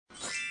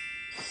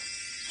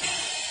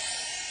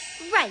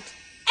right.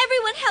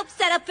 Everyone help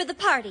set up for the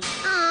party.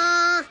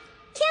 Can't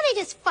I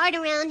just fart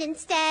around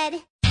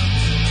instead?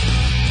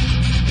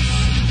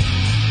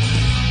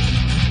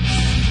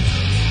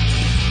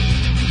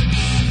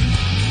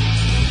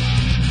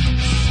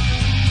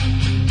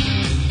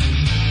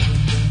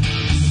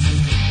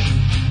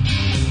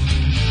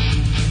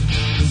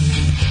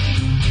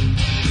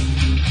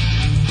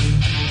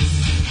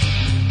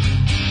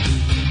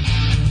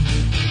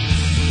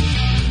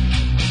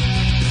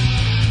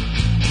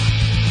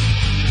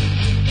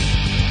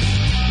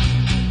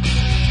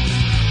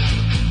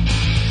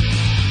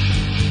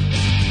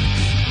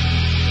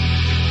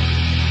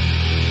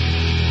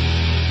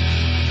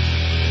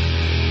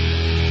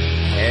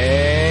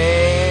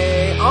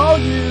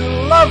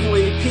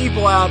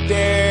 People out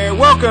there,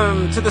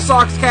 welcome to the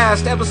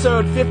Soxcast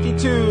episode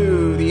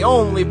 52, the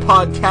only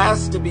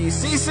podcast to be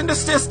cease and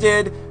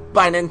desisted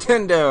by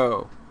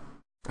Nintendo.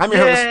 I'm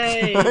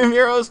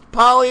your host,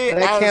 Polly.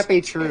 That can't be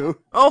true.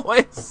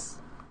 Always.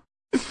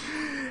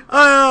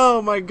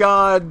 Oh my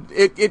god.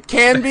 It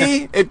can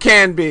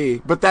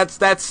be, but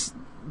that's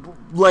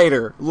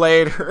later.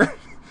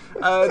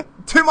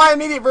 To my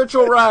immediate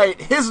virtual right,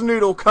 his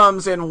noodle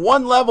comes in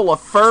one level of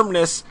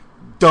firmness,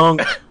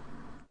 dunk.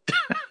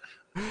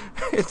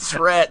 It's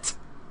Rhett.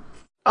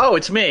 Oh,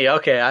 it's me.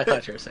 Okay, I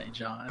thought you were saying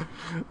John.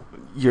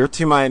 You're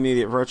to my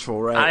immediate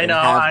virtual right. I know.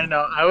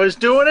 I was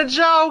doing a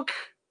joke.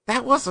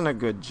 That wasn't a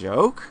good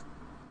joke.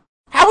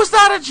 How was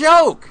that a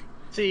joke?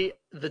 See,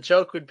 the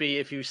joke would be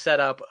if you set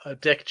up a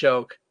dick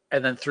joke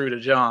and then threw to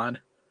John.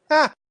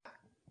 Yeah,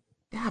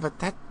 but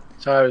that...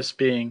 So I was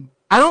being...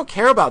 I don't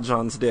care about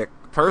John's dick,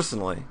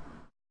 personally.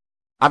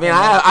 I mean,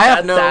 I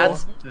have no...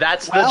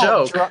 That's the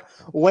joke.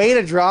 Way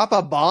to drop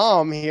a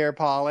bomb here,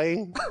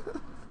 Polly.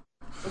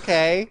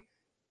 Okay.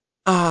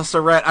 So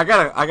Rhett, I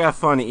got a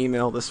funny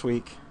email this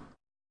week.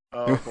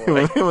 Oh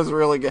boy. It was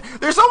really good.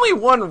 There's only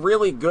one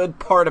really good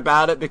part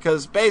about it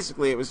because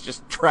basically it was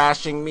just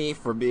trashing me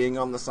for being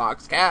on the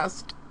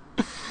Soxcast.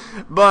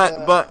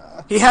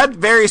 But he had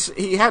very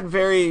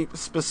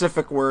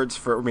specific words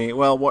for me.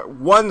 Well,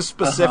 one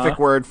specific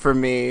word for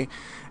me,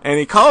 and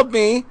he called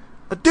me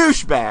a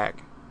douchebag.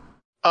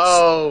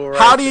 Oh,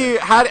 right.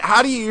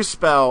 How do you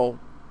spell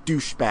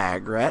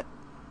douchebag, Rhett?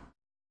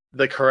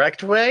 The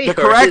correct way? The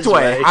correct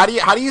way.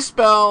 How do you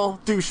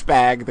spell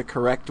douchebag the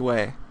correct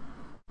way?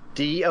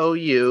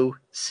 D-O-U-C-H-E-B-A-G.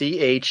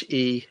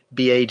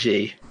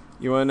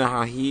 You wanna know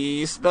how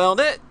he spelled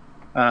it?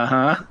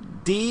 Uh-huh.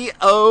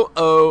 D-O-O-S-H-B-A-G.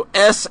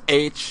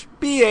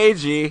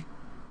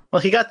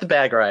 Well, he got the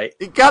bag right.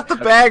 He got the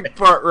bag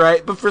part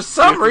right, but for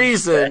some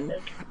reason,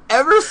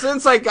 ever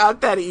since I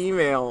got that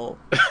email,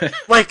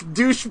 like,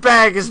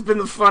 douchebag has been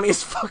the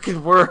funniest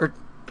fucking word.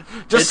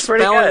 It's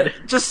pretty good.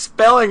 Just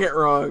spelling it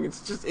wrong.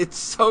 It's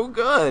so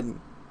good.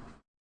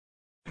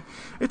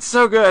 It's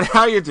so good.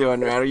 How you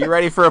doing, man? Are you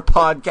ready for a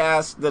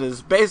podcast that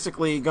is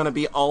basically going to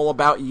be all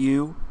about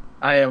you?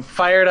 I am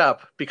fired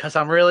up because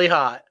I'm really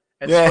hot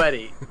and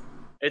sweaty.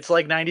 It's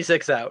like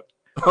 96 out.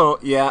 Oh,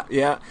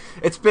 yeah.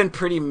 It's been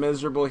pretty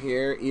miserable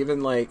here. Even,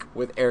 like,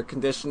 with air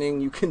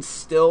conditioning, you can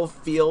still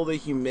feel the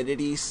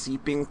humidity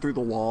seeping through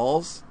the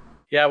walls.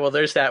 Yeah, well,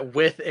 there's that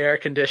with air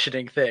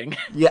conditioning thing.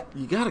 Yeah,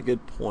 you got a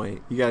good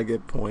point. You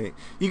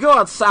go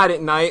outside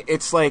at night,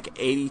 it's like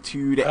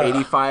 82 to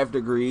 85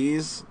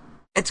 degrees.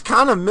 It's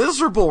kind of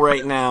miserable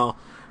right now.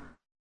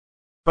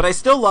 But I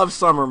still love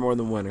summer more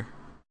than winter.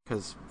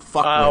 Because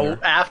fuck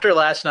winter. After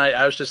last night,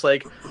 I was just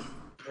like,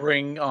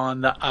 bring on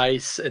the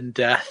ice and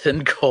death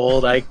and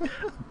cold. I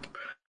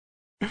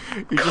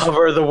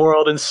cover the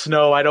world in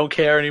snow. I don't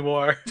care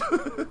anymore.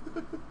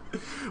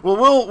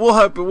 Well,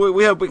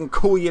 we hope we can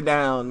cool you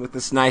down with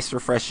this nice,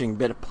 refreshing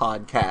bit of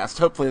podcast.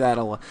 Hopefully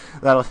that'll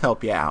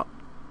help you out.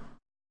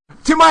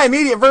 To my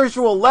immediate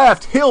virtual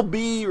left, he'll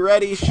be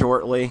ready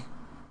shortly.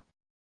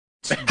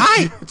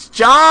 Hi, it's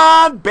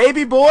John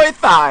Baby Boy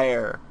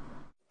Thayer.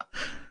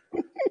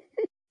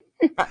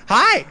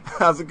 Hi,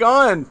 how's it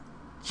going,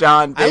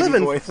 John Baby Boy Thayer? I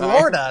live in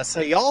Florida, so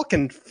y'all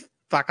can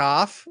fuck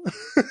off.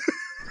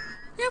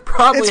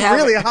 It's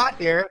really hot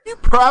here. You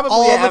probably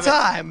all the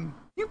time.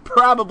 You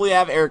probably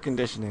have air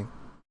conditioning.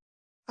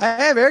 I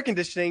have air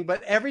conditioning,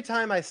 but every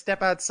time I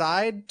step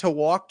outside to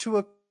walk to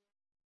a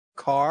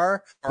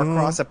car or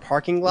across a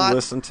parking lot,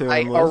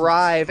 I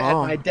arrive at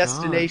my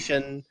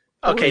destination.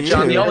 Okay,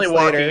 John, the only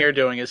walking you're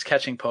doing is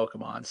catching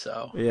Pokemon,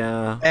 so.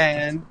 Yeah.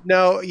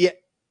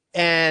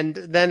 And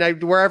then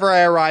wherever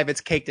I arrive,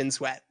 it's caked in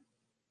sweat.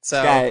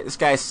 So this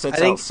guy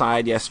sits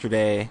outside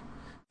yesterday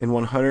in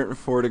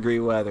 104 degree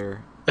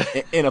weather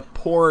in a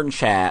porn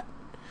chat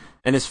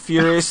and is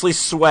furiously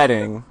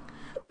sweating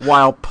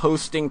while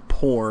posting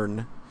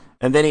porn,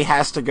 and then he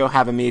has to go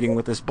have a meeting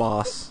with his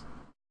boss.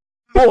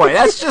 Boy,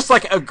 that's just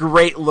like a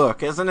great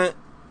look, isn't it?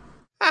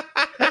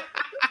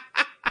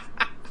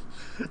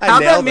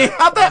 How'd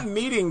that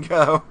meeting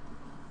go?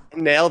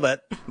 Nailed it.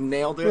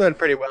 Nailed it? It went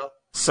pretty well.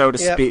 So to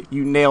speak.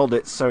 You nailed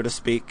it, so to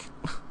speak.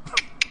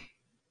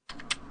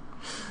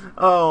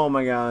 Oh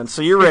my god!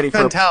 So you're ready you for?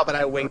 Couldn't tell, but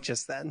I winked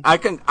just then.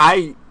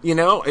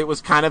 It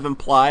was kind of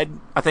implied.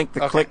 I think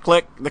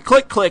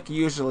the click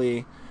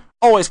usually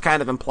always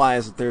kind of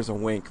implies that there's a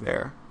wink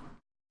there.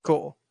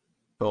 Cool.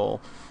 So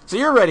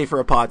you're ready for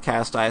a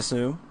podcast, I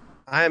assume.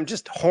 I am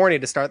just horny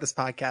to start this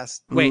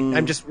podcast. Wait,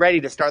 I'm just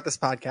ready to start this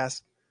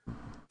podcast.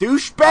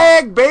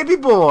 Douchebag baby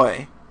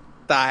boy.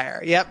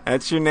 Thayer. Yep.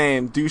 That's your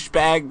name.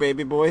 Douchebag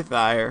baby boy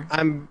Thayer.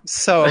 I'm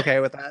so okay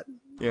with that.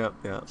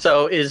 Yep.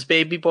 So is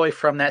baby boy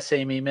from that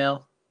same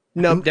email?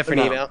 Nope,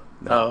 different email.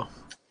 No.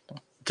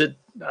 Oh.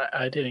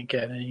 I didn't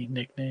get any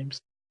nicknames.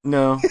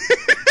 No.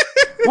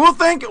 Well,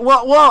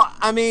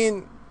 I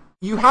mean,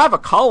 you have a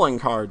calling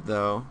card,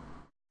 though.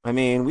 I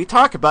mean, we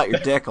talk about your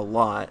dick a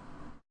lot.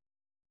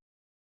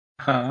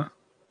 Huh?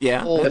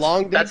 Yeah.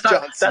 That's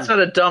not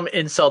a dumb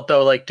insult,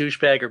 though, like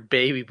douchebag or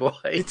baby boy.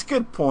 It's a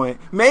good point.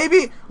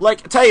 Maybe,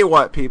 tell you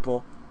what,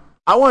 people.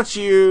 I want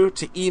you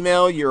to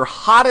email your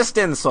hottest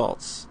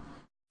insults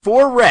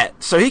for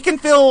Rhett, so he can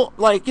feel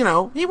like,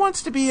 he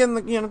wants to be in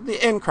the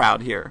in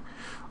crowd here.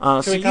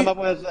 Can we come up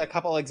with a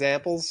couple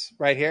examples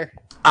right here?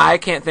 I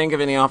can't think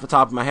of any off the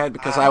top of my head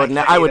because I would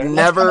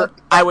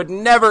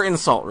never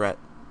insult Rhett.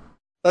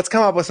 Let's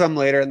come up with some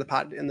later in the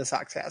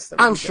Sockscast.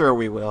 I'm sure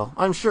we will.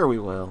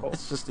 Cool.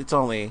 It's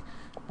only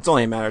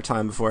a matter of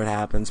time before it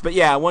happens. But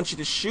yeah, I want you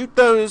to shoot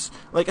those,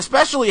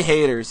 especially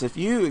haters. If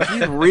you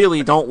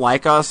really don't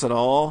like us at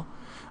all,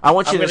 I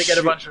want you to get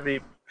a bunch of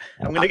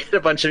I'm going to get a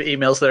bunch of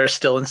emails that are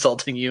still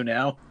insulting you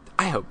now.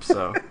 I hope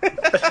so.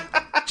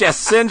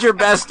 Just send your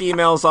best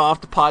emails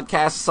off to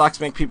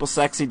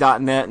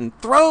podcast@socksmakepeoplesexy.net and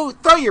throw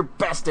your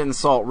best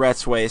insult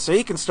Rhett's way so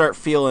he can start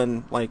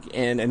feeling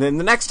in. And then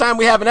the next time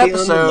we have an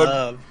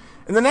episode,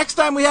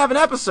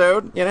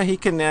 he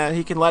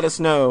can let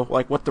us know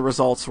what the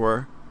results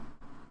were.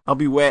 I'll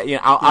be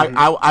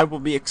I will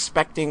be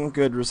expecting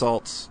good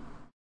results.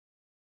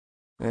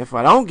 And if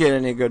I don't get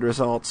any good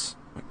results,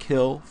 I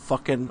kill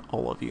fucking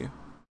all of you.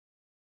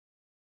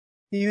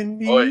 Even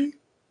me. Boy.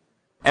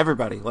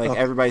 Everybody,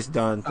 everybody's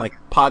done.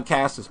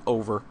 Podcast is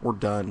over. We're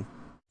done.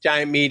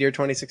 Giant Meteor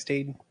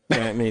 2016.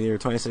 Giant Meteor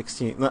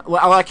 2016.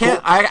 Well, I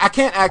can't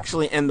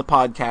actually end the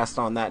podcast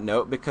on that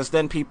note because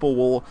then people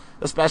will,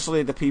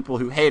 especially the people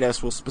who hate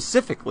us, will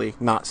specifically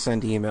not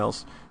send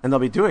emails, and they'll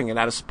be doing it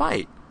out of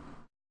spite.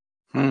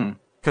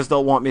 Because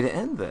they'll want me to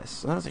end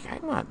this. And I was like,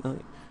 I'm not.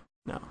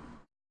 No.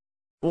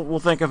 We'll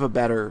think of a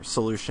better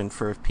solution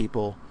for if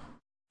people,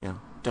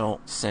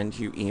 don't send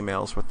you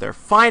emails with their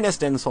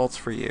finest insults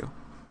for you.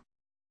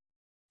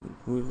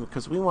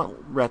 Because we want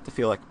Rhett to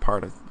feel like a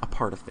part of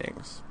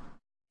things.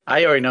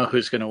 I already know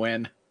who's going to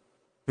win.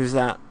 Who's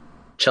that?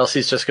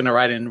 Chelsea's just going to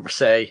write in and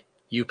say,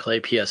 "You play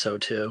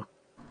PSO2."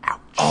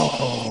 Ouch.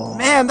 Oh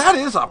man, that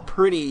is a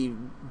pretty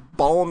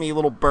balmy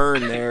little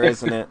burn there,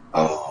 isn't it?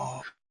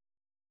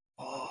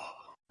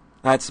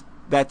 That's a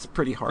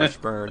pretty harsh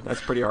burn.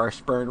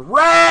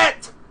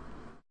 Rhett!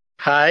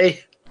 Hi.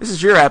 This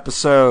is your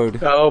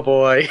episode. Oh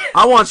boy.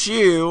 I want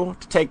you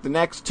to take the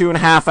next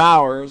 2.5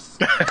 hours.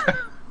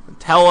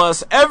 Tell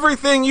us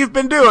everything you've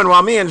been doing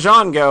while me and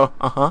John go,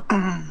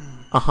 I'm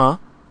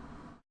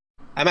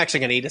actually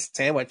going to eat a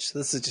sandwich.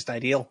 This is just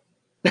ideal.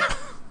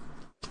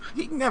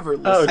 He never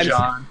listens. Oh,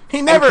 John.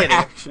 He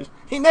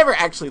never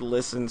actually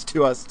listens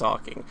to us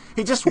talking.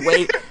 He just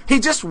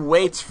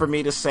waits for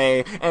me to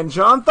say, and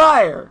John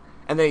Thayer.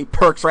 And then he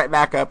perks right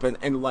back up and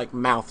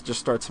mouth just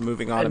starts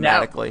moving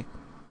automatically.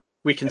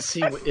 We can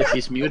see if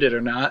he's muted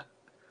or not.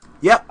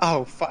 Yep.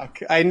 Oh, fuck.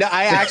 I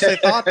actually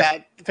thought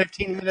that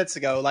 15 minutes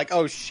ago.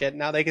 Oh, shit,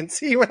 now they can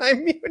see when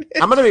I'm muted.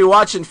 I'm going to be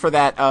watching for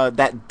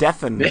that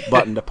deafen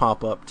button to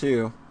pop up,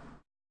 too.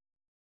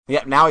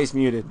 Yep, now he's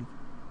muted.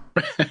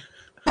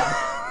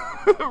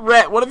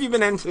 Rhett, what have you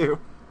been into?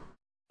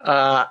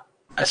 I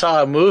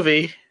saw a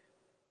movie,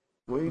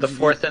 the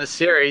fourth in a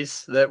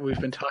series that we've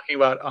been talking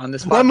about on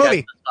this podcast. What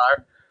movie?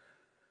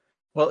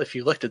 Well, if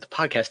you looked at the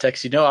podcast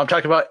text, I'm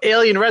talking about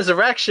Alien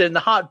Resurrection, the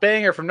hot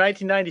banger from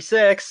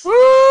 1996.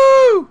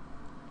 Woo!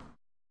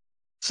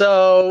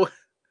 So,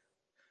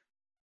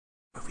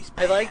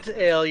 I liked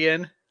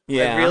Alien.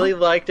 Yeah. I really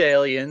liked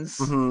Aliens.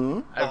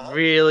 Mm-hmm. I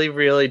really,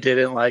 really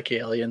didn't like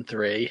Alien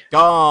 3.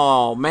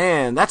 Oh,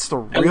 man, that's the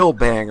real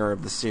banger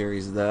of the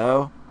series,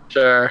 though.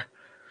 Sure.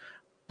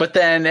 But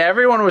then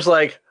everyone was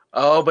like,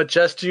 oh, but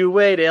just you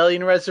wait,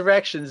 Alien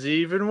Resurrection's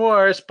even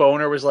worse.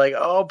 Boner was like,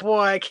 oh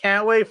boy, I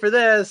can't wait for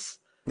this.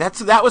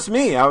 That was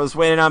me. I was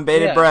waiting on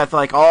bated breath,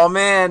 oh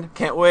man,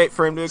 can't wait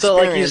for him to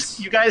experience.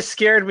 So you guys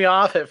scared me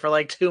off it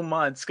for 2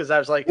 months because I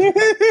was like,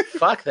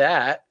 fuck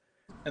that.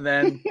 And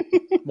then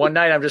one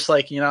night I'm just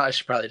like, I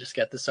should probably just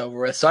get this over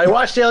with. So I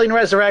watched Alien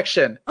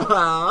Resurrection.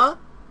 Uh-huh.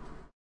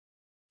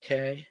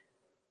 Okay.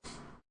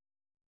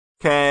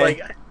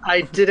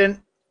 I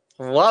didn't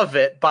love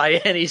it by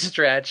any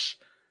stretch,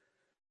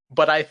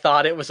 but I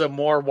thought it was a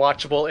more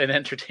watchable and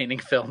entertaining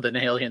film than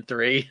Alien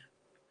 3.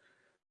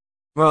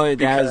 Well,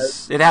 it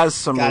has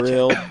some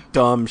real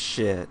dumb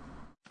shit.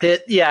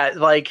 It's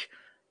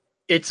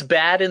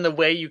bad in the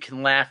way you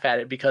can laugh at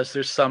it because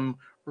there's some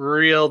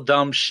real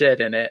dumb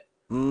shit in it.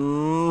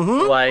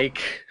 Mm-hmm.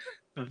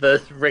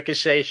 the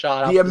ricochet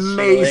shot. The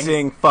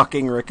amazing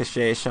fucking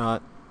ricochet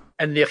shot.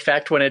 And the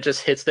effect when it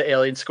just hits the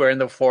alien square in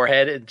the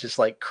forehead, it just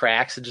like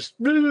cracks and just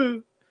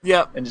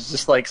yep, and it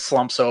just like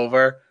slumps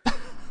over.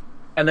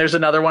 And there's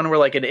another one where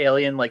like an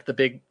alien, like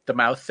the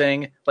mouth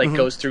thing, like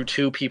goes through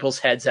two people's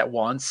heads at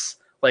once.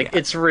 Like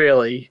it's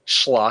really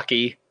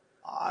schlocky.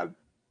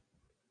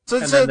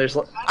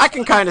 So I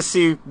can kind of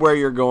see where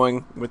you're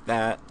going with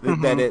that.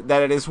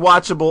 That it is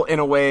watchable in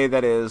a way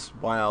that is,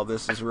 wow,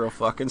 this is real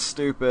fucking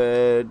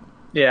stupid.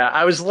 Yeah,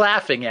 I was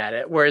laughing at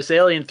it, whereas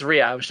Alien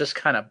 3, I was just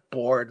kind of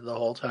bored the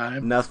whole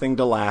time. Nothing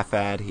to laugh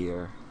at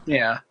here.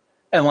 Yeah.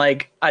 And,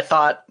 like, I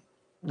thought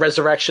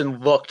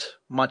Resurrection looked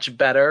much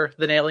better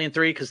than Alien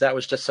 3, because that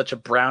was just such a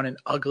brown and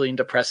ugly and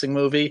depressing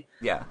movie.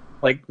 Yeah.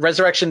 Like,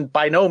 Resurrection,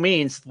 by no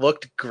means,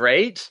 looked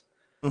great.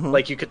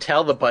 Like, you could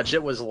tell the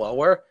budget was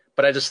lower,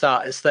 but I just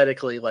thought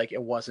aesthetically, like,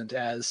 it wasn't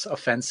as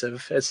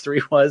offensive as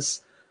 3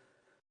 was.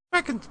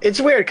 It's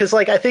weird because,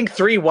 like, I think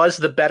 3 was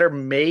the better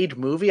made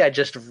movie. I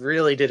just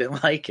really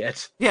didn't like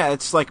it. Yeah,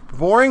 it's like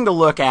boring to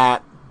look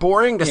at,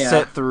 boring to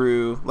sit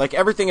through. Like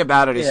everything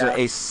about it is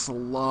a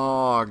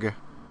slog.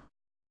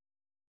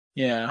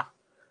 Yeah.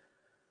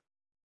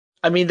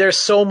 I mean, there's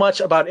so much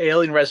about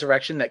Alien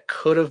Resurrection that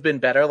could have been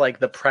better. Like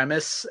the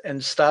premise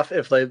and stuff,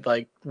 if they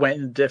like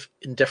went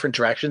in different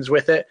directions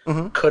with it,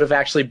 could have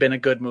actually been a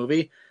good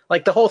movie.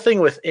 Like the whole thing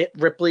with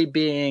Ripley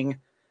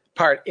being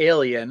part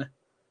alien.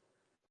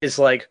 Is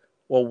like,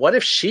 well, what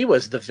if she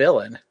was the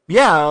villain?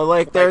 Yeah,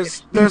 like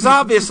there's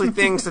obviously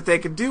things that they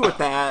could do with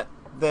that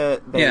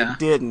they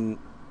didn't.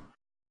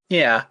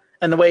 Yeah,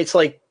 and the way it's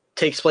like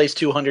takes place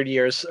 200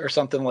 years or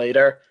something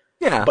later.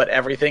 Yeah, but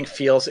everything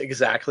feels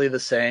exactly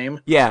the same.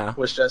 Yeah,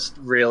 was just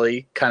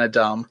really kind of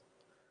dumb.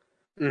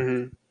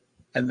 Mm-hmm.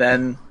 And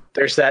then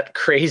there's that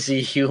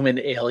crazy human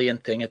alien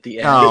thing at the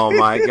end. Oh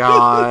my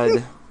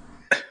god!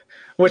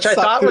 Which I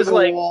thought was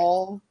like.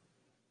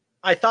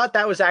 I thought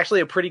that was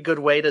actually a pretty good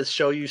way to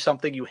show you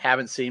something you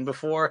haven't seen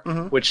before,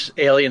 which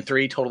Alien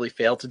 3 totally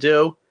failed to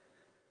do.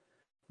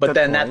 But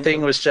then that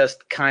thing was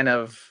just kind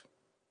of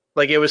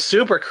like it was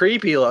super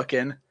creepy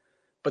looking,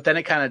 but then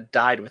it kind of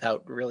died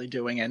without really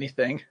doing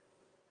anything.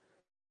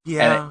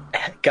 Yeah.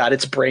 And it got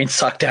its brain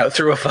sucked out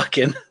through a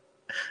fucking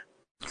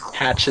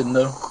hatch in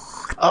the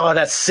Oh,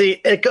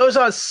 it goes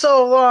on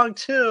so long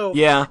too.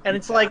 Yeah. And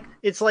it's like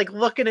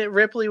looking at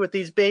Ripley with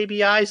these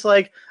baby eyes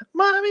like,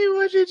 Mommy,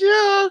 what'd you do?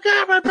 Oh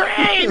God, my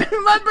brain!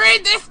 My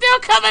brain, they're still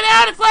coming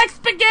out, it's like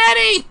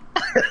spaghetti!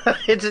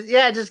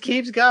 It just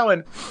keeps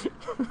going.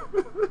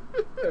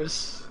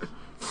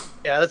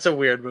 Yeah, that's a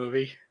weird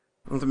movie.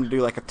 I want them to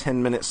do like a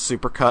 10-minute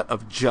supercut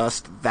of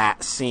just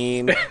that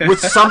scene with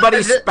somebody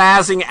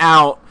spazzing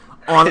out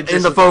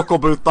in the vocal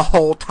booth the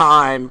whole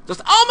time.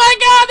 Just, oh my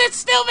god, it's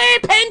still very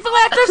painful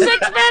after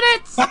 6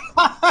 minutes!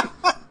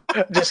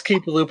 Just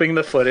keep looping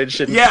the footage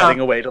and cutting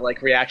away to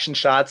like reaction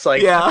shots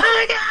like, oh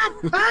my god,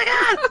 oh my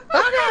god,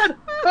 oh god,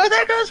 oh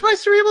there goes my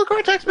cerebral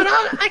cortex, but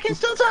I can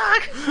still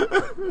talk!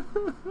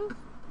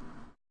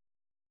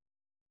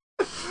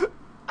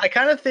 I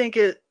kind of think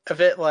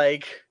of it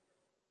like,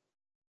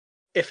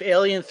 if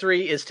Alien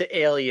 3 is to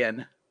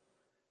Alien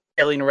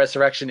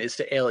Resurrection is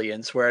to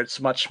Aliens, where it's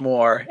much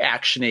more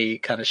action-y,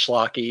 kind of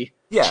schlocky,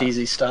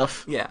 cheesy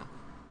stuff. Yeah.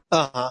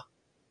 Uh-huh.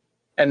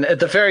 And at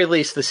the very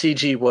least, the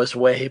CG was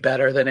way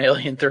better than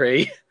Alien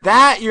 3.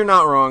 That you're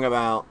not wrong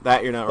about.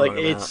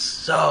 It's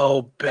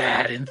so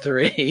bad in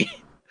 3.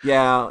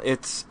 Yeah,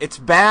 it's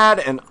bad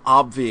and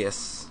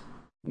obvious.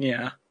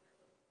 Yeah.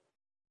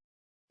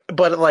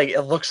 But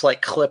it looks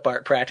like clip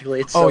art practically.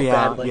 It's so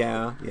bad.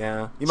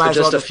 Yeah. You might as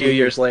well just a few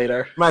years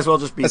later. Might as well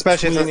just be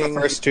Especially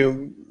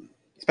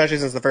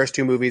since the first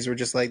two movies were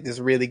just like this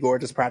really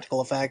gorgeous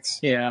practical effects.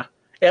 Yeah.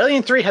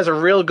 Alien 3 has a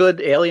real good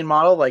alien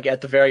model, like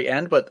at the very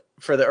end, but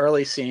for the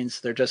early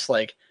scenes, they're just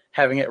like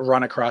having it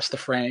run across the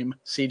frame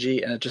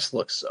CG, and it just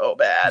looks so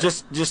bad.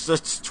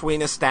 Just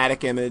tween a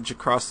static image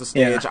across the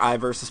stage, Eye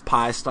versus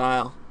Pi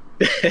style.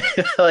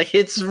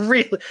 It's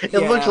really,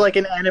 it looks like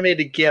an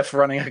animated GIF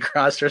running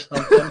across or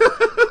something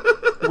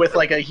with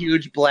like a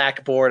huge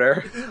black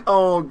border.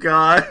 Oh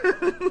god.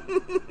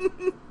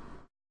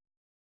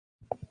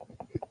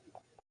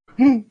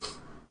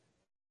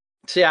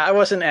 So yeah, I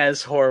wasn't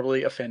as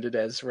horribly offended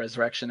as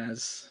Resurrection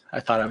as I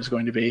thought I was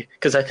going to be,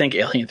 because I think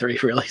Alien 3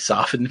 really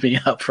softened me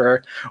up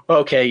for,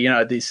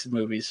 okay, these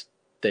movies,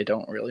 they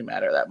don't really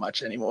matter that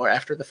much anymore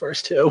after the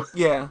first two.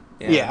 Yeah.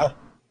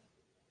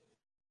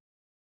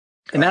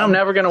 And now I'm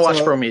never going to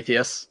watch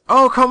Prometheus.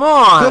 Oh, come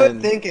on!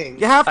 Good thinking.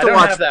 You have to I don't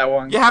watch have that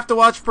one. You have to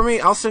watch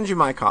Prometheus. I'll send you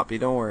my copy.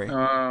 Don't worry.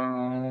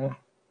 Oh,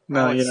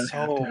 no, you don't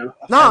have to.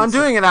 No, I'm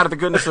doing it out of the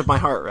goodness of my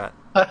heart, Rhett.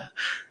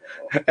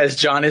 As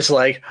John is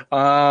like,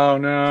 oh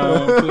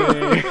no.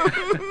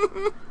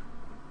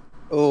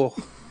 Oh,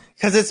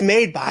 because it's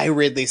made by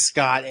Ridley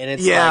Scott, and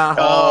it's like,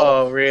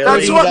 oh, really?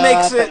 That's what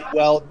makes it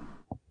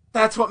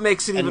That's what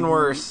makes it even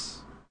worse.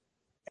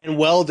 And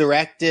well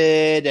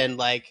directed, and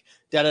like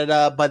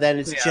but then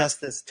it's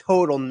just this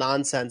total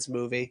nonsense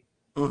movie.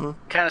 Mm-hmm.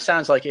 Kind of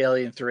sounds like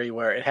Alien 3,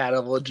 where it had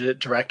a legit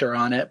director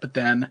on it, but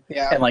then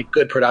and like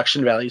good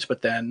production values,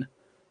 but then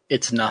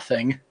it's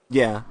nothing.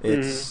 Yeah,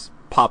 it's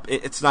pop.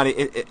 It's not.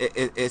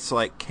 It's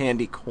like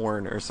candy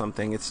corn or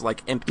something. It's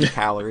like empty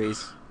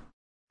calories.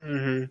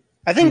 Mm-hmm.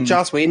 I think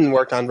Joss Whedon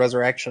worked on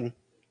Resurrection.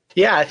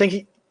 Yeah, I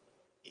think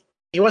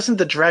he wasn't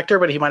the director,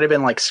 but he might have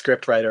been like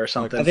script writer or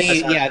something. I think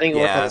he worked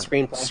on a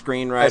screenplay.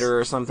 Screenwriter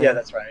or something. Yeah,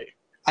 that's right.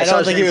 I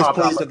don't think he was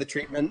pleased with the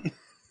treatment.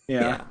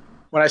 Yeah.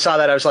 When I saw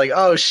that, I was like,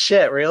 "Oh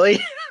shit, really?"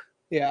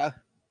 Yeah.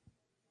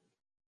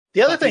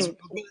 The other thing,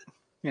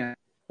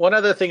 one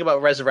other thing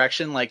about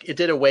Resurrection, like it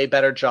did a way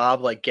better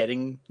job, like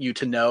getting you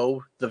to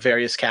know the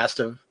various cast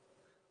of,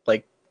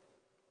 like,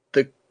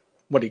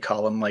 what do you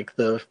call them, like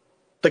the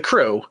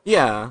crew.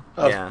 Yeah.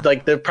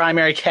 Like the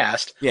primary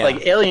cast. Yeah.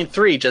 Like Alien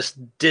 3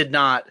 just did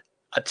not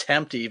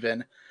attempt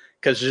even,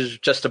 because there's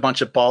just a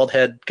bunch of bald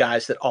head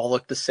guys that all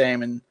look the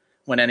same, and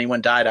when anyone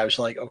died, I was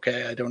like,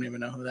 okay, I don't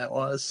even know who that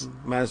was.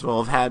 Might as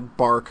well have had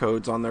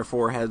barcodes on their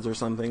foreheads or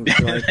something.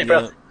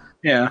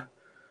 Yeah.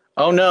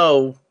 Oh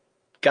no,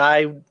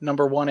 guy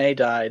number 1A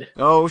died.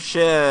 Oh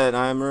shit,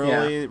 I'm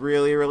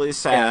really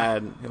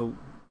sad. Yeah.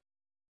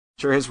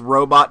 Sure, his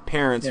robot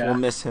parents will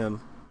miss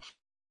him.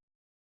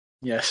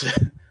 Yes.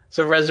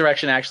 So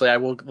Resurrection, actually, I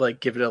will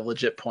give it a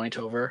legit point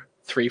over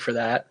 3 for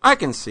that. I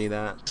can see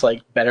that.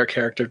 It's better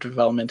character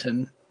development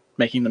and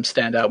making them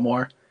stand out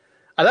more.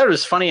 I thought it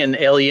was funny in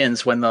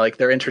Aliens when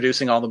they're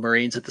introducing all the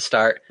Marines at the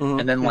start,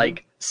 and then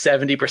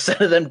 70%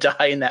 of them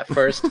die in that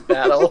first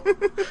battle.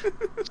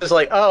 Just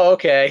oh,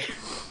 okay.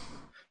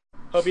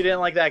 Hope you didn't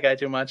like that guy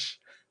too much.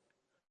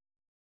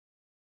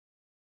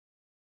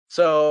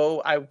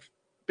 So I've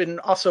been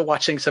also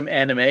watching some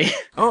anime.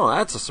 Oh,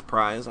 that's a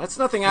surprise. That's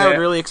nothing I would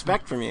really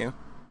expect from you.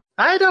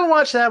 I don't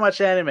watch that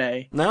much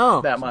anime.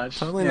 No. That much.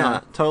 Totally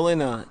not. Totally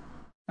not.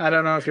 I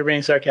don't know if you're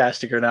being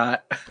sarcastic or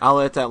not. I'll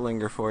let that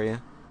linger for you.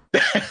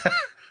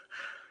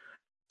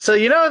 So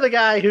you know the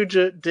guy who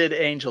did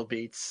Angel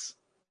Beats?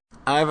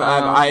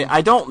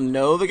 I don't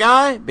know the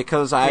guy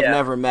because I've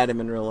never met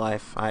him in real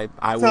life. I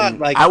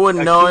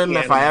wouldn't know him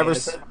if I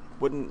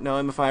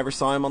ever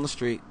saw him on the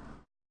street.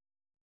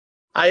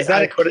 Is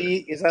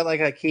that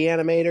like a key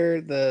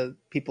animator? The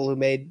people who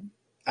made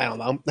I don't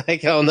know. I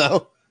don't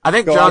know. I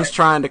think John's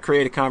trying to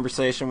create a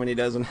conversation when he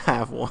doesn't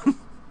have one.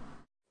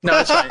 No,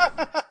 it's fine.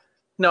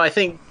 No, I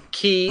think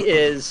Key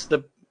is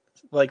the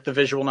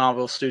visual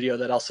novel studio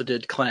that also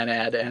did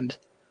Clannad and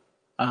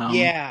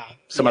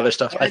some other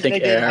stuff. I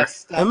think Air.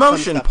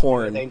 Emotion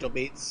porn. Angel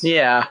Beats.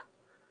 Yeah.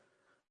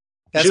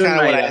 That's kind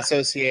of what I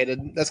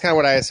associated. That's kind of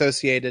what I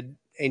associated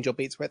Angel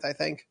Beats with, I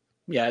think.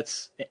 Yeah,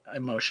 it's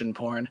emotion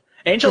porn.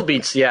 Angel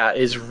Beats,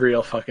 is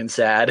real fucking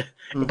sad,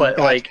 but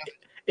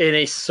in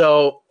a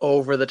so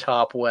over the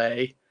top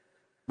way.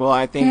 Well,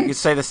 I think you could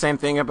say the same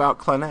thing about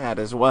Clannad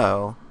as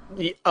well.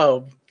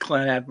 Oh,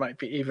 Clannad might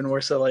be even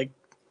worse. So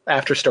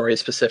After Story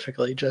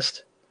specifically,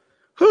 just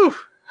whew.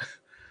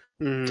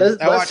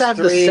 Let's have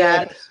the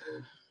sad.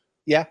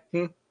 Yeah.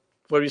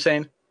 What are you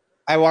saying?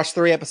 I watched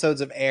 3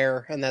 episodes of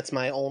Air, and that's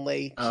my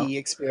only Key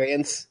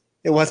experience.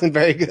 It wasn't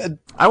very good.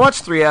 I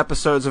watched 3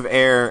 episodes of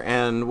Air,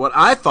 and what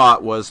I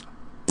thought was,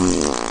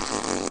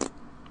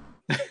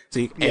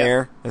 see,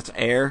 air. That's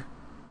air.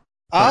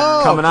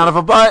 Oh, coming out of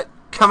a butt.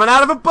 Coming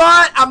out of a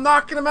butt. I'm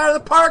knocking him out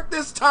of the park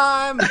this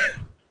time.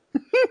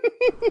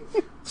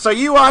 So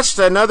you watched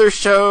another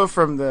show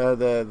from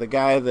the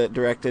guy that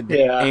directed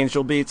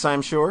Angel Beats,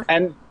 I'm sure,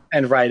 and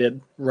wrote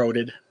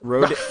it.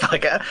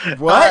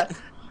 What?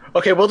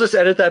 Okay, we'll just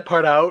edit that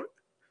part out.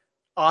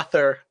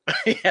 Author.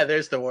 Yeah,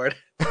 there's the word.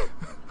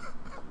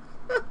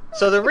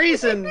 So the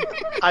reason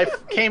I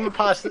came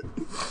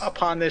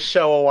upon this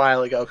show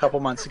a couple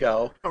months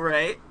ago,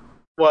 right,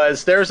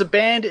 was there's a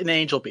band in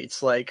Angel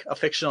Beats, like a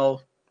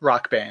fictional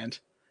rock band,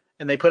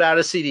 and they put out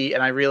a CD,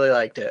 and I really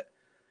liked it.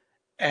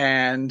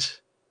 And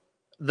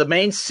the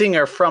main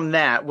singer from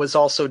that was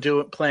also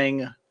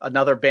playing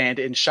another band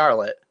in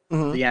Charlotte,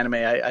 the anime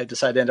I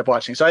decided to end up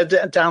watching. So I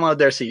downloaded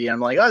their CD, and I'm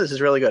like, oh, this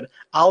is really good.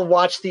 I'll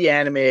watch the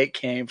anime it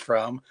came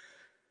from.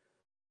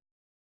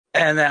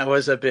 And that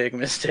was a big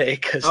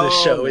mistake, because the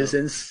show is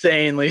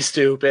insanely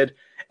stupid,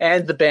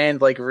 and the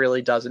band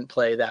really doesn't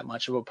play that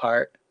much of a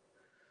part.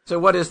 So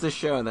what is this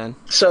show then?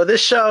 So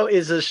this show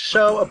is a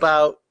show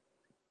about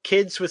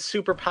kids with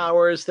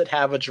superpowers that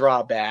have a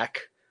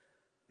drawback.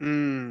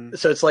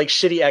 So it's like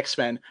shitty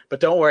X-Men, but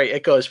don't worry,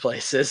 it goes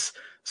places.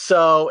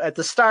 So at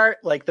the start,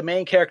 the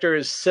main character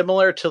is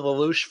similar to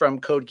Lelouch from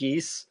Code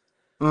Geass,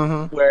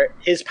 where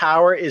his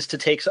power is to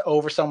take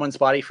over someone's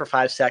body for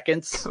 5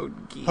 seconds.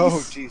 Code Geass. Oh,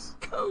 jeez.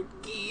 Code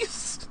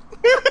Geass.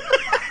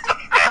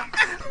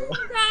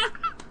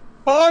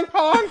 Honk,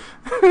 honk!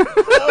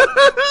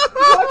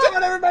 Watch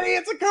out, everybody!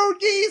 It's a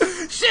Code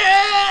Geass!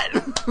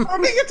 Shit!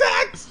 I'm being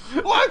attacked!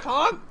 Honk,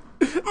 honk!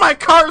 My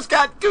car's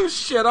got goose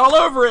shit all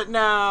over it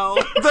now.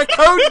 The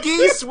Code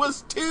Geass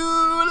was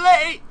too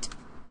late.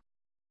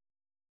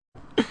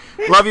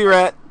 Love you,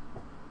 Rhett.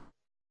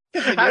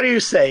 How do you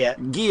say it?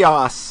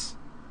 Geass.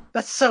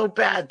 That's so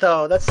bad,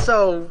 though. That's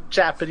so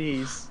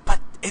Japanese.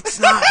 But it's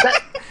not.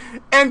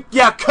 And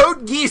yeah,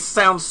 Code Geass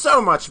sounds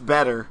so much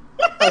better.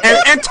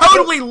 And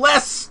totally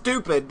less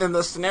stupid than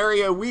the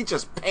scenario we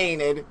just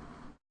painted.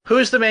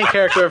 Who's the main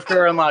character of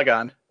Gurren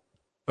Lagann?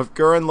 Of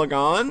Gurren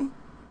Lagann?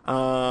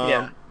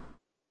 Yeah.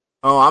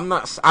 Oh, I'm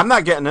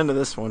not getting into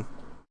this one.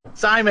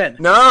 Simon.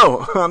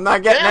 No, I'm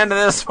not getting into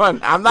this one.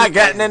 I'm not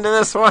getting into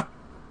this one.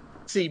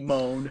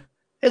 Simone.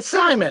 It's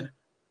Simon.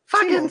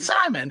 Fucking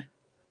Simon.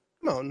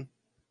 Simone.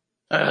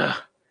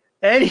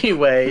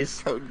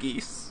 Anyways. Code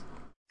Geass.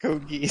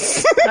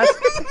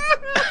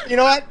 You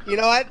know what?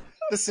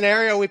 The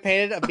scenario we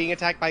painted of being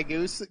attacked by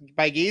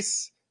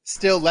geese,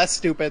 still less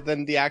stupid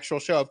than the actual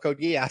show of Code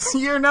Geass.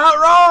 You're not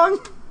wrong.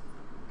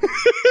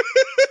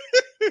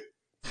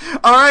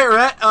 All right,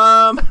 Rhett.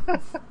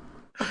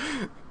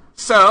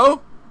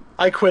 So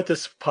I quit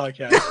this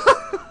podcast.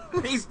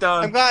 He's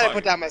done. I'm glad I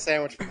put down my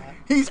sandwich for that.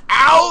 He's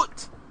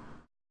out.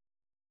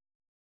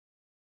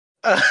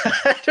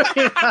 I don't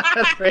even know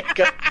how to break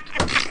up.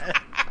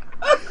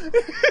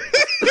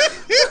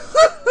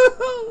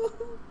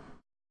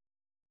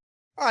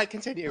 All right,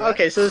 continue.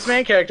 Okay, so this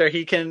main character,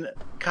 he can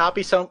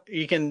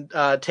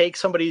take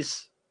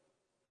somebody's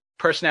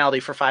personality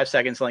for 5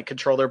 seconds and like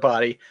control their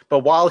body, but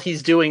while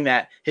he's doing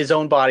that, his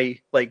own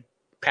body like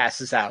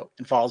passes out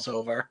and falls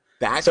over.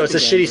 So it's a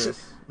shitty.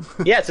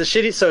 Yeah, it's a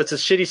shitty. So it's a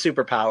shitty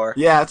superpower.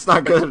 Yeah, it's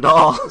not good at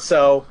all.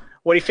 So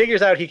what he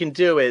figures out he can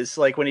do is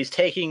like when he's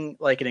taking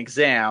like an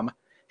exam,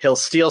 he'll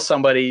steal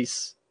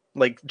somebody's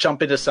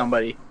jump into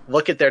somebody,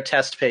 look at their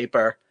test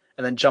paper,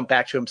 and then jump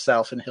back to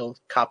himself, and he'll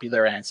copy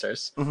their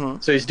answers.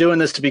 Mm-hmm. So he's doing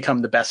this to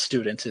become the best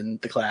student in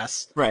the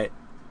class. Right.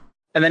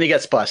 And then he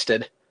gets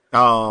busted.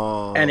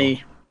 Oh. And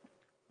he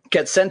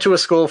gets sent to a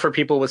school for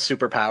people with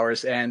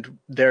superpowers, and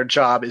their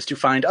job is to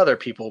find other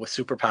people with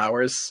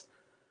superpowers.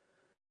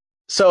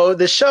 So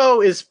the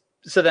show is...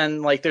 So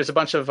then, there's a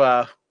bunch of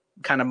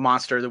kind of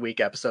Monster of the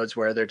Week episodes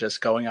where they're just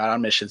going out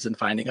on missions and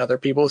finding other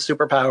people with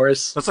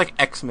superpowers. That's like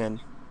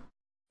X-Men.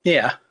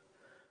 Yeah.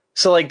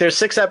 So, there's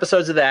 6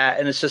 episodes of that,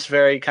 and it's just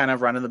very kind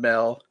of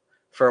run-of-the-mill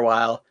for a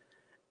while.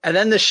 And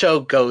then the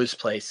show goes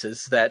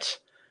places that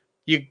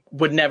you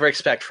would never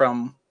expect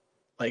from,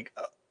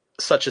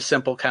 such a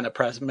simple kind of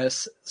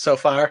premise so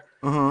far.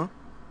 Mm-hmm.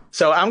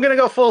 So I'm going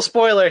to go full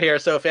spoiler here.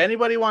 So if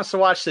anybody wants to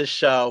watch this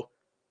show,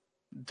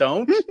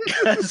 don't.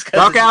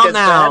 Duck out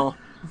now. Bad.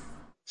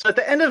 So at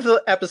the end of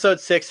episode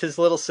 6, his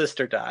little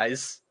sister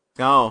dies.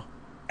 Oh.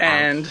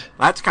 And...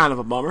 That's kind of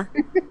a bummer.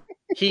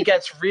 He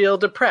gets real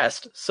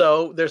depressed.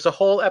 So there's a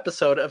whole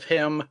episode of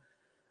him,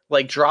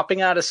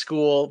 dropping out of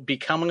school,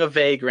 becoming a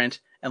vagrant,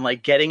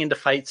 and, getting into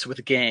fights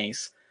with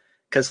gangs.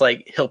 Because,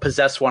 he'll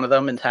possess one of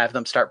them and have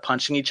them start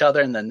punching each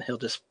other, and then he'll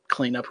just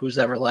clean up who's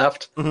ever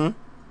left. Mm-hmm.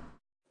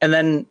 And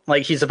then,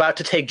 he's about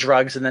to take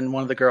drugs, and then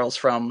one of the girls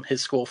from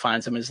his school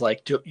finds him and is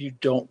like, you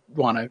don't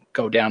want to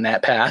go down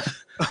that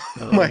path.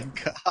 Oh, my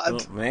God. Oh,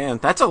 man,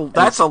 that's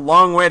a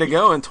long way to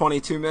go in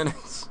 22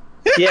 minutes.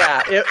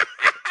 Yeah.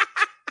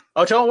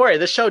 Oh, don't worry.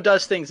 This show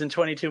does things in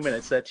 22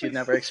 minutes that you'd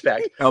never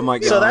expect. Oh, my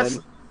God.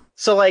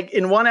 So,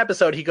 in one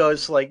episode, he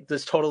goes,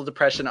 this total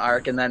depression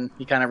arc, and then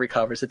he kind of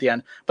recovers at the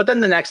end. But then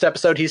the next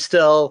episode, he's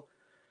still,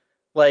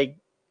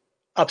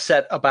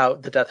 upset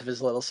about the death of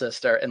his little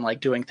sister and,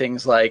 doing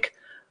things like,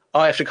 oh,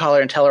 I have to call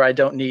her and tell her I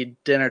don't need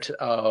dinner to...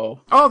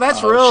 Oh,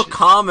 that's real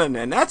common,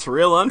 and that's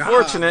real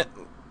unfortunate.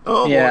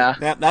 Oh, yeah.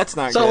 Boy. That's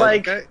not so,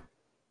 good. So,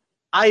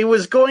 I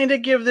was going to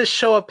give this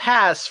show a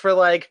pass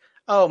for,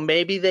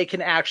 maybe they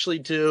can actually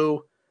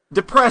do...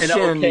 Depression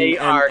an okay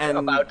arc and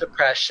about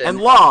depression and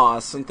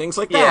loss and things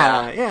like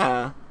that.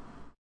 Yeah.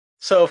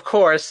 So of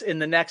course, in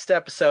the next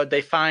episode,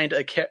 they find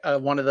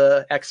one of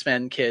the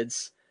X-Men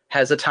kids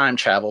has a time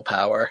travel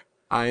power.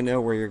 I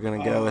know where you're going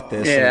to go with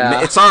this.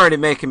 Yeah. It's already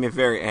making me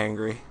very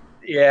angry.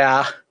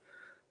 Yeah.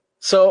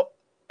 So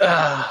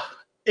the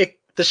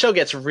show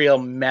gets real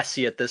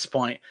messy at this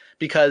point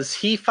because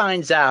he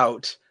finds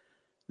out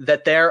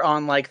that they're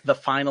on the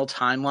final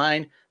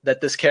timeline, that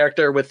this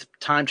character with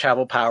time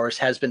travel powers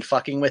has been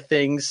fucking with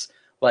things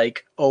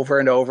over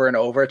and over and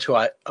over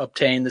to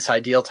obtain this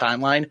ideal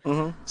timeline.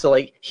 Mm-hmm. So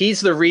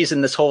he's the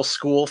reason this whole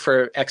school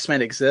for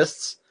X-Men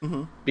exists.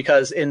 Mm-hmm.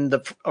 Because in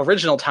the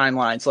original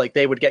timelines,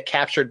 they would get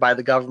captured by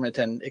the government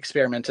and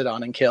experimented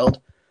on and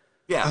killed.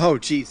 Yeah. Oh,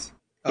 jeez.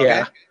 Okay.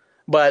 Yeah.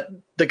 But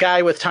the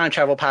guy with time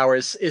travel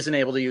powers isn't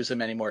able to use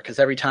them anymore because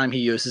every time he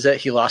uses it,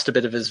 he lost a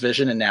bit of his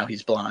vision and now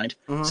he's blind.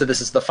 Mm-hmm. So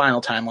this is the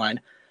final timeline.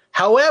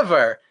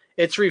 However,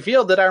 it's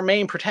revealed that our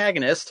main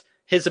protagonist,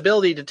 his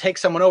ability to take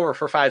someone over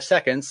for 5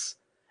 seconds,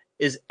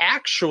 is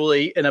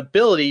actually an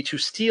ability to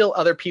steal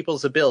other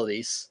people's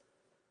abilities.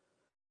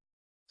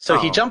 So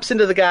he jumps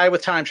into the guy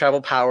with time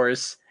travel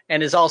powers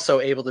and is also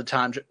able to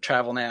time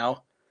travel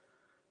now.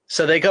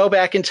 So they go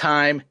back in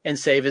time and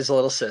save his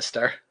little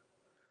sister.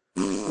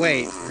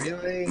 Wait,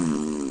 really?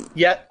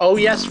 Yeah. Oh,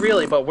 yes,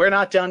 really, but we're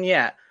not done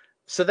yet.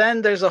 So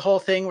then there's a whole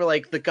thing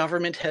where the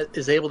government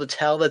is able to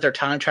tell that they're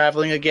time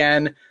traveling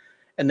again,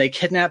 and they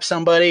kidnap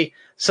somebody.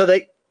 So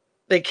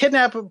they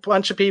kidnap a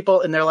bunch of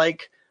people, and they're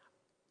like,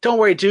 don't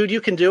worry, dude,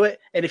 you can do it.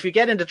 And if you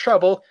get into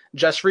trouble,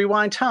 just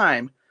rewind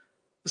time.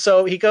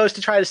 So he goes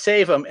to try to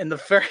save him, and the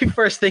very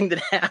first thing that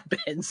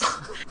happens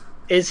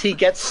is he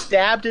gets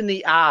stabbed in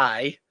the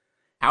eye,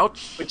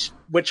 Ouch.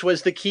 Which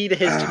was the key to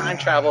his time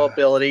travel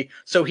ability,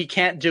 so he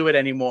can't do it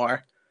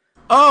anymore.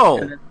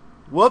 Oh,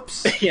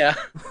 whoops. Yeah.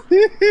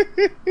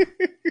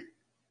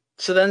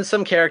 So then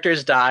some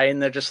characters die,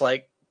 and they're just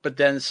like, but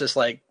then it's just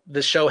like,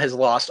 the show has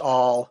lost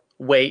all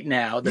weight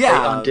now that they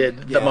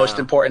undid the most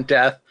important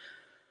death.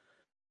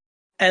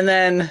 And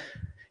then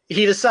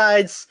he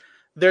decides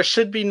there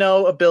should be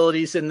no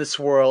abilities in this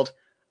world.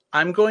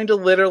 I'm going to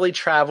literally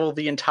travel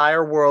the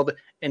entire world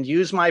and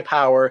use my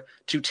power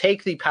to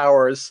take the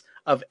powers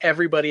of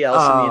everybody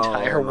else in the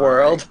entire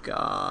world. Oh, my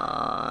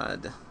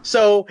God.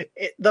 So,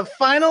 the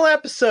final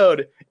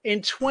episode,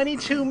 in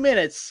 22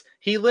 minutes,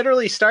 he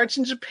literally starts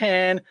in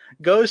Japan,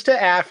 goes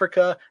to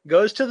Africa,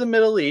 goes to the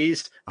Middle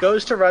East,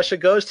 goes to Russia,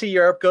 goes to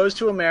Europe, goes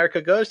to America,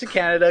 goes to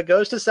Canada,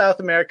 goes to South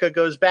America,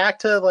 goes back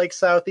to, like,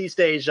 Southeast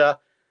Asia,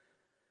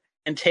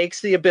 and takes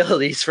the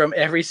abilities from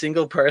every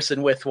single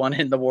person with one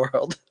in the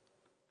world.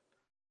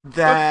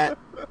 That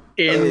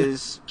in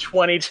is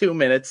 22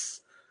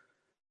 minutes.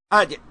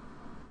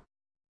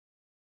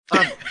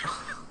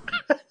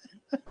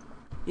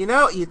 You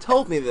know, you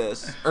told me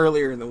this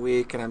earlier in the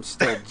week, and I'm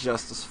still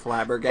just as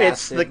flabbergasted.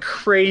 It's the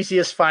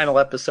craziest final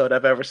episode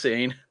I've ever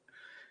seen.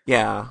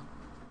 Yeah.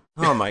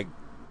 Oh my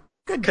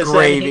good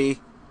gravy.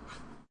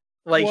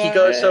 He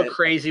goes so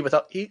crazy with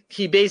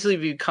he basically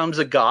becomes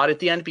a god at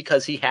the end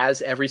because he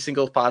has every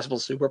single possible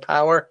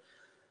superpower,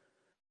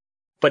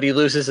 but he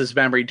loses his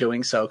memory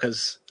doing so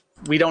because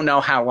we don't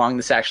know how long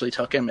this actually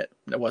took him. It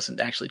wasn't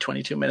actually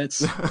 22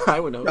 minutes. I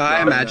would know.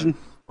 I imagine.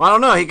 Well, I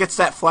don't know. He gets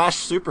that flash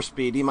super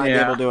speed. He might be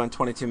able to do it in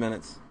 22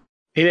 minutes.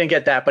 He didn't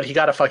get that, but he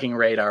got a fucking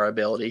radar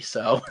ability.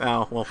 So.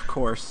 Oh well, of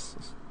course.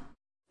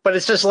 But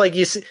it's just like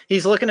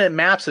he's looking at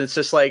maps, and it's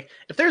just like,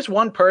 if there's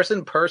one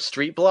person per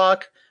street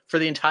block for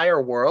the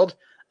entire world,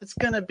 it's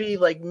gonna be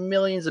like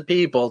millions of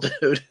people,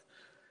 dude.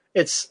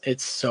 It's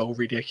so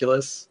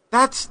ridiculous.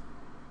 That's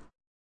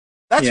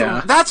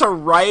a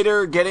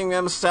writer getting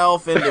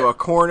themselves into a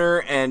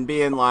corner and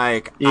being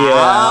like,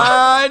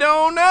 I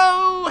don't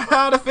know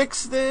how to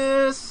fix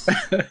this.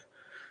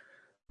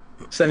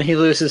 So then he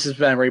loses his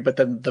memory, but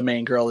then the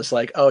main girl is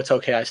like, oh, it's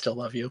okay, I still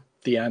love you.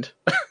 The end.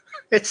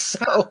 It's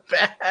so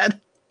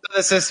bad.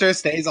 The sister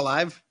stays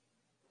alive?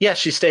 Yeah,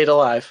 she stayed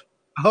alive.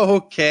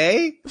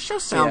 Okay. The show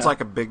sounds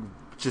like a big,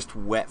 just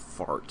wet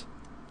fart.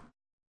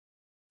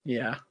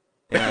 Yeah.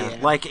 Yeah.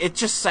 Like, it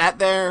just sat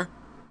there.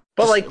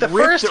 But, like, the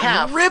first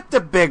half... ripped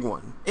a big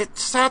one. It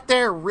sat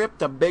there,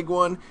 ripped a big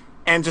one,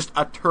 and just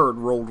a turd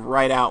rolled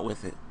right out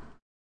with it.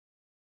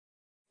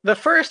 The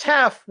first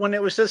half, when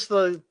it was just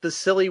the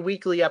silly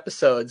weekly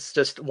episodes,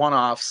 just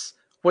one-offs,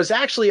 was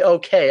actually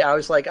okay. I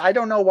was like, I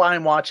don't know why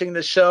I'm watching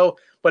this show,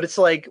 but it's,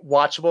 like,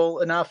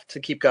 watchable enough to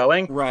keep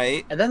going.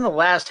 Right. And then the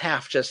last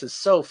half just is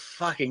so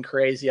fucking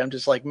crazy. I'm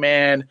just like,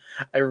 man,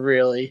 I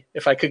really...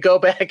 If I could go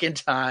back in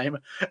time,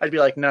 I'd be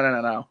like,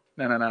 no.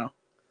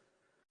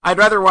 I'd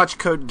rather watch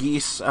Code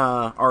Geass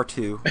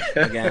R2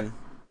 again.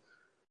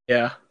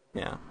 Yeah.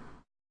 Yeah.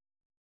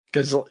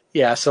 Because,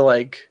 so,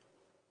 like,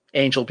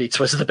 Angel Beats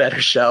was the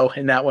better show,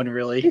 and that one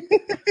really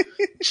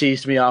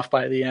cheesed me off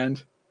by the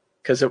end.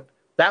 Because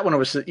that one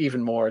was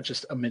even more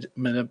just a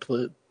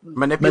manipulative?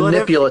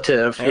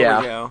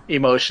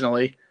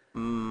 Emotionally.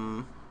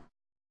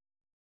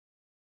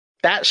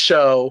 That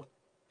show,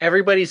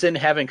 everybody's in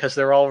heaven because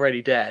they're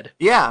already dead.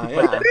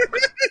 Yeah.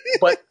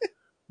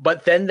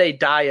 But then they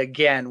die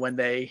again when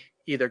they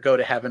either go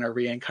to heaven or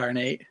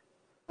reincarnate.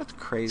 That's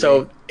crazy.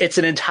 So it's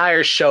an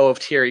entire show of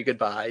teary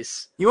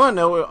goodbyes. You want to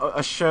know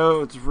a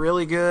show that's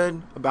really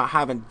good about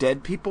having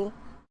dead people,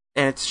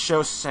 and it's a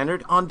show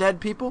centered on dead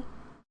people?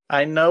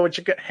 I know what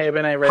you're...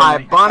 Haibane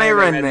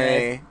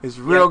Renmei is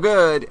real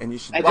good, and you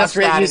should watch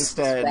that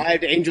instead. I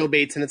described Angel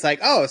Beats, and it's like,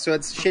 oh, so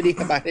it's shitty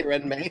Haibane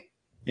Renmei.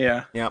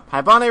 Yeah. Yep.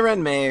 Haibane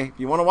Renmei, if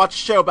you want to watch a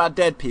show about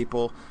dead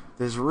people,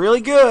 is really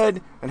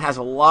good and has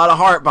a lot of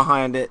heart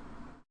behind it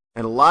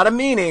and a lot of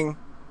meaning.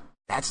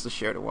 That's the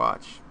show to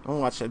watch. Don't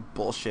watch that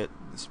bullshit,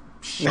 this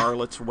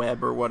Charlotte's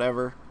Web or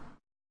whatever.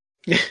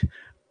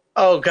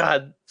 Oh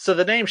god. So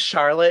the name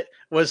Charlotte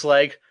was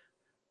like,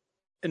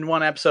 in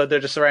one episode they're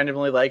just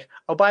randomly like,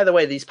 oh, by the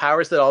way, these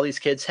powers that all these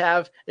kids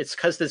have, it's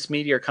because this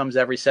meteor comes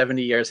every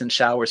 70 years and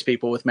showers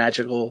people with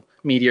magical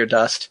meteor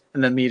dust,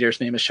 and the meteor's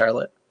name is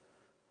Charlotte.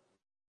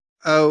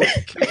 Oh,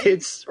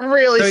 it's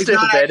really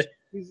stupid.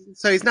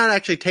 So he's not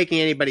actually taking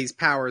anybody's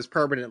powers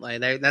permanently.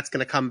 That's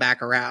going to come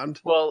back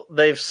around. Well,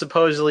 they've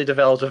supposedly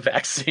developed a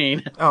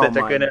vaccine that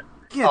they're going to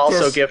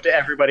also give to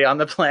everybody on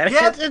the planet.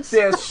 Get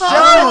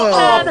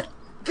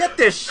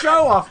this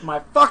show off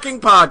my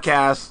fucking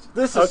podcast.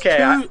 This is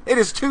it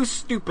is too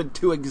stupid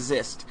to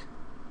exist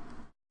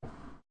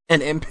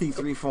in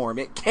MP3 form.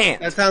 It can't.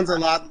 That sounds a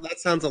lot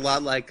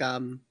like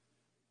no,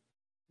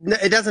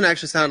 it doesn't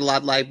actually sound a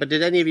lot like, but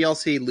did any of y'all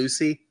see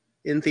Lucy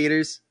in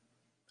theaters?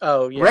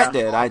 Oh, yeah. Rhett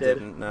did. I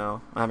didn't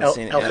know. I haven't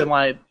seen it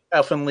yet.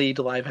 Elfin Lied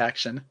live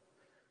action.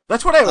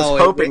 That's what I was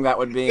hoping that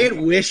would be. It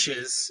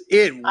wishes.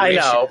 I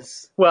know.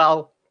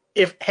 Well,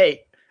 if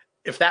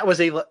that was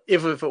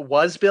if it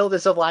was billed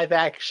as a live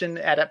action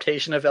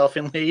adaptation of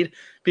Elfin Lied,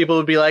 people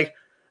would be like,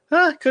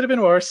 could have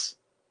been worse.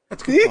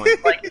 That's a good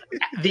point. Like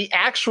the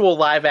actual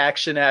live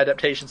action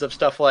adaptations of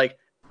stuff like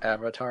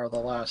Avatar: The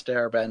Last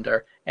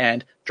Airbender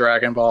and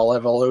Dragon Ball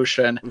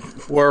Evolution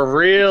were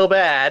real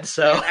bad.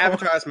 So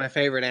Avatar is my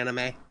favorite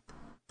anime.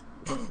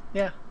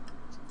 Yeah,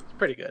 it's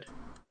pretty good.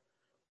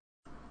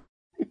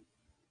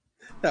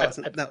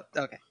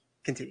 Okay,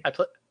 continue.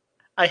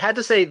 I had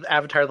to say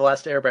Avatar: The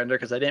Last Airbender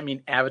because I didn't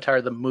mean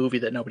Avatar the movie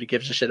that nobody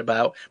gives a shit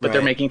about, but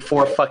they're making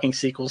 4 fucking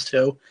sequels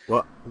too.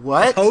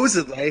 What?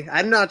 Supposedly.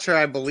 I'm not sure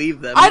I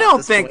believe them. I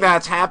don't think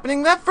that's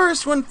happening. That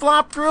first one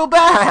flopped real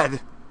bad.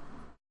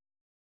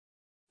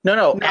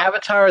 No,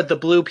 Avatar: The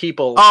Blue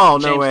People. Oh,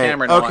 James no way.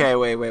 Cameron Okay,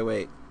 one.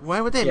 wait. Why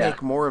would they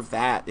make more of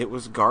that? It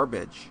was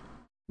garbage.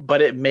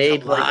 But it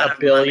made like $1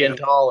 billion.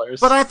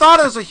 But I thought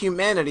as a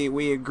humanity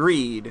we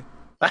agreed,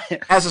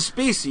 as a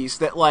species,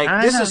 that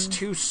this is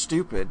too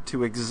stupid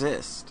to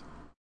exist.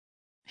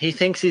 He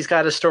thinks he's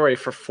got a story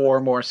for 4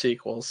 more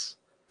sequels.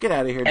 Get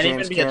out of here,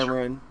 James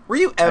Cameron. Were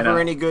you ever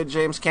any good,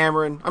 James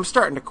Cameron? I'm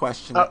starting to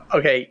question it.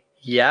 Okay,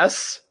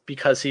 yes,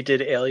 because he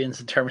did Aliens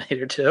and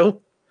Terminator 2.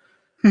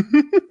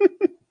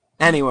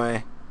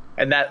 Anyway.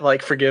 And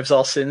that forgives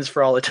all sins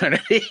for all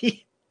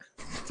eternity.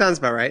 Sounds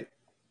about right.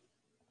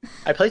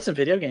 I played some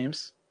video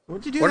games.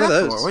 What'd you do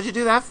that for? What'd you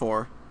do that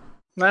for?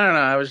 I don't know.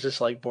 I was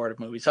just bored of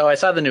movies. Oh, I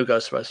saw the new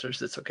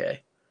Ghostbusters. It's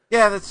okay.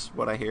 Yeah, that's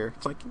what I hear.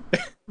 It's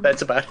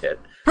that's about it.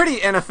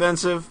 Pretty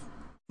inoffensive.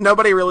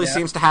 Nobody really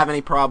seems to have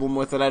any problem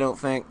with it, I don't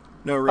think.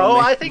 No remake. Oh,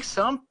 I think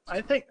some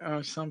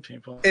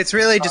people. It's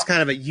really just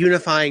kind of a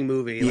unifying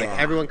movie. Yeah.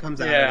 Everyone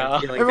comes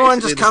out of it. Everyone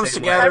just comes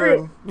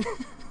together.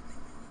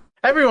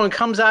 Everyone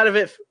comes out of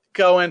it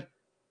going,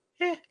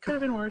 could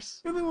have been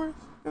worse. Could have been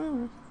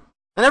worse.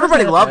 And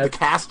everybody loved the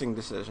casting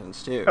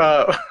decisions, too.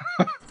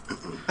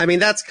 I mean,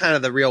 that's kind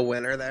of the real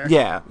winner there.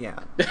 Yeah.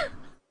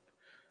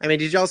 I mean,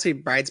 did y'all see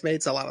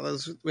Bridesmaids? A lot of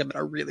those women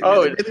are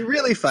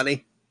really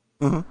funny.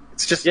 Mm-hmm.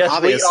 It's just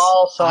obvious. We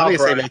all saw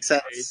obviously makes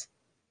sense.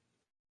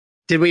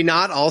 Did we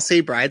not all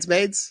see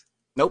Bridesmaids?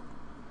 Nope.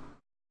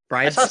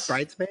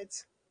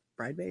 Bridesmaids?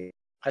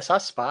 I saw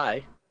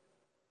Spy.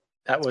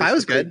 Spy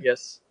was good.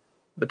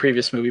 The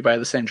previous movie by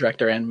the same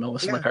director and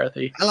Melissa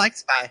McCarthy. I like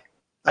Spy.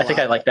 I think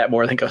I like that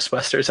more than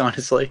Ghostbusters,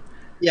 honestly.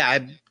 Yeah,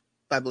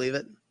 I believe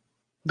it.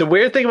 The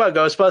weird thing about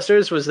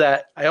Ghostbusters was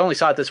that I only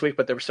saw it this week,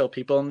 but there were still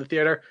people in the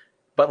theater.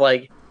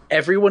 But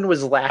everyone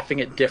was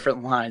laughing at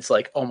different lines,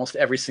 almost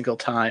every single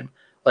time.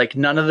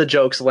 None of the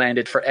jokes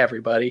landed for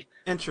everybody.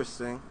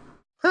 Interesting.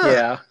 Huh.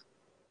 Yeah.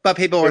 But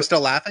people were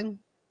still laughing?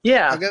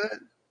 Yeah. I'll get it.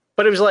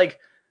 But it was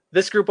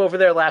this group over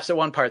there laughs at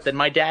one part, then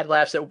my dad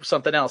laughs at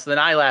something else, then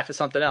I laugh at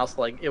something else.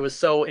 It was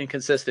so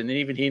inconsistent, and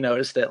even he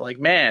noticed it.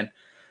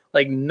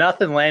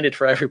 Nothing landed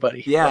for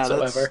everybody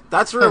whatsoever.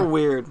 That's real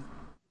weird.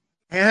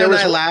 And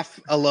I laugh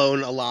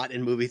alone a lot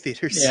in movie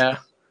theaters. Yeah.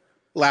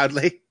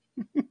 Loudly.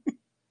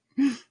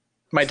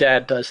 My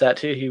dad does that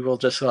too. He will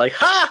just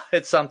ha!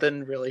 It's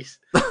something really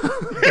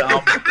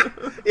dumb.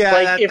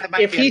 Yeah.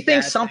 If he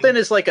thinks something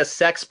is a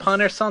sex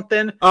pun or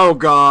something. Oh,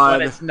 God.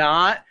 But it's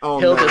not.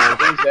 He'll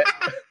just lose it.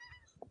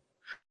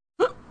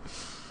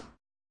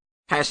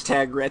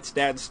 Hashtag Rhett's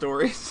dad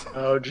stories.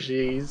 Oh,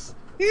 jeez.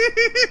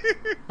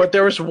 But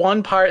there was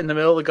one part in the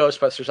middle of the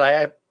Ghostbusters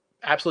I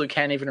absolutely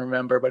can't even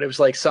remember, but it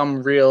was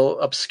some real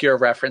obscure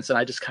reference, and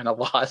I just kind of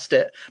lost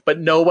it. But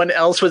no one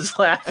else was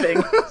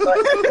laughing. So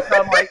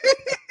I'm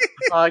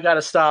oh, I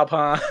gotta stop,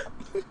 huh?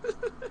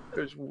 It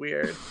was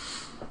weird.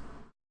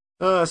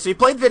 So you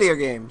played video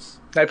games.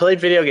 I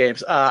played video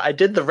games. I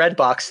did the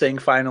Redbox thing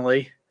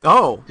finally.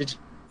 Oh.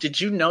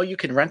 Did you know you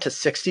can rent a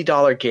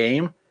 $60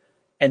 game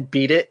and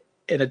beat it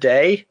in a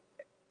day?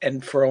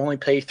 And for only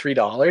pay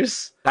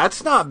 $3?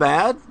 That's not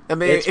bad. I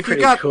mean, it's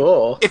pretty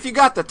cool. If you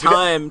got the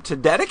time to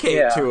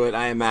dedicate to it,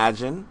 I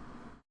imagine.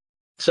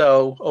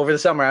 So over the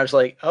summer, I was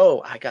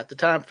I got the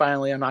time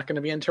finally. I'm not going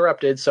to be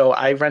interrupted. So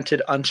I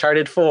rented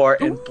Uncharted 4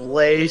 and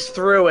blazed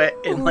through it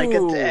in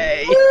a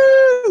day.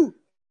 Woo!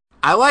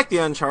 I like the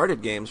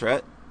Uncharted games,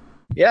 right?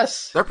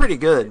 Yes. They're pretty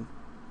good.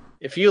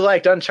 If you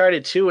liked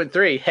Uncharted 2 and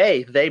 3,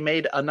 hey, they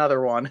made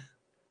another one.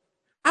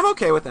 I'm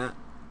okay with that.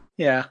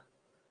 Yeah.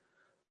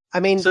 I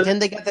mean, didn't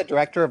they get the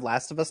director of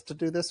Last of Us to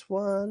do this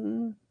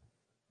one?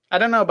 I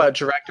don't know about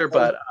director,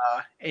 but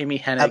Amy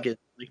Hennig is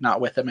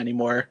not with them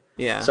anymore.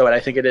 Yeah. So I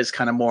think it is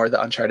kind of more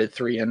the Uncharted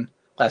 3 and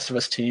Last of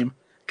Us team,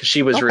 because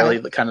she was really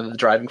kind of the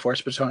driving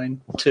force between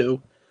 2.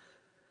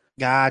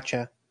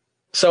 Gotcha.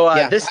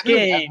 So this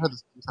game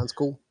sounds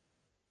cool.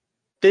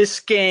 This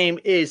game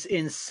is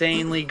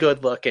insanely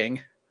good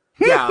looking.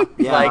 Yeah.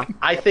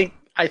 I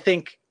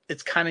think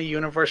it's kind of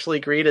universally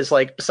agreed as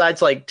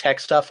besides tech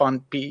stuff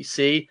on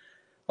PC.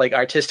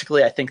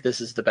 Artistically, I think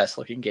this is the best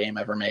looking game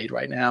ever made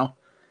right now.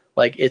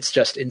 It's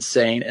just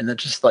insane. And then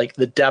just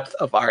the depth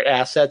of art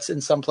assets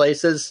in some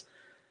places.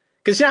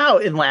 Because how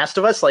in Last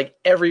of Us,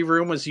 every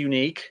room was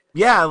unique.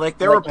 Yeah,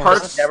 there were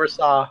parts never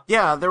saw.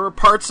 Yeah, there were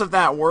parts of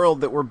that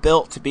world that were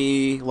built to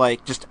be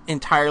just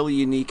entirely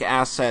unique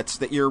assets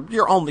that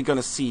you're only going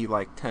to see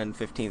 10,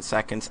 15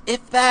 seconds,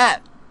 if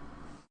that.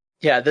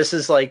 Yeah, this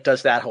is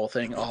does that whole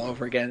thing all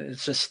over again.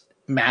 It's just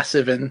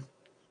massive and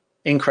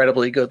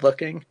incredibly good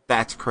looking.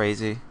 That's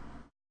crazy.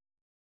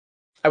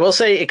 I will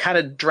say it kind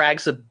of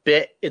drags a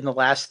bit in the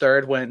last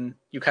third when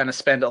you kind of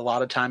spend a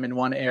lot of time in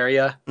one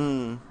area.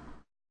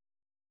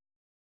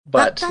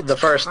 But the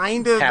first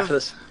kind of half of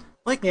this...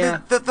 Like,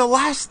 the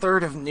last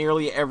third of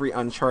nearly every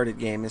Uncharted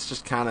game is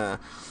just kind of...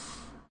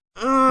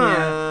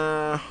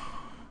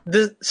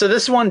 So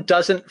this one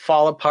doesn't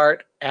fall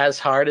apart as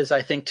hard as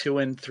I think 2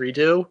 and 3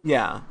 do.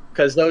 Yeah.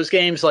 Because those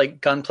games,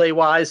 like,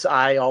 gunplay-wise,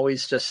 I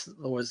always just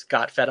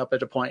got fed up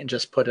at a point and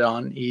just put it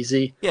on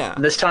easy. Yeah.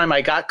 And this time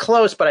I got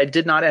close, but I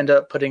did not end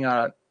up putting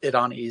it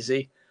on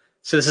easy.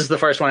 So this is the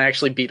first one I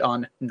actually beat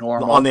on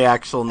normal. On the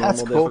actual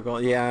normal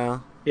difficulty, yeah.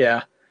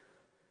 Yeah.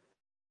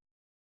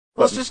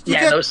 Well, it's just,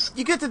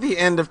 you get to the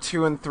end of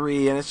 2 and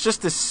 3, and it's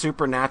just this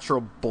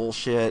supernatural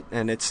bullshit,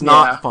 and it's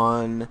not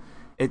fun.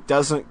 It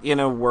doesn't,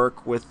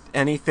 work with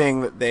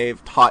anything that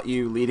they've taught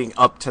you leading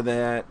up to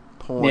that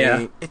point.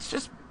 Yeah. It's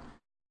just...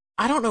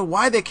 I don't know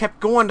why they kept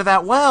going to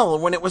that well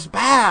when it was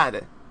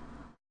bad.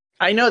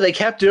 I know, they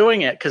kept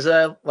doing it, because,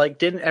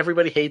 didn't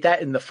everybody hate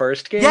that in the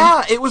first game?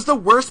 Yeah, it was the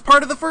worst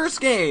part of the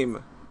first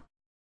game.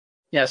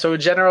 Yeah, so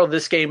in general,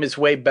 this game is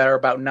way better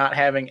about not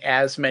having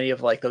as many of,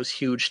 those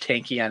huge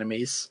tanky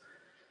enemies.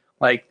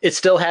 It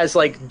still has,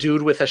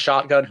 dude with a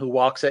shotgun who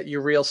walks at you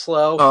real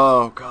slow.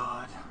 Oh,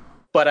 God.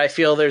 But I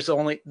feel there's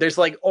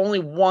only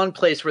one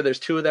place where there's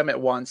 2 of them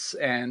at once,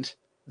 and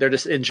they're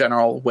just, in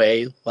general,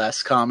 way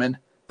less common.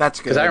 That's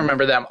good. Because I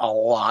remember them a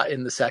lot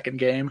in the second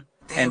game.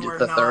 And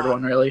the third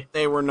one, really.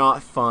 They were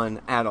not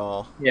fun at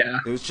all. Yeah.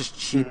 It was just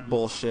cheap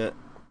bullshit.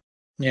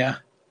 Yeah.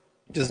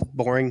 Just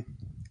boring.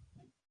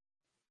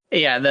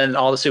 Yeah, and then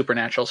all the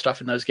supernatural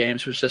stuff in those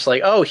games was just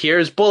oh,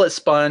 here's Bullet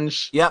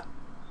Sponge. Yep.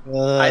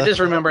 I just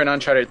remember in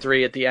Uncharted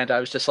 3 at the end,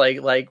 I was just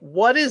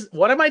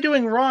what am I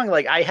doing wrong?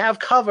 I have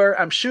cover,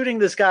 I'm shooting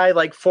this guy,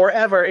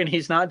 forever, and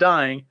he's not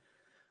dying.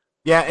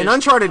 Yeah, in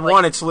Uncharted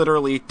 1, it's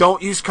literally,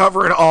 don't use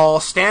cover at all,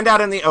 stand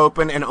out in the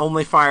open, and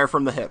only fire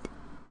from the hip.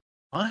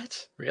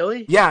 What?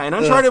 Really? Yeah, in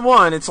Uncharted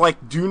 1, it's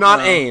do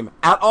not aim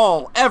at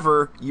all,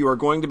 ever. You are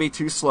going to be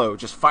too slow.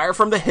 Just fire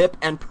from the hip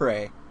and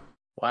pray.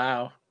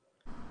 Wow.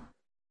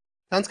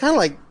 Sounds kind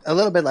of a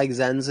little bit like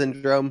Zen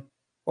Syndrome,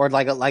 or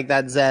like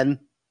that Zen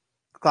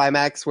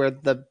climax where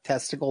the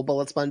testicle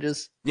bullet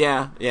sponges.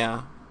 Yeah,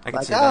 I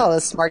can see that. Oh,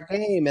 that's a smart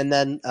game, and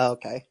then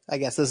okay, I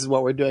guess this is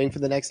what we're doing for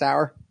the next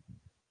hour.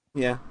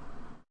 Yeah.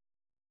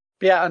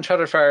 Yeah,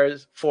 Uncharted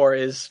 4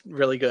 is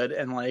really good,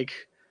 and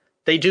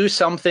they do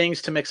some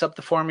things to mix up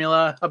the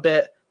formula a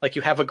bit.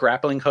 You have a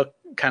grappling hook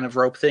kind of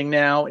rope thing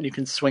now, and you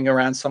can swing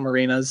around some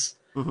arenas,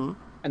 and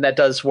that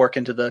does work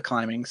into the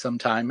climbing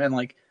sometime.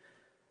 And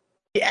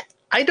yeah,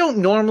 I don't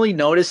normally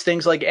notice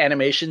things like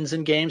animations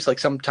in games.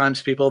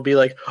 Sometimes people will be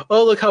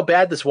oh, look how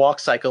bad this walk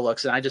cycle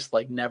looks, and I just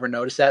never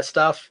notice that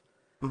stuff.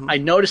 I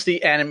noticed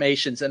the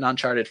animations in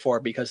Uncharted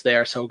 4 because they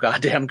are so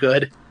goddamn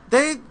good.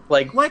 They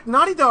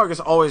Naughty Dog has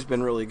always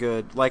been really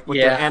good, with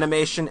their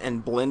animation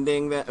and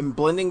blending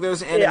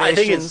those animations. Yeah, I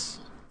think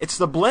it's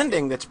the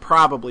blending that's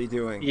probably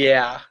doing.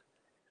 Yeah,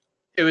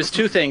 it was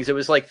 2 things. It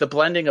was the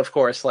blending, of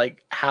course,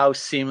 how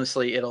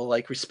seamlessly it'll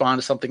respond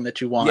to something that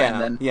you want,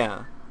 and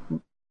then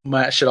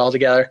mash it all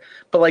together.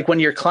 But when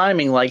you're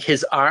climbing,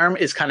 his arm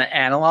is kind of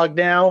analog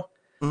now.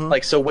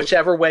 So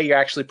whichever way you're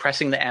actually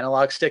pressing the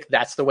analog stick,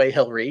 that's the way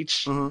he'll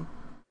reach.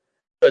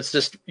 So it's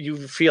just,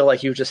 you feel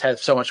you just have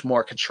so much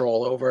more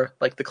control over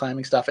the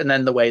climbing stuff. And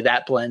then the way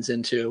that blends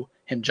into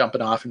him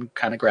jumping off and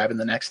kind of grabbing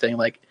the next thing,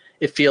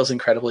 it feels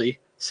incredibly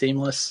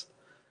seamless.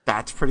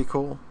 That's pretty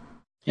cool.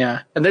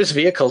 Yeah. And there's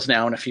vehicles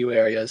now in a few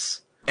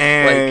areas.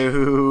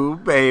 Oh,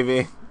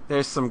 baby.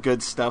 There's some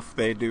good stuff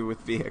they do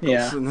with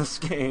vehicles in this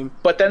game.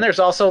 But then there's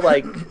also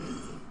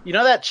you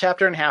know that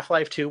chapter in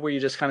Half-Life 2 where you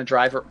just kind of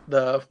drive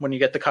when you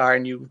get the car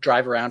and you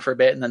drive around for a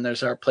bit, and then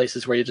there's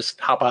places where you just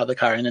hop out of the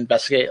car and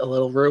investigate a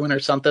little ruin or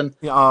something?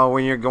 Oh,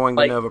 when you're going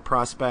to Nova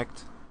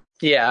Prospect.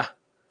 Yeah.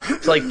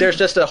 It's there's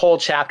just a whole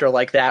chapter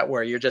like that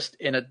where you're just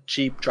in a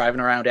Jeep driving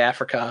around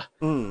Africa,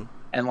 and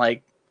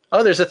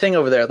oh, there's a thing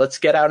over there. Let's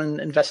get out and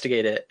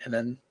investigate it. And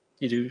then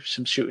you do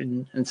some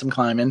shooting and some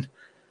climbing.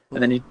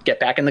 And then you get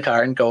back in the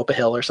car and go up a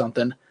hill or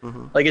something.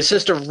 It's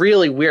just a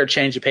really weird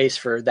change of pace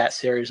for that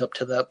series up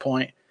to that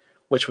point,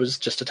 which was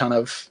just a ton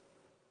of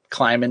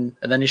climbing,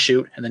 and then you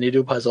shoot, and then you do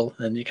a puzzle,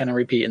 and then you kind of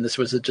repeat. And this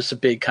was just a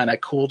big kind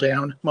of cool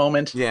down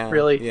moment. Yeah,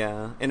 really.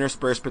 Yeah,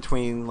 interspersed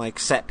between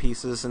set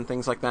pieces and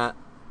things like that.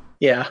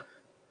 Yeah,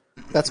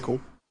 that's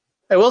cool.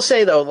 I will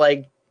say though,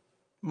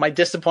 my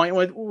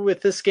disappointment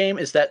with this game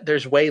is that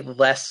there's way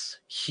less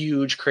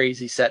huge,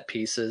 crazy set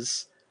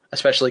pieces,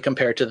 especially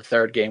compared to the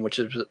third game, which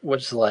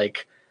was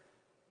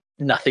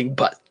nothing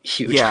but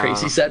huge,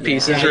 crazy set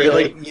pieces.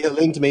 Really, you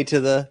linked me to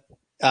the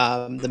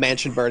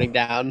mansion burning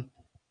down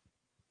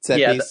set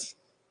piece.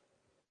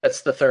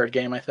 That's the third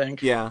game, I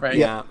think. Yeah, right.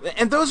 Yeah,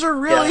 and those are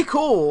really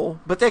cool,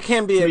 but they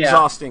can be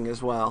exhausting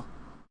as well.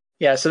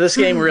 Yeah, so this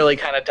game really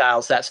kind of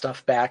dials that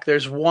stuff back.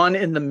 There's one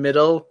in the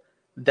middle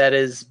that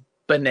is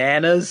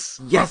bananas.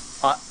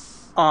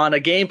 Yes. on a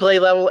gameplay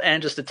level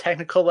and just a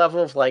technical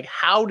level of like,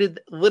 how did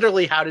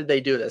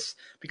they do this?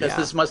 Because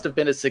this must have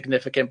been a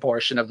significant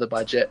portion of the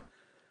budget.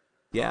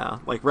 Yeah,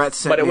 like Rhett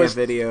sent me a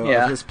video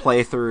of his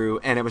playthrough,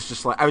 and it was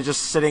just like I was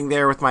just sitting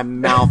there with my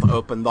mouth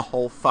open the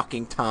whole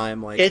fucking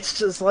time. Like it's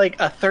just like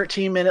a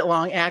 13-minute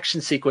long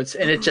action sequence,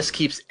 and it just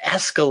keeps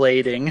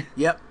escalating.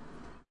 Yep.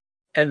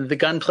 And the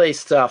gunplay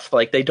stuff,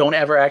 like they don't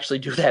ever actually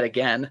do that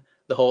again.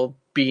 The whole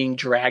being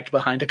dragged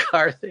behind a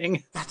car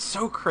thing. That's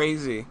so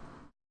crazy.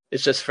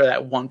 It's just for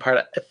that one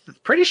part. I'm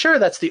pretty sure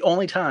that's the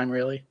only time,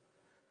 really.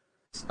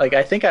 Like,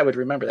 I think I would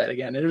remember that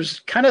again. It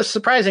was kind of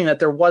surprising that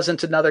there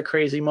wasn't another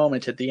crazy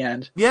moment at the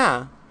end.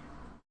 Yeah.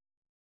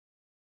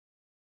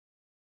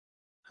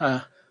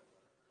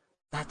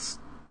 That's...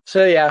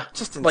 So, yeah.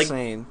 Just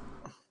insane.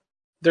 Like,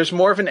 there's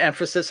more of an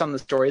emphasis on the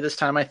story this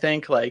time, I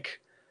think.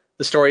 Like,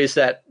 the story is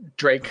that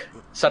Drake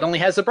suddenly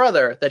has a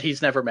brother that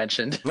he's never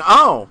mentioned.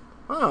 Oh!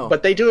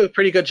 But they do a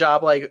pretty good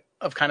job, like,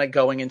 of kind of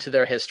going into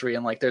their history,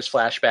 and like there's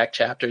flashback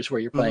chapters where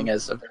you're playing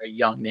as a very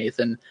young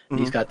Nathan, and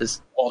he's got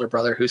this older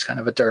brother who's kind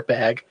of a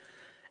dirtbag,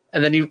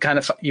 and then you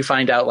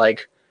find out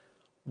like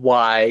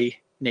why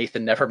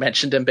Nathan never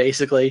mentioned him,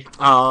 basically.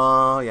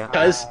 Oh yeah,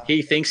 because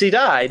he thinks he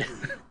died.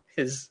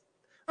 Is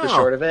the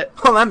short of it.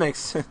 Well, that makes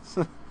sense.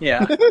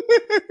 Yeah.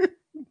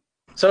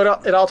 So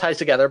it all ties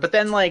together, but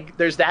then like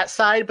there's that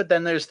side, but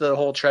then there's the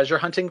whole treasure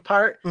hunting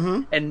part,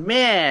 and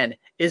man,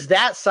 is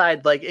that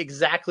side like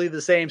exactly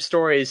the same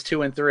story as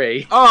 2 and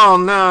 3? Oh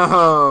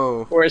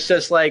no! Where it's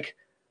just like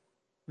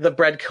the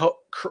bread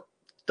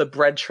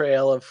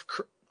trail of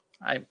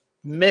I'm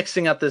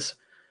mixing up this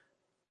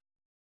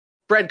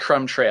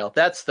breadcrumb trail.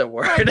 That's the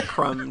word.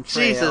 Breadcrumb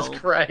trail. Jesus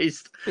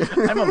Christ!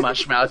 I'm a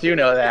mushmouth. You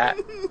know that.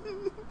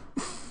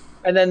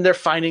 And then they're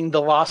finding the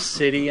lost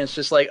city, and it's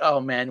just like, oh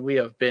man, we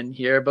have been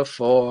here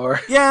before.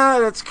 Yeah,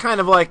 that's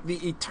kind of like the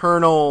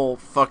eternal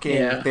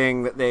fucking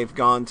thing that they've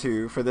gone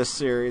to for this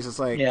series. It's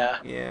like,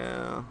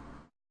 yeah.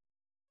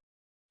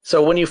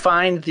 So when you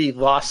find the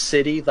lost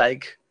city,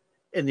 like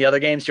in the other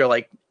games, you're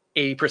like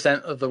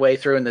 80% of the way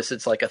through, and this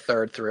it's like a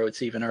third through.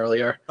 It's even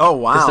earlier. Oh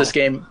wow! This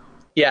game,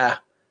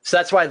 So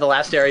that's why the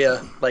last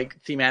area,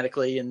 like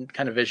thematically and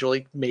kind of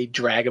visually, may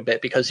drag a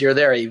bit because you're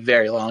there a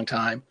very long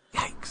time.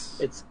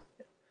 Yikes!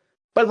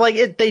 But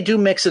like they do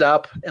mix it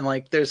up, and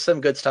like there's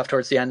some good stuff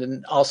towards the end.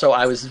 And also,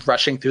 I was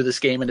rushing through this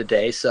game in a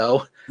day,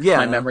 so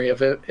my memory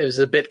of it is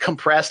a bit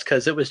compressed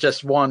because it was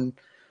just one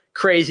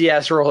crazy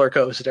ass roller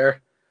coaster.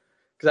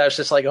 Because I was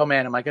just like, oh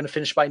man, am I going to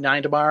finish by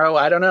 9 tomorrow?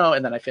 I don't know.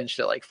 And then I finished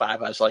at like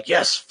 5. I was like,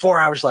 yes, 4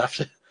 hours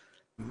left.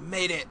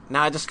 Made it.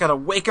 Now I just gotta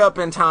wake up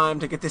in time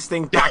to get this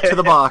thing back to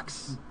the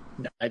box.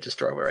 No, I just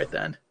drove it right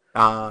then.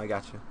 I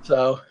gotcha.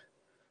 So,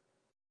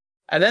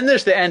 and then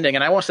there's the ending,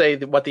 and I won't say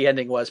what the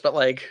ending was, but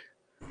like.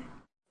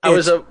 I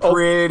was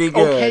pretty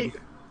good. Okay.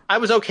 I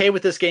was okay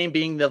with this game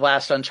being the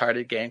last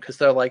Uncharted game because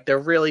they're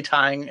really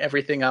tying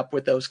everything up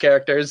with those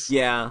characters.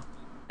 Yeah,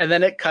 and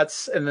then it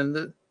cuts and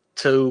then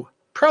to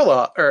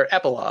prologue or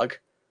epilogue,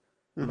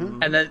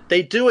 and then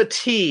they do a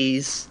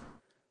tease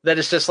that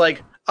is just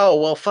like, oh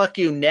well, fuck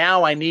you.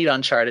 Now I need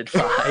Uncharted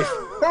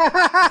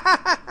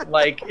 5.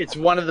 Like it's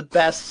one of the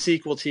best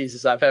sequel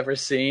teases I've ever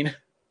seen.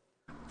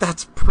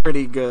 That's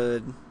pretty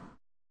good.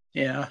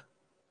 Yeah.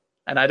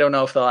 And I don't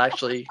know if they'll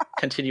actually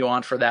continue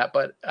on for that,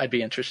 but I'd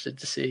be interested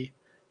to see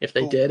if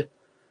they did.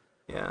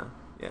 Yeah.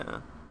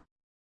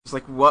 It's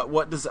like,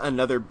 what does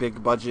another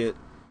big budget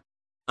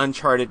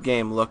Uncharted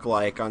game look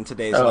like on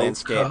today's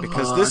landscape?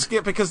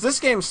 Because this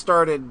game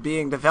started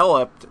being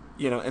developed,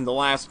 in the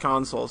last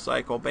console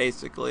cycle,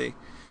 basically.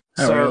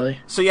 Really?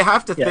 So you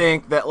have to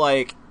think that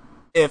like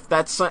if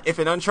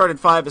an Uncharted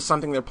 5 is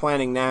something they're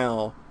planning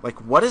now,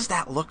 like what does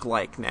that look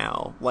like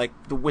now? Like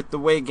with the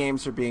way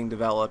games are being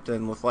developed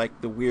and with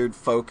like the weird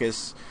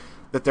focus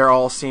that they're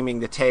all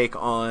seeming to take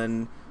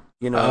on,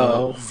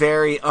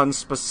 very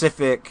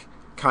unspecific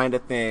kind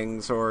of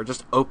things or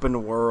just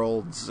open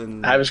worlds.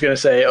 And I was going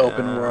to say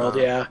open world,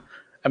 yeah.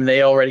 I mean,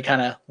 they already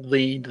kind of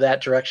lead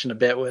that direction a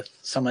bit with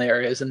some of the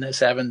areas in this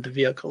having the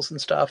vehicles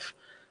and stuff.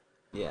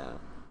 Yeah.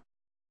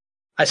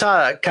 I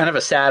saw kind of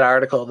a sad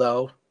article,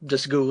 though,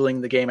 just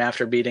Googling the game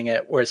after beating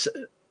it, where it's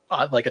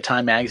like a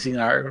Time Magazine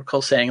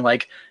article saying,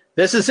 like,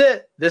 this is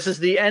it. This is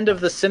the end of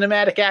the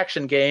cinematic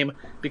action game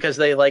because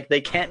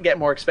they can't get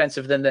more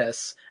expensive than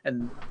this.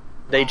 And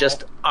they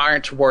just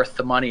aren't worth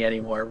the money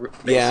anymore,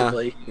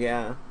 basically.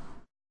 Yeah.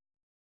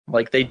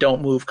 Like, they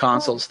don't move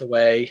consoles the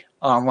way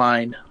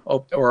online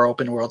or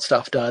open world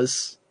stuff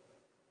does.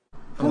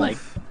 And, like,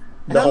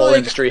 the whole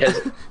industry has...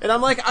 And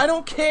I'm like, I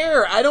don't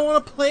care. I don't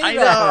want to play that. I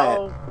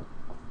know.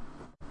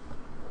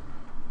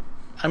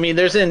 I mean,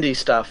 there's indie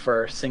stuff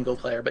for single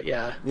player, but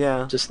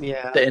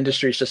the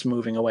industry's just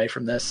moving away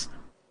from this.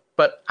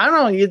 But I don't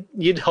know.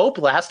 You'd hope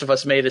Last of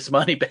Us made its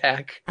money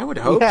back. I would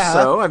hope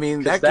so. I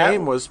mean, that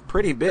game was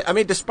pretty big. I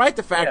mean, despite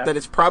the fact that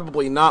it's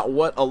probably not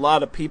what a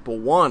lot of people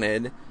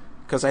wanted,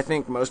 because I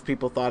think most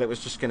people thought it was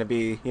just going to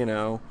be,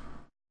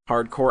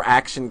 hardcore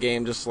action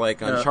game, just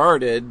like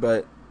Uncharted.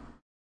 But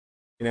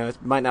You know,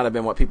 it might not have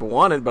been what people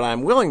wanted, but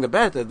I'm willing to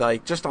bet that,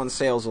 like, just on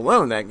sales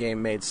alone, that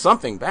game made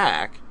something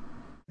back.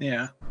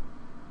 Yeah.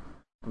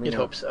 I mean, you'd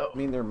hope so. I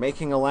mean, they're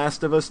making a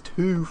Last of Us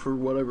 2 for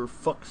whatever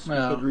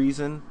stupid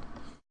reason.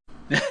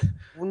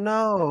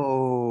 No.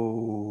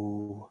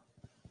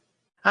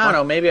 I don't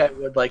know. Maybe I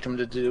would like them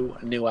to do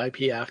a new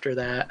IP after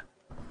that.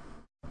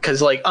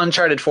 Because, like,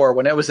 Uncharted 4,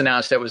 when it was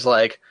announced, it was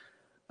like,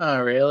 oh,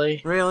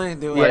 really? Really?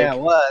 Yeah, it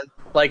was.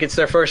 Like, it's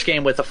their first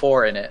game with a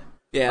 4 in it.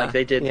 Yeah. Like,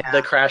 they did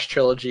the Crash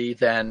trilogy,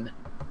 then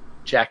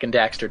Jak and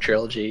Daxter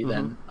trilogy,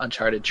 then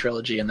Uncharted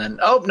trilogy, and then,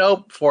 oh,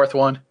 nope, 4th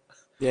one.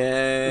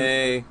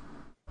 Yay.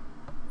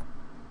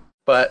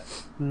 But,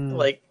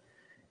 like,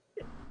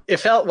 it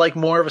felt like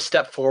more of a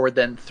step forward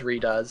than 3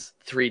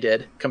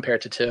 did,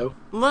 compared to 2.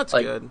 Well, that's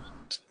good.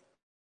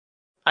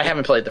 I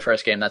haven't played the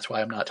first game, that's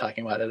why I'm not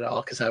talking about it at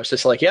all, because I was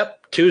just like,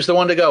 yep, 2's the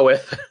one to go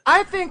with.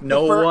 I think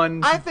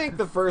I think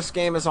the first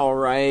game is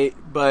alright,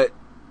 but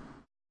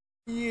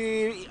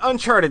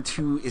Uncharted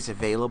 2 is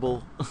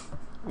available.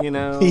 You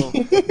know?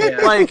 Yeah.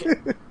 Like,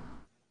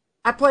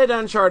 I played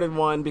Uncharted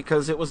 1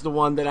 because it was the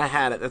one that I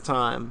had at the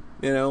time.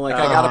 You know, like,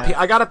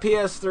 I got a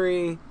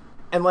PS3,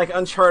 and, like,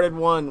 Uncharted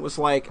 1 was,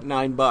 like,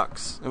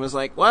 $9. It was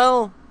like,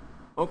 well,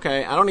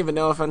 okay, I don't even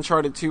know if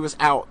Uncharted 2 was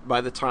out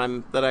by the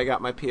time that I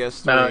got my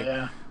PS3. Oh,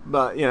 yeah.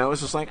 But, you know, it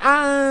was just like,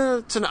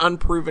 it's an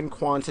unproven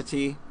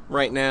quantity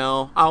right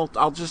now.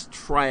 I'll just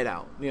try it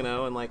out, you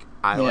know? And, like,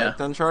 I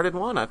liked Uncharted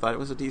 1. I thought it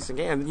was a decent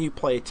game. And then you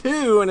play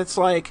 2, and it's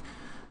like,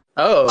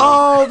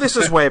 oh, this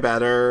is way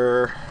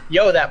better.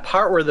 Yo, that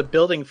part where the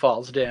building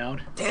falls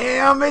down.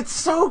 Damn, it's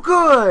so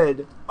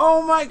good.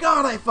 Oh, my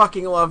God, I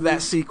fucking love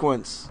that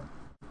sequence.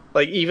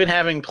 Like, even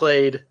having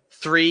played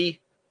 3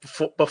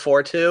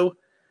 before 2,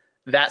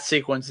 that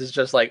sequence is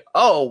just like,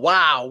 oh,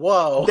 wow,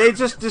 whoa. They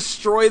just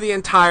destroy the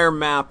entire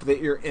map that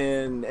you're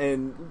in,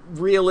 and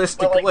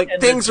realistic,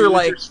 and things are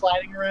like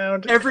sliding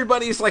around.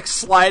 Everybody's like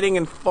sliding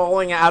and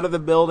falling out of the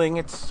building.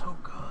 It's so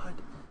good.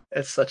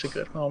 It's such a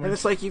good moment. And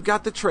it's like, you've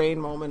got the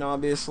train moment,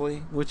 obviously,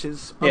 which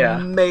is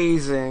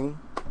amazing.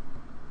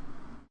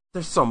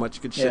 There's so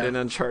much good shit in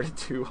Uncharted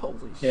 2.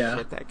 Holy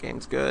shit, that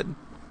game's good.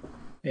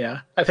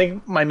 Yeah, I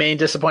think my main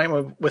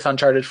disappointment with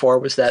Uncharted 4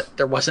 was that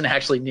there wasn't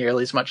actually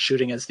nearly as much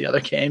shooting as the other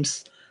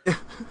games.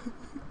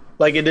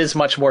 Like, it is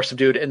much more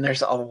subdued, and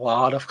there's a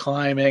lot of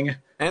climbing.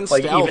 And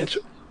like, stealth.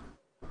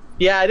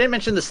 Yeah, I didn't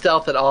mention the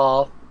stealth at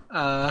all.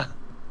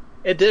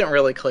 It didn't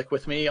really click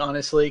with me,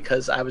 honestly,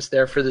 because I was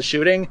there for the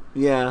shooting.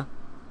 Yeah.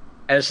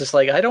 And it's just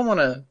like, I don't want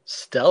to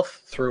stealth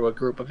through a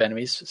group of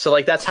enemies. So,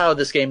 like, that's how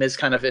this game is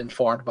kind of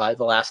informed by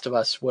The Last of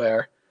Us,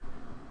 where...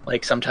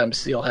 like,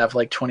 sometimes you'll have,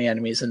 like, 20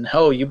 enemies, and,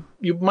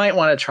 you might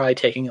want to try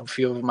taking a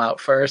few of them out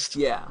first.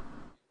 Yeah.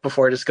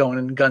 Before just going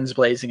and guns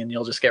blazing, and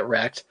you'll just get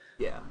wrecked.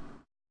 Yeah.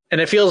 And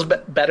it feels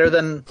better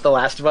than The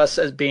Last of Us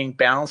as being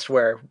balanced,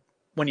 where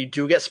when you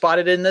do get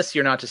spotted in this,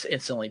 you're not just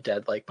instantly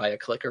dead, like, by a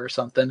clicker or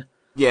something.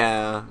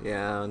 Yeah,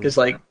 yeah. Because,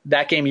 like,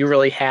 that game, you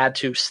really had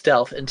to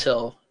stealth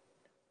until...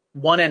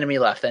 one enemy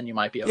left, then you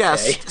might be okay. Yeah,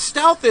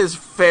 stealth is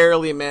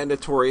fairly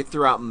mandatory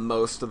throughout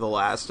most of The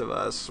Last of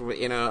Us.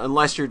 You know,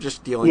 unless you're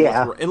just dealing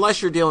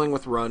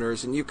with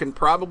runners, and you can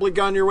probably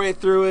gun your way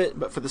through it.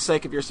 But for the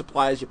sake of your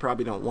supplies, you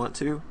probably don't want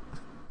to.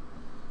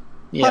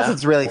 Yeah. Plus,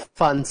 it's really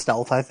fun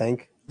stealth. I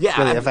think. Yeah, it's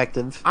really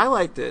effective. I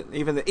liked it,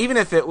 even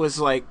if it was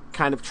like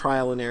kind of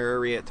trial and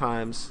error-y at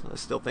times. I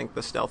still think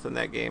the stealth in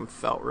that game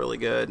felt really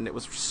good, and it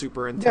was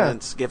super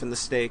intense given the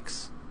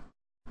stakes.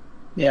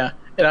 Yeah,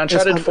 in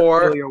Uncharted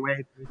 4... your way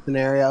through the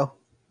scenario.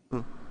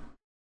 In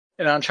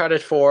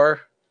Uncharted 4,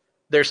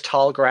 there's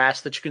tall grass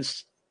that you can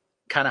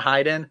kind of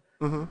hide in,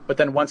 but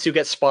then once you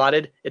get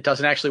spotted, it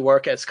doesn't actually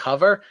work as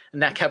cover,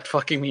 and that kept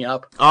fucking me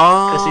up.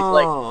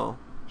 Oh! Because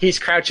he's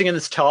crouching in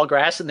this tall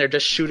grass, and they're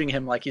just shooting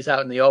him like he's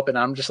out in the open.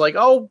 I'm just like,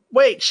 oh,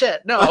 wait,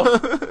 shit, no.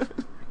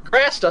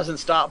 Grass doesn't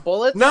stop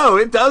bullets. No,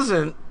 it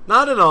doesn't.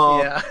 Not at all.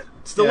 Yeah.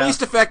 It's the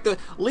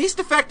least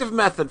effective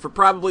method for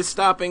probably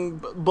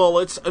stopping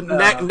bullets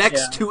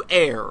next to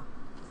air.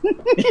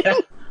 Yeah.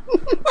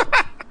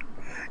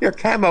 Your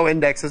camo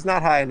index is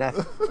not high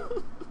enough.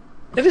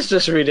 It is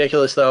just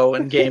ridiculous, though,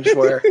 in games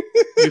where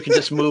you can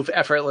just move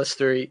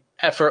effortlessly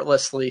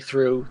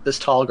through this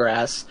tall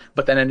grass,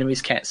 but then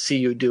enemies can't see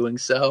you doing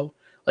so.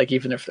 Like,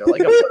 even if they're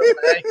like a foot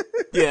away.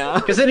 Yeah.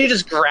 Because then you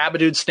just grab a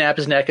dude, snap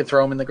his neck, and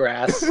throw him in the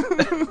grass.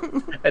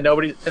 and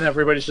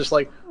everybody's just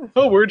like,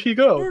 oh, where'd he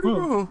go?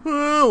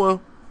 Oh,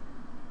 well.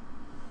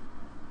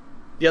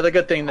 The other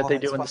good thing that they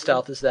do in the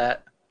stealth is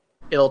that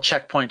it'll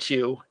checkpoint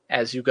you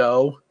as you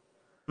go.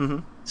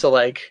 Mm-hmm. So,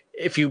 like,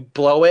 if you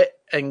blow it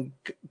and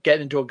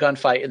get into a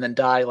gunfight and then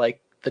die, like,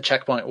 the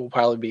checkpoint will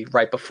probably be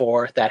right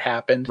before that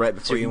happened. Right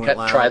before you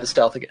can try the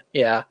stealth again.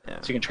 Yeah,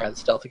 so you can try the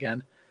stealth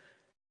again.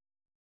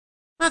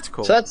 That's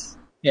cool. So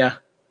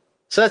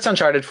that's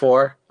Uncharted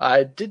 4.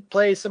 I did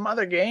play some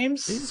other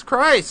games. Jesus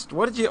Christ!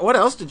 What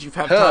else did you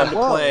have time to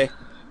play?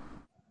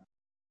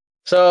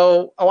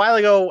 So a while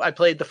ago, I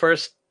played the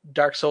first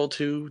Dark Souls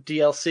 2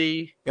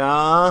 DLC.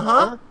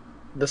 The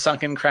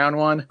Sunken Crown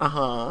one.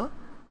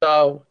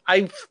 So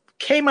I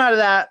came out of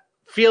that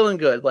feeling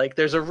good. Like,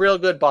 there's a real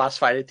good boss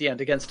fight at the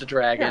end against a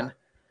dragon. Yeah.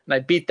 And I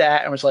beat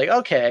that and was like,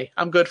 okay,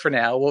 I'm good for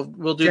now.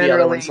 We'll do the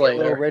other ones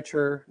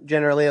later.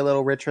 Generally a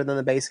little richer than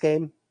the base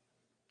game.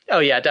 Oh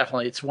yeah,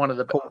 definitely. It's one of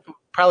the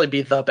probably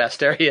be the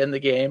best area in the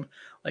game.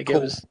 Like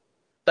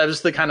that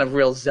was the kind of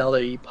real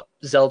Zelda-y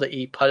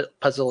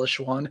puzzle-ish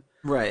one.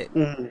 Right.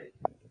 Mm-hmm.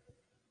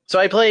 So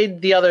I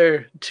played the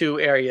other two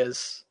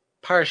areas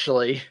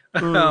partially.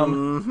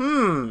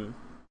 Mm-hmm.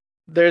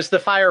 There's the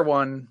fire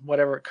one,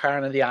 whatever,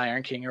 Crown of the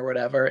Iron King or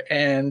whatever,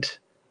 and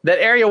that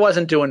area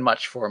wasn't doing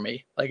much for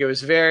me. Like, it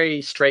was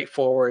very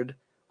straightforward,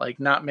 like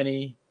not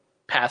many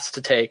paths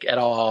to take at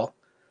all.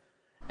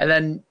 And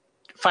then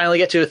finally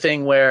get to a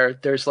thing where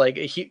there's like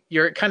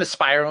you're kind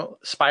of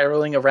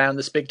spiraling around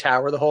this big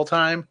tower the whole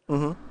time.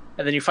 Mm-hmm.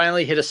 And then you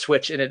finally hit a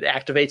switch and it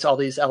activates all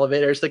these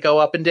elevators that go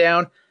up and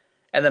down.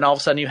 And then all of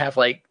a sudden you have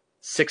like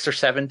 6 or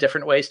 7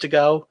 different ways to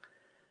go.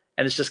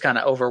 And it's just kind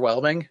of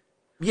overwhelming.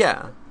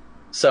 Yeah.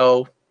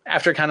 So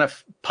after kind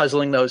of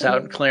puzzling those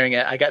out and clearing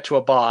it, I got to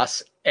a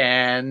boss,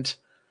 and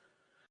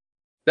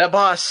that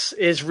boss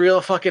is real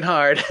fucking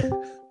hard,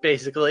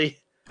 basically.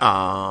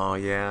 Oh,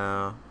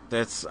 yeah.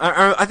 That's.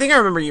 I think I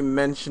remember you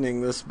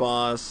mentioning this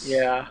boss.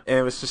 Yeah. And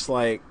it was just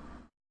like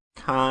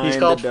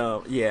kind of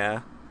dope.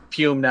 Yeah.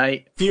 Fume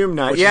Knight. Fume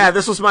Knight. Yeah,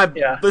 this was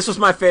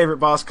my favorite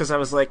boss because I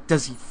was like,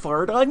 does he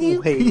fart on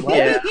you? Wait, what?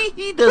 Yeah.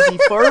 Does he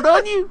fart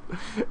on you?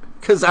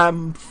 Because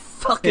I'm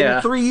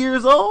fucking 3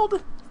 years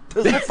old.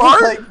 Does he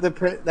fart?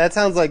 That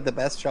sounds like the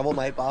best Shovel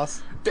Knight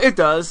boss. It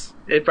does.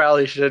 It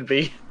probably should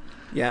be.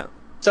 Yeah.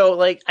 So,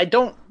 like, I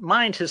don't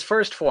mind his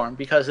first form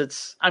because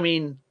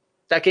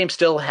that game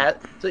still has,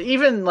 so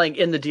even like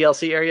in the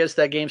DLC areas,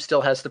 that game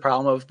still has the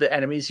problem of the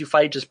enemies you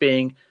fight just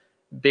being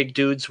big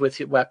dudes with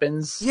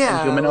weapons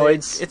and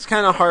humanoids. Like, it's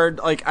kind of hard,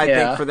 like, I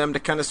think, for them to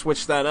kind of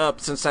switch that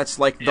up since that's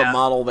like the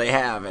model they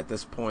have at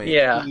this point.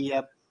 Yeah.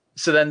 Yep.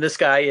 So then this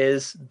guy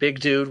is big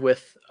dude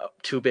with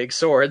 2 big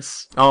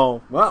swords.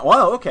 Oh,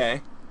 well,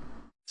 okay.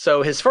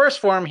 So his first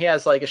form, he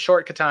has like a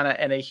short katana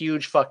and a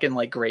huge fucking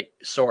like great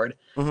sword.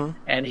 Mm-hmm.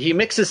 And he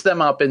mixes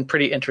them up in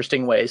pretty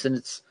interesting ways.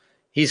 And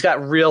he's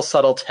got real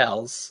subtle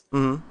tells.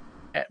 Mm-hmm.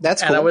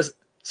 That's cool.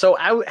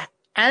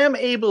 I am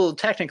able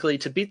technically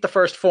to beat the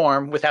first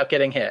form without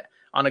getting hit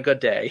on a good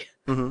day.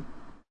 Mm-hmm.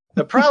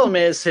 The problem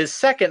is his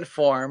second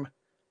form,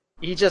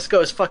 he just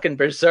goes fucking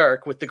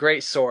berserk with the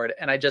great sword,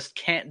 and I just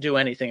can't do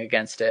anything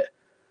against it.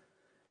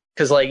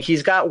 Because like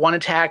he's got one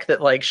attack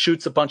that like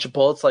shoots a bunch of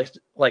bullets like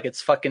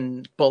it's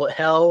fucking bullet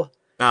hell.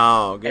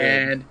 Oh, good.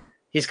 And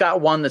he's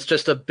got one that's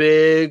just a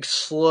big,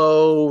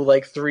 slow,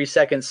 like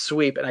 3-second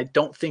sweep, and I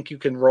don't think you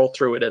can roll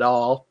through it at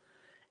all.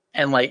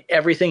 And like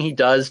everything he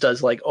does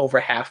like over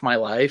half my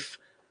life.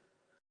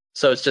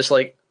 So it's just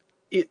like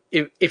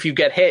if you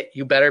get hit,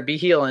 you better be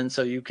healing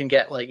so you can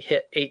get like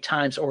hit 8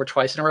 times or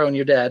twice in a row and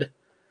you're dead.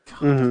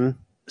 Mm-hmm.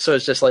 So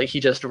it's just like he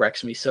just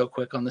wrecks me so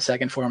quick on the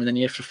second form, and then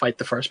you have to fight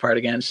the first part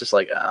again. It's just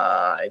like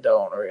I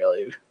don't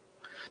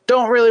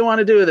really want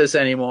to do this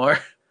anymore.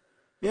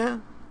 Yeah,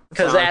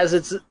 because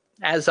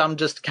as I'm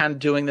just kind of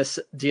doing this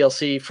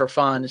DLC for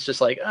fun, it's just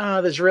like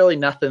there's really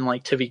nothing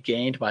like to be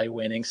gained by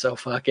winning, so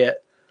fuck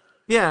it.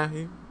 Yeah,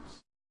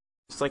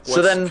 it's like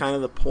what's kind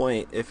of the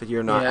point if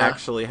you're not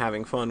actually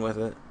having fun with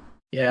it?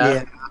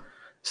 Yeah.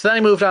 So then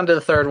I moved on to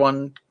the third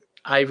one,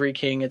 Ivory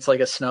King. It's like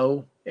a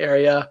snow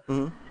area.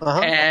 Mm-hmm. Uh-huh.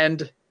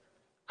 And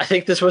I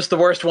think this was the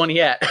worst one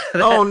yet.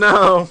 Oh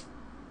no.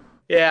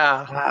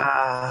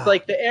 Yeah.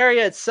 Like the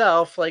area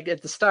itself, like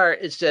at the start,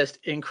 is just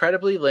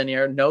incredibly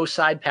linear, no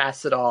side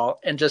paths at all,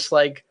 and just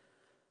like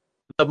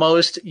the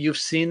most you've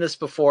seen this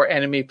before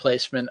enemy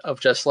placement of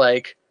just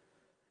like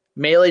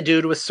melee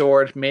dude with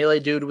sword, melee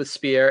dude with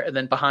spear, and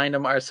then behind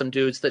them are some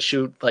dudes that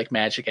shoot like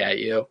magic at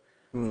you.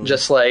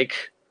 Just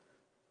like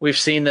we've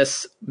seen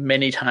this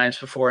many times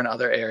before in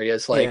other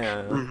areas, like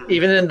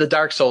even in the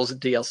Dark Souls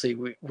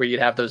DLC where you'd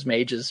have those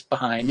mages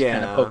behind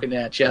kind of poking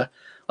at you.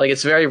 Like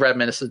it's very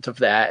reminiscent of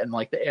that, and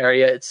like the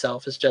area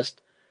itself is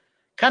just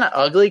kind of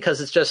ugly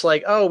because it's just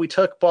like, oh, we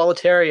took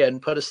Boletaria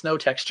and put a snow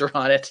texture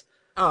on it.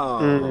 Oh.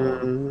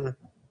 And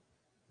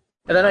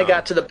then I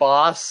got to the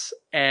boss,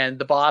 and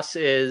the boss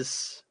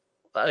is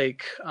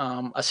like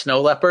a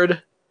snow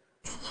leopard.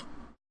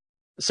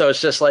 So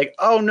it's just like,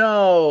 oh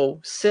no,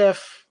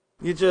 Sif.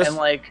 And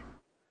like,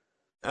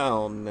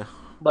 oh no.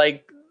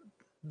 Like,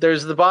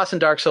 there's the boss in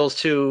Dark Souls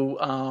 2,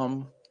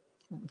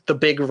 the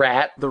big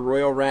rat. The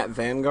Royal Rat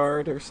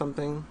Vanguard or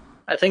something?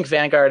 I think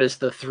Vanguard is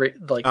the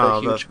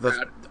huge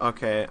rat.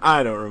 Okay,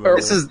 I don't remember.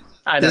 This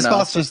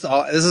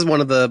is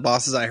one of the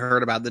bosses I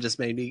heard about that just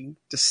made me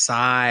just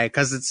sigh,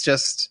 because it's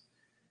just,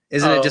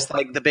 isn't it just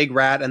like the big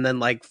rat and then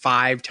like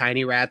 5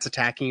 tiny rats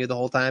attacking you the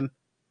whole time?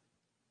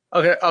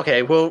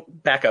 Okay, we'll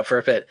back up for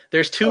a bit.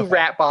 There's 2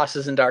 rat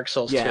bosses in Dark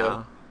Souls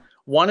 2.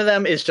 One of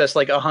them is just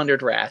like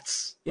 100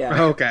 rats.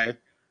 Yeah. Okay.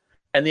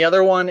 And the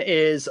other one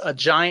is a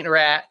giant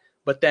rat,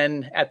 but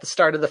then at the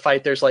start of the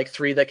fight, there's like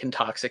 3 that can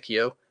toxic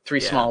you.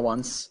 3 small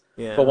ones.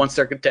 Yeah. But once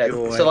they're dead.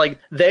 Boy. So like,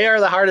 they are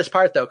the hardest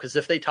part though, because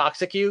if they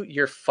toxic you,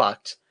 you're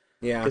fucked.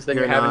 Yeah. Because then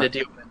you're having to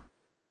deal with it.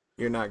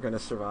 You're not going to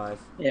survive.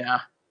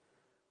 Yeah.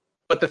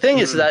 But the thing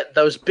is that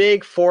those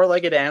big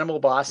four-legged animal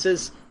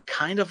bosses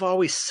kind of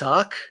always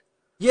suck.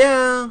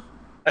 Yeah.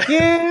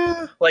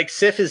 Yeah. Like,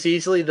 Sif is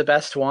easily the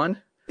best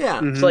one. Yeah.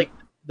 Mm-hmm. It's like,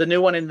 the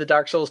new one in the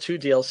Dark Souls 2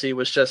 DLC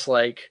was just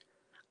like,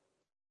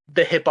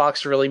 the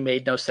hitbox really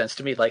made no sense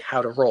to me, like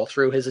how to roll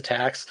through his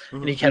attacks.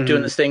 And he kept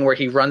doing this thing where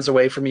he runs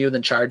away from you,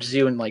 then charges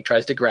you and like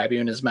tries to grab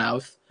you in his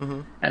mouth.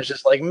 And it's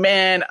just like,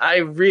 man, I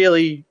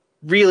really,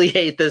 really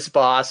hate this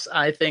boss.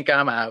 I think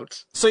I'm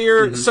out. So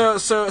you're so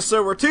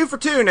we're 2 for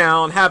 2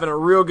 now and having a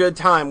real good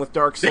time with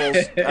Dark Souls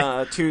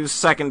 2's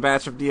second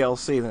batch of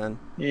DLC then.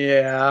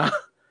 Yeah.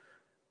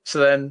 So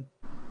then,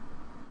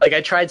 like,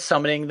 I tried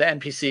summoning the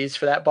NPCs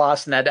for that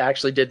boss, and that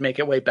actually did make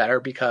it way better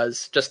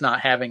because just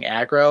not having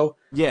aggro.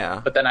 Yeah.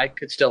 But then I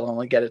could still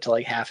only get it to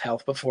like half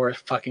health before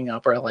fucking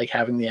up or like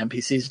having the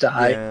NPCs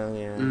die.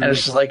 Yeah. And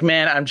it's just like,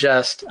 man,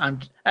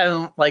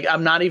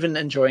 I'm not even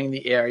enjoying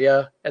the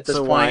area at this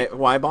point.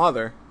 Why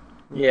bother?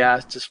 Yeah,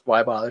 just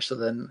why bother? So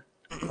then,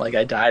 like,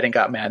 I died and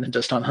got mad and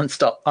just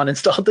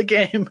uninstalled the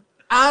game.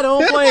 I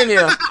don't blame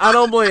you. I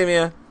don't blame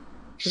you.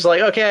 Just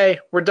like, okay,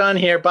 we're done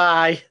here.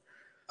 Bye.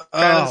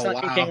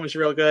 Oh, King was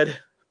real good.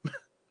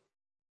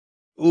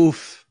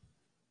 Oof.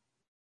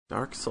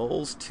 Dark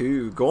Souls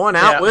 2 going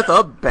out with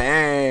a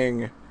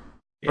bang.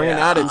 Bringing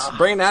out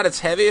its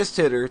heaviest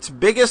hitter, its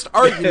biggest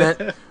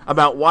argument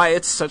about why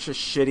it's such a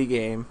shitty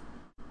game.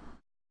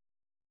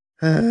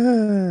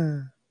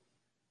 That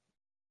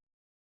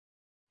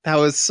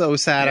was so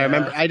sad. I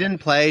remember I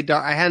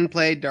hadn't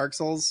played Dark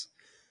Souls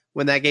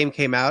when that game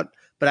came out,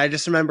 but I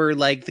just remember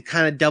like the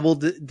kind of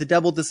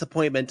double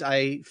disappointment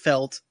I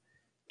felt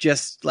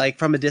just like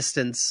from a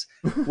distance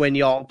when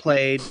y'all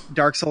played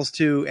Dark Souls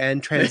 2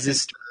 and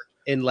Transistor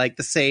in like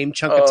the same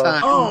chunk of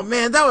time. Oh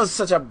man, that was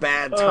such a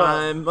bad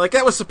time. Like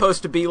that was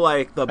supposed to be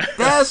like the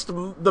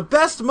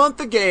best month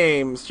of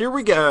games. Here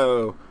we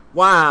go.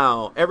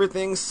 Wow,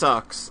 everything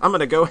sucks. I'm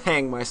gonna go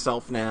hang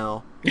myself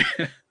now.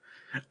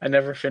 I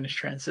never finished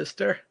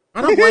Transistor.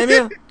 I don't blame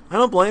you. I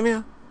don't blame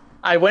you.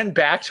 I went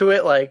back to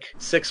it like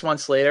 6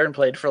 months later and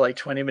played for like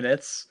 20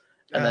 minutes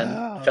and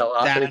then fell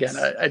off it again.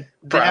 I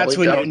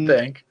probably don't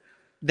think.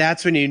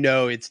 That's when you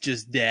know it's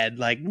just dead.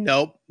 Like,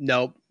 nope.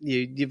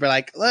 You were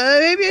like,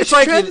 maybe it's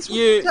like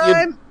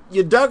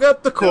you dug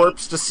up the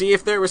corpse to see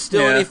if there was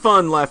still any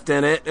fun left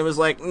in it. It was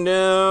like,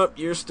 nope,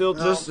 you're still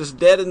just as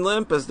dead and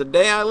limp as the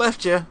day I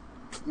left you.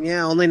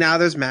 Yeah, only now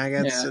there's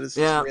maggots. Yeah. So it's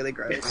just really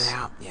gross.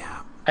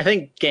 Yeah. I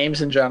think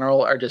games in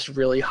general are just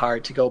really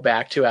hard to go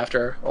back to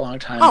after a long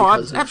time.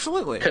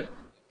 Absolutely.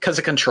 Because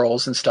of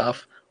controls and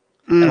stuff.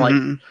 And like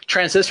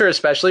Transistor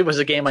especially was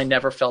a game I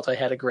never felt I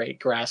had a great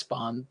grasp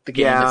on the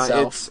game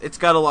itself. It's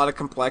got a lot of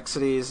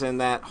complexities in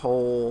that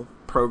whole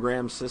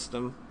program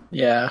system.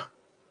 Yeah.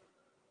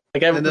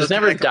 Like I was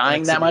never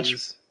dying that much,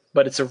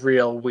 but it's a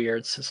real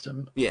weird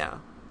system. Yeah.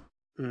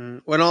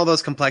 When all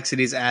those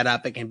complexities add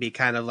up, it can be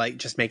kind of like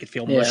just make it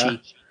feel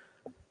mushy.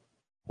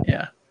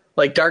 Yeah.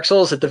 Like Dark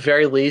Souls, at the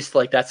very least,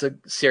 like that's a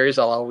series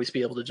I'll always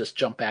be able to just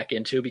jump back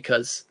into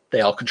because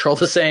they all control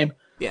the same.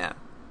 Yeah.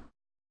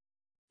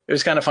 It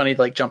was kind of funny,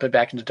 like jumping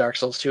back into Dark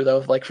Souls 2,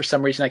 though. Like for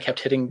some reason, I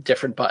kept hitting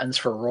different buttons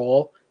for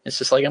roll. It's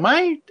just like, am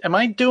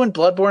I doing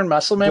Bloodborne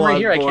muscle memory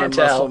here? I can't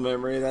tell. Muscle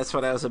memory. That's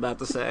what I was about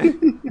to say.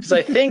 Because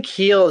I think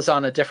heal is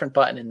on a different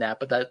button in that,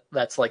 but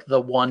that's like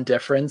the one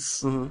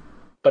difference. Mm-hmm.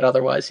 But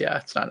otherwise, yeah,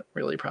 it's not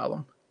really a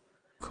problem.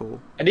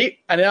 Cool.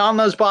 And on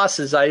those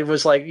bosses, I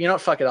was like, you know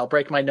what, fuck it, I'll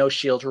break my no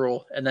shield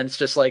rule. And then it's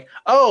just like,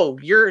 oh,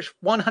 your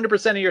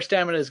 100% of your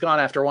stamina is gone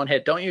after one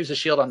hit. Don't use a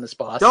shield on this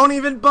boss. Don't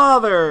even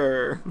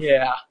bother.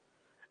 Yeah.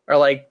 Or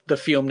like the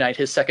Fume Knight,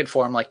 his second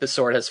form, like the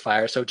sword has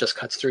fire, so it just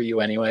cuts through you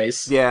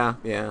anyways. Yeah.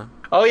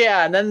 Oh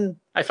yeah, and then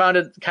I found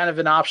it kind of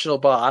an optional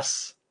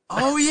boss.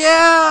 Oh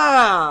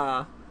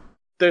yeah!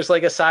 There's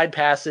like a side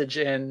passage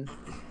in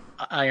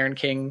Iron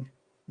King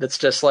that's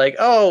just like,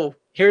 oh,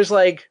 here's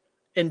like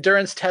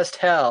endurance test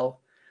hell,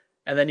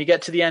 and then you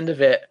get to the end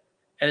of it,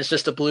 and it's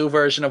just a blue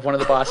version of one of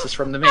the bosses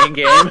from the main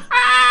game.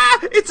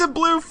 It's a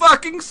blue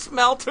fucking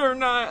smelter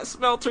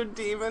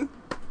demon.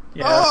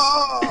 Yeah.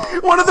 Oh,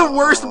 one of the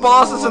worst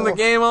bosses in the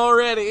game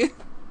already.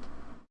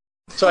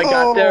 So I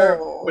got there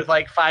with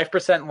like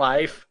 5%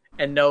 life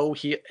and no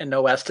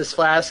Estus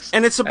flasks.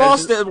 And it's a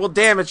boss that will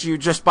damage you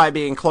just by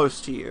being close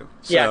to you.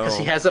 So. Yeah, because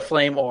he has a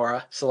flame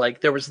aura. So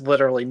like there was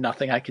literally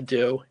nothing I could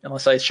do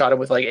unless I shot him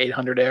with like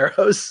 800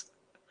 arrows.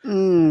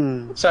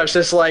 So I was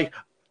just like,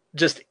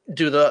 just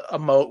do the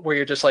emote where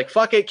you're just like,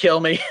 fuck it, kill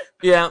me.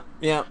 Yeah.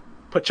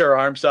 Put your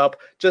arms up.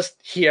 Just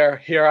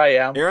here I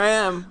am. Here I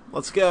am.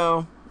 Let's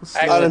go.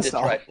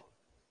 Uninstall. Right.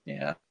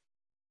 Yeah.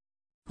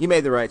 You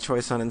made the right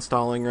choice on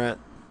installing, Rhett.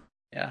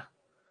 Yeah.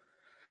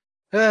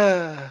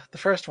 The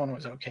first one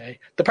was okay.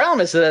 The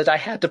problem is that I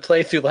had to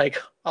play through like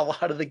a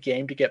lot of the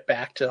game to get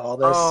back to all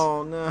this.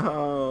 Oh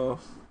no.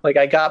 Like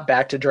I got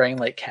back to Dragon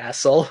Lake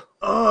Castle.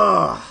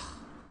 Ugh.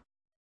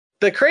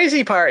 The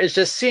crazy part is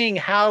just seeing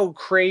how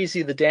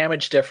crazy the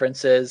damage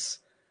difference is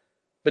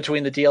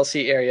between the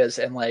DLC areas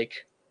and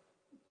like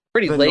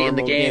pretty late in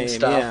the game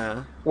stuff.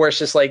 Yeah. Where it's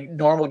just like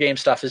normal game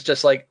stuff is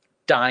just like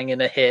dying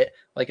in a hit,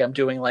 like I'm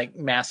doing like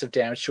massive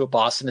damage to a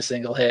boss in a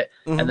single hit,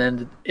 and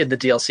then in the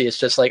DLC it's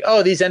just like,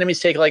 oh, these enemies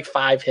take like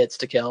 5 hits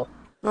to kill.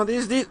 No,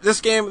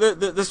 this game,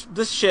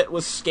 this shit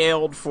was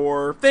scaled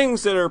for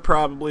things that are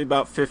probably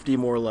about 50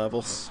 more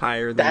levels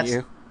higher than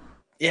you.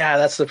 Yeah,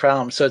 that's the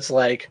problem. So it's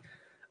like,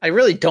 I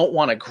really don't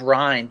want to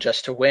grind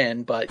just to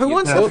win, but who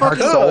wants No, to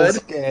fucking Souls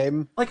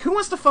game. Like, who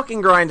wants to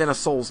fucking grind in a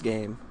Souls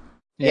game?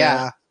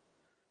 Yeah.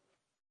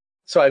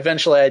 So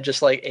eventually I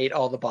just like ate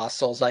all the boss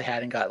souls I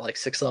had and got like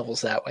 6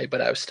 levels that way,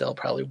 but I was still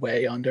probably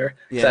way under.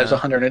 Yeah. I was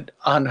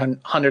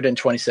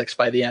 126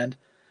 by the end.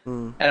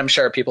 And I'm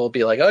sure people will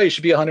be like, oh, you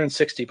should be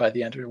 160 by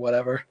the end or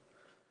whatever.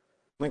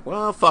 Like,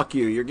 well, fuck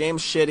you. Your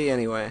game's shitty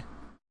anyway.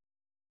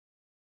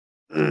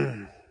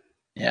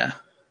 Yeah.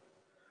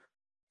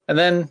 And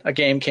then a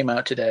game came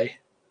out today.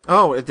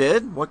 Oh, it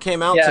did? What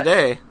came out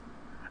today?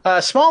 A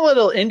small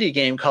little indie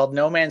game called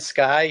No Man's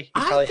Sky.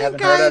 You probably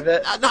haven't heard of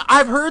it.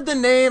 I've heard the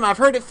name. I've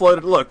heard it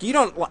floated. Look,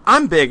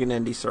 I'm big in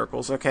indie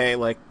circles, okay?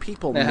 Like,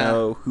 people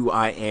know who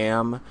I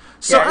am.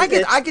 So I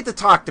get to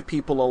talk to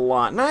people a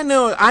lot. And I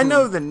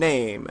know the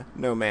name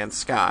No Man's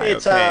Sky,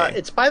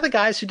 It's by the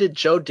guys who did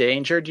Joe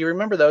Danger. Do you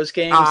remember those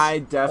games? I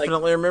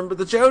definitely remember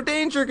the Joe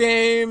Danger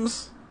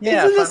games.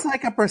 Yeah, Isn't this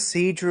like a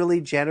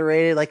procedurally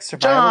generated like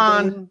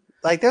survival game?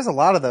 Like, there's a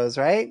lot of those,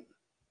 right?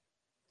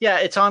 Yeah,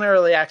 it's on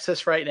early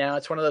access right now.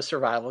 It's one of those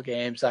survival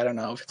games. I don't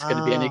know if it's going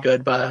to be any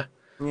good, but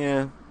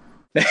yeah,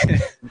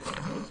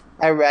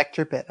 I wrecked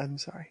your bit. I'm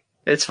sorry.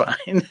 It's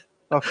fine.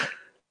 Okay.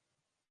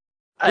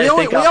 We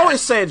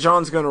always say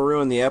John's going to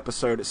ruin the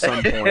episode at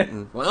some point,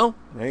 and well,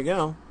 there you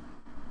go.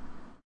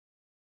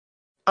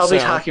 I'll be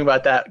talking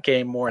about that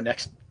game more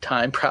next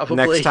time, probably.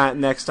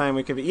 Next time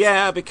we could be,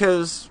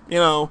 because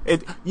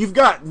you've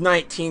got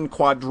 19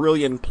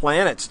 quadrillion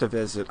planets to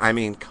visit. I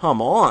mean,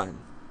 come on.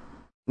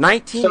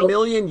 19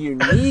 million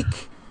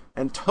unique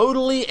and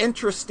totally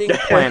interesting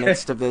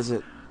planets to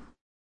visit.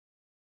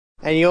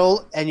 And you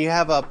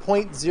have a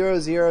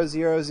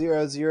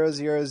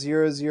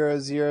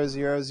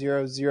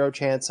 0.000000000000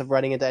 chance of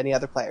running into any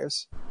other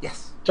players.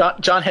 Yes.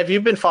 John, have you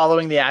been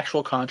following the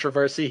actual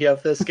controversy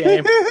of this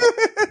game?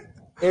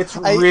 It's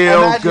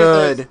real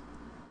good.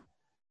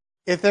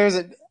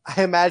 I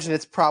imagine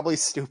it's probably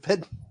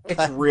stupid.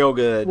 It's real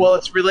good. Well,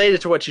 it's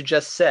related to what you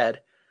just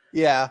said.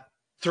 Yeah.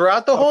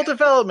 Throughout the whole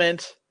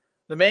development,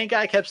 the main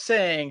guy kept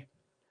saying,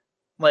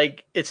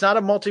 like, it's not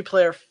a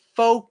multiplayer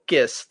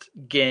focused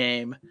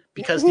game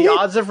because the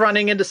odds of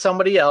running into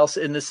somebody else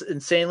in this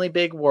insanely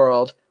big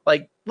world,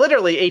 like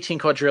literally 18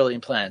 quadrillion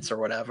planets or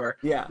whatever.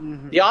 Yeah.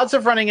 The odds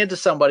of running into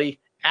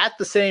somebody at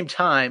the same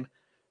time,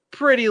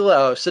 pretty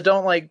low. So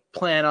don't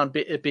plan on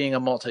it being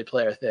a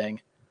multiplayer thing.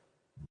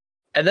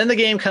 And then the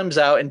game comes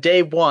out, and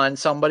day one,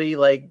 somebody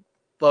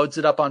loads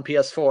it up on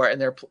PS4,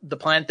 and the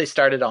planet they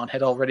started on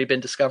had already been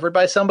discovered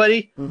by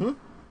somebody. Mm-hmm.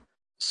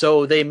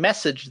 So they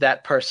messaged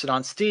that person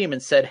on Steam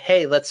and said,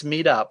 hey, let's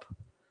meet up.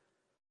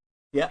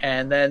 Yeah.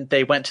 And then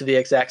they went to the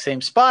exact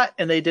same spot,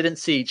 and they didn't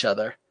see each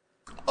other.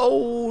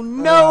 Oh,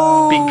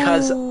 no!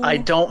 Because I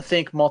don't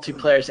think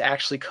multiplayer is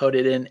actually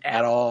coded in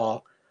at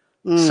all.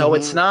 Mm-hmm. So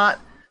it's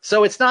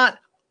not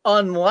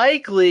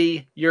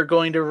unlikely you're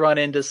going to run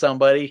into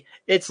somebody.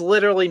 It's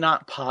literally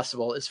not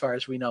possible as far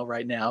as we know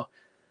right now.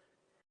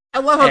 I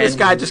love how this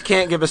guy just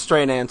can't give a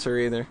straight answer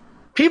either.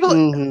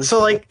 People,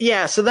 so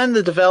then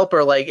the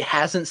developer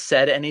hasn't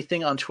said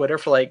anything on Twitter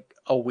for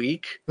a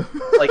week.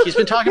 He's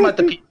been talking about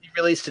the PC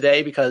release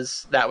today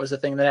because that was the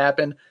thing that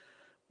happened.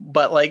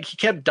 But he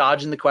kept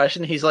dodging the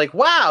question. He's like,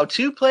 "Wow,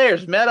 2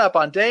 players met up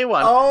on day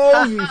one."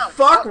 Oh, you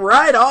fuck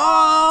right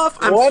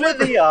off! What are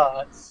the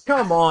odds?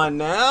 Come on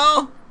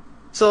now.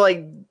 So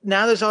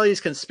now there's all these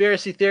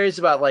conspiracy theories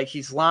about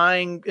he's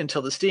lying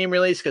until the Steam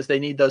release because they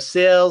need those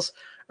sales.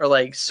 Or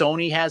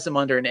Sony has him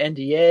under an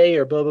NDA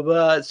or blah, blah,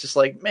 blah. It's just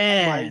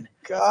man, my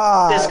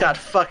God. This got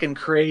fucking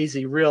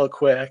crazy real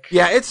quick.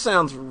 Yeah, it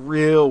sounds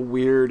real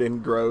weird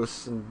and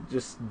gross and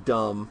just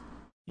dumb.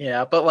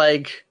 Yeah, but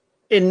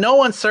in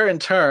no uncertain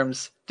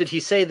terms did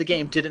he say the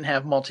game didn't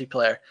have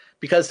multiplayer.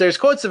 Because there's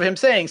quotes of him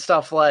saying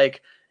stuff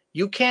like,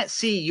 you can't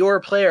see your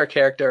player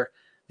character.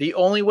 The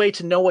only way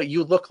to know what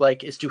you look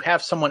like is to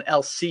have someone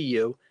else see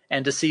you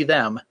and to see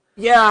them.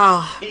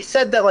 Yeah. He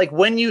said that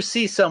when you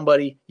see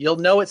somebody, you'll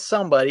know it's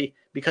somebody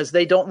because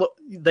they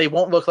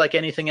won't look like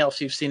anything else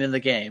you've seen in the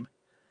game.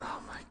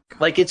 Oh my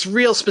God. It's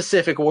real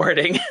specific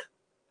wording.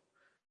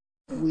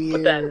 Weird.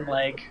 But then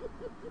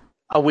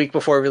a week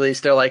before release,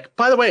 they're like,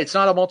 by the way, it's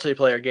not a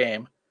multiplayer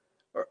game.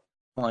 Or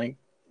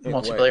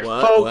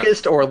multiplayer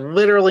focused or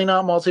literally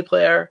not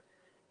multiplayer.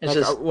 It's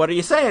just what are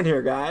you saying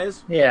here,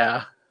 guys?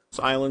 Yeah.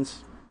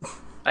 Silence.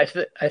 I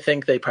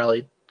think they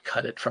probably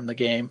cut it from the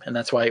game, and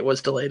that's why it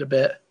was delayed a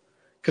bit.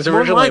 Because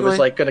originally it was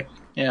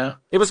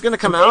it was gonna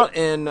come out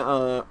in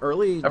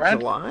early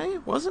July,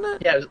 wasn't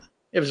it? Yeah,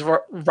 it was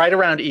right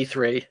around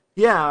E3.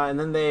 Yeah, and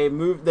then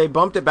they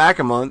bumped it back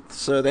a month,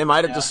 so they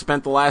might have just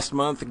spent the last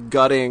month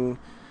gutting,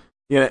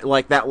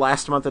 that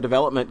last month of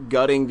development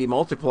gutting the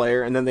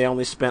multiplayer, and then they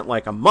only spent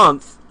a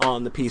month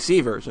on the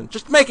PC version,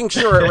 just making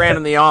sure it ran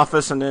in the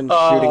office and then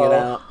shooting it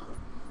out.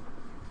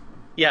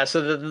 Yeah,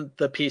 so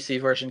the PC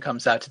version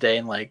comes out today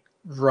and like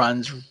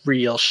runs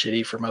real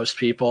shitty for most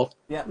people.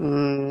 Yeah.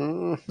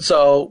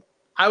 So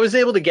I was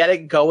able to get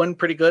it going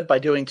pretty good by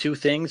doing two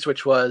things,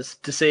 which was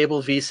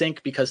disable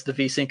VSync because the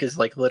VSync is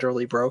like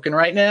literally broken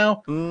right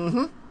now.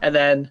 Mm-hmm. And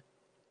then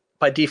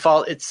by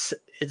default, it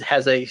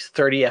has a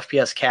 30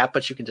 FPS cap,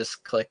 but you can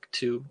just click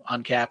to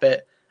uncap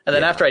it. And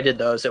then after I did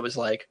those, it was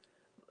like,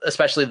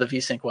 especially the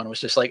VSync one was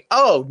just like,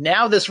 oh,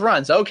 now this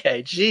runs.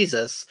 Okay,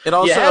 Jesus. It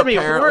also you had me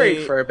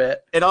worried for a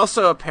bit. It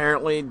also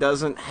apparently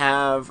doesn't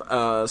have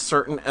a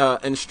certain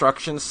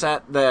instruction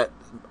set that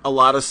a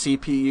lot of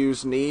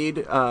CPUs need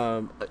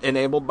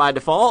enabled by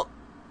default,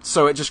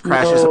 so it just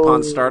crashes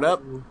upon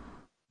startup.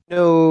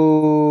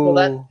 No.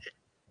 Well,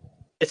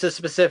 it's a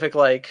specific,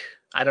 like,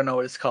 I don't know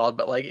what it's called,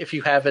 but like if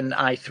you have an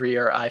i3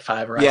 or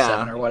i5 or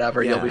i7 or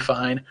whatever, you'll be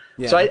fine.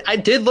 Yeah. So I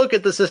did look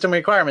at the system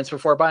requirements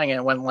before buying it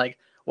and went like,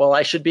 well,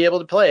 I should be able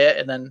to play it,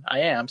 and then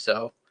I am,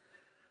 so.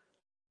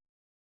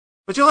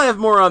 But you'll have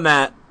more on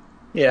that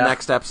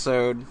next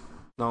episode and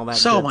all that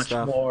so good much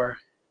stuff. more.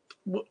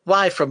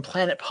 Live from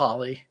Planet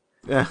Poly.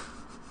 Yeah.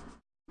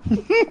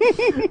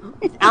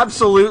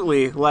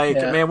 Absolutely. Like,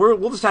 man,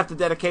 we'll just have to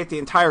dedicate the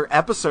entire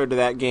episode to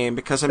that game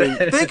because, I mean,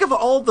 think of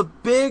all the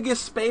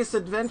biggest space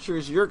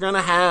adventures you're going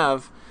to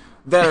have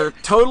that are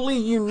totally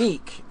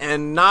unique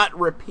and not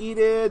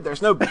repeated.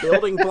 There's no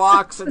building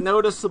blocks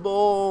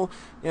noticeable.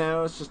 You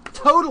know, it's just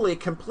totally,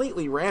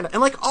 completely random.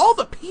 And, like, all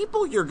the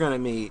people you're going to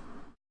meet.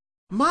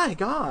 My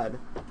God.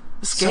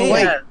 This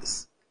game.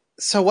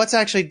 So what's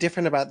actually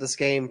different about this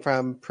game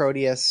from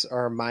Proteus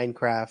or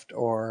Minecraft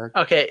or...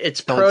 Okay,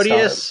 it's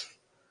Proteus.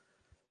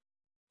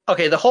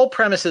 Okay, the whole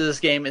premise of this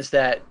game is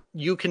that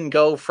you can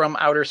go from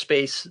outer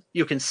space,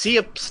 you can see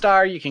a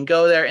star, you can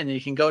go there, and then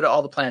you can go to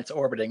all the planets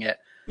orbiting it.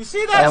 You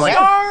see that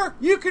star?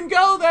 You can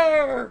go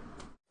there!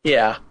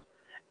 Yeah.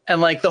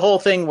 And like the whole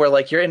thing where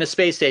like you're in a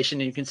space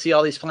station and you can see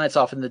all these planets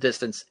off in the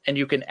distance, and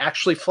you can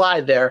actually fly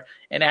there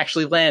and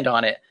actually land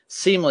on it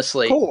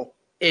seamlessly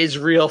is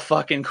real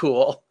fucking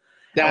cool.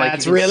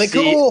 That's really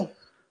cool.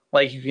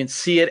 Like you can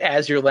see it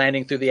as you're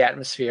landing through the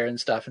atmosphere and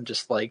stuff, and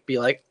just like be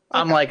like,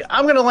 I'm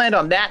gonna land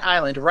on that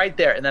island right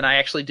there, and then I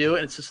actually do,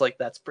 and it's just like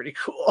that's pretty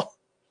cool.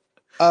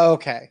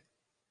 Okay,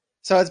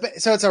 so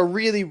it's a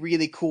really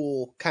really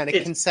cool kind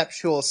of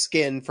conceptual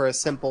skin for a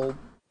simple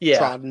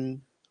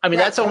trodden. I mean,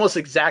 that's almost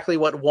exactly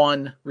what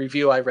one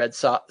review I read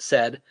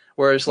said,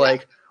 where it's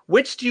like,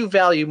 which do you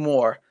value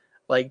more,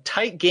 like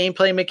tight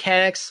gameplay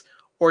mechanics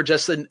or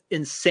just an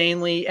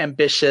insanely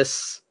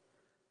ambitious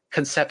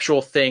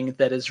conceptual thing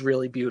that is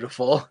really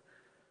beautiful?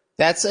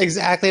 That's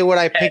exactly what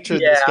I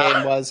pictured this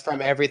game was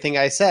from everything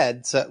I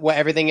said. So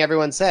everything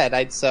everyone said.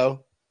 This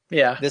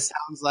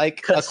sounds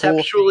like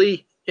conceptually a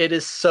cool it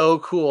is so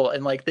cool,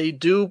 and like they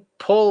do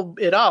pull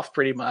it off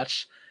pretty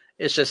much.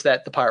 It's just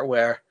that the part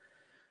where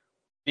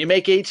you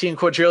make 18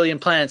 quadrillion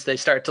planets, they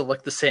start to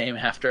look the same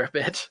after a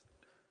bit.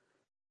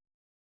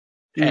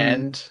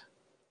 And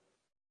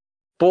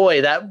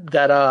boy,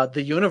 that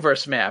the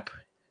universe map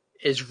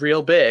is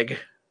real big.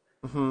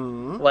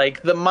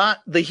 Like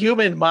the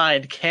human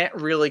mind can't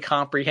really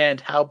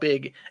comprehend how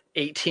big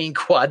 18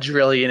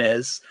 quadrillion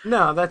is.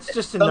 No, that's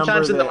just a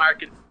sometimes number in the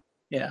market.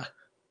 Yeah,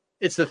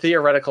 it's the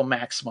theoretical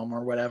maximum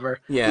or whatever.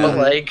 Yeah, but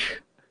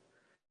like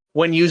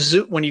when you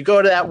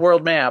go to that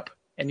world map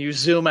and you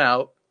zoom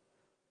out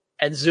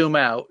and zoom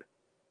out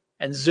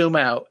and zoom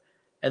out,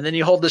 and then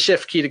you hold the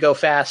shift key to go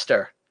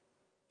faster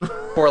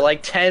for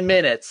like 10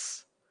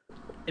 minutes,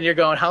 and you're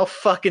going, how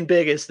fucking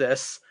big is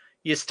this?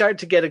 You start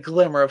to get a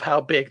glimmer of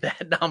how big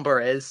that number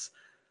is.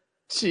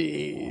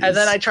 Jeez. And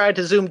then I tried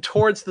to zoom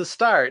towards the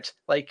start.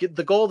 Like,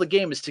 the goal of the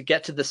game is to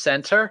get to the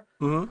center.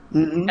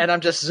 And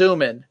I'm just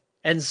zooming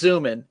and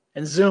zooming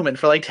and zooming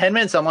for like 10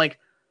 minutes. I'm like,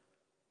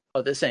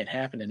 oh, this ain't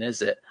happening,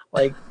 is it?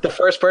 Like, the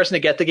first person to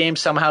get the game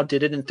somehow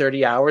did it in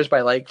 30 hours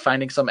by like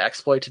finding some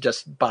exploit to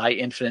just buy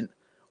infinite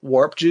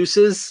warp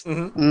juices.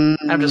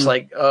 I'm just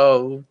like,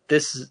 oh,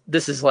 this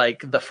is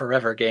like the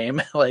forever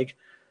game. Like,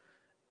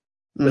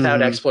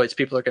 without exploits,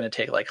 people are going to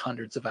take like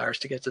hundreds of hours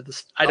to get to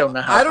this. I don't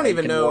know how. I don't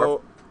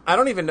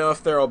even know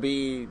if there'll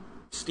be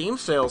Steam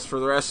sales for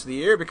the rest of the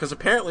year, because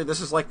apparently this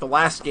is like the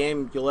last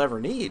game you'll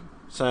ever need.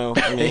 So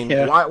I mean,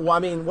 I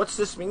mean, what's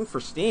this mean for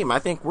Steam? I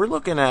think we're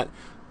looking at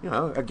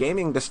a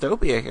gaming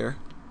dystopia here.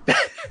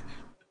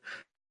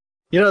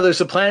 There's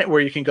a planet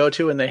where you can go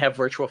to, and they have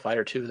Virtua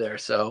Fighter 2 there.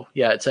 So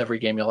yeah, it's every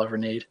game you'll ever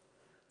need.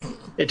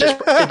 It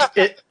just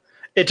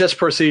it just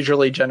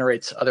procedurally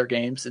generates other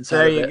games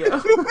inside of it. There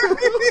you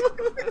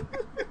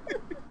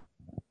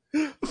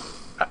go.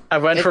 I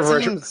went for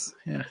Virtua.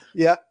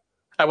 Yeah.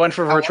 I went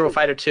for Virtua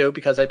Fighter 2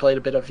 because I played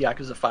a bit of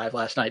Yakuza 5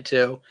 last night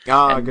too.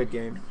 Good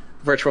game.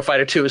 Virtua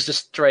Fighter 2 is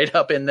just straight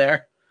up in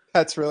there.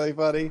 That's really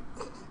funny.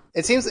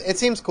 It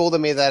seems cool to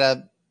me that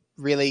a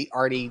really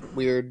arty,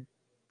 weird,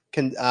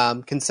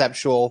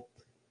 conceptual,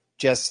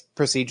 just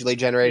procedurally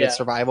generated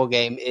survival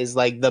game is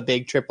like the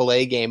big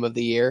AAA game of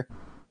the year.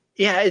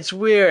 Yeah, it's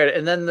weird.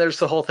 And then there's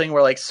the whole thing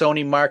where like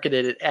Sony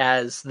marketed it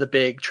as the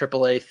big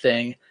AAA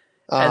thing.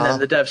 And then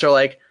the devs are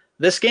like,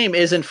 this game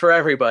isn't for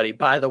everybody,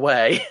 by the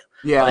way.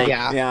 Yeah, Like,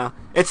 yeah.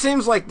 It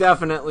seems like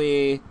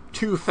definitely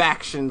two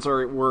factions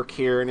are at work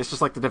here, and it's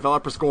just like the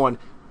developers going,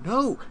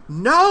 no,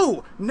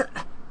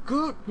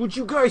 good, would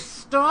you guys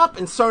stop?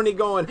 And Sony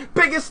going,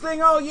 biggest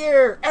thing all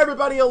year,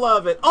 everybody will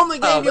love it, only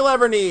game you'll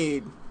ever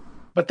need.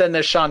 But then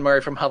there's Sean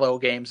Murray from Hello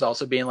Games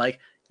also being like,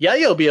 yeah,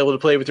 you'll be able to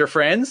play with your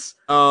friends.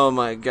 Oh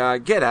my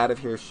god, get out of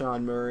here,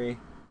 Sean Murray.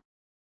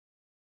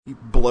 You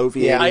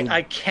bloviating.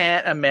 I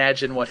can't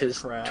imagine what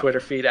his Twitter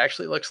feed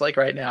actually looks like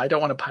right now. I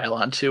don't want to pile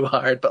on too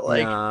hard, but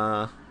like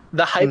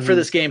the hype for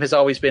this game has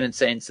always been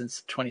insane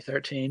since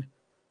 2013.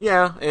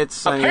 Yeah,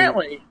 it's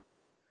apparently.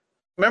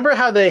 Remember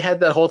how they had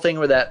the whole thing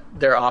where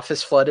their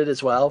office flooded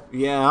as well?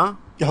 Yeah.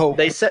 Oh,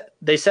 They said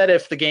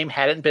if the game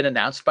hadn't been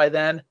announced by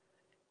then,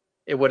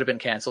 it would have been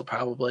canceled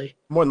probably.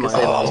 More than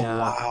likely.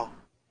 wow.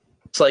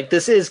 It's like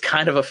this is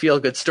kind of a feel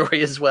good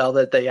story as well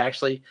that they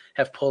actually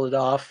have pulled it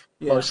off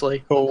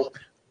mostly. Cool.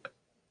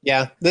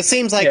 Yeah, this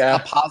seems like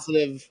a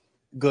positive,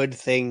 good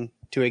thing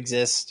to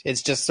exist.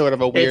 It's just sort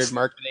of a weird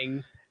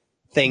marketing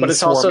thing. But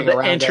it's also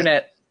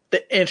the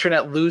the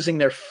internet losing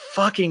their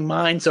fucking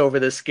minds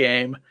over this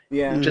game.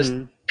 Yeah. Just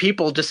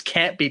people just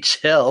can't be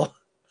chill.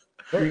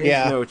 There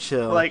is no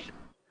chill. Like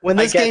when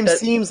this game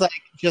seems like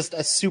just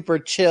a super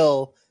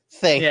chill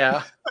thing.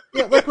 Yeah.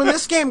 Yeah, like when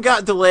this game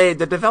got delayed,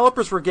 the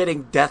developers were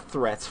getting death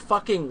threats.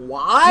 Fucking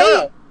why?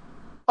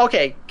 No.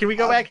 Okay, can we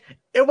go back?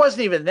 It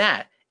wasn't even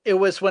that. It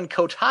was when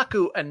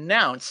Kotaku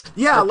announced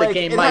that the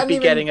game might be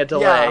getting a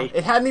delay. Yeah,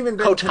 it hadn't even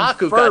been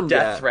Kotaku got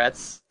death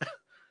threats.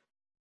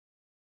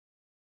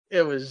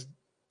 It was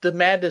the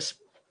madness.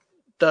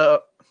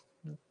 The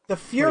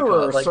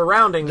furor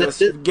surrounding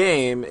this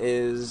game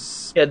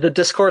is... Yeah, the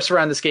discourse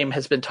around this game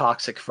has been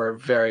toxic for a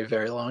very,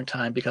 very long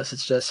time because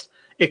it's just...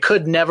 It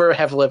could never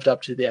have lived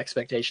up to the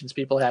expectations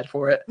people had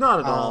for it. Not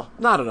at all.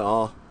 Not at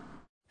all.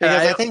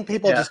 Because I think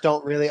people just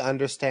don't really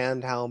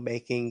understand how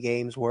making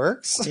games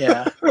works.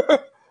 Yeah.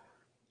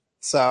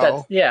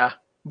 So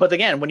but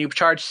again, when you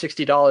charge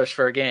 $60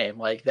 for a game,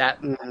 like that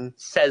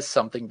says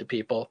something to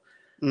people.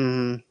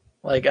 Mm-hmm.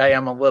 Like I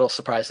am a little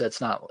surprised that it's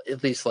not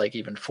at least like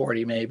even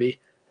 40 maybe.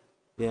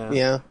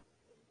 Yeah.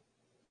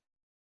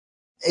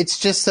 It's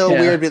just so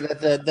weird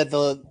that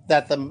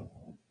the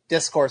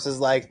discourse is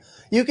like,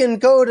 you can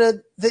go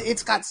to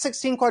it's got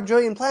 16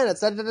 quadrillion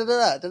planets, and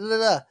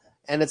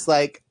it's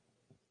like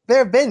there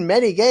have been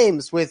many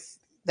games with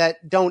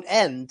that don't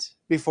end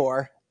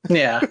before.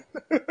 Yeah.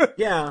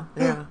 Yeah.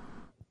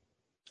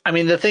 I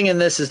mean, the thing in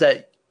this is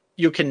that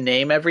you can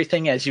name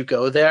everything as you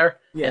go there,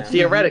 and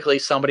theoretically,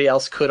 somebody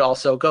else could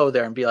also go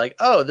there and be like,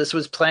 "Oh, this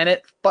was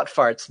Planet Butt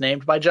Farts,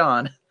 named by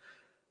John."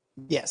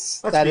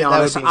 Yes, let's be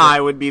honest. I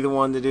would be the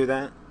one to do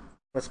that.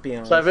 Let's be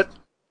honest. So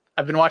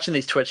I've been watching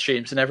these Twitch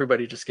streams, and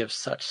everybody just gives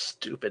such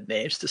stupid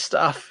names to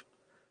stuff.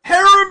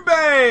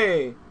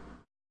 Harambe!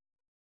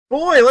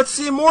 Boy, let's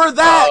see more of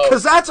that,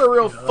 because that's a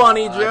real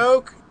funny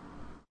joke.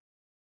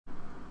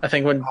 I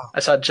think when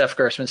I saw Jeff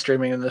Gerstmann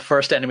streaming, and the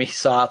first enemy he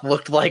saw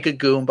looked like a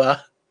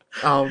Goomba.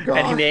 Oh god!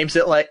 And he names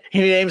it like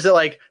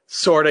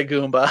sorta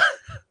Goomba.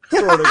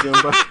 Sorta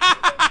Goomba.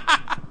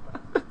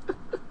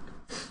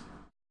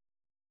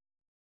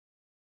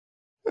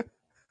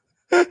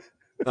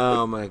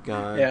 Oh my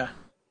god! Yeah,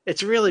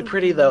 it's really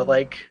pretty though.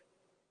 Like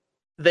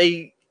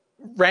they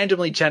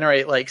randomly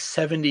generate like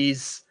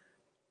 70s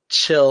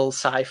chill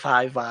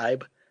sci-fi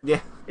vibe. Yeah,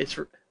 it's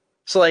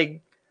so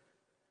like.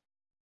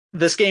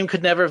 This game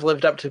could never have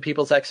lived up to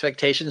people's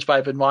expectations, but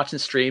I've been watching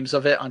streams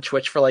of it on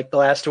Twitch for like the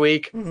last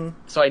week. Mm-hmm.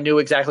 So I knew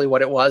exactly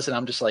what it was, and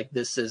I'm just like,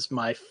 this is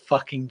my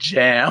fucking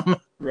jam.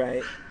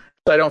 Right.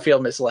 So I don't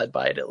feel misled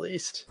by it, at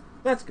least.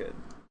 That's good.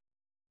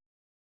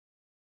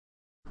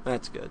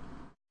 That's good.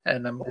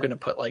 And I'm going to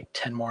put like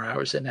 10 more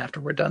hours in after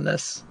we're done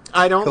this.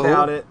 I don't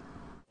doubt it.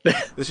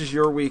 This is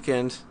your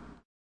weekend.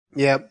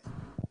 Yep.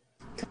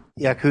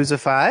 Yakuza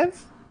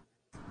 5?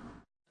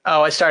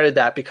 Oh, I started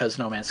that because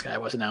No Man's Sky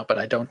wasn't out, but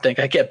I don't think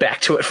I get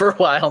back to it for a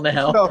while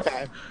now.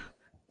 Okay.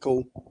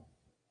 Cool.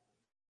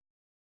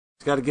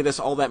 It's got to get us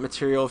all that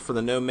material for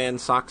the No Man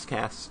Socks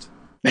cast.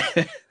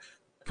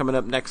 Coming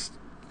up next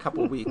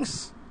couple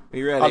weeks. Are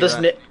you ready?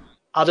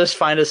 I'll just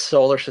find a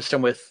solar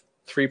system with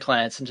 3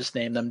 planets and just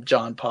name them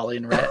John, Polly,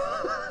 and Rhett.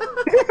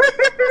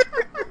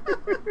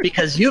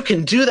 Because you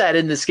can do that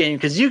in this game,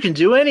 because you can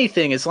do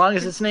anything as long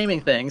as it's naming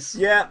things.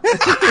 Yeah.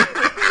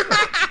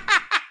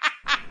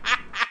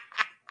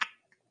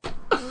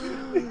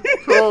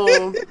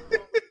 Cool.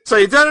 So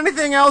you done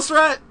anything else,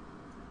 Rhett?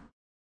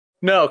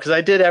 No, because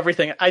I did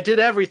everything.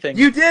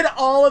 You did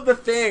all of the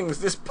things.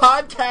 This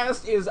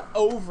podcast is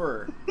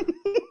over.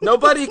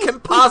 Nobody can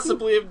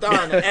possibly have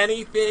done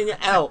anything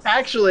else.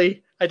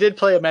 Actually, I did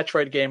play a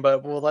Metroid game,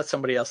 but we'll let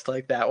somebody else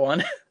take that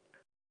one.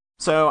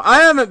 So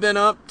I haven't been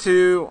up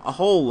to a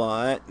whole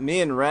lot. Me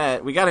and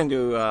Rhett, we got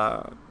into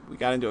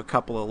a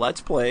couple of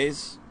Let's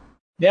Plays.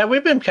 Yeah,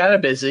 we've been kind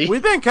of busy.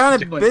 We've been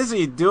kind of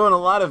busy doing a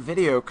lot of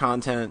video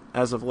content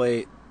as of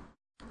late.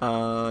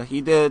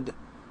 He did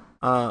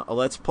a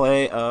Let's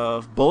Play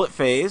of Bullet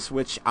Phase,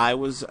 which I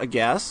was a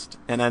guest,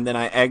 and then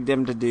I egged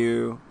him to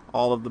do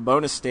all of the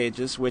bonus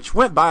stages, which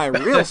went by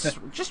real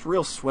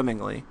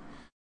swimmingly.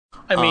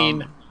 I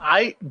mean,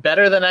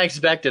 better than I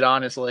expected,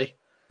 honestly.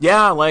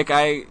 Yeah, like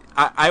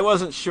I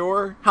wasn't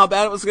sure how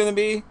bad it was going to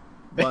be,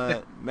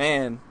 but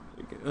man,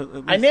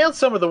 I nailed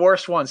some of the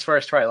worst ones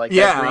first try, like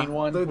that green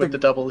one with the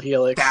double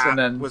helix, that and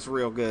then was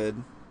real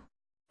good.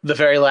 the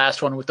very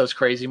last one with those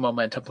crazy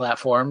momentum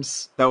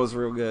platforms. That was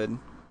real good.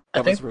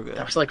 That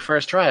was like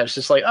first try. I was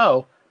just like,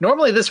 oh,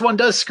 normally this one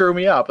does screw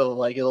me up.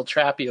 It'll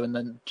trap you, and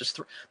then just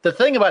the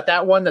thing about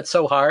that one that's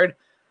so hard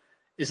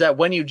is that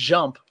when you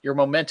jump, your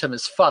momentum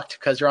is fucked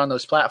because you're on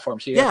those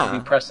platforms. So you have to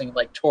be pressing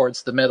like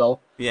towards the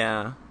middle.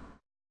 Yeah.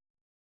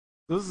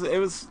 It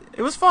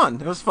was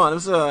fun. It was fun. It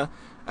was a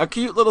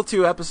cute little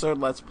 2-episode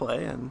Let's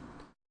Play, and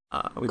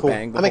we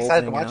banged the I'm whole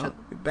excited thing to watch out. it.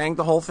 We banged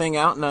the whole thing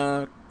out in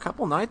a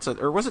couple nights,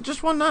 or was it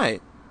just one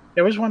night?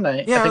 It was one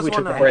night. Yeah, I think we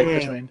took a break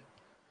between.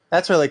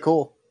 That's really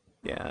cool.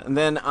 Yeah, and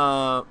then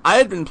I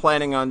had been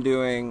planning on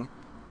doing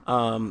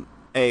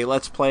a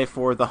Let's Play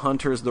for The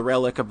Hunters, The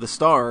Relic of the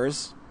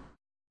Stars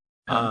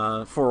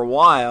for a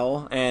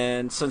while,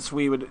 and since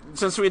we'd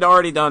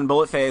already done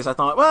Bullet Phase, I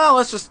thought, well,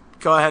 let's just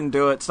go ahead and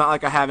do it. It's not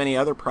like I have any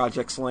other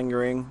projects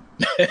lingering,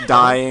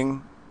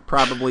 dying,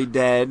 probably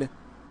dead.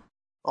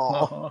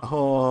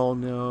 Oh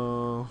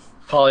no.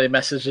 Polly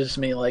messages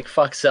me like,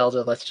 fuck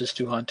Zelda, let's just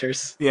do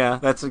Hunters. Yeah,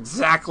 that's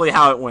exactly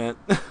how it went.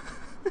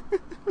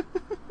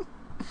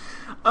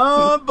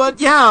 But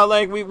yeah,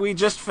 like we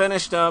just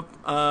finished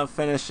up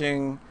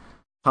finishing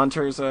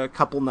Hunters a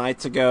couple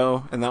nights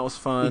ago, and that was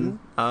fun.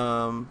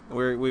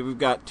 We've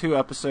got 2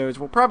 episodes.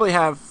 We'll probably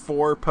have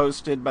 4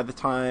 posted by the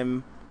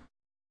time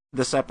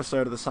this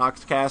episode of the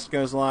Soxcast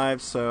goes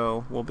live,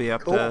 so we'll be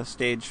up to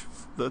stage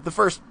the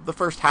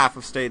first half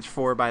of stage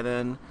 4 by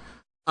then.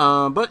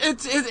 But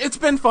it's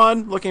been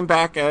fun looking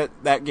back at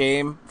that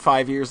game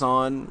 5 years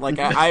on. Like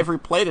I've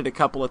replayed it a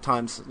couple of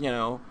times,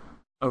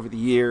 over the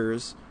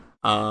years.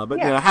 But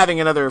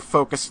having another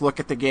focused look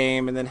at the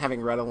game, and then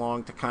having read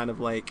along to kind of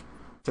like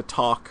to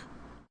talk,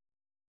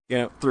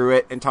 through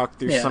it and talk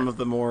through some of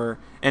the more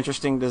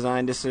interesting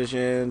design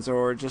decisions,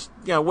 or just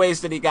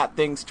ways that he got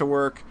things to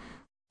work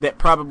that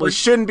probably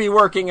shouldn't be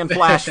working in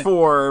Flash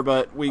 4,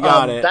 but we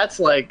got it. That's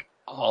like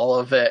all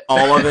of it.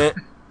 All of it.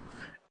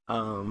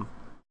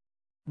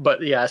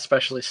 But yeah,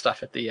 especially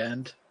stuff at the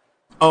end.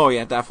 Oh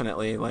yeah,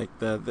 definitely. Like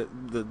the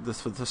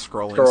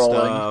scrolling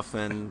stuff,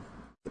 and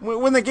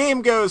when the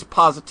game goes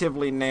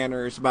positively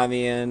nanners by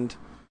the end,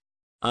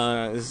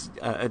 is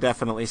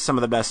definitely some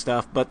of the best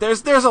stuff. But there's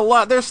still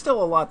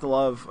a lot to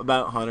love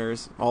about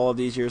Hunters all of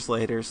these years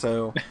later.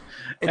 So,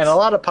 and a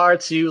lot of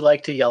parts you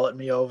like to yell at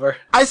me over.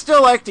 I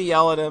still like to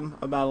yell at him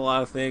about a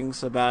lot of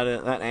things about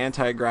it. That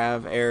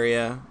anti-grav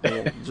area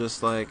will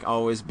just like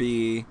always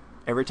be.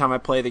 Every time I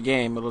play the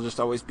game, it'll just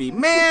always be,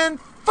 man,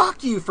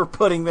 fuck you for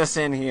putting this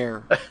in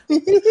here.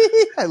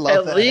 I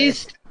love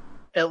that.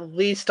 At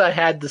least I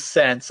had the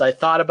sense. I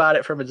thought about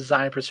it from a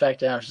design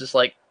perspective. I was just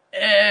like,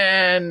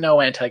 no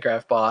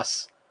anti-grav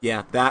boss.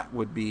 Yeah, that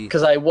would be...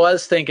 Because I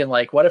was thinking,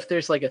 like, what if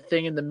there's like a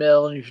thing in the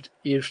middle and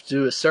you have to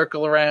do a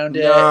circle around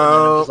it? No, and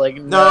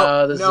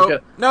I'm just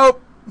like,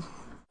 Nope.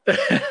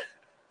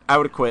 I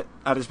would have quit.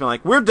 I'd just been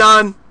like, we're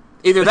done.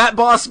 Either that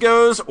boss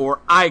goes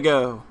or I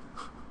go.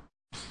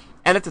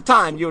 And at the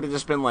time, you would have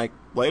just been like,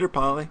 later,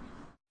 Polly.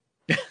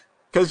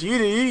 Because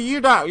you're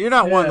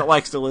not one that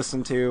likes to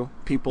listen to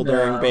people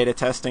during beta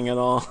testing at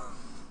all.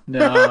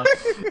 No.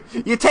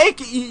 You take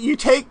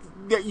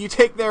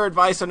their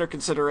advice under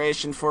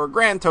consideration for a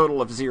grand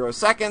total of 0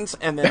 seconds,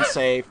 and then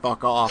say,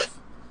 fuck off.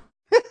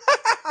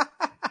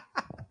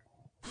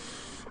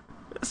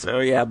 So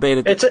yeah,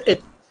 beta. It's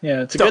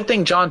a good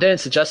thing John didn't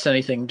suggest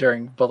anything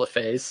during Bullet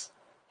Phase.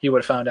 He would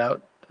have found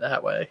out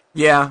that way.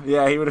 Yeah,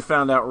 he would have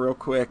found out real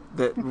quick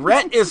that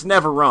Rhett is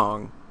never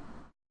wrong.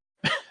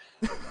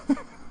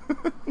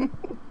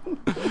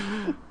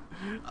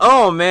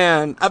 Oh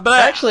man, but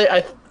actually,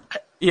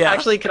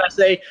 can I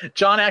say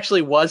John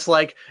actually was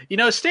like,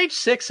 stage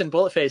 6 in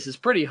Bullet Phase is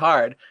pretty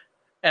hard,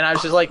 and I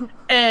was just like,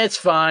 it's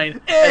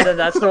fine, and then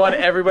that's the one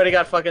everybody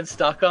got fucking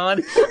stuck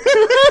on.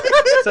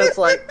 So it's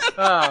like,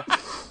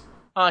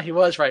 he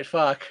was right.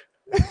 Fuck.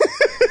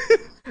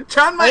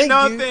 John might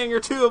know a thing or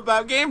two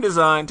about game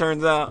design,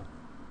 turns out.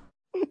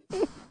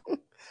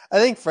 I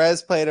think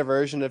Frez played a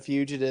version of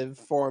Fugitive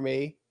for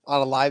me on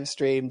a live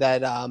stream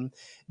that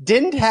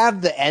didn't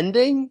have the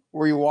ending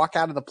where you walk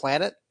out of the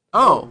planet.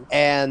 Oh.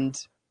 And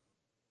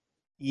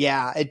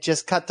yeah, it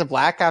just cut to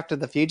black after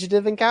the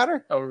Fugitive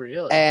encounter. Oh,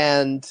 really?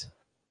 And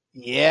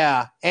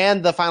yeah,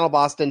 and the final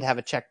boss didn't have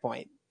a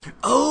checkpoint.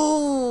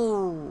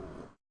 Oh.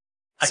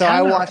 So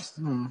I watched...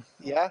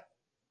 Yeah?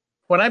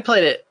 When I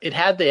played it, it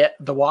had the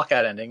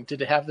walkout ending.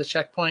 Did it have the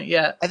checkpoint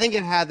yet? I think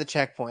it had the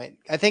checkpoint.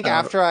 I think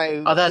after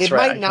I... Oh, that's it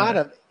right.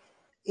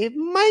 It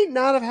might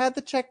not have had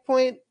the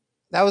checkpoint.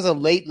 That was a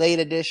late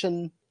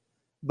addition,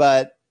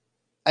 but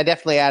I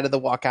definitely added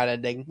the walkout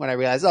ending when I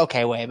realized,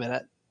 okay, wait a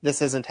minute,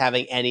 this isn't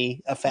having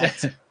any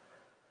effect.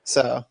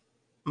 So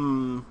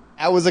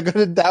that was a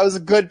good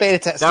beta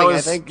testing.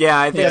 I think. Yeah,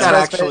 I think that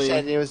actually.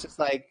 And it was just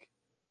like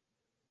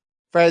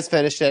Frez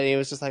finished it, and he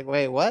was just like,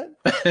 wait, what?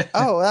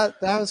 Oh,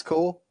 that was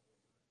cool.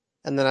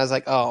 And then I was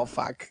like, oh,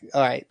 fuck.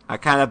 All right. I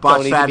kind of Don't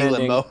botched need to that be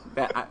ending. limbo.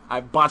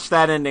 I botched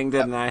that ending,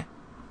 didn't I?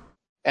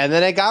 And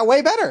then it got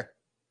way better.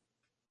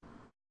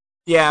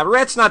 Yeah,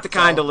 Rhett's not the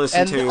kind to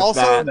listen and to.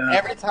 also, that.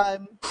 every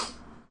time...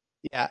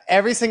 Yeah,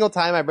 every single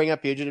time I bring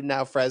up Fugitive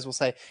now, Frez will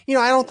say,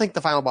 I don't think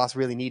the final boss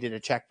really needed a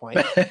checkpoint.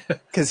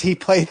 Because he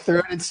played through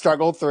it and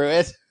struggled through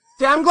it.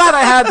 Yeah, I'm glad I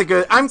had the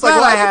good. I'm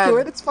glad I had. Do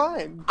it, it's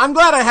fine. I'm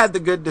glad I had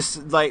the good, the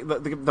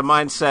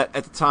mindset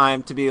at the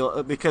time to be,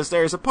 because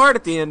there's a part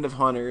at the end of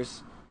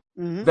Hunters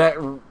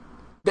that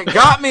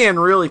got me and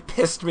really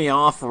pissed me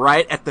off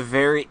right at the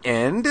very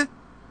end.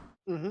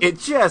 It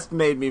just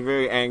made me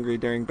very angry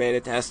during beta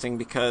testing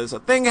because a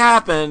thing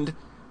happened.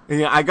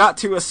 And, I got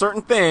to a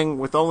certain thing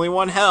with only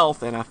 1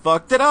 health and I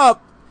fucked it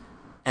up.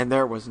 And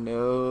there was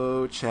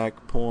no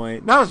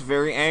checkpoint. And I was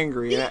very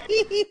angry. And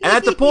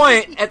at the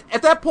point,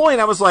 at that point,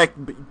 I was like,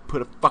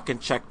 put a fucking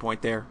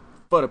checkpoint there.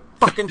 Put a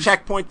fucking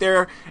checkpoint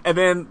there. And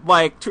then,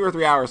 2 or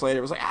 3 hours later,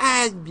 it was like,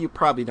 you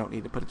probably don't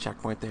need to put a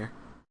checkpoint there.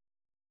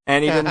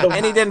 And he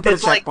didn't put a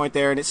checkpoint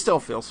there, and it still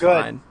feels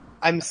fine.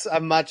 I'm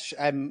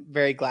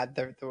very glad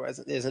there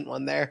isn't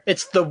one there.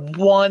 It's the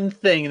one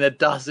thing that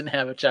doesn't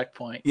have a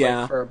checkpoint.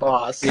 For a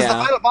boss. Because the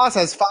final boss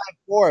has 5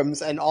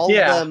 forms, and all of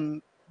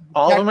them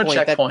are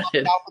checkpointed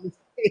in the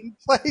same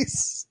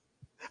place.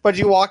 But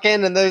you walk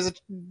in, and then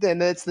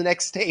it's the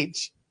next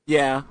stage.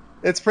 Yeah,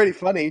 it's pretty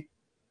funny.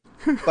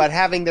 But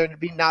having there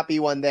not be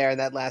one there in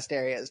that last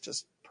area is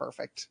just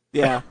perfect.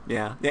 Yeah.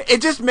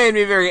 It just made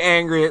me very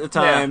angry at the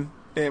time.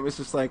 Yeah. It was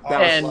just like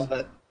that. Love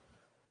it.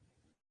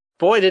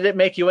 Boy, did it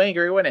make you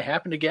angry when it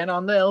happened again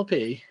on the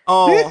LP.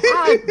 Oh,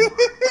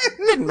 it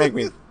didn't make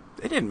me angry.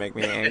 It didn't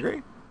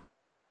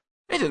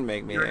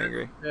make me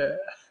angry. Yeah.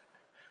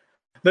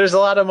 There's a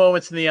lot of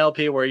moments in the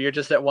LP where you're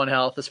just at 1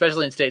 health,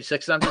 especially in stage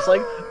 6, and I'm just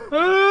like,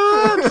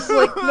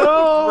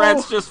 no.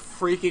 Rhett's just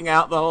freaking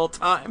out the whole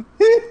time.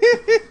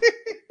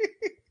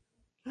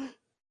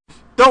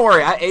 Don't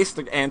worry, I aced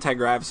the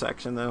anti-grav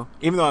section, though.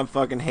 Even though I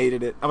fucking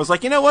hated it. I was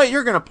like, you know what?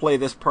 You're going to play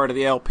this part of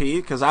the LP,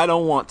 because I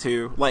don't want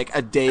to,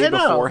 a day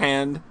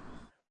beforehand.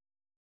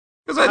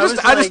 Because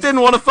I just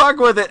didn't want to fuck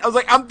with it. I was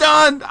like, I'm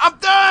done!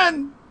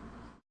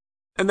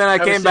 And then I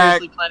came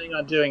back. I was planning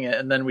on doing it,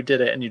 and then we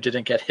did it, and you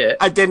didn't get hit.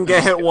 I didn't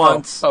get hit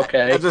once. Oh,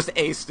 okay. I just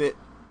aced it.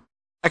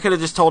 I could have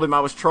just told him I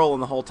was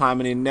trolling the whole time,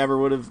 and he never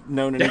would have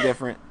known any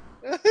different.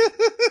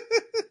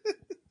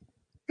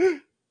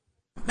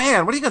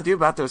 Man, what are you going to do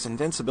about those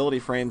invincibility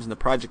frames in the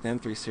Project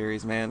M3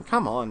 series, man?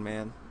 Come on,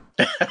 man.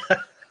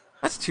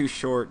 That's too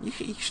short. You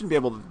shouldn't be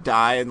able to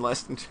die in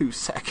less than 2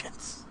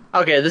 seconds.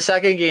 Okay, the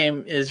second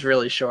game is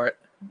really short.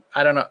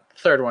 I don't know. The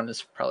third one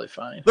is probably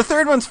fine. The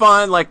third one's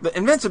fine. The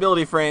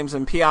invincibility frames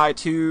in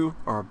PI2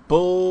 are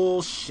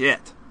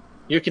bullshit.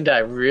 You can die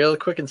real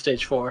quick in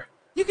stage 4.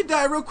 You can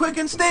die real quick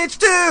in stage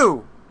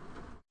 2!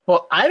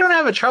 Well, I don't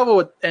have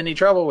any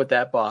trouble with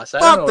that boss.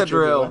 Fuck the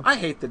drill. I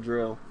hate the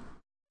drill.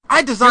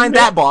 I designed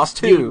that boss,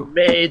 too. You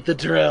made the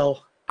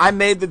drill. I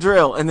made the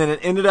drill, and then it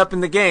ended up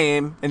in the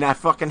game, and I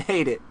fucking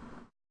hate it.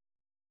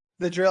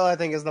 The drill, I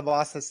think, is the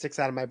boss that sticks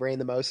out of my brain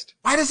the most.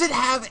 Why does it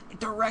have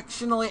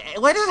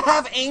why does it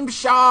have aimed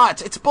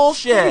shots? It's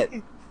bullshit.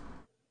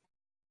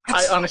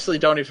 I honestly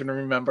don't even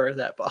remember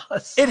that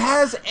boss. It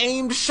has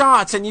aimed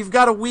shots, and you've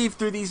got to weave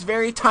through these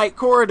very tight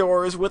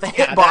corridors with a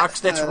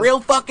hitbox that's real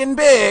fucking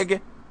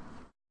big.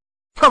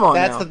 Come on,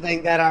 That's the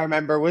thing that I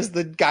remember, was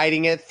the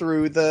guiding it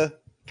through the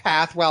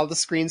path while the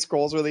screen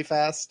scrolls really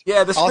fast.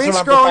 Yeah, the screen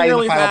scrolling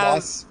really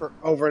fast.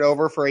 Over and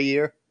over for a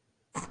year.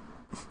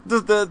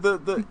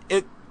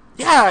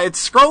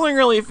 It's scrolling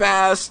really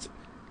fast,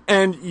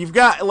 and you've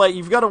got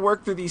to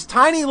work through these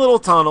tiny little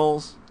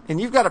tunnels, and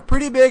you've got a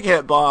pretty big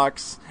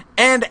hitbox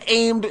and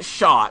aimed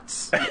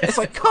shots. It's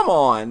like, come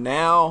on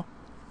now.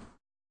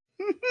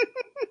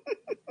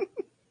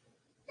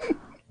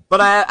 But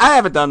I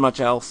haven't done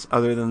much else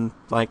other than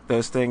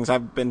those things.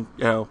 I've been,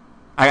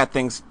 I got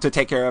things to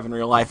take care of in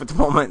real life at the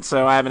moment,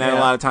 so I haven't had a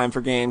lot of time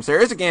for games.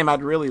 There is a game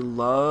I'd really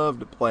love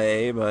to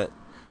play, but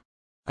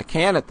I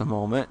can't at the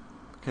moment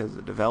because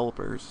the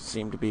developers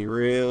seem to be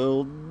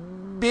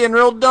being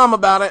real dumb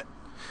about it.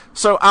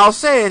 So I'll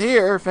say it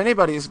here, if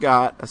anybody's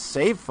got a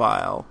save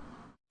file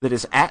that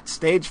is at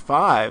stage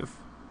 5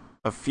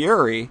 of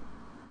Fury,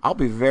 I'll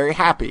be very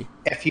happy.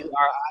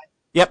 F-U-R-I?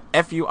 Yep,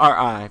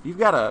 F-U-R-I. If you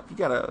got a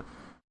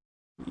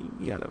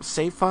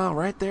save file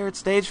right there at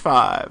stage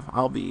 5,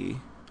 I'll be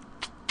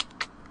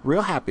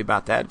real happy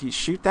about that. If you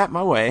shoot that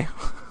my way.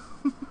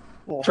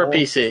 For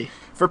PC.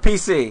 For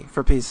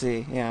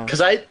PC, yeah.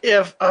 Because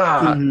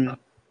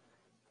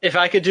if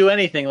I could do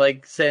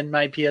anything, send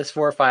my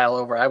PS4 file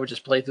over, I would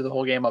just play through the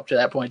whole game up to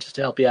that point just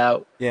to help you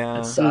out. Yeah.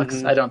 It sucks.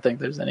 Mm-hmm. I don't think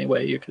there's any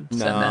way you could send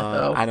that,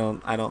 though.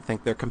 I don't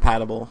think they're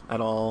compatible at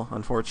all,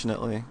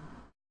 unfortunately.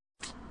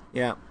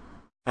 Yeah.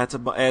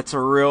 It's a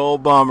real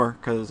bummer,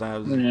 because I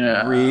was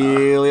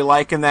really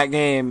liking that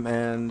game,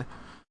 and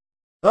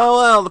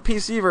the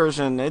PC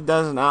version, it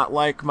does not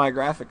like my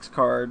graphics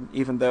card,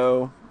 even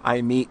though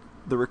I meet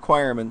the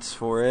requirements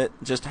for it.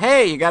 Just,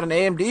 hey, you got an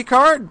AMD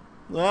card?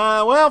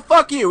 Well,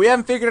 fuck you. We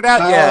haven't figured it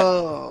out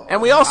yet.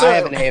 And we also I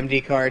have an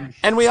AMD card.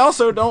 And we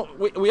also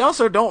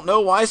don't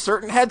know why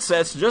certain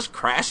headsets just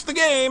crash the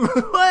game.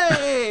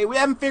 Hey, we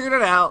haven't figured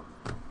it out.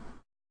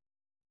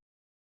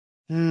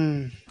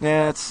 Yeah,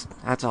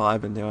 that's all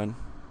I've been doing.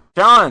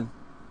 John,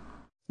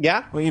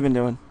 Yeah? what have you been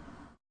doing?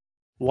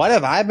 What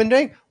have I been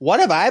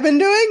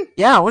doing?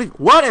 Yeah,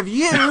 what have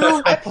you?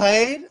 I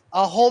played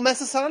a whole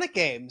mess of Sonic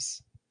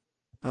games.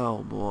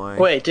 Oh boy.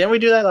 Wait, didn't we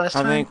do that last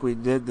I time? think we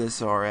did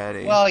this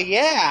already. Well,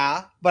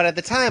 yeah, but at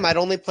the time I'd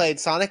only played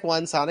Sonic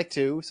 1, Sonic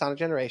 2, Sonic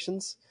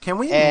Generations. can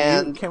we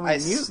and mute, can we I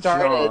mute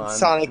started John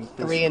Sonic from 3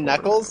 and Discord, I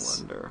Knuckles.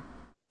 wonder?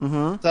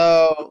 Mm-hmm.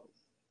 So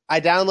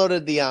I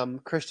downloaded the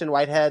Christian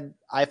Whitehead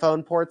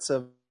iPhone ports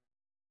of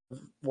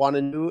 1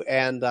 and 2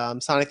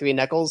 and Sonic 3 and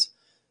Knuckles.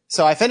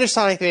 So I finished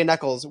Sonic 3 and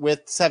Knuckles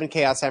with 7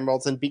 Chaos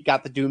Emeralds and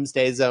got the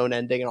Doomsday Zone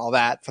ending and all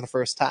that for the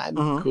first time.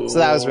 Mm-hmm. Cool. So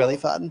that was really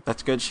fun.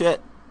 That's good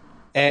shit.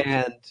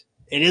 And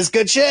it is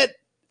good shit.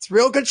 It's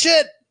real good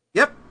shit.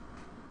 Yep.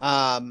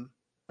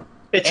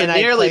 It's a and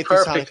I nearly played through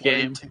perfect Sonic 1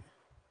 game. and 2.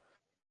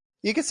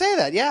 You could say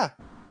that, yeah.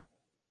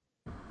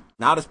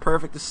 Not as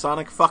perfect as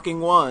Sonic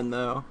fucking 1,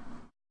 though.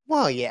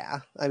 Well,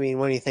 yeah. I mean,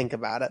 when you think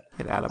about it.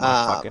 Get out of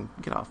my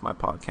get off my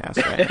podcast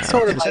right now. It's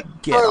sort of Just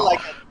like, get sort of off. like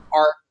an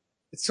arc.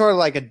 It's sort of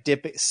like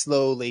a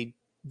slowly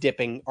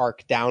dipping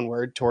arc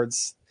downward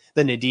towards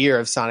the nadir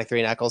of Sonic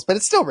 3 Knuckles, but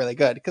it's still really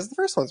good because the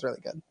first one's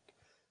really good.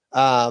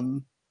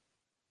 But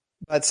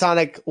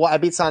I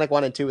beat Sonic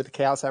 1 and 2 with the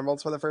Chaos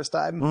Emeralds for the first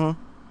time. Mm-hmm.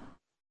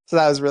 So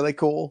that was really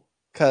cool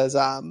because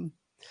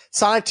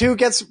Sonic 2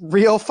 gets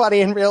real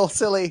funny and real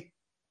silly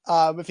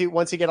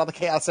once you get all the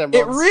Chaos It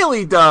Emeralds.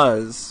 really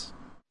does.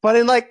 But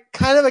in like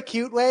kind of a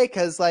cute way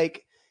because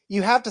like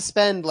you have to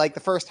spend like the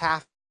first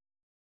half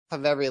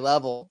of every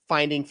level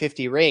finding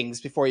 50 rings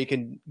before you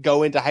can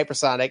go into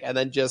Hypersonic and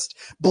then just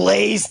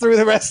blaze through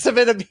the rest of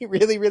it and be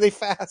really, really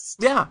fast.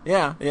 Yeah.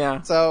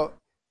 So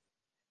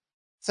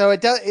it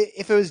does.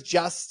 If it was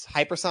just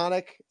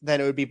Hypersonic,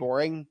 then it would be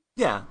boring.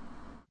 Yeah.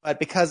 But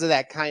because of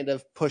that kind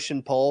of push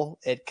and pull,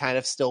 it kind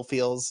of still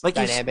feels Like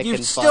dynamic you've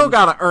and still fun.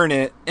 got to earn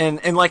it,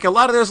 and like a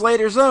lot of those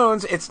later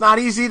zones, it's not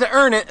easy to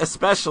earn it,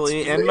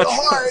 especially in real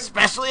hard.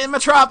 especially in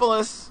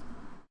Metropolis.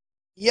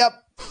 Yep.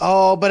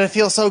 Oh, but it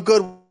feels so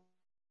good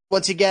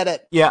once you get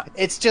it. Yeah.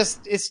 It's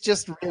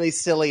just really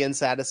silly and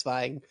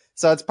satisfying.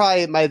 So it's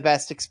probably my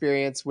best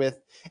experience with,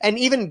 and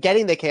even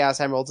getting the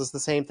Chaos Emeralds is the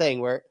same thing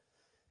where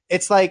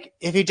it's like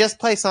if you just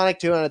play Sonic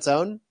 2 on its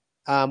own,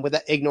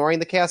 with ignoring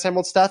the Chaos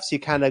Emerald stuff, so you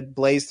kind of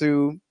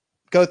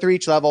go through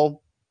each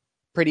level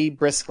pretty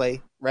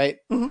briskly, right?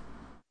 Mm-hmm.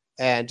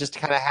 And just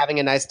kind of having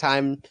a nice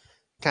time,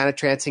 kind of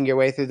trancing your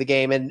way through the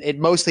game, and it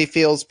mostly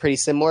feels pretty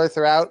similar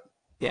throughout.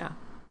 Yeah.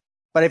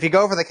 But if you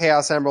go for the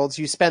Chaos Emeralds,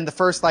 you spend the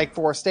first like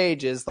 4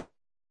 stages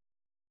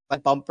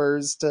like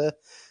bumpers to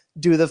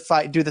do the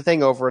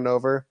thing over and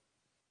over.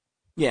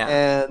 Yeah.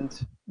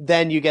 And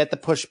then you get the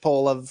push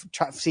pull of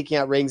seeking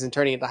out rings and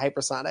turning into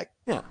Hypersonic.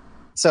 Yeah.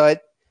 So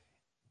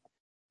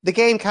the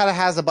game kind of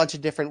has a bunch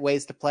of different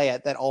ways to play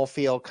it that all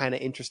feel kind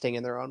of interesting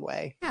in their own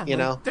way. Yeah, you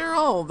know, they're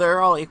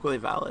all equally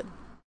valid.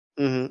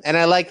 Mm-hmm. And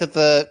I like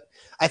that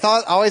I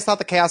always thought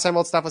the Chaos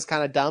Emerald stuff was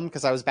kind of dumb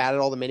because I was bad at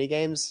all the mini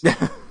games.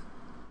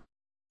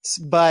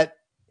 But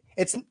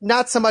it's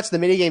not so much the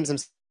mini games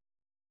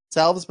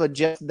themselves, but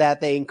just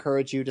that they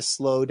encourage you to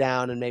slow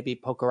down and maybe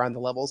poke around the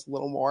levels a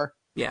little more.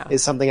 Yeah.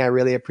 Is something I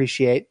really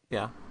appreciate.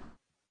 Yeah.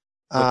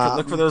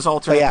 Look for those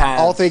alternate but yeah,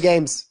 paths. all 3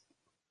 games.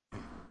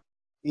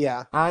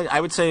 Yeah. I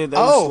would say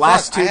those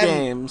last 2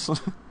 games.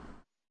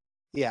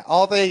 Yeah,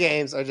 all 3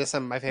 games are just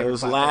some of my favorite.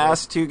 Those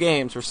last 2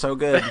 games were so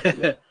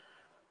good.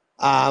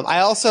 I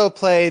also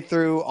played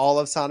through all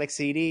of Sonic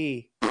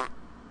CD.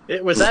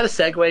 Was that a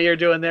segue you're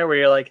doing there where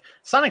you're like,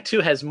 Sonic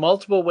 2 has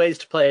multiple ways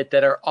to play it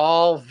that are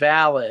all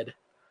valid?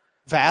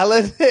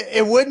 Valid?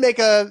 It would make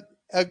a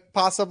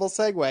possible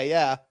segue,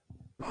 yeah.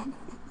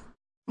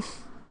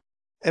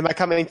 Am I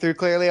coming through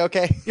clearly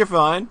okay? You're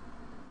fine.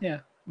 Yeah.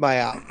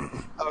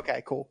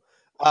 Okay, cool.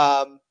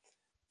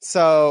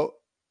 So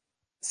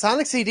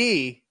Sonic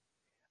CD,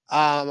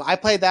 I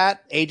played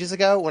that ages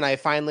ago when I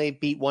finally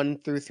beat 1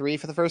 through 3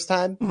 for the first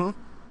time.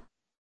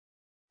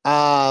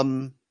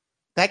 Mm-hmm.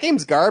 That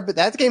game's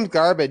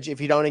garbage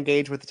if you don't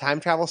engage with the time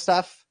travel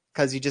stuff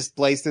because you just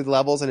blaze through the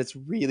levels and it's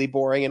really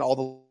boring and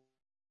all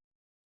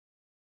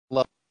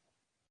the.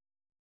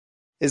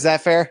 Is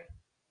that fair?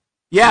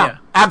 Yeah,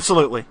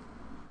 absolutely.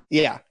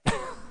 Yeah.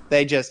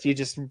 You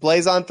just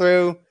blaze on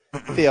through,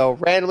 feel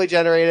randomly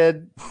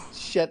generated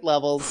shit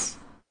levels.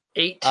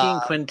 18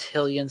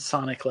 quintillion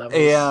Sonic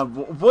levels. Yeah,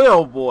 boy,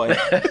 oh boy.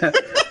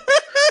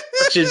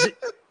 Which is,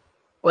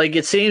 like,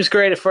 it seems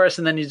great at first,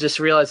 and then you just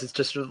realize it's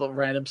just little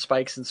random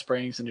spikes and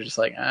springs, and you're just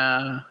like,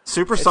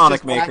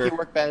 Supersonic It's just Maker. Wacky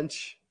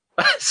Workbench.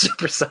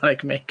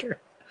 Supersonic Maker.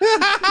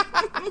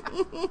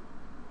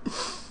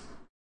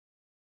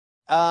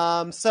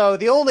 So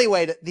the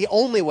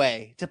only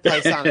way to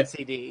play Sonic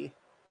CD,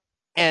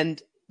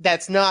 and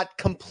that's not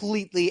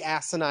completely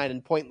asinine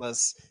and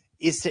pointless,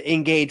 is to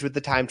engage with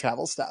the time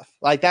travel stuff.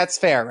 Like, that's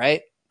fair,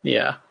 right?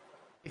 Yeah.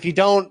 if you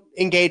don't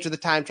engage with the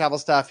time travel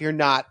stuff, you're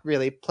not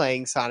really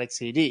playing Sonic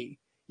CD.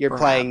 You're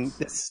playing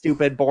this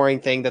stupid, boring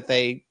thing that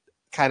they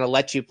kind of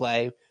let you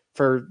play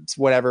for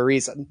whatever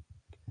reason.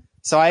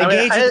 So I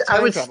engage with the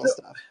time travel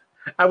stuff.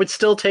 I would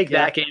still take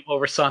that game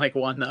over Sonic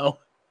 1, though.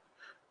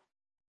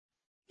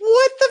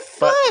 What the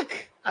fuck?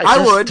 I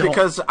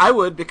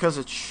would because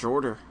it's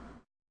shorter.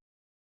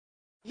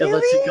 It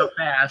lets you go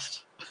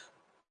fast.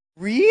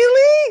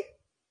 Really?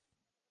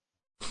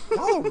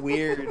 Oh,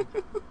 weird.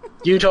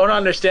 You don't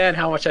understand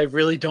how much I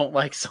really don't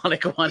like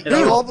Sonic 1 at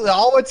They all.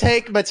 all would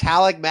take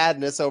Metallic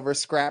Madness over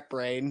Scrap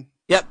Brain.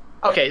 Yep.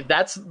 Okay,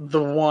 that's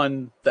the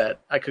one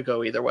that I could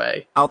go either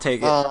way. I'll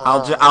take it.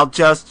 I'll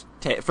just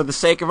take, for the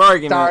sake of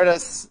argument.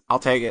 Stardust. I'll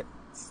take it.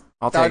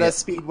 Stardust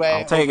Speedway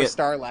I'll take over it.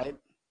 Starlight.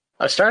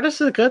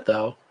 Stardust is good,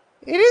 though.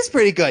 It is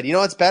pretty good. You know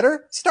what's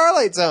better?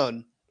 Starlight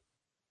Zone.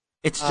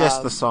 It's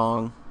just the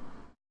song.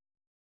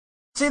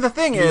 See, the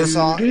thing is,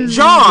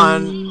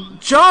 song.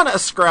 John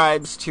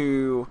ascribes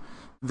to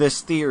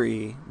this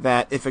theory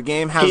that if a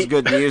game has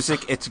good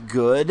music, it's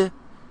good.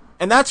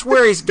 And that's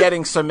where he's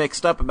getting so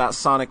mixed up about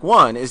Sonic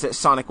 1, is that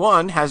Sonic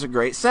 1 has a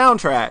great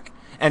soundtrack.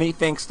 And he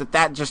thinks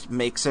that just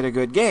makes it a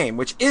good game,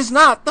 which is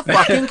not the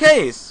fucking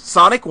case.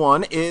 Sonic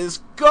 1 is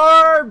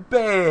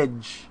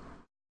garbage.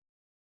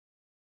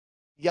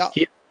 Yeah.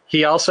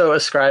 He also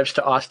ascribes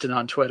to Austin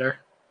on Twitter.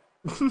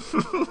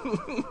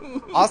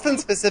 Austin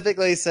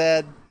specifically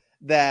said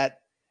that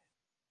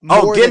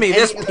give me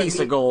this piece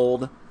of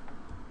gold.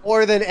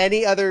 More than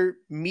any other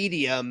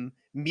medium,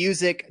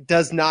 music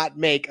does not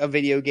make a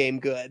video game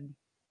good.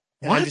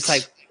 And What? I'm just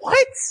like,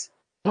 what?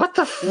 What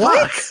the fuck?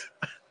 What?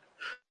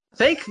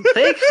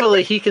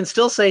 Thankfully, he can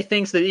still say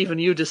things that even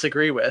you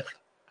disagree with.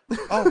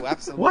 Oh,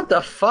 absolutely. What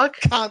the fuck?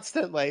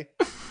 Constantly.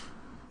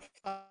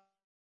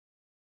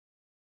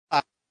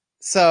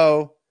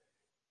 So,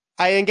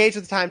 I engage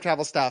with the time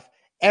travel stuff.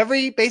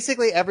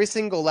 Basically every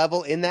single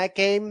level in that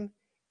game,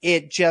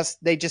 they just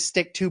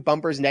stick two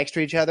bumpers next to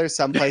each other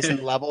someplace in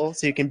the level,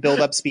 so you can build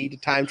up speed to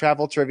time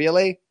travel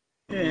trivially.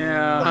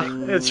 Yeah,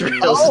 it's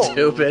real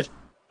stupid.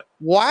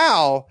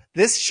 Wow,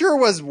 this sure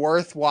was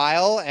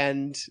worthwhile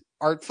and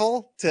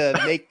artful to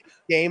make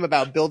a game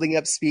about building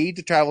up speed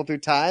to travel through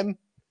time.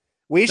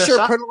 We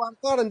sure put a lot of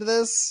thought into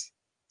this.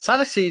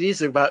 Sonic CD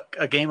is about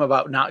a game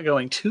about not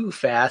going too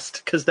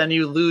fast, because then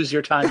you lose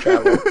your time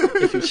travel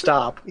if you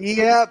stop.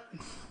 Yep.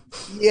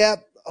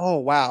 Oh,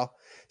 wow.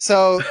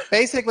 So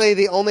basically,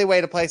 the only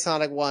way to play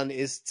Sonic 1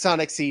 is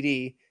Sonic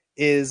CD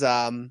is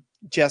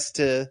just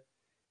to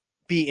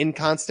be in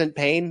constant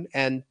pain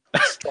and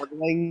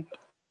struggling.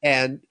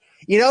 And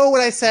you know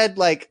when I said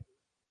like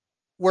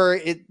we're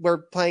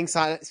playing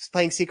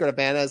Secret of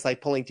Mana is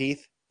like pulling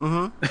teeth.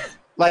 Mm-hmm.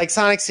 Like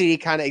Sonic CD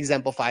kind of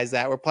exemplifies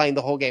that. We're playing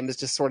the whole game is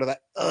just sort of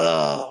like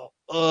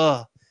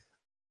ugh.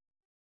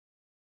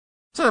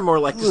 It's more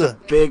like just a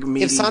big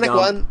meaty If Sonic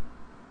dump 1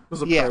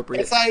 was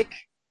appropriate. it's like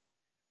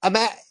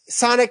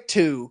Sonic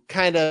 2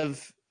 kind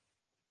of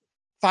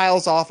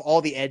files off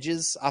all the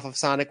edges off of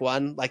Sonic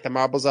 1, like the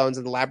marble zones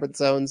and the labyrinth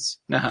zones.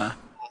 Uh-huh.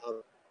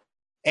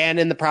 And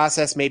in the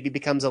process, maybe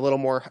becomes a little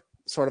more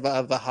sort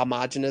of a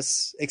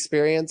homogenous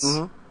experience,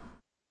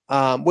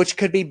 which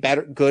could be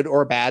better, good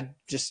or bad,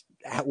 just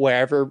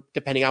wherever,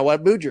 depending on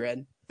what mood you're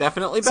in.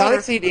 Definitely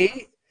better. Sonic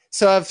CD.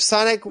 So if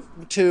Sonic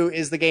 2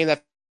 is the game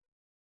that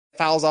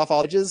fouls off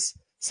all edges,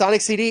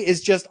 Sonic CD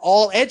is just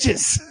all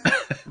edges.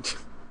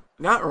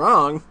 Not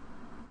wrong.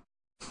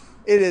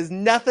 It is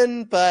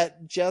nothing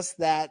but just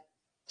that.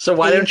 So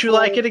why don't you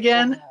like it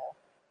again?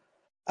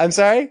 I'm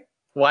sorry?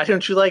 Why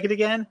don't you like it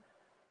again?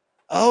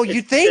 Oh,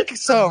 you think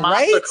so,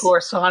 right? It's a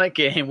core Sonic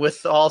game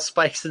with all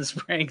spikes and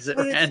springs at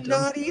But random. it's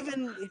not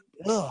even.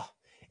 Ugh.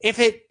 If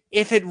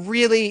it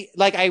really,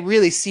 like, I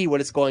really see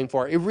what it's going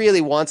for. It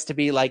really wants to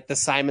be like the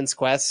Simon's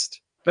Quest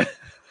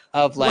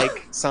of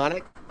like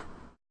Sonic.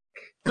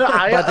 No,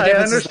 I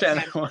understand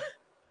Is that one.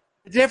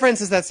 the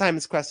difference is that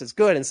Simon's Quest is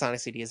good and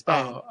Sonic CD is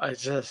bad.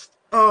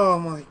 Oh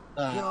my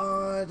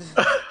god.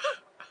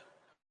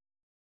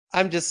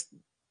 I'm just.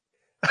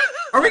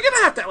 Are we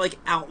gonna have to like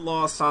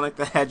outlaw Sonic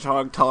the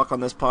Hedgehog talk on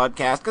this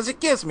podcast? Because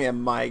it gives me a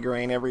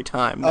migraine every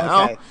time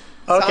now.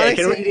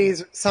 Okay.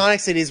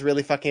 Sonic CD is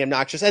really fucking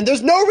obnoxious, and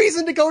there's no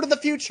reason to go to the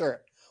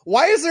future.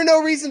 Why is there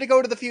no reason to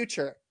go to the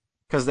future?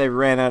 Because they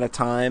ran out of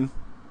time.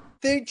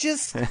 They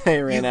just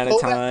They ran out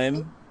of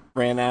time.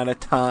 Ran out of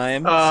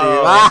time.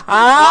 Oh.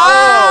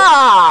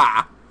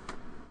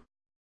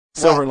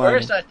 Silver lining.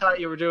 First, I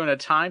thought you were doing a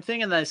time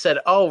thing, and then I said,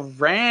 "Oh,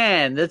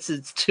 ran! It's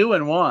 2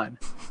 and 1."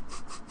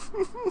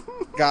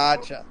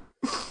 Gotcha.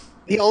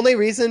 The only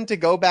reason to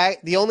go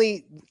back, the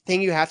only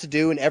thing you have to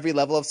do in every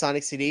level of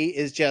Sonic CD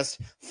is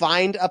just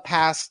find a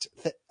past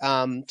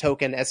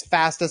token as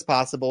fast as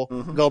possible,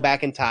 go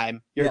back in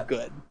time. You're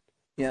good.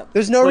 Yeah.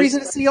 There's no reason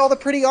to see all the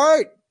pretty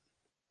art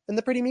and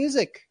the pretty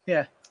music.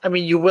 Yeah, I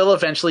mean, you will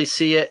eventually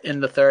see it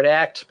in the third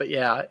act, but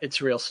yeah,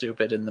 it's real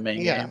stupid in the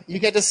main game. You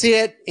get to see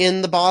it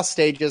in the boss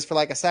stages for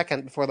like a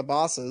second before the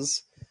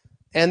bosses.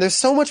 And there's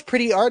so much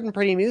pretty art and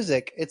pretty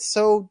music. It's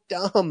so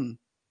dumb.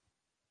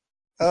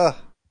 Ugh.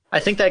 I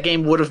think that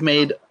game would have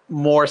made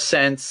more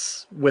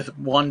sense with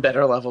one,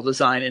 better level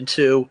design, and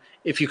two,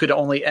 if you could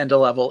only end a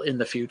level in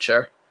the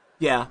future.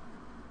 Yeah.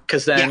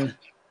 Because then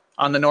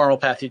on the normal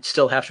path, you'd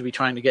still have to be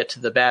trying to get to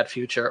the bad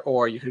future,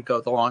 or you could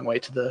go the long way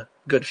to the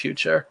good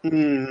future.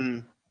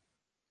 I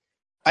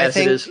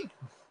think it is.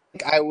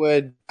 I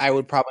would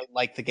probably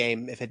like the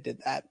game if it did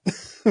that.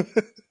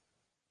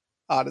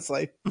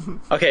 Honestly.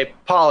 Okay,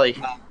 Polly,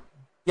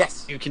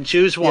 Yes. you can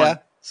choose one. Yeah.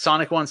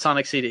 Sonic 1,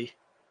 Sonic CD.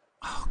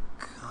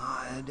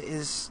 God,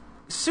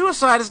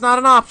 suicide is not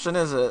an option,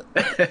 is it?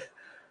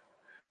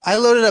 I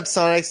loaded up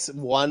Sonic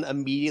 1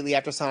 immediately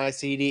after Sonic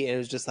CD, and it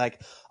was just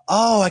like,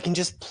 oh, I can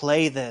just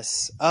play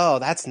this. Oh,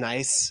 that's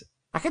nice.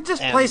 I could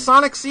just play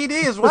Sonic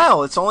CD as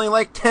well. It's only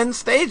like 10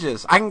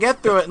 stages. I can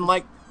get through it in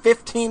like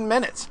 15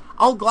 minutes.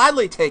 I'll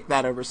gladly take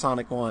that over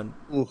Sonic 1.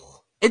 Ooh.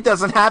 It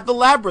doesn't have the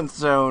Labyrinth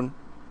Zone.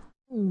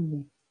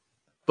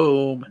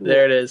 Boom.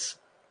 There it is.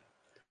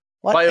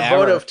 By a Whatever.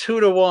 vote of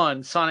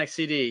 2-1, Sonic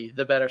CD,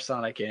 the better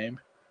Sonic game.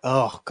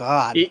 Oh,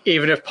 God.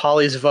 Even if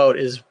Polly's vote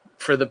is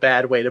for the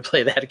bad way to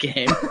play that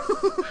game.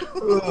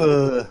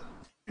 Ugh.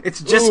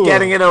 It's just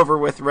getting it over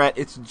with, Rhett.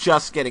 It's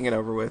just getting it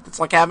over with. It's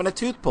like having a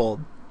tooth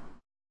pulled.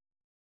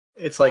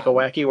 It's like a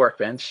wacky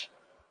workbench.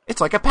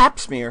 It's like a pap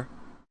smear.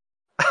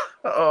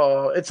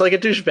 Oh, it's like a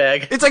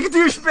douchebag. It's like a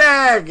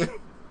douchebag!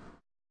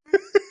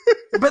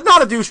 But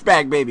not a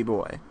douchebag baby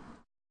boy.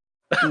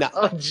 No.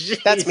 Oh,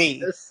 jeez. That's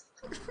me.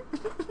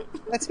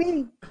 That's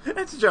me.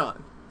 That's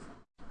John.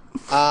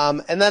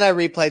 And then I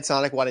replayed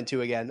Sonic 1 and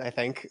 2 again, I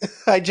think.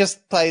 I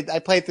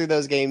played through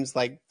those games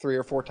like 3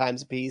 or 4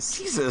 times a piece.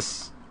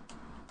 Jesus.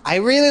 I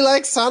really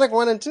like Sonic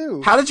 1 and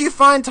 2. How did you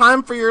find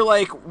time for your,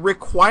 like,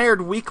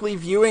 required weekly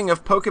viewing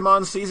of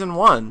Pokemon Season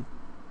 1?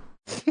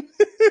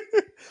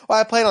 Well,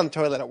 I played on the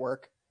toilet at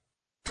work.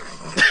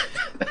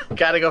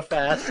 Gotta go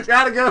fast.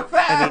 Gotta go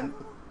fast!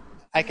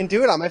 I can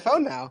do it on my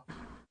phone now.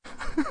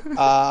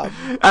 I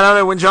don't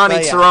know, when John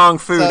eats the wrong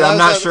food, So I'm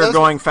not those- sure those-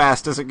 going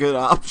fast is a good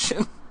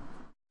option.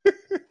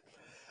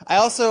 I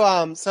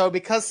also, so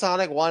because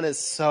Sonic 1 is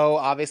so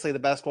obviously the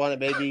best one, it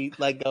made me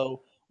like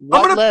go,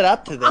 what led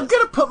up to this? I'm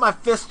gonna put my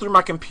fist through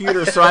my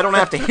computer so I don't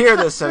have to hear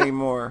this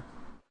anymore.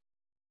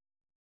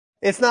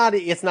 It's not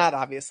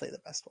obviously the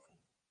best one.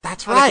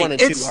 That's Sonic right. 1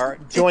 and 2 are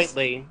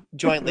jointly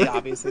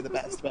obviously the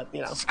best, but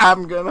you know.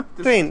 I'm gonna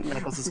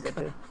Knuckles is good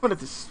too. I'm gonna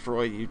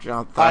destroy you,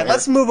 John Thayer. Alright,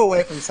 let's move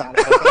away from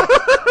Sonic.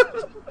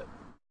 Okay?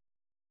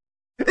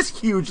 This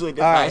hugely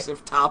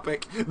divisive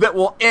topic that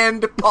will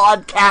end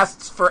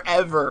podcasts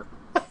forever.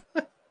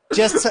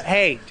 Just We so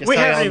haven't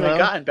y'all even know,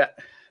 gotten back.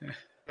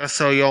 just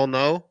so y'all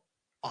know,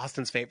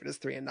 Austin's favorite is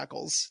 3 and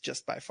Knuckles,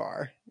 just by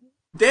far.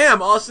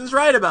 Damn, Austin's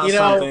right about You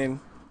know,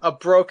 something. A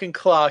broken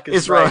clock is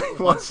It's right. right.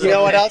 once You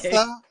know what else again.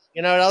 though?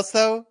 You know what else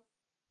though?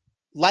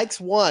 Likes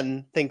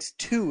 1, thinks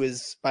 2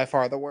 is by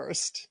far the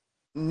worst.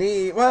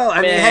 Well,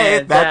 I mean, Man,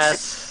 hey,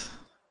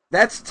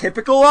 that's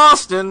typical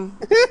Austin.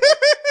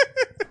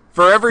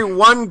 For every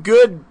one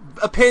good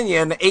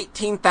opinion,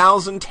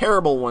 18,000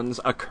 terrible ones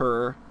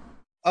occur.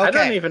 Okay. I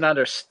don't even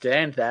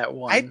understand that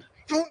one. I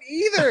don't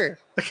either.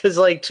 Because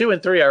like 2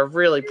 and 3 are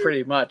really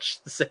pretty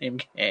much the same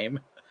game.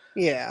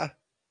 Yeah.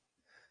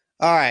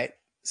 All right.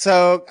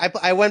 So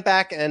I went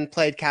back and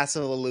played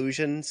Castle of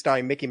Illusion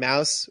starring Mickey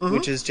Mouse,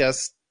 which is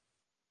just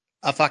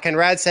a fucking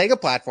rad Sega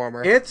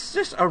platformer. It's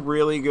just a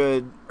really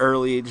good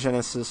early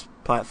Genesis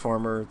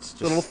platformer. It's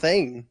just Little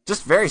thing.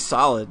 just very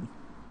solid.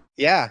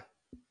 Yeah.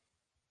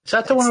 Is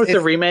that the one with the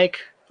it's- remake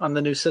on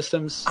the new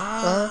systems?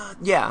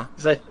 Yeah.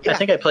 'Cause I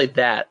think I played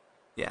that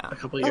Yeah. a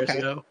couple years Okay.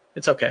 ago.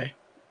 It's okay.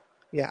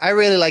 Yeah. I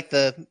really like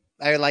the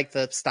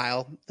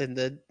style and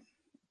the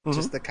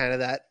just the kind of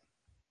that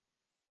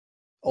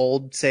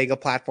old Sega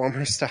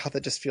platformer style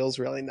that just feels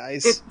really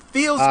nice. It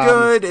feels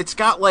good. It's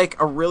got like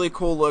a really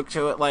cool look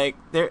to it. Like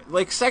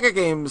Sega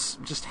games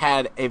just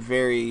had a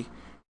very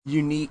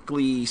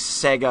uniquely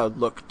Sega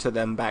look to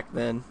them back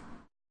then.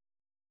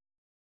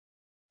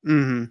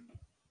 Mm-hmm.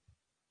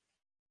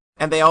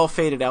 And they all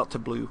faded out to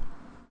blue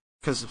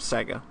because of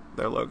Sega.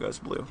 Their logo's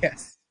blue.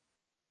 Yes.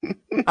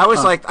 I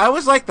always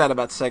liked that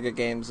about Sega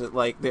games. That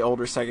like the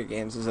older Sega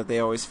games is that they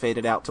always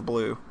faded out to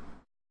blue.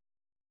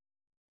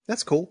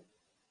 That's cool.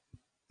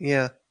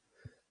 Yeah.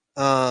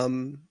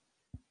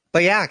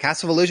 But yeah,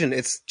 Castle of Illusion,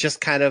 it's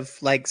just kind of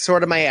like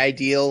sort of my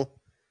ideal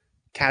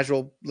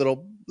casual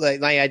little, like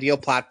my ideal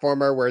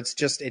platformer where it's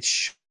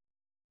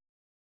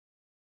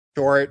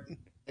short,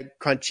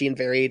 crunchy and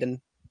varied, and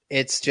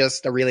it's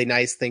just a really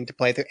nice thing to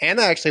play through.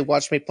 Anna actually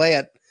watched me play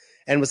it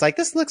and was like,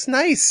 this looks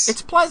nice.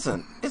 It's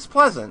pleasant. It's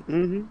pleasant.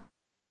 Mm-hmm.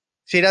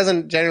 She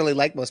doesn't generally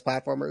like most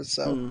platformers,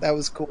 so that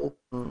was cool.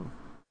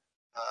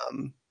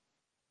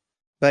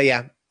 But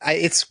yeah,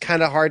 it's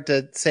kind of hard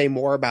to say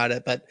more about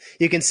it, but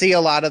you can see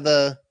a lot of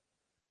the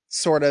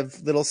sort of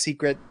little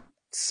secret,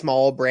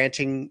 small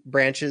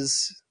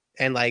branches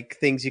and like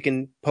things you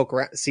can poke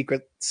around,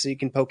 secret, so you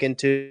can poke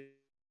into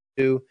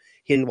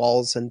hidden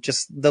walls and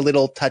just the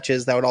little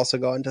touches that would also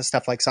go into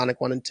stuff like Sonic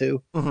 1 and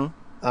 2.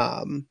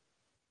 Mm-hmm.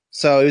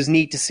 So it was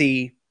neat to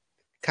see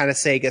kind of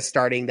Sega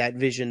starting that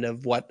vision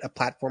of what a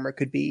platformer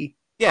could be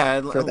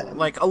Yeah, for them.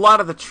 like a lot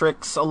of the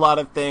tricks, a lot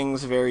of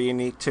things very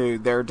unique to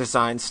their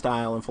design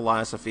style and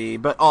philosophy,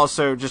 but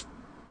also just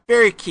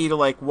very key to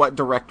like what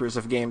directors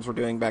of games were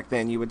doing back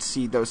then. You would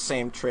see those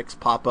same tricks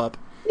pop up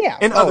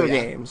in other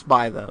games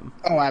by them.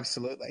 Oh,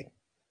 absolutely.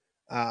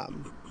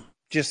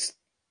 Just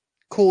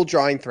cool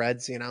drawing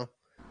threads, you know.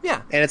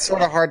 Yeah. And it's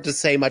sort of hard to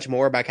say much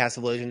more about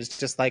Castle of Illusion. It's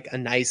just like a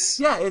nice,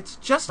 Yeah, it's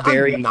just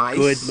very a nice,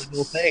 good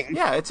little thing.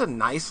 Yeah, it's a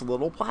nice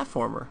little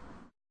platformer.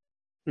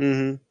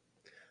 Mm-hmm.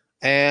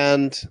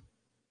 And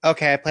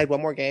okay, I played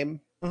one more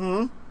game.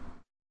 Mm-hmm.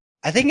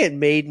 I think it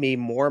made me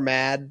more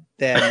mad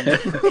than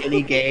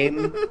any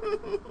game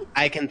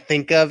I can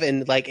think of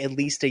in like at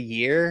least a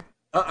year.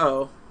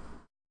 Uh-oh.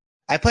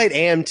 I played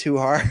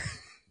AM2R.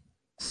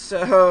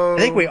 So I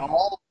think we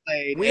all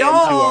played we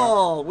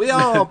AM2R.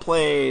 all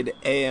played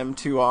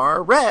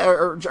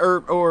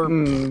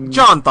AM2R.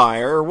 John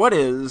Thayer, what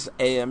is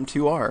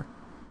AM2R?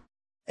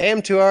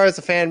 AM2R is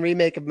a fan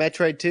remake of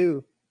Metroid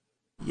 2.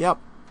 Yep.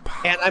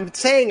 And I'm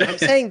saying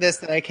this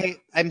that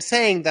I'm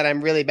saying that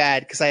I'm really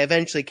bad because I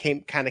eventually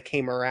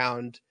came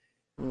around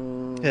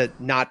to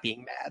not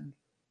being mad.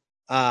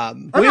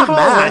 I'm not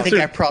mad. I think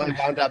I probably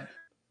wound up.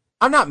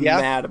 I'm not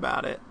mad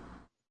about it.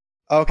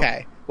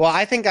 Okay. Well,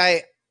 I think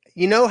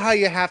you know how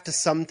you have to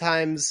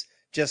sometimes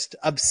just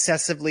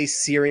obsessively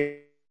searing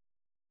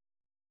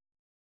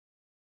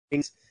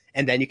things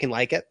and then you can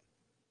like it?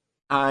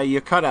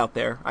 You cut out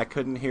there. I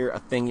couldn't hear a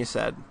thing you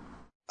said.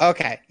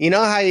 Okay. You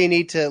know how you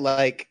need to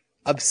like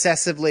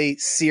obsessively,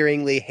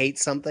 searingly hate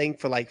something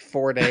for like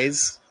 4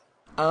 days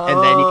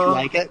and then you can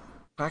like it?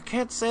 I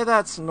can't say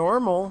that's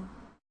normal.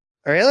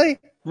 Really?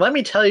 Let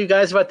me tell you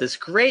guys about this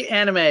great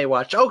anime I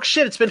watched. Oh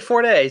shit, it's been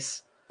 4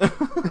 days.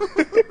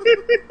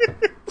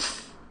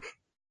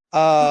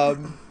 But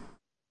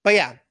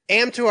yeah,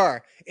 AM2R.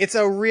 It's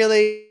a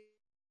really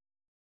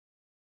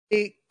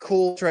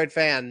cool Metroid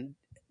fan.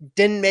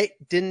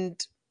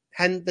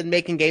 Hadn't been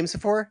making games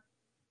before,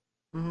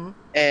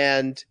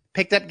 and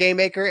picked up Game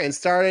Maker and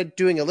started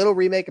doing a little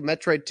remake of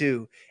Metroid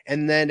 2.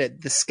 And then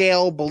the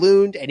scale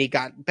ballooned, and he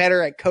got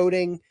better at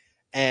coding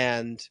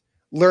and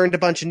learned a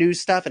bunch of new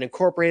stuff and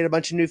incorporated a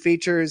bunch of new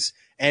features.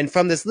 And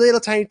from this little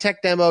tiny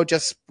tech demo,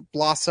 just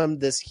blossomed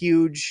this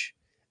huge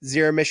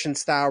Zero Mission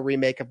style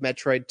remake of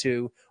Metroid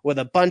 2 with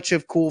a bunch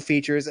of cool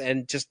features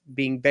and just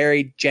being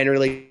very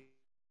generally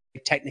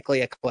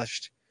technically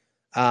accomplished.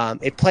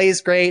 It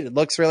plays great. It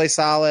looks really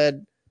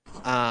solid.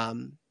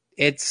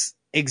 It's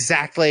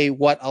exactly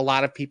what a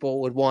lot of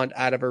people would want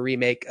out of a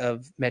remake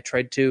of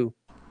Metroid 2.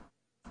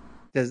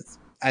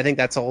 I think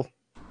that's all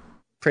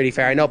pretty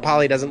fair. I know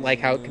Polly doesn't like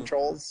how it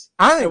controls.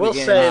 I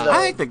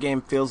think the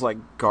game feels like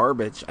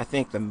garbage. I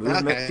think the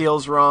movement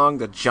feels wrong.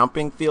 The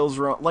jumping feels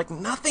wrong. Like,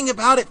 nothing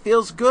about it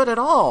feels good at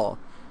all.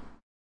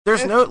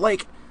 There's no,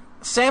 like,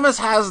 Samus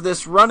has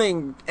this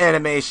running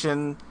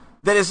animation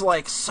that is,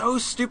 like, so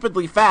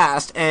stupidly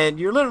fast, and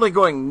you're literally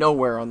going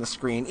nowhere on the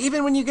screen.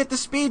 Even when you get the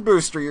speed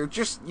booster,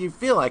 you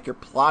feel like you're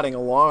plodding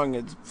along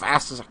as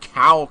fast as a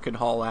cow could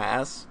haul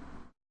ass.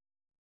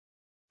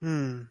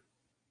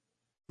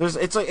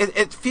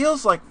 It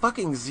feels like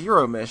fucking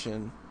Zero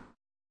Mission.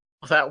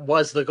 Well, that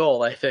was the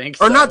goal, I think.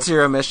 Or not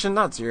Zero Mission.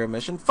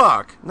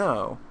 Fuck,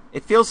 no.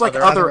 It feels like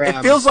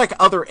It feels like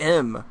Other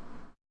M.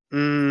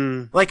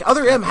 Like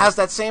Other M has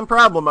that same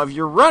problem of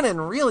you're running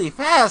really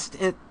fast.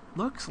 It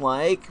looks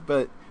like,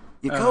 but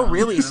you go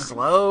really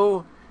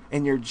slow,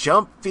 and your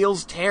jump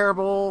feels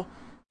terrible,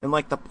 and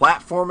like the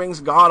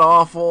platforming's god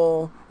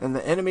awful, and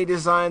the enemy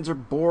designs are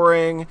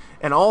boring,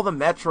 and all the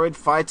Metroid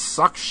fights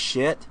suck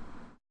shit.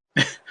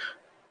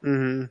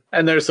 And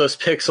there's those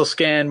pixel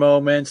scan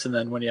moments, and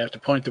then when you have to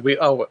point the wheel.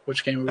 Oh,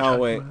 which game are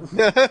we talking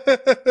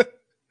about?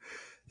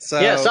 So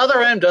yes,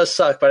 Other M does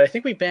suck, but I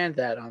think we banned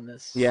that on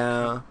this.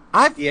 Yeah,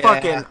 I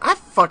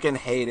fucking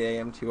hate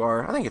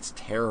AM2R. I think it's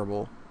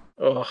terrible.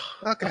 Ugh.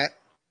 Okay,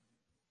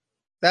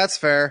 that's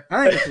fair.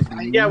 I think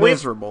it's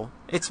miserable.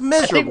 It's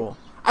miserable.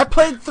 I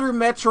played through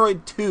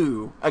Metroid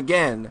 2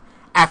 again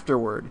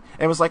afterward,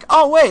 and was like,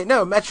 oh wait,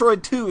 no,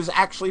 Metroid 2 is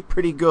actually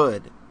pretty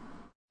good.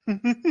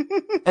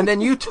 And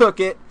then you took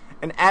it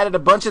and added a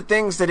bunch of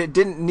things that it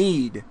didn't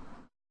need.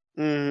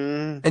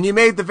 And you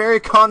made the very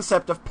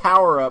concept of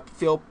power-up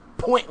feel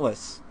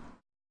pointless.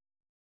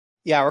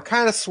 Yeah, we're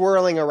kind of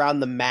swirling around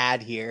the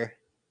mad here.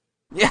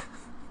 Yeah.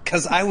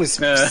 Because I was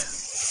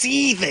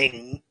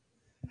seething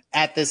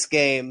at this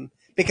game.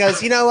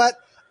 Because, you know what?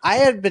 I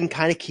had been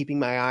kind of keeping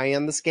my eye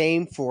on this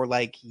game for,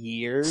 like,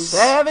 years.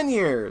 7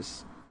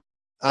 years.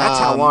 That's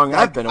how long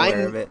I've been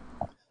aware of it.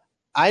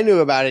 I knew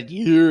about it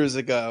years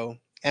ago.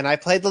 And I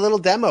played the little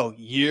demo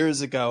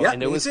years ago,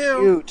 and it was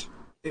cute.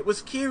 It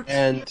was cute.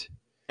 And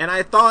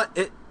I thought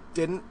it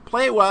didn't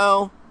play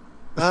well.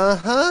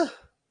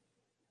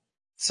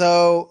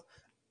 So,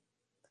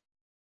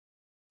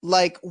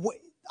 like,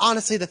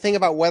 honestly, the thing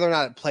about whether or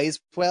not it plays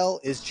well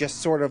is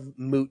just sort of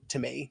moot to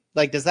me.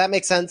 Like, does that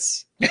make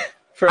sense?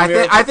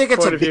 I think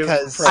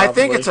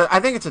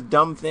it's a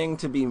dumb thing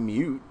to be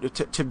mute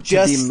to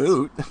be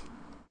moot.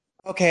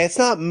 Okay, it's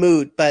not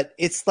moot, but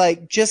it's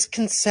like just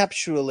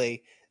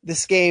conceptually,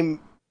 this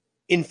game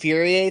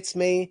infuriates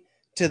me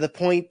to the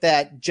point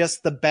that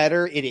just the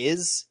better it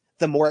is,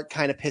 the more it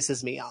kind of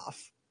pisses me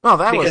off. Oh,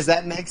 because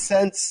that makes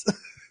sense.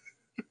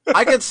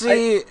 I could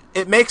see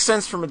it makes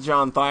sense from a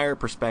John Thayer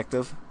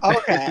perspective.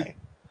 Okay.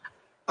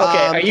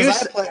 Okay,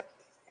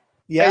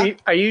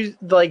 are you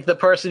like the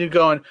person who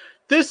going,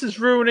 this is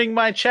ruining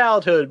my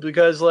childhood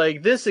because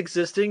like this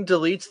existing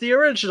deletes the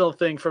original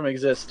thing from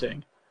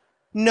existing?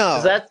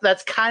 No.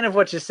 That's kind of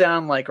what you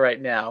sound like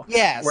right now.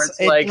 Yes,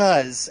 it like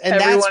does. And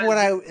that's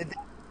what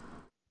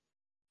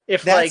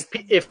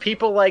if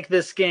people like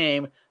this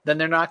game, then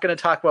they're not going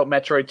to talk about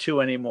Metroid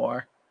 2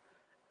 anymore.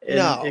 And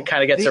no. It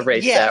kind of gets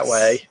erased that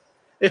way.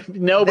 If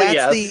nobody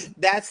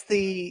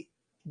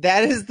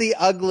that is the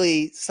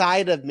ugly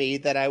side of me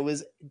that I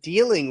was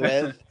dealing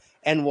with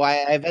and why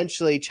I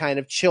eventually kind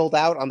of chilled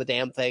out on the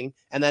damn thing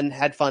and then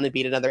had fun and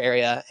beat another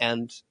area,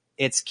 and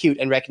it's cute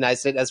and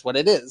recognized it as what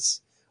it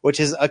is, which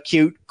is a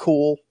cute,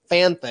 cool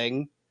fan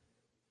thing,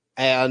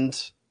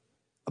 and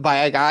by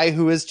a guy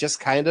who is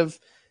just kind of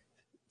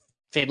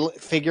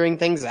figuring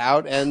things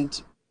out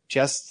and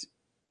just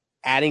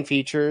adding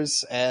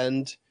features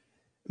and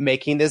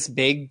making this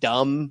big,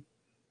 dumb,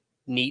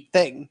 neat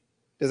thing.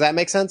 Does that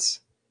make sense?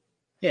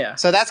 Yeah.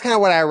 So that's kind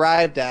of what I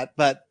arrived at,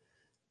 but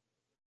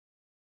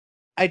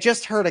I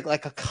just heard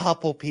like a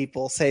couple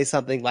people say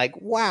something like,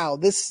 wow,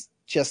 this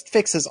just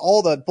fixes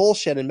all the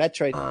bullshit in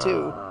Metroid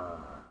 2.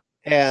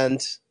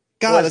 And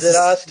God, was it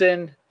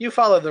Austin? You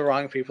follow the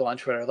wrong people on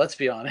Twitter, let's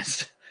be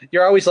honest.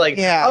 You're always like,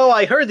 oh,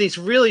 I heard these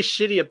really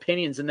shitty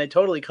opinions and they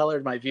totally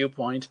colored my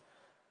viewpoint.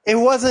 It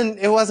wasn't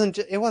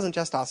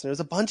just Austin. It was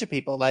a bunch of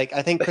people. Like,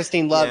 I think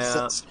Christine Love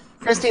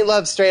Christine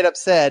Love straight up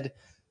said,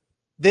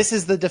 this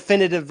is the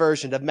definitive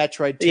version of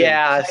Metroid 2.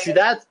 Yeah, see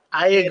that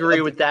I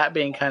agree with that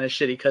being kind of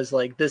shitty because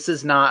like this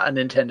is not a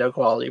Nintendo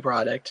quality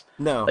product.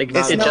 No, like it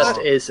just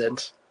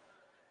isn't.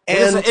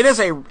 It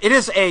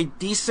is a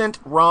decent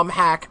ROM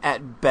hack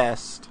at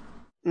best.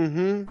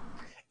 Mm-hmm.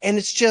 And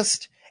it's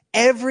just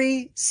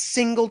every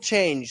single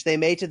change they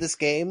made to this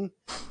game,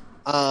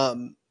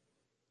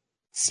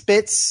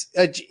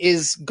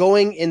 is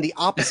going in the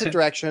opposite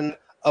direction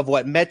of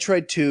what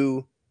Metroid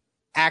 2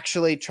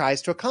 actually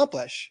tries to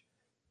accomplish.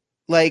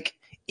 Like,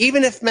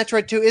 even if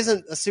Metroid 2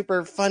 isn't a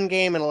super fun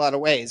game in a lot of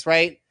ways,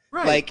 right?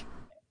 Right. Like,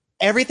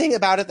 everything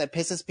about it that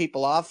pisses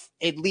people off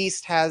at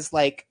least has,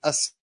 like, a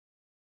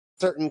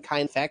certain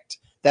kind of effect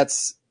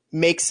that's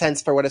makes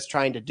sense for what it's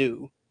trying to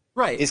do.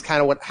 Right. Is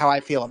kind of how I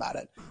feel about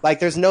it.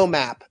 Like, there's no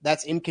map.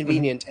 That's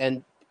inconvenient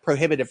and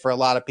prohibitive for a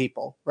lot of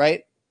people,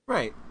 right?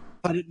 Right.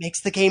 But it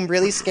makes the game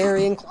really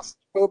scary and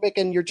claustrophobic,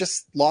 and you're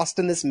just lost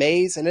in this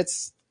maze, and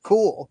it's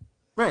cool.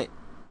 Right.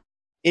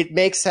 It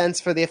makes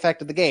sense for the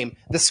effect of the game.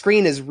 The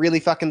screen is really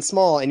fucking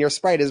small, and your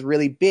sprite is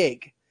really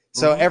big.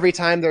 So every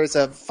time there's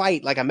a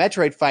fight, like a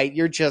Metroid fight,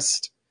 you're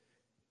just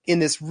in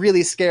this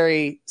really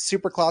scary,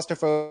 super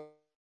claustrophobic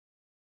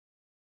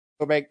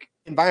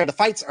environment. The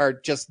fights are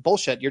just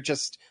bullshit. You're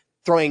just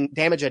throwing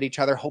damage at each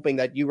other, hoping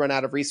that you run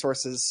out of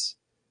resources,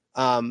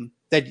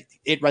 that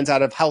it runs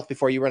out of health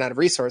before you run out of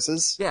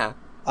resources. Yeah.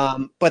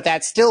 But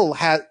that still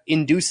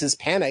induces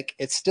panic.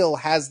 It still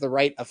has the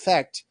right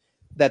effect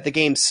that the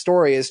game's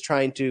story is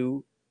trying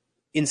to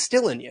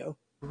instill in you.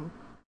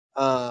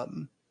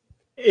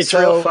 It's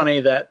real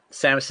funny that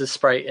Samus's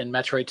sprite in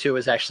Metroid 2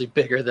 is actually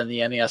bigger than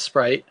the NES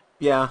sprite.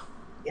 Yeah.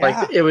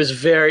 Like it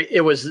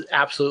was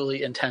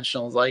absolutely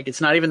intentional. Like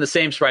it's not even the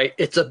same sprite,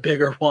 it's a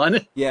bigger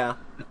one. Yeah.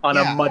 On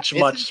a much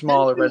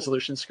smaller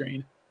resolution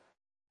screen.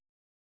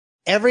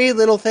 Every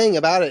little thing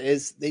about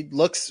it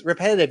looks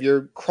repetitive.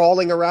 You're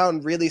crawling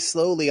around really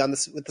slowly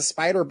with the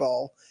spider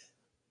ball.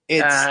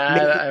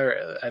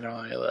 I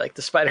don't really like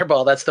the spider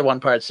ball. That's the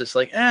one part. It's just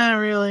like,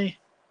 really?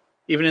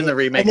 Even in the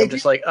remake, I'm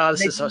just like, oh,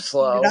 this is so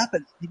slow. They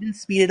didn't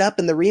speed it up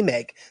in the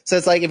remake. So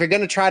it's like, if you're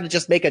going to try to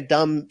just make a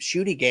dumb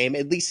shooty game,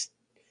 at least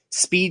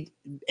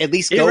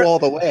go all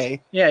the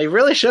way. Yeah, you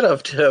really should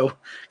have too.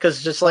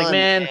 Because just like,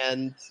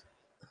 and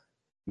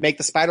make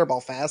the spider ball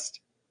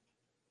fast.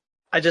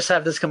 I just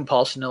have this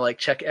compulsion to like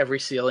check every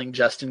ceiling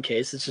just in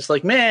case. It's just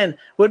like, man,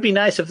 would be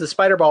nice if the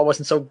spider ball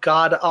wasn't so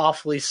god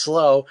awfully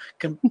slow,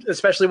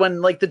 especially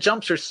when like the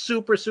jumps are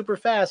super super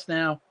fast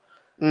now.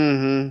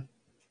 Mm-hmm.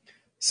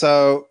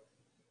 So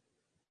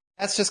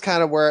that's just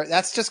kind of where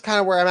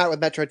I'm at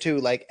with Metro 2.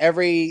 Like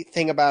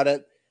everything about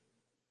it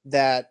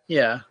that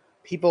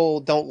people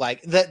don't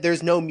like. That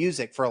there's no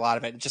music for a lot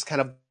of it. It's just kind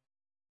of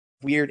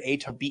weird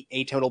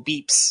atonal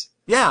beeps.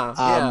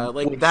 Yeah,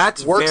 like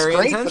that's works very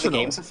great intentional for the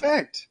game's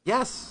effect.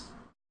 Yes.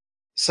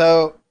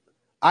 So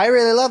I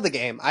really love the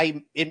game.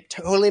 It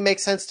totally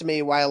makes sense to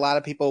me why a lot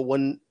of people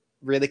wouldn't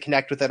really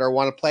connect with it or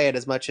want to play it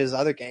as much as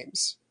other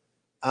games.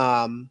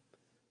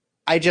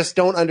 I just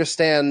don't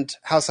understand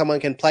how someone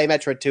can play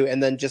Metroid 2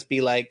 and then just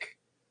be like,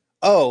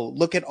 oh,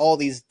 look at all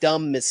these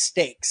dumb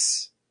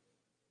mistakes.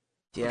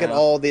 Yeah. Look at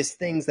all these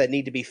things that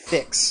need to be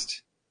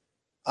fixed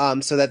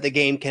so that the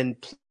game can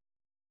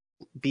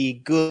be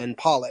good and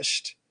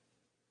polished.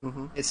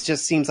 Mm-hmm. It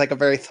just seems like a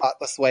very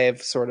thoughtless way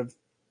of sort of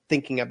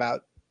thinking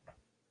about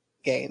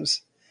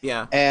games.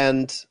 Yeah.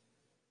 And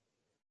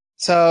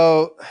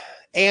So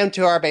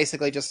AM2R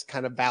basically just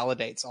kind of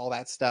validates all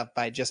that stuff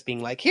by just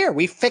being like, here,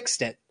 we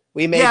fixed it.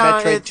 We made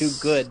Metroid 2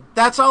 good.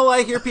 That's all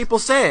I hear people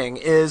saying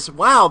is,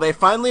 wow, they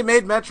finally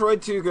made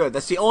Metroid 2 good.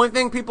 That's the only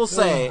thing people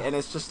say, and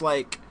it's just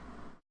like,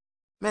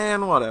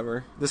 man,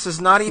 whatever. This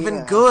is not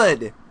even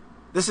good.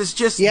 This is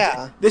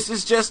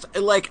just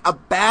like a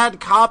bad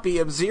copy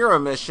of Zero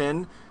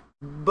Mission,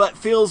 but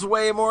feels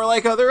way more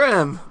like Other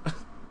M.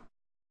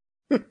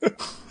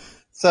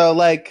 So,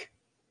 like,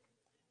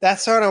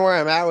 that's sort of where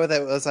I'm at with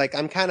it. It was like,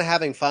 I'm kind of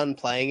having fun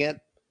playing it.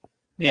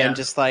 Yeah. And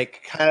just,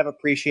 like, kind of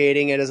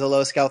appreciating it as a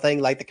low-scale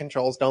thing. Like, the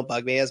controls don't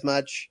bug me as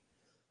much.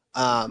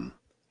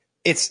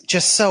 It's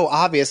just so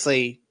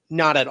obviously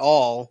not at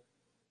all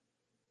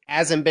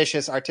as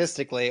ambitious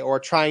artistically or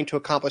trying to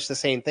accomplish the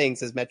same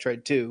things as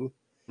Metroid 2.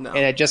 No. And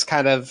it just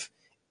kind of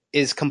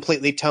is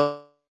completely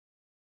tone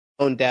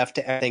deaf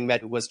to everything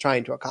Metroid was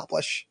trying to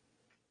accomplish.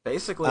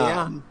 Basically,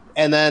 yeah.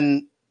 And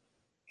then,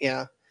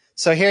 yeah.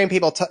 So hearing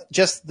people,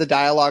 just the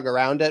dialogue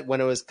around it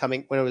when it was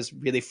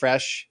really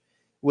fresh,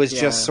 was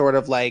just sort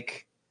of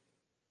like,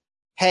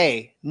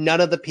 hey, none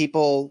of the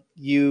people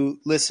you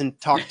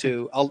talk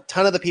to, a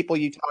ton of the people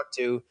you talk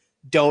to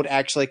don't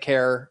actually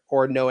care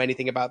or know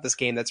anything about this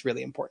game that's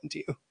really important to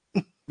you.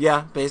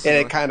 Yeah, basically.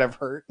 And it kind of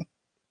hurt.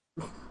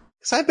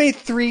 Because I've made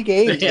 3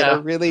 games that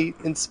are really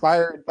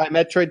inspired by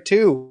Metroid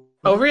 2.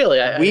 Oh, really?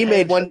 We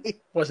made one.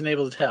 Wasn't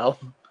able to tell.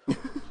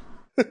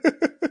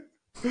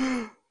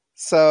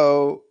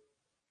 So,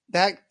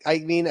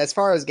 as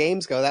far as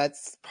games go,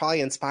 that's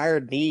probably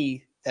inspired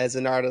me as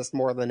an artist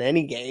more than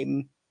any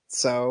game.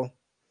 So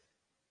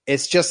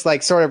it's just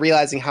like sort of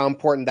realizing how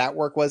important that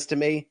work was to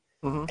me,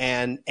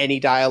 and any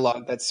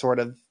dialogue that sort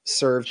of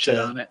served shit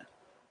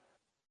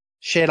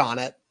on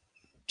it,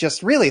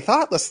 just really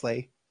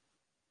thoughtlessly,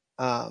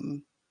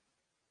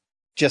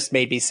 just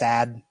made me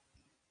sad.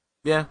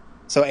 Yeah.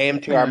 So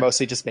AM2R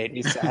mostly just made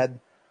me sad.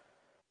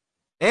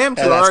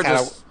 AM2R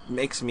just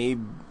makes me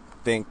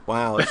think,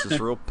 wow, this is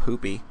real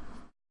poopy.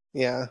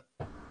 Yeah.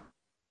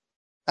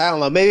 I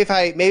don't know. Maybe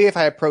if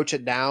I approach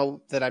it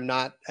now that I'm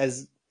not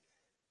as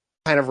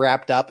kind of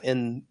wrapped up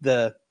in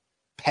the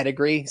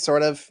pedigree,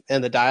 sort of,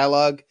 and the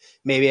dialogue,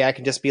 maybe I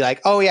can just be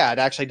like, oh yeah, it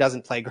actually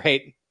doesn't play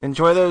great.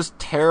 Enjoy those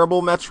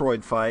terrible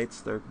Metroid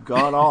fights. They're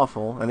god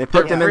awful, and they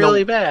put them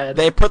really bad.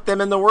 They put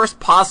them in the worst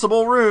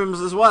possible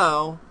rooms as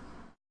well.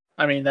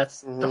 I mean,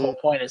 that's the whole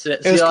point, isn't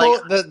it? It was cool.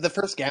 The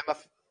first Gamma.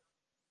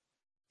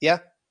 Yeah.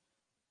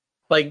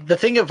 Like, the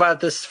thing about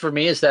this for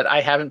me is that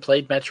I haven't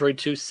played Metroid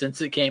 2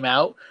 since it came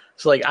out.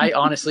 So, like, I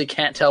honestly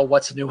can't tell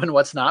what's new and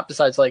what's not.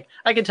 Besides, like,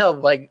 I can tell,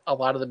 like, a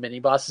lot of the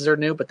mini-bosses are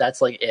new, but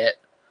that's, like, it.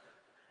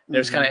 And it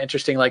was kind of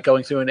interesting, like,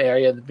 going through an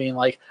area and being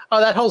like,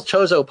 oh, that whole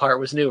Chozo part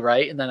was new,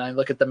 right? And then I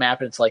look at the map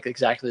and it's, like,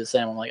 exactly the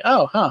same. I'm like,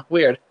 oh, huh,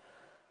 weird.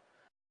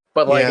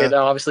 But, like, it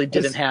obviously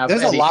didn't have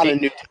There's a lot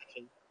of new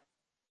tension.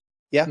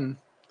 Yeah.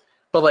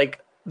 But, like,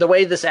 the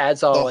way this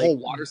adds all, the whole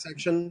water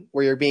section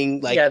where you're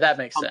being, like, that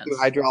makes sense. Through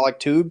hydraulic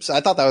tubes.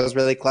 I thought that was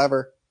really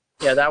clever.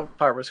 Yeah, that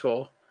part was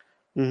cool.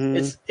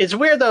 It's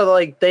weird though,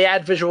 like they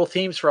add visual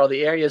themes for all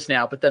the areas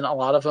now, but then a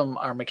lot of them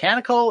are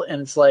mechanical,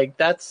 and it's like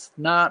that's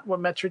not what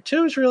Metroid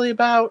 2 is really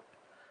about.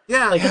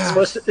 Yeah, like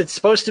it's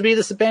supposed to be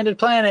this abandoned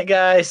planet,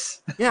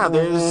 guys. Yeah,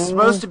 there's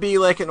supposed to be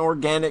like an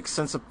organic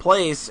sense of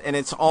place, and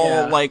it's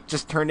all like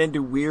just turned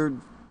into weird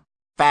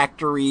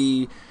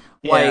factory.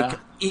 Like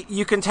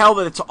you can tell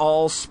that it's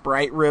all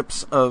sprite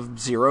rips of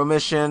Zero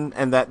Mission,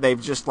 and that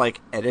they've just like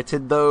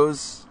edited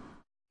those.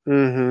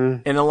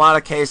 In a lot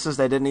of cases,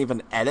 they didn't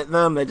even edit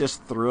them; they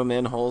just threw them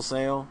in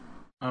wholesale.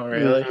 Oh,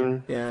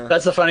 really? Yeah.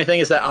 That's the funny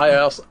thing is that I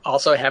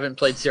also haven't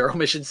played Zero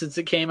Mission since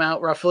it came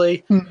out,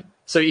 roughly.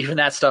 So even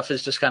that stuff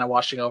is just kind of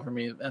washing over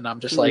me, and I'm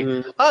just like,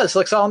 oh, this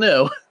looks all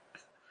new.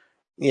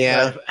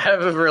 Yeah, I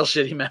have a real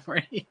shitty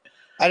memory.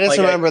 I just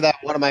remember that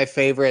one of my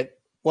favorite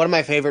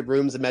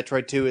rooms in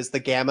Metroid 2 is the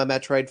Gamma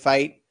Metroid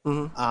fight.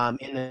 In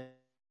a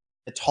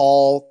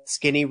tall,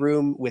 skinny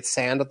room with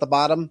sand at the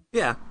bottom.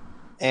 Yeah,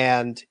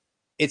 and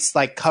it's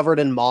like covered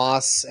in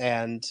moss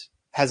and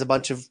has a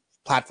bunch of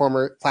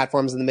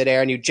platforms in the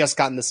midair, and you just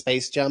gotten the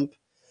space jump,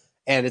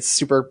 and it's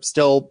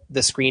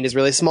the screen is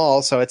really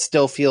small, so it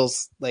still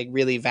feels like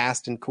really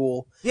vast and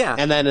cool. Yeah.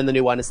 And then in the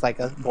new one, it's like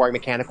a boring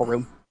mechanical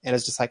room, and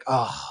it's just like,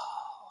 oh.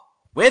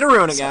 Way to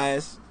ruin it,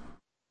 guys.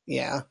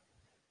 Yeah.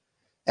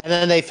 And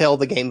then they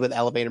filled the game with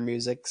elevator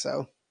music,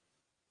 so.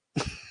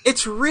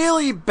 It's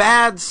really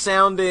bad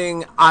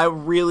sounding. I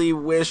really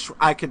wish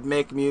I could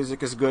make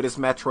music as good as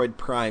Metroid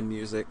Prime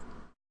music.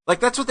 Like,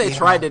 that's what they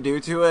tried to do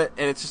to it,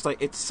 and it's just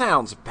like, it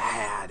sounds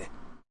bad.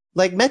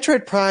 Like,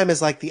 Metroid Prime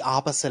is like the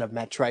opposite of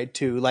Metroid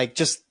 2. Like,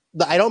 just,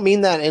 I don't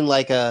mean that in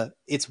like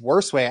it's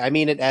worse way. I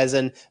mean it as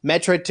in,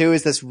 Metroid 2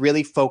 is this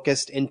really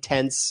focused,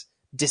 intense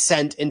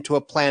descent into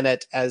a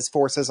planet as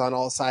forces on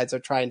all sides are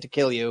trying to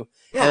kill you.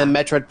 Yeah. And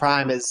then Metroid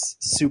Prime is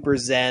super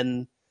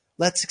zen.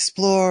 Let's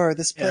explore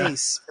this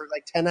place for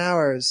like 10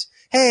 hours.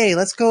 Hey,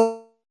 let's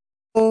go.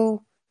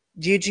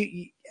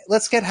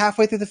 Let's get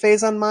halfway through the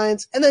phase on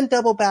mines and then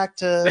double back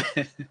to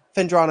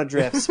Phendrana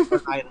Drifts for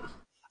an island.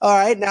 All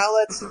right, now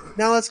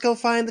let's go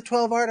find the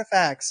 12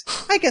 artifacts.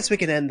 I guess we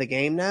can end the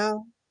game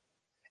now.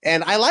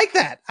 And I like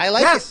that. I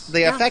like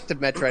the effect of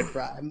Metroid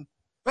Prime.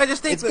 I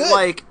just think It's that good.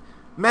 like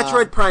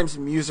Metroid Prime's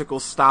musical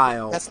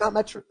style That's not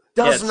Metroid.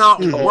 does Yeah, not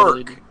totally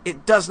work.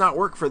 It does not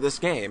work for this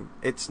game.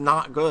 It's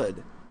not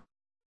good.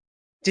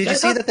 Did you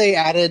see that they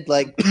added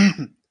like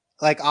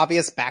like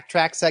obvious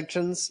backtrack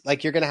sections?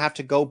 Like you're gonna have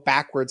to go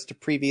backwards to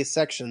previous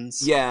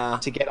sections Yeah,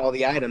 to get all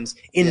the items.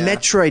 In Yeah.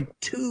 Metroid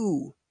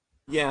 2,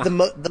 yeah,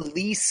 the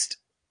least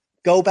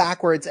go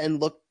backwards and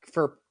look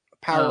for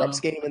power-ups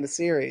game in the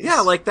series.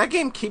 yeah. Like that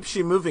game keeps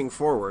you moving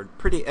forward at a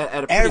pretty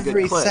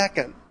every good clip.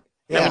 second.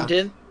 Yeah. I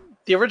mean,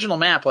 the original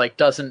map like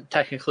doesn't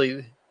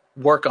technically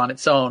work on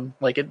its own.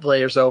 Like it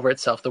layers over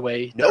itself the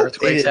way the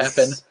earthquakes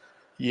happen.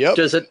 Yep.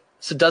 Does it?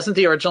 So doesn't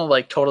the original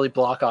like totally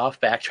block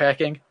off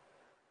backtracking?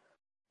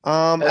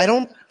 I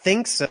don't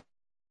think so.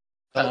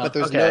 But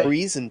there's no okay.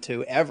 reason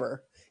to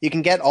ever. You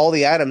can get all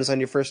the items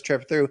on your first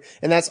trip through,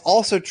 and that's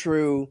also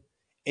true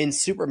in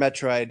Super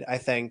Metroid, I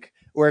think.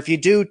 Or if you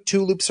do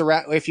 2 loops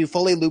around, if you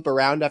fully loop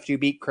around after you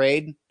beat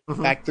Kraid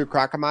Mhm. back through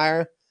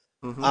Crocomire,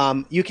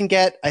 Mhm. you can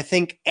get, I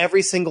think,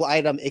 every single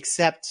item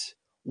except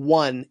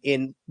one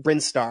in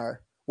Brinstar,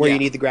 where Yeah. you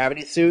need the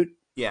gravity suit.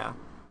 Yeah.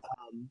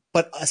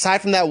 But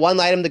aside from that one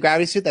item, the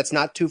gravity suit, that's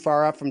not too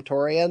far off from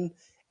Torian,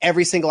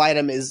 every single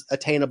item is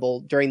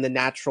attainable during the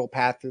natural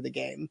path through the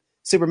game.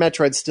 Super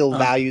Metroid still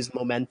values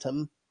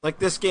momentum. Like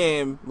this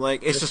game,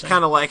 like it's just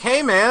kind of like,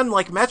 hey man,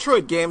 like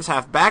Metroid games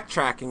have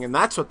backtracking, and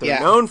that's what they're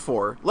known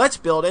for. Let's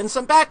build in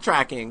some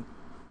backtracking.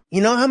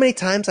 You know how many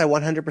times I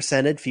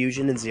 100%ed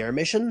Fusion and Zero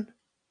Mission?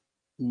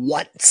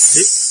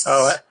 Once.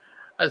 Oh,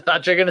 I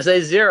thought you were gonna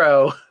say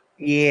 0.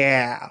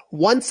 Yeah,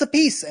 once a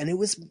piece, and it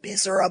was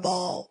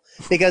miserable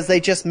because they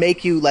just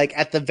make you like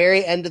at the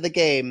very end of the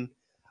game.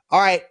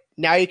 All right,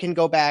 now you can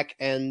go back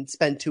and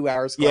spend 2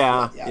 hours.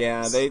 Yeah, collecting the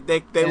yeah.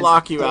 items. They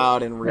lock you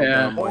out in real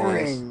dumb ways.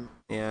 Boring.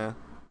 Yeah.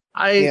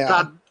 I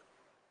thought.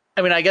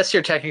 I mean, I guess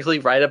you're technically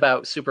right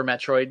about Super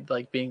Metroid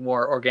like being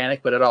more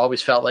organic, but it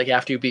always felt like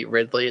after you beat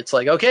Ridley, it's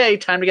like, okay,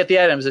 time to get the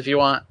items if you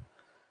want.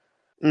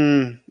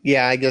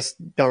 Yeah, I just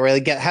don't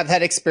really have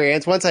that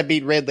experience. Once I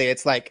beat Ridley,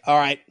 it's like, all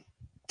right,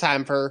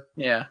 time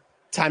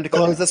to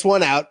close this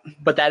one out.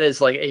 But that is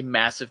like a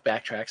massive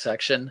backtrack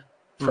section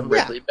from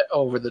Ridley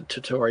over the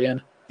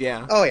Tutorian.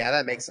 Yeah. Oh yeah,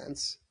 that makes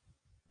sense.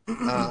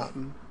 But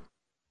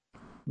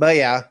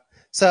yeah,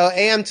 so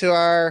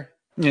AM2R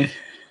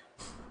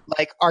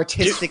like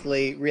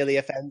artistically really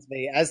offends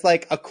me as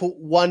like a cool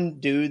one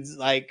dude's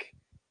like,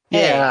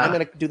 hey, Yeah. I'm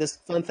gonna do this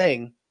fun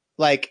thing.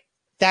 Like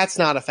that's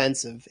not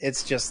offensive.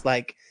 It's just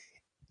like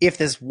if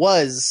this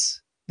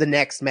was the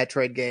next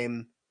Metroid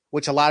game,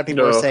 which a lot of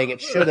people are saying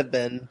it should have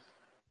been,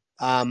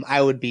 I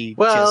would be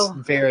just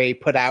very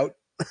put out.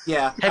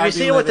 Yeah. Have you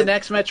seen what the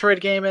next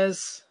Metroid game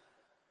is?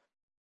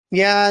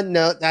 Yeah,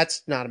 no,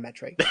 that's not a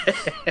Metroid.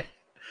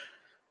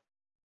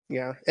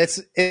 Yeah,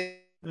 it's playing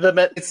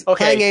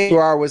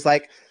AM2R was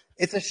like,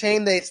 it's a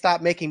shame they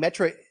stopped making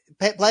Metroid.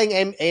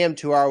 Playing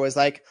AM2R was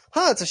like,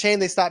 it's a shame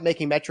they stopped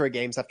making Metroid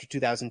games after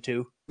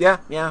 2002.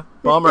 Yeah.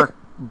 Bummer.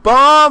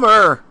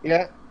 Bummer.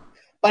 Yeah,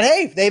 but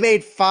hey, they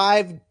made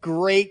 5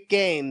 great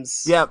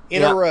games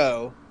in a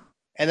row,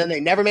 and then they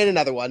never made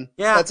another one.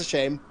 Yeah, that's a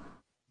shame.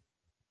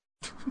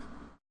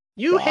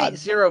 You hate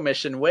Zero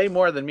Mission way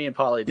more than me and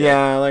Polly did.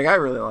 Yeah, like I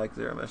really like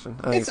Zero Mission.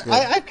 I think it's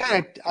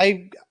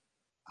good.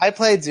 I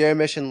played Zero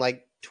Mission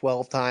like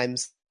 12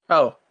 times.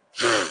 Oh,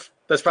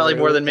 that's probably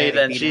more than me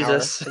then.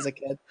 Jesus. As a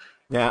kid.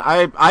 Yeah,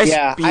 I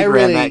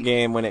speedran that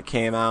game when it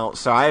came out,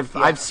 so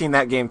I've seen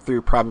that game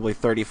through probably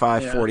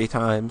 35, 40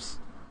 times.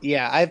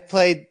 Yeah, I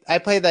played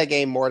that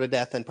game more to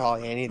death than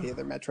probably any of the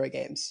other Metroid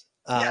games.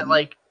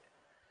 Like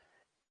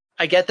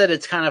I get that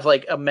it's kind of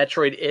like a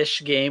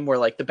Metroid-ish game where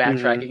like the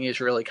backtracking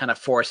is really kind of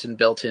forced and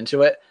built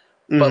into it.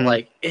 But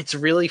like it's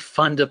really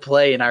fun to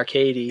play in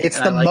arcadey. It's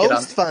the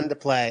most fun to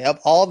play of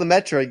all the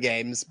Metroid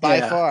games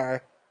by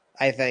far,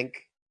 I think.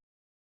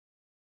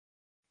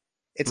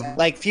 It's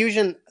like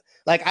Fusion.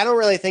 Like I don't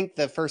really think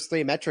the first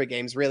 3 Metroid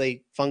games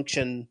really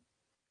function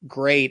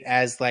great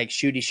as like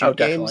shooty shoot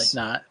games.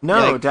 Not.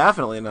 No, like,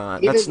 definitely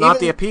not. That's not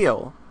the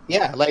appeal.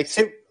 Yeah, like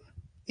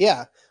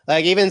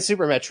like even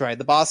Super Metroid,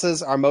 the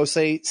bosses are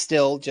mostly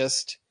still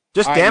just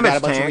damage got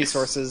a bunch tanks. of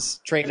resources,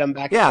 trade them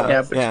back.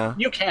 But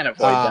you can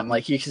avoid them.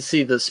 Like you can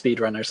see the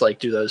speedrunners like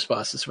do those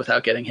bosses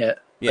without getting hit.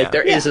 Yeah. Like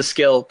there is a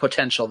skill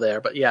potential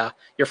there, but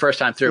your first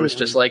time through was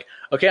just like,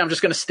 okay, I'm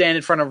just gonna stand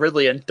in front of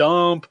Ridley and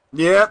dump.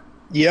 Yep.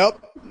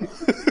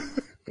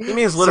 He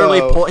means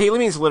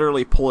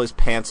literally pull his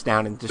pants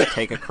down and just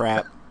take a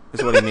crap.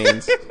 Is what he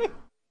means.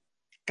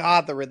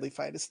 God, the Ridley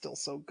fight is still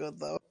so good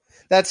though.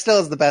 That still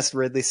is the best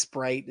Ridley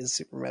sprite in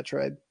Super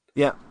Metroid.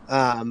 Yeah.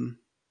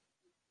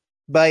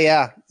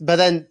 But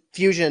then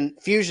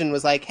Fusion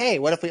was like, hey,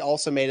 what if we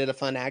also made it a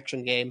fun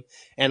action game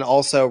and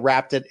also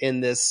wrapped it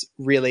in this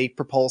really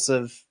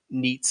propulsive,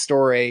 neat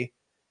story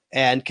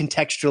and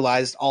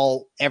contextualized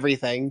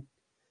everything.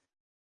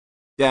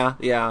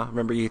 Yeah.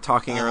 Remember you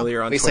talking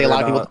earlier on obviously Twitter a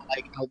lot of people about... don't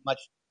like how much.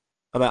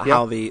 about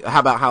Yep.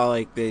 how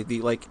like the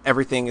like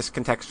everything is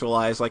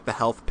contextualized, like the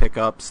health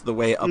pickups, the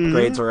way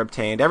upgrades are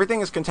obtained.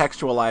 Everything is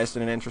contextualized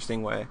in an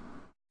interesting way.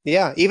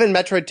 Yeah, even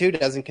Metroid 2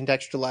 doesn't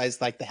contextualize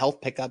like the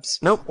health pickups.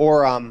 Nope.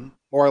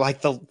 Or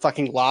like the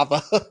fucking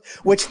lava,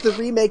 which the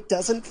remake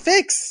doesn't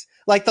fix.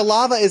 Like the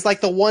lava is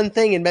like the one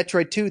thing in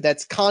Metroid 2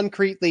 that's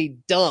concretely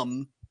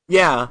dumb.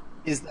 Yeah.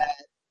 Is that,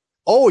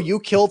 oh, you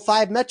killed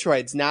 5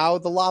 Metroids. Now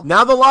the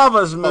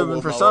lava's moving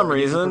will for lower. some You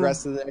can reason.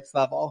 progress to the next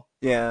level.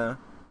 Yeah.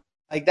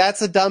 Like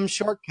that's a dumb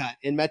shortcut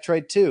in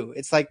Metroid 2.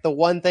 It's like the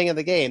one thing in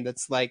the game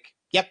that's like,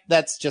 yep,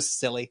 that's just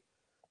silly.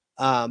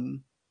 I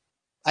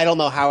don't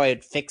know how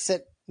I'd fix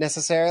it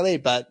necessarily,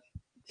 but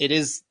it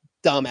is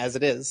dumb as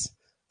it is.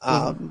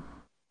 And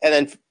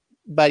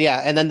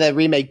then the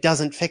remake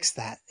doesn't fix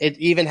that. It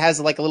even has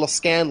like a little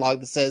scan log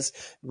that says,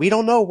 we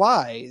don't know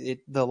why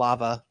the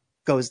lava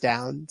goes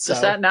down. So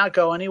Does that not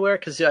go anywhere?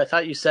 Because I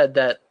thought you said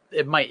that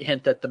it might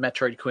hint that the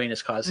Metroid Queen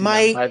is causing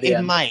them by the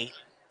end.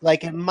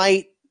 it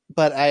might,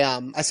 but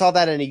I saw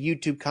that in a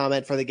YouTube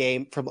comment for the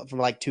game from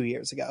like 2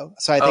 years ago.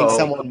 So I think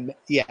someone,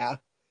 yeah.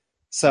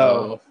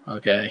 So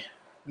okay.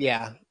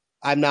 yeah,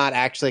 I'm not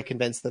actually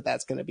convinced that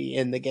that's going to be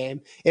in the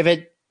game. If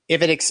it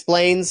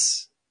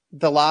explains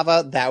the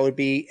lava, that would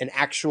be an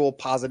actual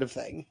positive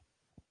thing.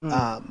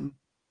 And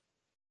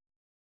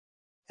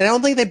I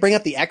don't think they bring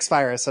up the X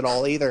virus at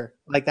all either.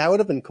 Like that would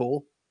have been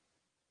cool.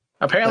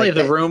 Apparently, Like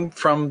the that- room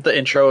from the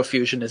intro of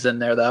Fusion is in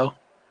there, though.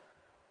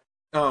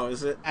 Oh,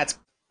 is it? That's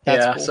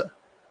Yeah, cool. so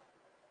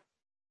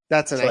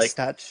That's a it's nice like-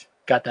 touch.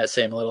 got that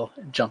same little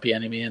jumpy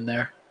enemy in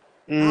there.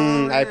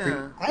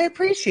 I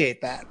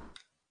appreciate that.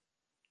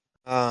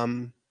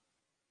 And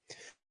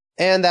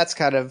that's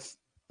kind of,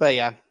 but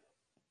yeah,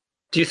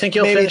 Do you think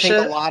you'll made me finish think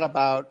it? a lot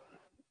about.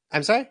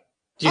 I'm sorry.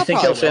 Do you I'll think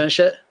probably you'll finish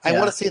it? I Yeah.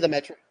 want to see the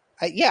Metro.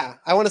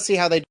 I want to see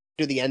how they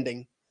do the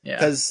ending Yeah.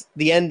 because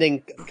the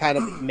ending kind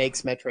of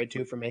makes Metroid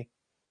 2 for me.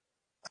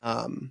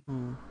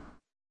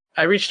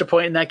 I reached a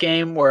point in that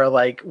game where,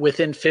 like,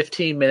 within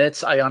 15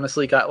 minutes, I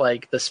honestly got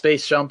like the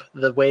space jump,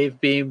 the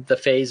wave beam, the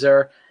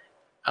phaser,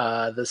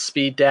 the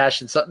speed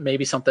dash, and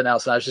maybe something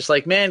else. And I was just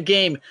like, man,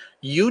 game,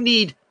 you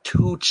need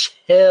to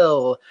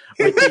chill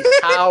with these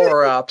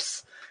power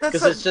ups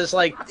because it's just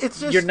like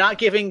you're not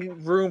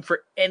giving room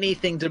for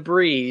anything to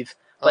breathe.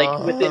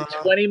 Like within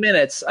 20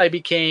 minutes, I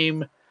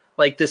became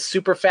like this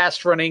super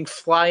fast running,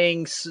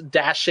 flying,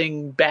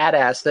 dashing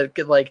badass that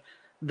could like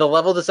the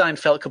level design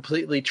felt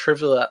completely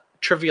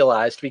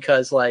trivialized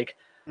because like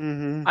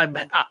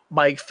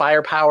my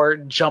firepower,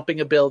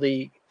 jumping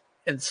ability,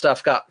 and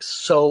stuff got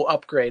so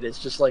upgraded. It's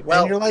just like,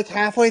 well, and you're like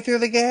halfway through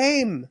the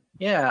game.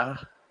 yeah,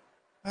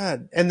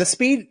 God. And the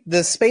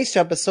space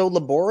jump is so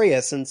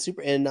laborious in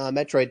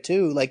Metroid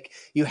 2. Like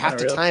you have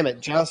to really? time it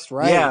just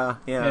right.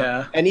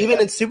 yeah. And even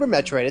in Super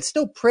Metroid, it's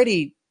still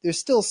pretty. There's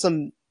still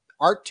some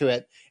art to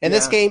it. In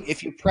this game,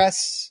 if you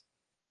press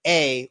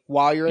A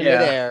while you're in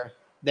midair,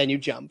 then you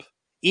jump,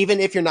 even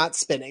if you're not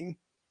spinning.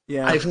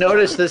 Yeah. I've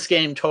noticed this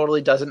game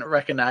totally doesn't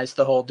recognize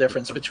the whole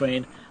difference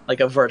between like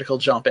a vertical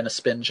jump and a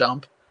spin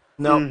jump.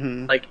 No.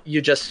 Like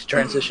you just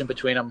transition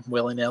between them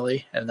willy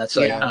nilly, and that's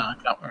like, Yeah.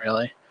 not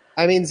really.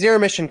 I mean, Zero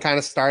Mission kind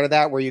of started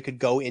that where you could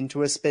go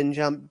into a spin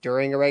jump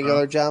during a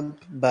regular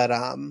jump, but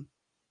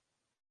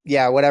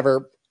yeah,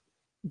 whatever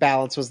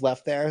balance was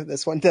left there,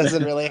 this one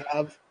doesn't really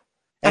have.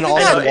 And think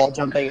also that- wall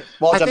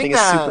jumping is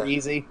super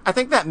easy. I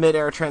think that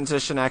mid-air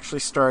transition actually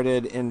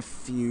started in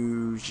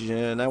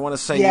Fusion. I want to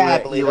say Yeah, I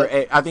believe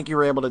I think you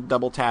were able to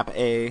double tap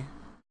A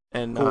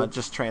and Cool.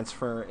 just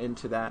transfer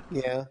into that.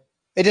 Yeah,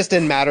 it just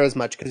didn't matter as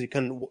much because you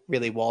couldn't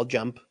really wall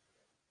jump.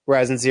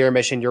 Whereas in Zero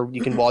Mission,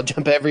 you can wall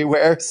jump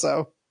everywhere.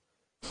 So,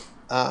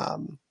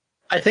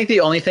 I think the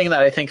only thing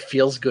that I think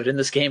feels good in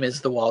this game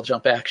is the wall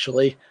jump.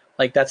 Actually,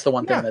 like that's the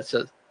one thing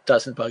that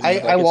doesn't bug me.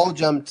 Like, I wall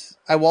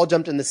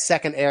jumped in the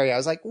second area. I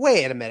was like,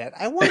 wait a minute,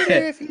 I wonder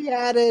if he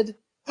added.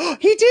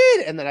 He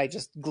did, and then I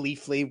just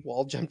gleefully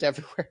wall jumped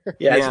everywhere.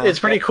 Yeah, it's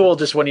pretty cool.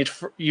 Just when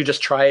you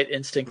just try it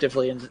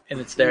instinctively and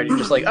it's there, and you're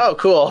just like, oh,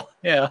 cool,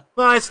 yeah.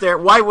 Well, it's there.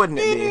 Why wouldn't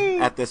it be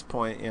at this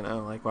point? You know,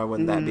 like why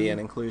wouldn't that be an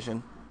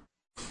inclusion?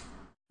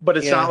 But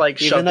it's not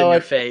like Even shoved in though your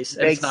it face,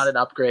 and makes- it's not an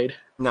upgrade.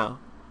 No.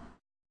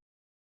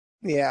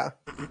 Yeah.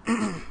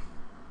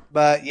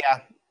 But yeah,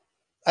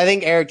 I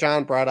think Eric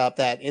John brought up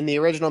that in the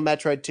original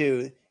Metroid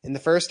 2, in the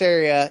first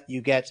area,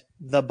 you get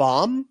the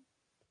bomb,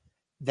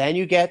 then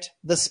you get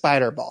the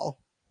spider ball.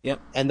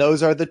 Yep. And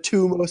those are the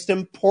two most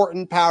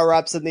important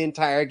power-ups in the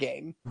entire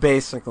game.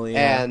 Basically,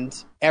 yeah.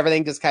 And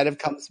everything just kind of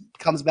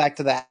comes back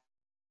to that.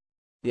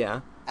 Yeah.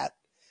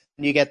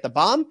 You get the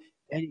bomb,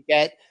 and you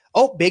get,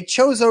 big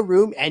Chozo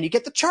room, and you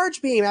get the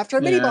charge beam after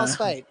a mini-boss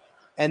fight.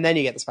 And then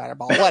you get the spider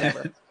ball.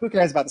 Whatever. Who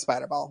cares about the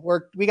spider ball?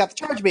 We got the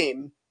charge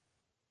beam.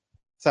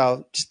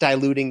 So just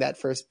diluting that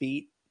first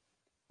beat.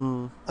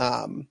 Yeah,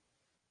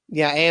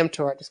 AM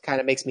Tour just kind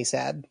of makes me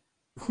sad.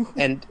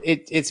 And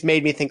it's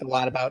made me think a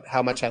lot about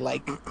how much I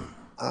like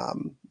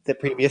the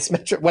previous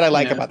what I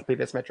like about the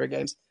previous Metro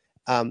games.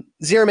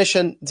 Zero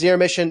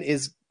Mission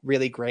is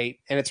really great,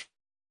 and it's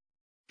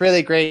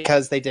really great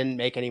because they didn't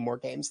make any more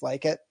games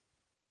like it.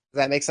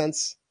 that make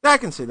sense? I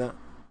can see that.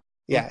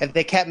 Yeah, if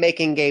they kept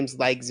making games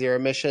like Zero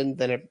Mission,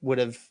 then it would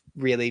have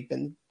really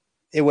been.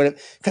 It would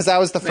have, because that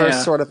was the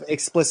first sort of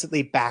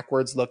explicitly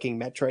backwards-looking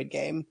Metroid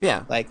game.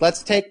 Yeah. Like,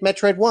 let's take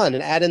Metroid 1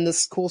 and add in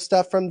this cool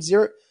stuff from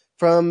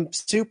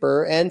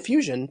Super and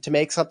Fusion to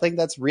make something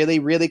that's really,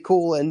 really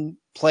cool and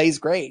plays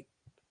great.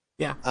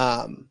 Yeah.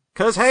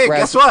 Because, hey,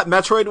 guess what?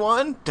 Metroid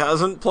 1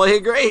 doesn't play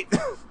great.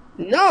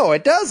 No,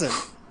 it doesn't.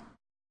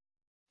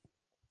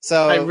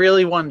 So I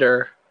really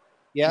wonder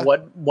yeah.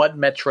 what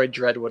Metroid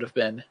Dread would have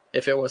been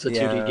if it was a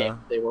 2D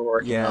game they were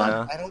working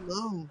on. I don't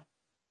know.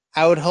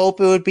 I would hope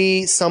it would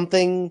be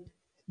something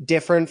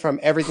different from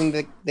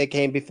everything that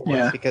came before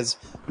it, because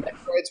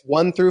Metroids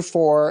 1 through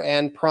 4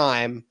 and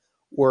Prime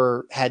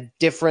had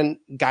different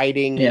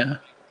guiding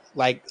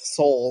like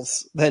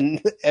souls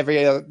than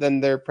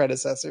than their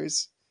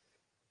predecessors.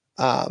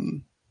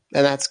 And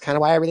that's kind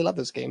of why I really love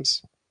those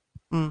games.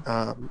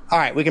 All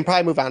right, we can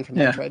probably move on from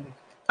Metroid.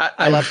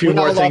 I have a few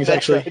more things,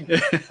 actually.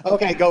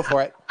 Okay, go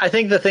for it. I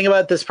think the thing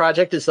about this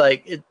project is,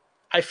 like,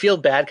 I feel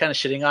bad kind of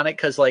shitting on it,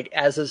 because, like,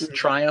 as a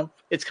triumph,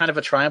 it's kind of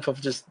a triumph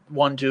of just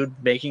one dude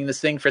making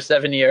this thing for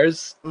 7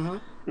 years.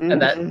 Mm-hmm.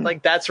 And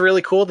that's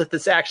really cool that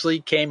this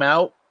actually came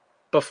out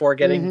before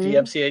getting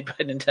DMCA'd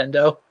by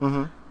Nintendo.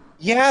 Mm-hmm.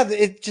 Yeah,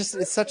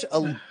 it's such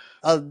a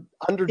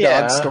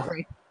underdog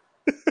story.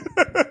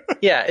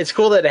 Yeah, it's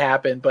cool that it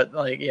happened, but,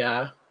 like,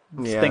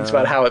 things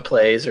about how it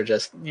plays are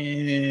just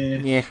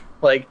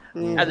like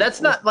and that's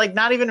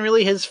not even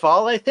really his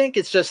fault. I think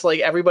it's just like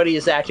everybody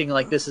is acting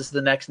like this is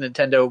the next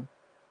Nintendo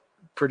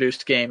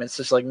produced game. It's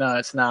just like, no,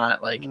 it's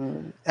not. Like,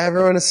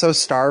 everyone is so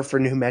starved for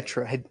new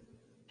Metroid.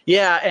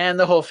 Yeah, and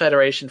the whole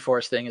Federation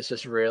Force thing is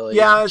just really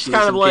it's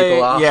kind of like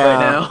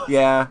right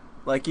now.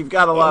 Like, you've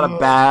got a lot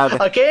of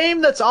bad a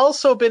game that's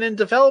also been in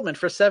development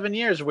for 7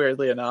 years,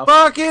 weirdly enough.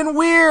 Fucking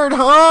weird,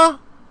 huh?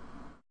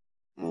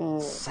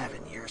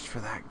 7 years for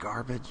that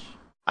garbage.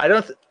 I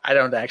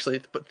don't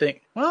actually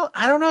think. Well,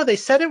 I don't know. They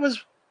said it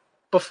was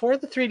before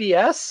the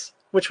 3DS,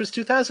 which was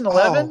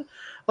 2011.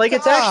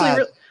 It's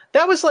actually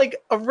that was like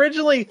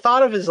originally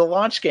thought of as a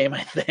launch game,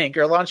 I think,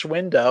 or launch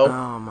window.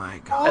 Oh my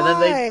god! And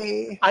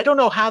then I don't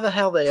know how the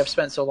hell they have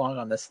spent so long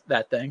on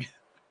that thing.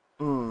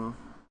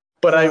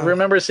 But I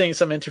remember seeing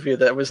some interview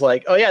that was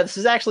like, "Oh yeah, this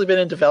has actually been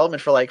in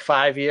development for like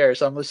 5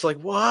 years." I'm just like,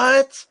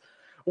 "What?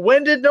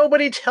 When did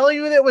nobody tell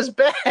you that it was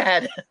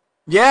bad?"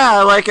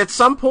 Yeah, like at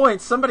some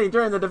point, somebody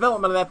during the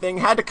development of that thing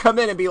had to come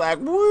in and be like,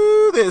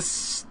 "Woo, this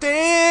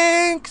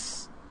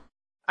stinks."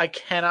 I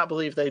cannot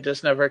believe they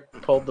just never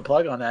pulled the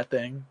plug on that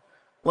thing.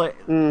 Like,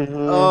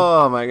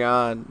 oh my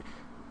god.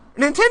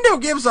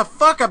 Nintendo gives a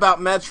fuck about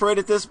Metroid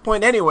at this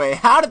point anyway.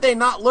 How did they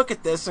not look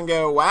at this and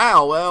go,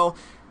 "Wow, well,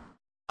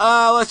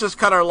 let's just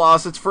cut our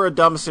loss. It's for a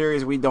dumb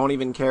series we don't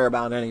even care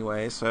about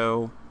anyway."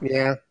 So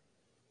yeah,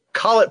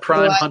 call it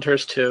Prime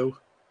Hunters 2.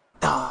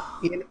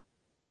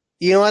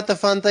 You know what the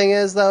fun thing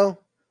is, though?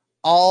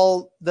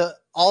 All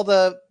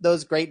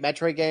those great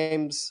Metroid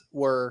games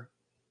were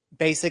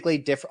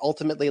basically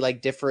ultimately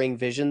like differing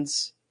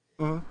visions.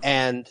 Mm-hmm.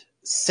 And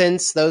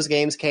since those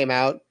games came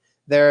out,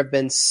 there have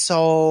been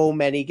so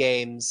many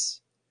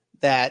games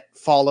that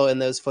follow in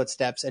those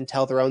footsteps and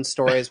tell their own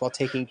stories while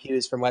taking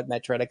cues from what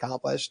Metroid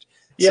accomplished.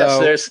 Yes,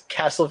 there's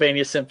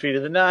Castlevania Symphony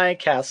of the Night,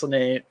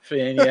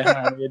 Castlevania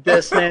Harmony of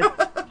Dissonance,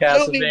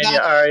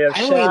 Castlevania Aria of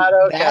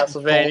Shadow,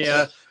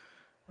 Castlevania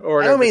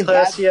Order of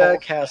Ecclesia,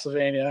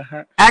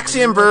 Castlevania.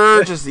 Axiom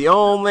Verge is the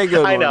only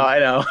good one. I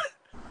know.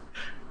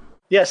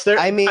 Yes,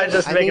 I'm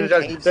just making a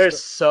joke. There's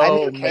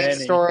so many. Cave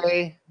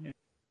Story.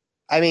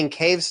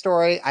 Cave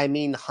Story.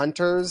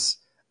 Hunters.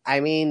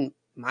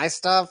 My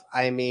stuff.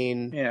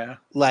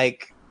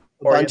 Like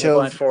a bunch of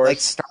like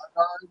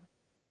Starguard.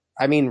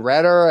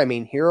 Redder.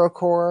 Hero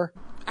Core.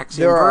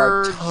 There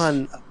are a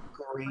ton of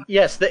great.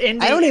 Yes, the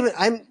indie. I don't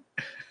even.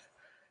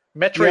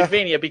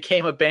 Metroidvania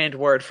became a banned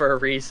word for a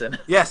reason.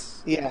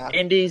 Yes. Yeah.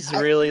 Indies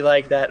really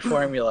like that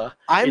formula.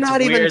 I'm not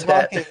even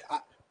talking.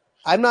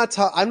 I'm not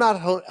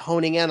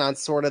honing in on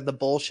sort of the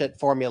bullshit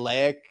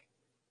formulaic.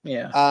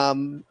 Yeah.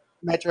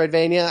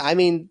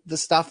 Metroidvania. The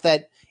stuff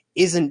that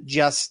isn't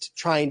just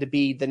trying to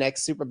be the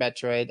next Super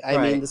Metroid. I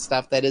mean the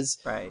stuff that is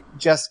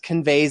just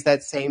conveys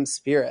that same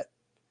spirit.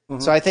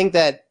 Mm-hmm. So I think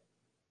that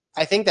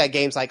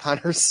games like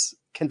Hunters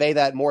convey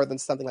that more than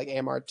something like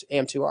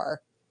AM2R.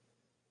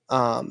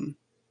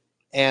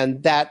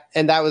 And that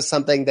was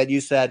something that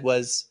you said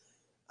was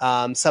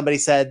somebody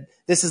said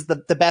this is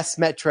the best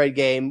Metroid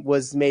game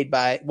wasn't made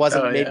by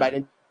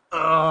Nintendo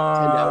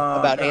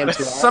about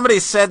AM2R. Somebody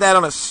said that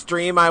on a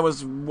stream I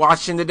was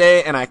watching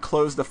today, and I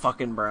closed the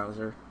fucking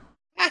browser.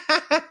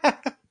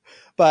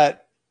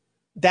 But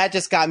that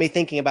just got me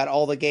thinking about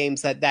all the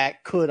games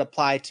that could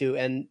apply to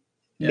and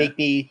make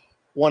me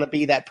want to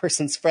be that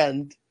person's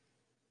friend.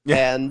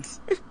 Yeah. And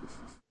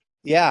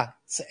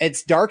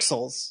it's Dark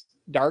Souls.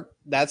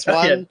 That's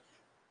one. Yeah.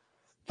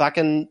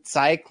 Fucking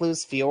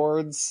Cyclus,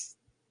 Fjords,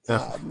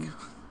 Starguard,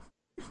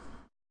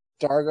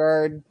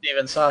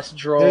 Steven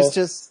Sausage Roll. There's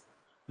just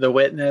The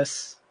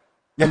Witness.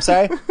 I'm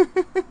sorry.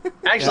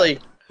 Actually,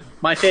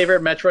 My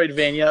favorite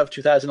Metroidvania of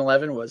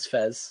 2011 was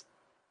Fez.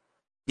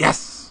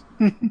 Yes.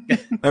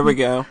 There we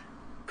go.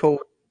 Cool.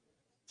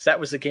 So that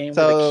was a game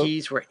where the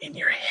keys were in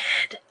your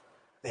head.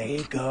 There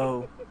you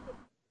go.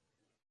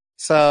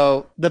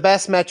 So the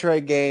best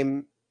Metroid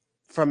game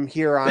from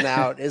here on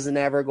out isn't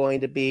ever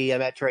going to be a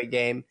Metroid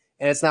game,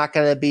 and it's not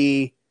going to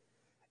be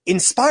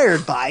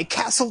inspired by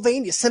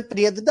Castlevania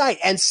Symphony of the Night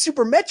and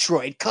Super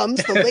Metroid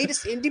comes the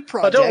latest indie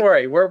project. But don't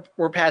worry,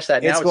 we're past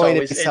that now. It's going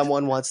to be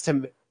someone wants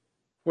to.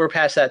 We're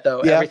past that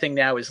though. Yeah. Everything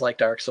now is like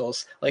Dark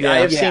Souls. Like Yeah. I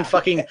have seen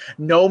fucking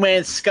No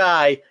Man's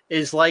Sky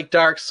is like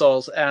Dark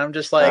Souls, and I'm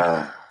just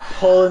like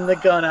pulling the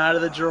gun out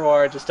of the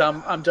drawer. Just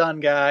I'm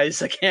done,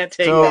 guys. I can't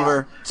take It's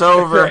over. It's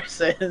over.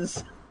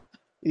 comparisons.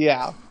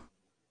 Yeah.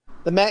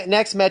 The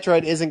next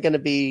Metroid isn't going to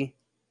be.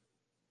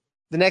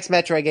 The next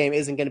Metroid game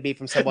isn't going to be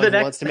from someone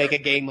who wants to make a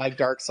game like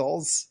Dark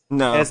Souls.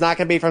 No. And it's not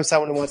going to be from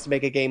someone who wants to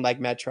make a game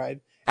like Metroid.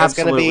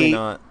 Absolutely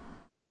not.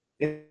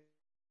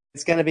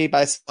 It's going to be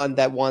by someone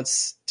that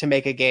wants to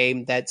make a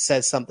game that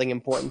says something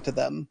important to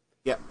them.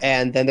 Yeah.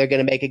 And then they're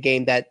going to make a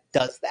game that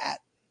does that.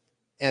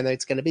 And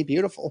it's going to be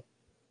beautiful.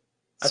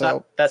 I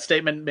thought that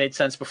statement made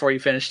sense before you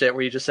finished it,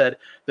 where you just said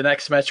the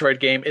next Metroid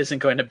game isn't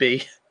going to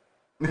be.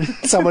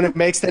 Someone who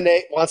makes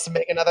wants to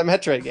make another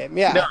Metroid game.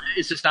 Yeah. No,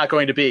 it's just not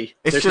going to be.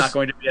 It's There's just not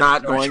going to be.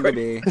 not going to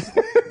be.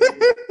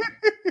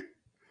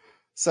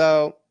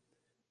 So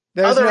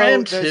there's Other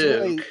no,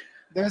 M2.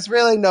 there's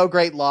really no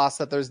great loss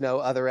that there's no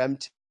other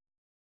M2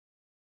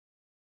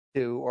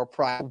 or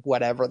Prime,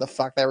 whatever the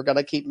fuck they were going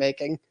to keep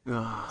making.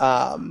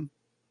 Because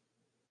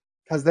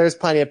there's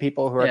plenty of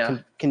people who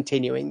are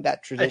continuing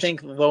that tradition. I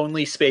think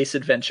lonely space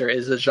adventure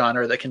is a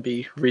genre that can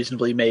be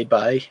reasonably made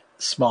by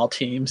small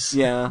teams.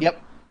 Yeah.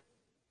 Yep.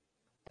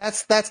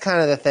 That's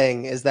kind of the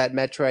thing, is that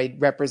Metroid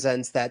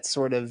represents that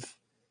sort of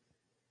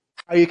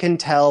how you can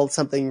tell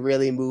something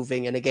really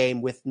moving in a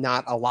game with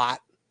not a lot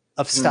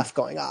of stuff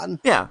going on.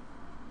 Yeah.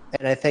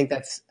 And I think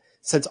that's,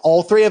 since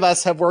all three of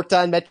us have worked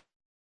on Metroid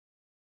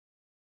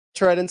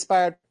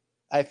inspired,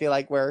 I feel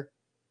like we're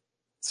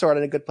sort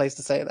of in a good place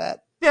to say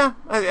that. Yeah,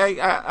 I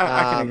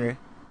can agree.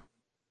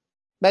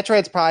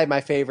 Metroid's probably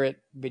my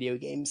favorite video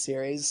game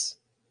series.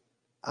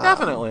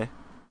 Definitely.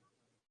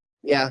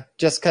 Yeah,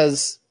 just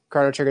because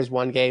Chrono Trigger's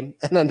one game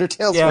and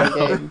Undertale's one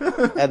game,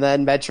 and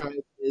then Metroid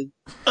is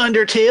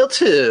Undertale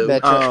 2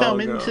 Metroid.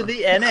 coming to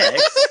the NX.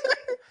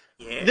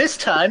 This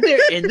time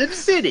they're in the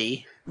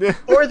city,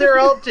 or they're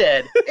all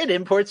dead. It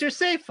imports your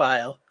save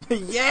file.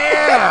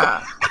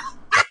 Yeah.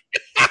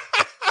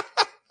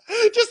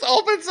 Just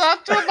opens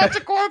up to a bunch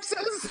of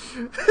corpses.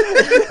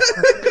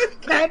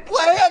 Can't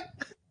play it.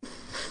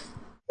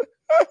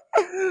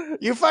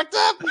 You fucked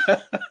up.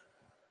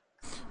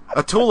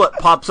 A tulip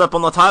pops up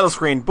on the title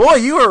screen. Boy,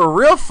 you were a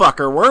real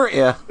fucker, weren't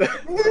you?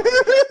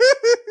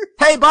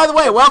 Hey, by the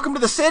way, welcome to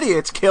the city.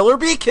 It's kill or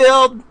be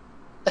killed.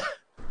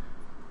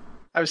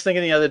 I was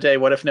thinking the other day,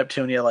 what if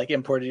Neptunia like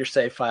imported your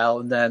save file,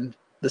 and then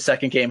the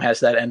second game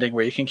has that ending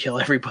where you can kill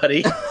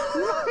everybody?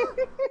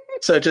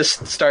 So it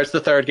just starts the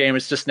third game,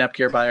 it's just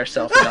Nepgear by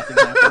herself and nothing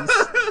happens.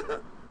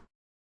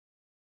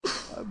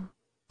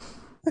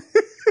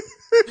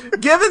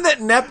 Given that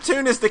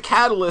Neptune is the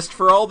catalyst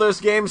for all those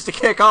games to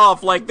kick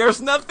off, like,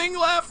 there's nothing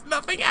left,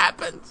 nothing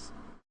happens.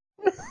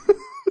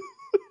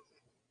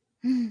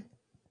 Oh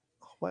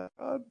my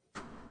god.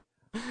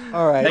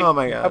 Alright. Oh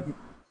my god.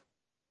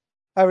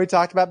 Have we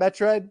talked about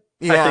Metroid?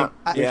 Yeah.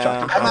 I think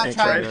I'm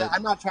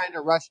not trying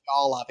to rush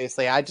y'all,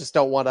 obviously. I just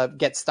don't want to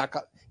get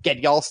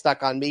y'all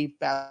stuck on me.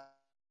 I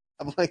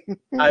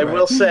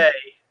will say,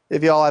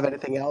 if y'all have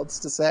anything else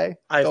to say,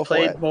 I've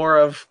played more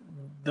of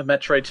the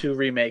Metroid 2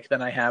 remake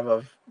than I have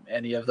of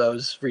any of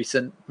those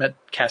recent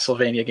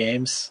Castlevania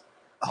games.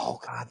 Oh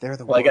god, they're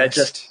the worst.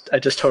 worst. I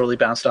just totally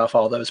bounced off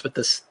all those, but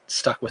this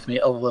stuck with me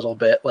a little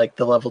bit. Like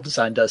the level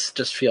design does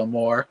just feel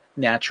more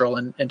natural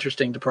and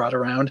interesting to prod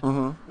around.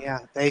 Mm-hmm. Yeah,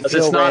 because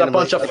it's not a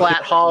bunch of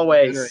flat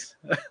hallways.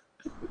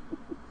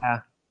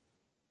 Yeah,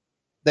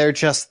 they're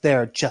just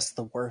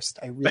the worst.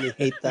 I really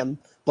hate them.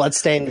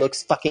 Bloodstain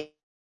looks fucking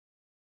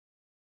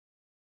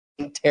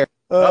terrible.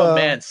 Oh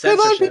man,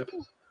 censorship.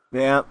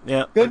 Yeah.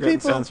 Good We're getting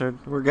people.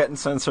 censored. We're getting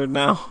censored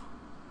now.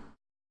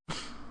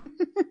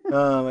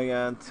 Oh my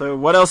god. So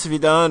what else have you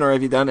done, or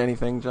have you done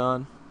anything,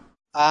 John?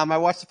 I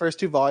watched the first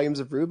 2 volumes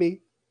of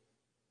Ruby.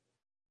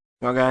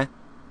 Okay.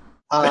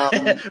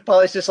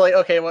 Polly's just like,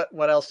 okay,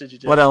 what else did you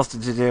do? What else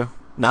did you do?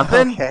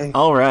 Nothing? Okay.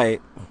 All right.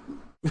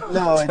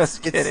 No,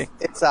 Just kidding.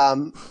 It's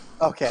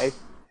okay.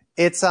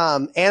 It's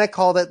Anna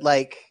called it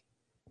like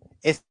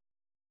it's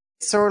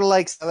sort of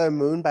like Sailor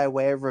Moon by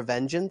way of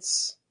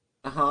Revengeance.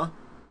 Uh-huh.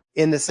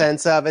 In the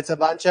sense of it's a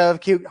bunch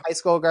of cute high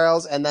school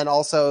girls, and then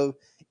also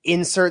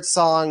insert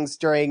songs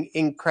during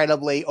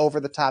incredibly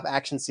over-the-top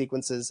action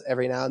sequences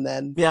every now and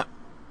then. Yeah.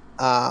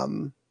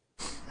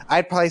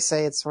 I'd probably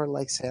say it's sort of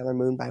like Sailor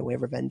Moon by way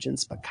of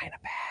Revengeance, but kind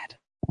of bad.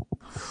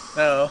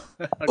 Oh.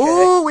 Okay.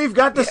 Ooh, we've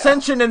got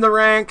dissension in the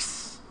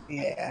ranks.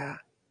 Yeah.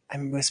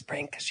 I'm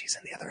whispering because she's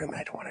in the other room and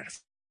I don't want her to...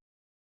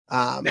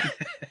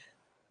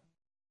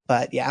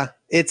 But yeah,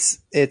 it's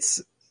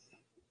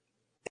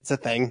it's a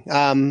thing.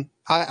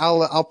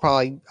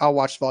 I'll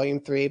watch volume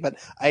 3, but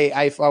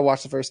I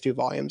watched the first 2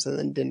 volumes and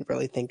then didn't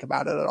really think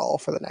about it at all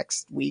for the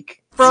next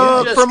week.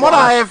 From what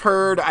I have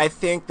heard, I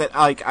think that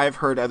like I've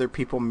heard other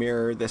people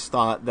mirror this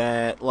thought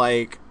that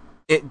like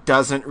it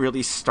doesn't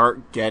really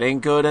start getting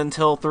good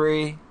until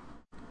 3.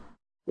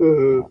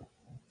 Mm-hmm.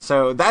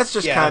 So that's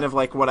just kind of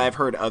like what I've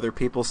heard other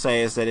people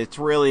say, is that it's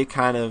really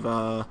kind of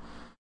a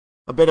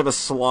bit of a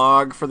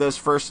slog for those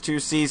first 2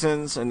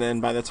 seasons, and then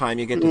by the time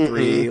you get to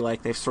 3,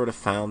 like they've sort of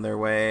found their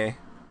way.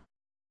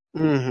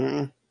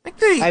 Mm-hmm.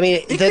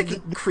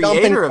 The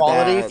creator of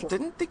that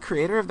didn't the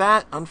creator of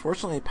that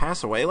unfortunately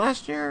pass away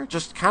last year,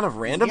 just kind of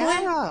randomly?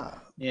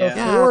 Yeah,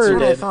 that's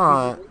what I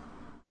thought.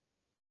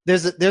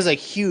 There's a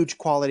huge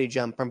quality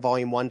jump from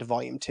volume 1 to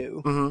volume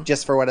 2,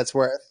 just for what it's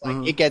worth.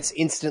 Like it gets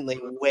instantly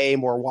way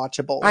more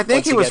watchable. I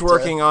think he was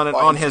working on it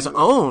on his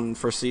own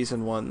for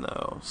season 1,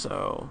 though.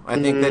 So I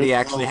think that he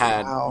actually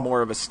had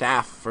more of a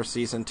staff for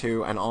season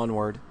 2 and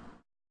onward.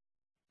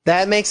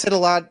 That makes it a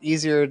lot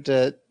easier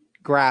to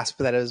grasp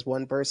that it was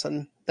one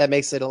person. That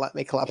makes it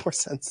make a lot more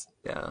sense.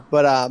 Yeah.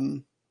 But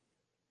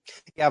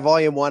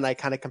volume 1, I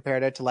kind of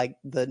compared it to like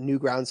the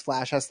Newgrounds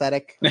Flash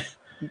aesthetic.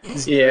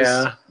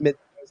 Yeah.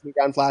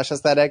 Newground Flash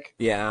aesthetic.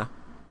 Yeah.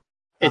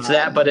 It's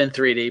that, but in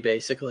 3D,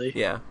 basically.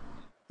 Yeah.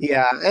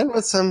 Yeah, and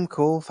with some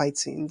cool fight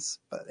scenes,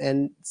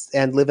 and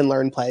live and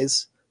learn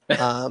plays. Wait,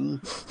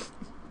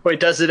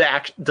 does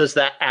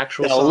that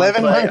actual no, song live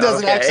and play? learn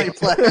doesn't actually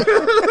play.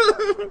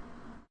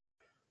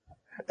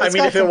 I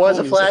mean, if it was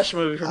a Flash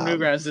movie from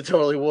Newgrounds, it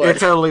totally would. It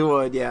totally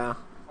would, yeah.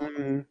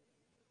 Mm-hmm.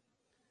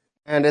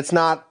 And it's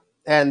not,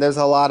 and there's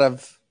a lot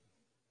of,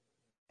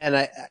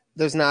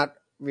 there's not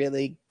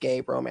really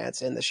gay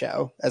romance in the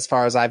show, as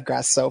far as I've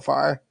grasped so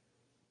far.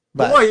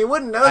 But boy, you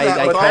wouldn't know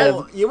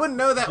that. You wouldn't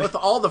know that with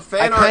all the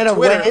fan art. I kind of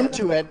went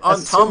into it on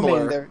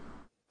Tumblr.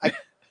 I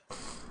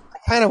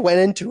kind of went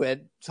into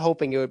it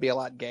hoping it would be a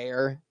lot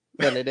gayer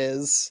than it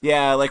is.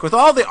 Yeah, like with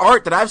all the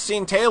art that I've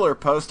seen Taylor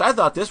post, I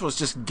thought this was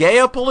just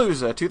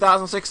Gayapalooza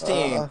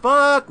 2016.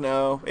 Fuck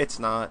no, it's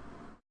not.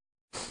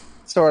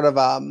 Sort of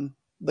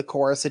the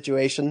Korra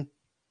situation.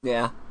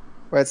 Yeah,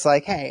 where it's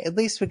like, hey, at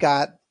least we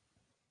got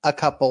a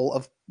couple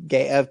of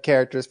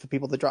characters for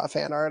people to draw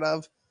fan art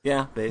of.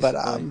 Yeah,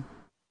 basically.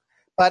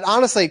 But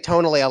honestly,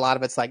 tonally, a lot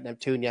of it's like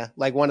Neptunia.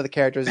 Like one of the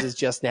characters is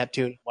just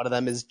Neptune. One of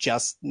them is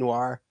just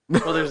Noir.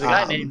 Well, there's a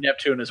guy named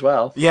Neptune as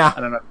well. Yeah, I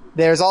don't know.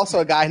 There's also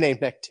a guy named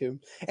Neptune,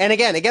 and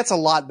again, it gets a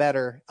lot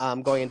better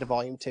going into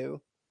volume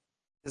 2.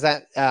 Is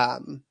that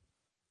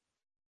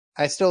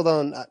I still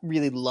don't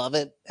really love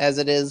it as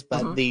it is,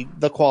 but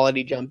the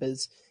quality jump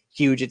is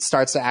huge. It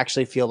starts to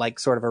actually feel like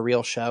sort of a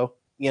real show,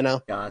 you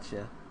know?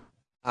 Gotcha.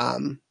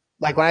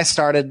 Like when I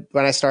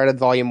started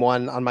volume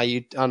 1 on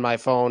my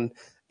phone,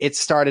 it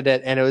started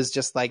it and it was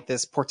just like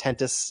this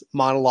portentous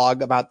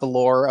monologue about the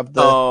lore of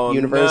the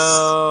universe.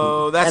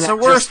 No, that's the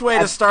worst way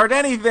to start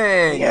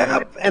anything.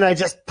 Yeah, and I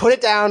just put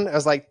it down. It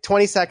was like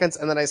 20 seconds,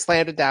 and then I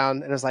slammed it down,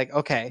 and it was like,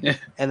 okay,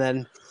 and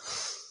then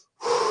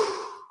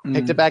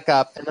picked it back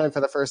up, and then for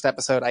the first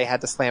episode, I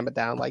had to slam it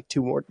down like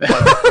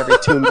every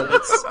 2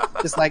 minutes.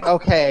 Just like,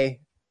 okay,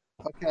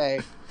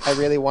 I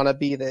really want to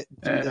do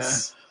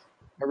this.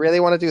 I really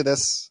want to do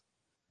this,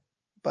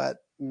 but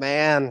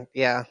man,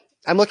 yeah.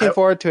 I'm looking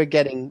forward to it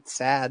getting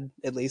sad,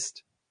 at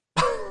least.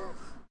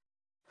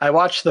 I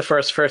watched the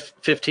first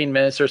 15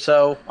 minutes or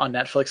so on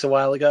Netflix a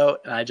while ago,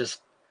 and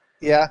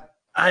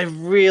I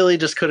really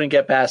just couldn't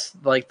get past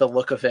like the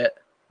look of it,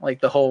 like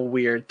the whole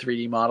weird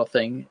 3D model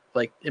thing.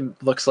 Like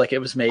it looks like it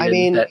was made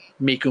in that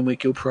Miku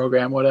Miku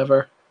program,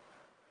 whatever.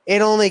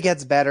 It only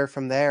gets better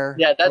from there.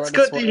 Yeah, that's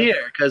good to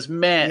hear, because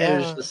man,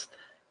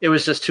 it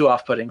was just too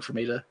off-putting for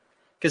me to,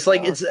 because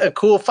like it's a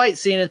cool fight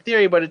scene in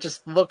theory, but it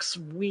just looks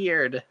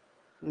weird.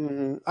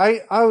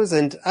 I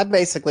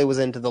basically was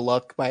into the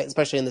look,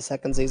 especially in the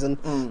second season.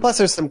 Plus,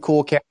 there's some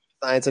cool character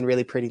designs and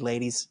really pretty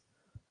ladies.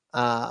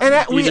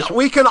 And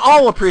we can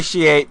all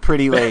appreciate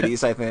pretty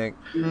ladies, I think.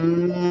 I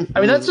mean,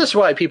 that's just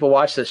why people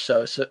watch this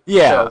show. So,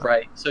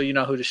 right? So you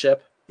know who to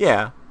ship.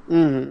 Yeah.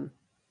 Mm-hmm.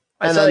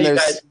 I saw you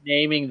guys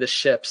naming the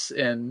ships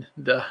in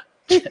the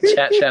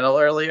chat channel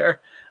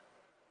earlier.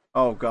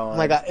 Oh god! Oh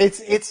my god!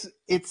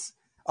 It's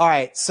all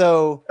right.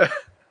 So,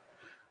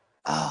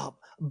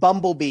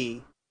 Bumblebee.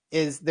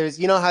 There's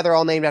you know how they're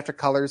all named after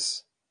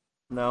colors?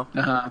 No.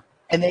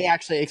 And they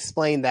actually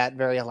explain that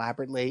very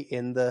elaborately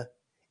in the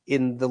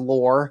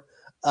lore.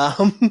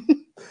 But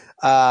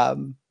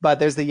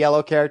there's the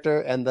yellow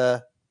character and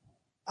the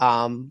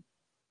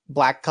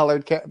black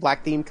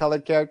themed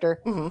colored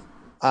character.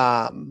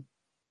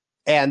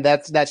 And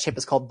that ship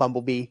is called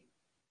Bumblebee.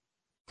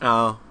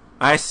 Oh,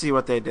 I see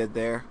what they did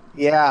there.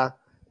 Yeah.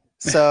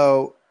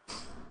 So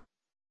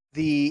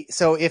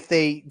if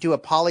they do a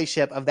poly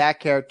ship of that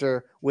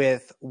character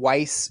with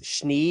Weiss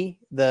Schnee,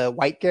 the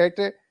white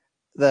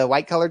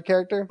colored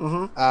character,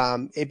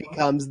 it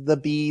becomes the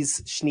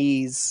Bees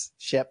Schnee's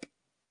ship.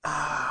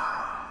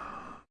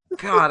 God,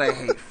 I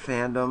hate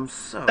fandom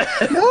so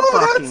that's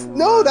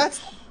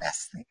the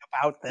best thing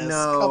about this.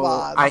 No, come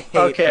on. I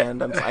hate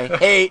fandoms. I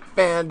hate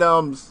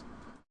fandoms.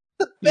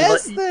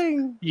 Best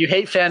thing. You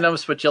hate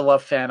fandoms, but you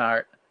love fan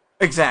art.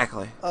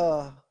 Exactly.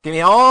 Oh. Give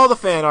me all the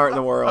fan art in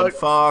the world. Okay.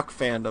 Fuck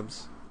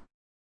fandoms.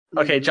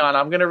 Okay, John,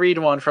 I'm going to read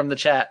one from the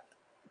chat.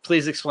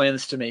 Please explain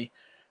this to me.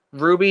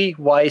 Ruby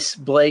Weiss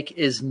Blake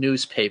is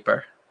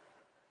newspaper.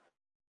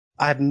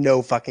 I have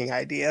no fucking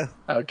idea.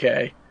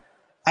 Okay.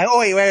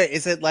 Wait.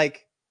 Is it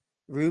like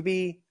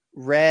Ruby,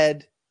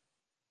 red,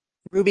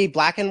 Ruby,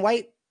 black and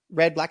white?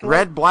 Red, black and white?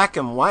 Red, black,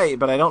 and white,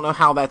 but I don't know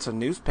how that's a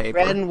newspaper.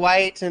 Red and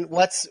white, and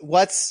what's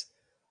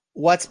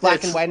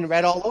black and white and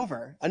red all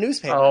over? A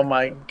newspaper. Oh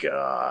my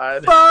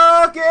god.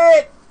 Fuck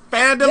it!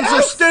 Fandoms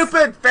are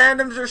stupid!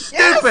 Fandoms are stupid!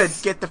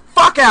 Yes! Get the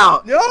fuck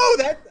out!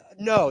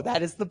 No,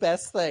 that is the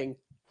best thing.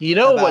 You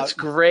know About- what's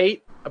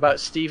great about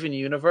Steven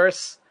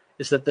Universe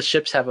is that the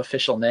ships have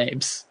official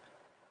names.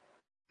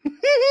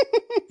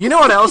 You know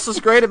what else is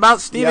great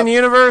about Steven Yep.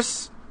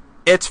 Universe?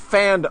 It's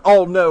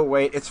Oh no,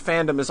 wait. Its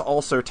fandom is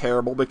also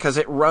terrible because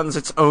it runs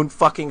its own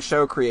fucking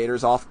show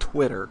creators off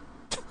Twitter.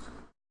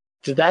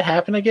 Did that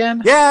happen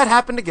again? Yeah, it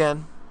happened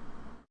again.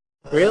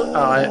 Really?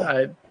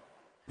 Oh,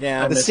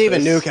 Yeah. I The missed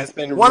Steven this. Nuke has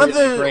been One really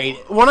of the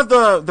great. one of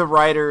the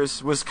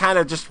writers was kind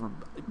of just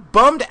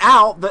bummed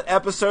out that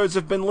episodes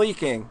have been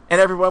leaking, and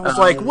everyone was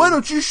like, "Why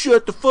don't you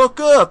shut the fuck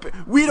up?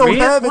 We don't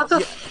have it." What the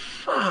yet."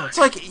 fuck? It's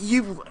like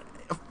you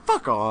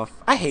fuck off.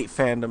 I hate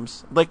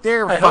fandoms. Like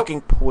they're I hope-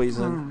 fucking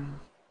poison.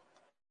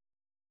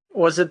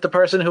 Was it the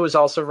person who was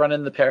also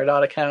running the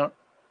Peridot account?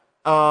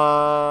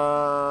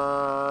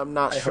 I'm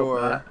not I hope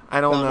sure. not.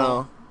 I don't No, no.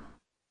 know.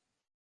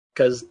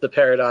 Because the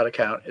Peridot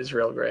account is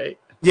real great.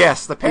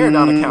 Yes, the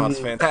Paradigm account is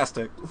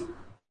fantastic.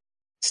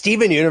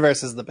 Steven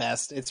Universe is the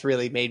best. It's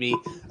really made me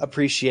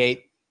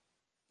appreciate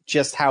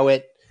just how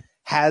it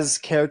has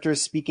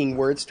characters speaking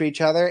words to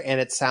each other,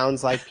 and it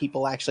sounds like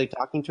people actually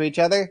talking to each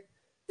other.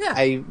 Yeah.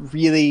 I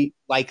really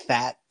like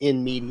that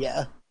in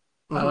media.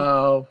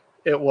 Oh,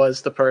 it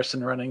was the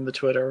person running the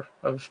Twitter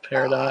of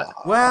Peridot.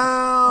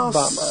 Well,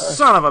 Bummer.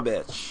 son of a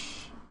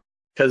bitch.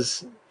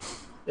 Because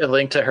it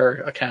linked to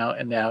her account,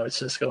 and now it's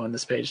just going,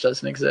 this page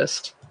doesn't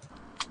exist.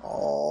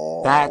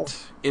 Oh, That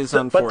is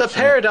But unfortunate. the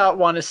Peridot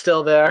one is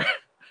still there.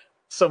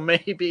 So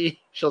maybe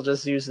she'll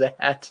just use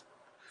that.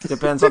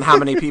 Depends on how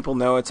many people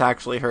know it's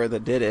actually her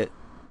that did it.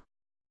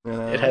 You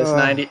know? It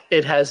has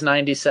It has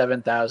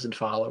 97,000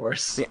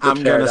 followers. See, the I'm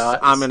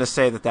Peridots. gonna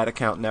say that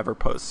account never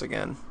posts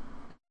again,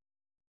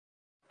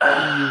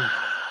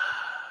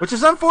 which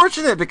is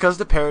unfortunate because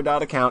the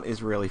Peridot account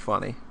is really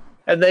funny.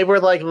 And they were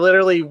like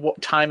literally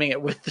timing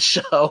it with the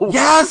show.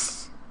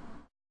 Yes,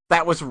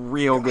 that was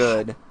real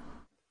good.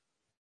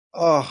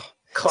 oh.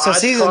 Clods, So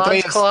season three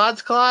is-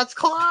 clods.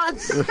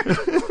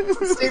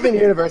 Steven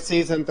Universe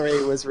season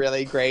 3 was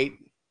really great.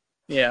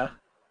 Yeah.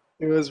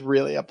 It was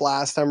really a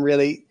blast. I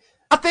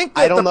think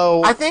that I don't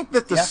know. I think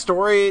that the Yeah.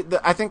 story,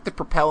 I think the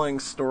propelling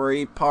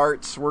story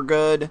parts were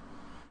good.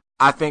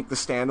 I think the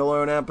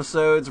standalone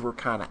episodes were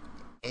kind of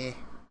eh.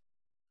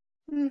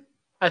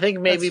 I think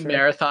maybe That's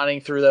fair.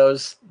 marathoning through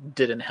those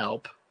didn't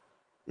help.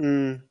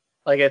 Mm,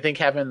 Like, I think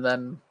having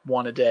them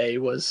one a day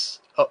was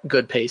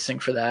good pacing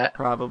for that.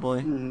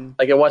 Probably. mm.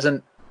 Like, it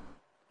wasn't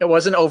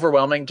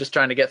overwhelming just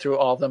trying to get through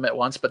all of them at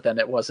once, but then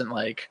it wasn't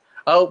like,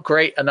 oh,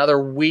 great, another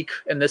week,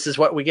 and this is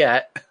what we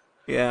get.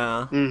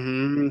 Yeah.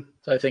 Mm-hmm.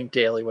 So I think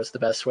daily was the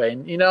best way.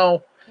 And, you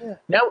know, Yeah.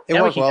 now It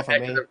we worked can well get for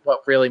back me. to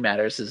what really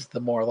matters is the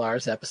more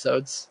Lars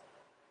episodes.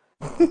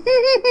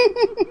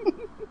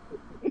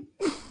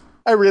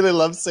 I really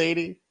love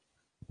Sadie.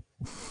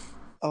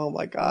 Oh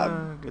my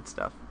god. Good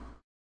stuff.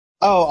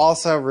 Oh,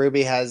 also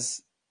Ruby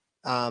has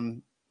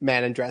man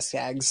in dress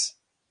gags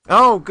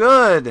Oh,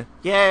 good!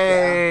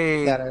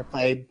 Yay! that are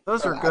played.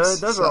 Those are perhaps,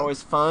 good. Those so are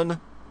always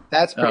fun.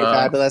 That's pretty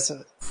fabulous.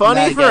 Funny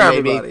That for again,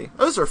 everybody. maybe-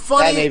 Those are That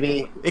funny. may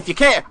be If you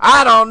can't,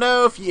 I don't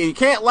know if you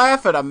can't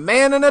laugh at a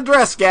man in a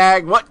dress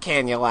gag. What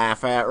can you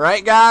laugh at,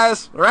 right,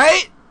 guys?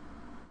 Right?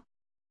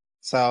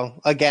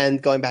 so. Again,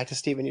 going back to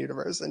Steven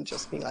Universe and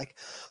just being like,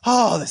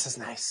 "Oh, this is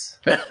nice.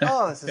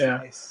 Oh, this is Yeah.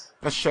 nice.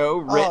 A show Oh,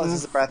 written, this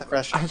is a breath of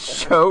fresh air." a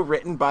show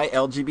written by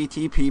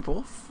LGBT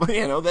people.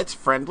 You know, that's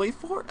friendly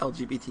for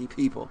LGBT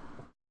people.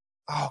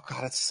 Oh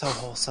god, it's so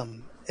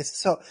wholesome. It's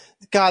so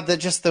god that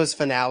just those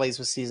finales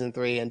with season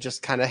 3 and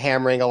just kind of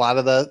hammering a lot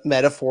of the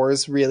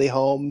metaphors really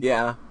home.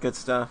 Yeah, good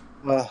stuff.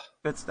 Ugh.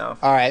 Good stuff.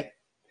 All right.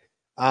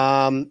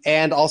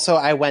 And also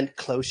I went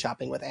clothes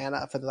shopping with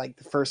Anna for the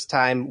first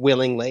time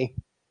willingly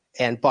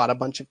and bought a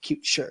bunch of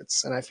cute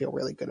shirts and I feel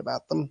really good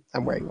about them.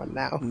 I'm wearing one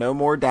now. No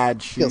more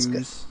dad shoes. Feels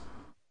good.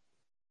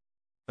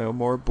 No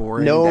more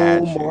boring No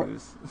dad more-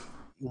 shoes.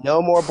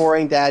 No more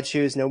boring dad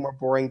shoes, no more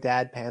boring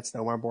dad pants,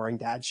 no more boring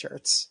dad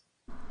shirts.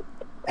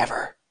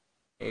 Ever.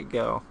 There you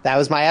go. That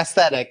was my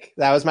aesthetic.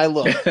 That was my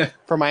look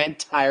for my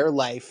entire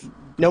life.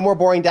 No more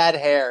boring dad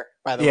hair,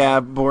 by the way. Yeah,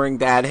 boring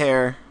dad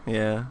hair.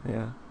 Yeah,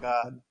 yeah.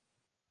 God.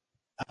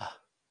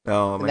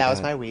 Oh my And that was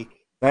God. my week.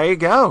 There you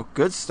go.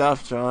 Good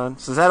stuff, John.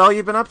 So is that all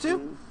you've been up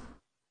to?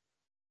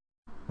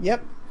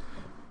 Yep.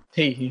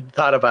 He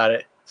thought about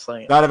it. It's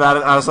like, Not about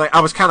it.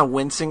 I was kind of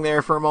wincing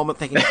there for a moment,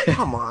 thinking,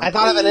 "Come on." I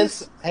thought of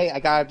please.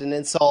 I got an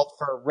insult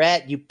for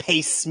Rhett, you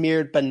paste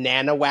smeared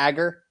banana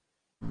wagger.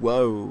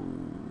 Whoa!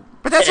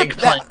 But that's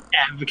eggplant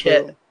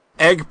advocate.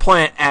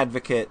 Eggplant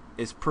advocate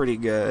is pretty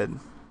good.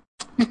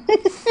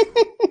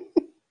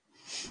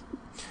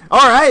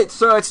 All right,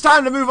 so it's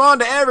time to move on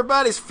to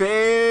everybody's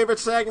favorite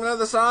segment of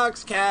the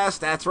Sox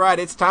Cast. That's right,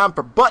 it's time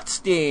for butt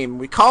steam.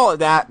 We call it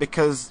that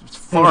because it's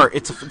fart.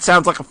 It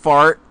sounds like a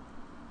fart.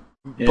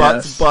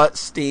 Yes. Butt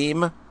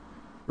steam.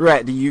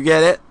 Right? Do you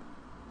get it?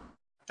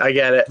 I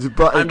get it.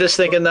 I'm just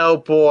thinking though,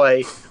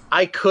 boy,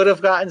 I could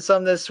have gotten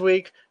some this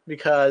week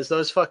because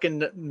those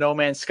fucking No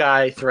Man's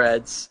Sky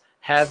threads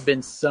have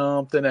been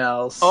something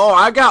else. Oh,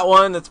 I got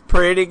one that's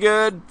pretty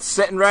good,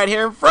 sitting right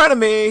here in front of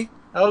me.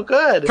 Oh,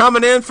 good.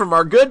 Coming in from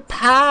our good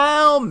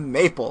pal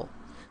Maple.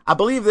 I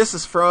believe this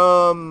is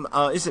from,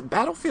 is it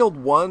Battlefield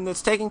 1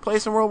 that's taking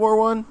place in World War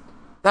 1?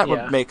 That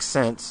would make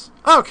sense.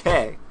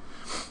 Okay.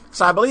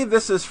 So I believe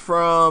this is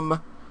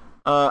from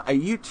a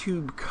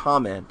YouTube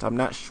comment. I'm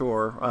not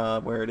sure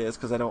where it is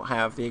because I don't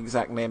have the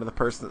exact name of the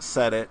person that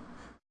said it.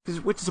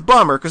 Which is a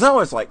bummer because I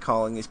always like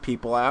calling these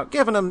people out,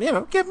 giving them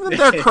their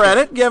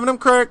credit, giving them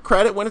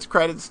credit when it's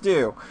credit's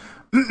due.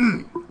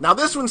 Now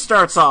this one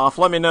starts off.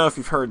 Let me know if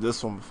you've heard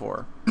this one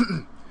before.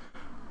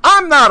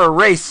 I'm not a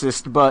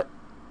racist, but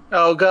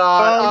oh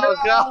god, oh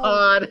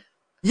god.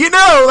 You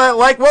know that,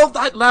 like, well,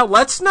 now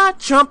let's not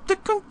jump to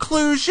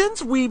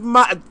conclusions. We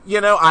might,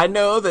 I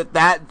know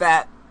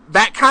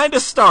that kind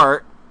of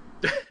start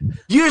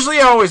usually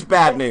always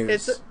bad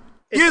news. It's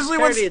usually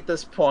parody at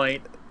this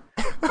point.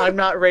 I'm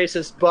not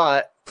racist,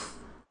 but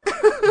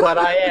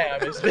I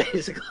am is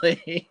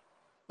basically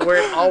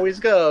where it always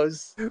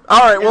goes. All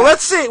right, well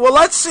let's see. Well,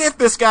 let's see if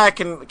this guy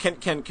can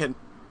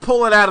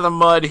pull it out of the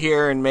mud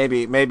here and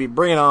maybe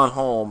bring it on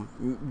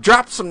home.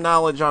 Drop some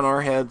knowledge on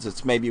our heads.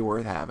 It's maybe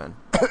worth having.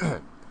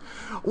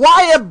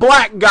 Why a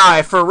black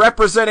guy for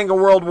representing a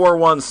World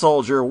War I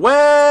soldier?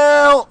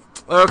 Well,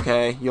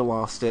 okay, you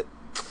lost it.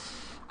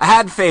 I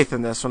had faith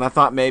in this one. I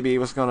thought maybe he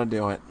was going to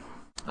do it.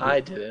 I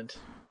didn't.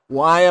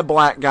 Why a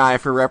black guy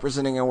for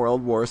representing a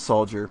World War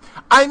soldier?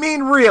 I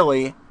mean,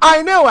 really,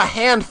 I know a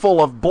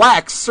handful of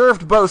blacks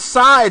served both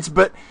sides,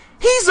 but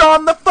he's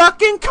on the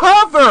fucking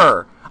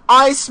cover!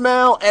 I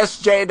smell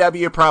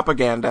SJW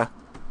propaganda.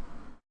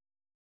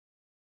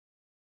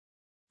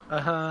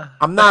 Uh-huh.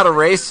 I'm not a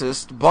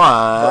racist,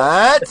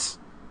 but...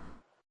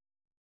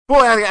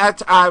 Boy,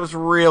 I was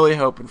really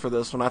hoping for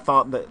this one. I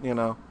thought that,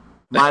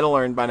 might have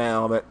learned by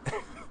now, but...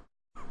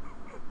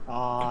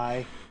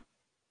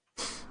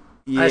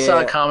 Yeah. I saw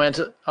a comment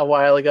a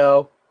while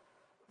ago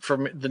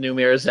from the new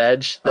Mirror's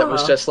Edge that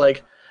was just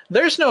like,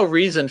 there's no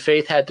reason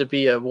Faith had to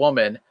be a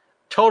woman.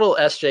 Total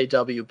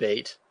SJW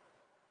bait.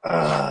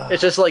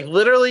 It's just like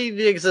literally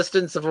the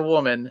existence of a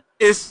woman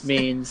is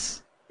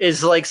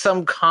like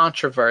some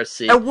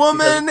controversy. A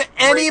woman,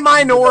 any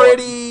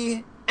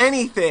minority,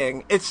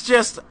 anything. It's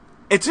an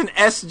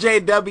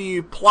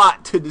SJW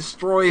plot to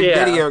destroy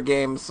video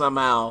games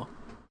somehow.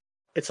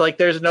 It's like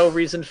there's no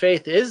reason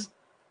Faith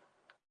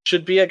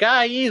should be a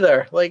guy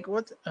either. Like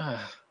what?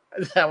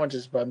 That one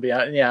just bummed me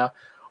out. Yeah,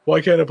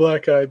 why can't a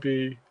black guy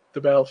be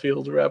the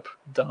Battlefield rep?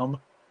 Dumb.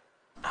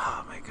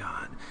 Oh my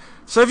god.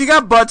 So if you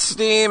got butt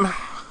steam,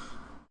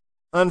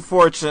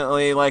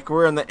 unfortunately, like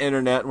we're on the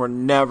internet, we're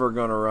never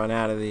gonna run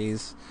out of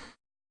these.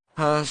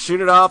 Shoot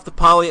it off the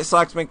poly at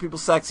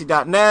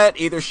socksmakepeoplesexy.net.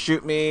 Either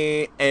shoot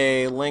me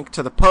a link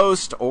to the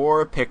post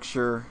or a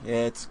picture.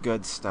 It's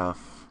good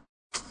stuff.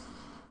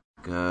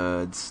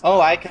 Good stuff. Oh,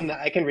 I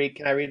can read.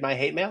 Can I read my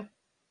hate mail?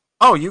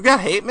 Oh, you got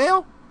hate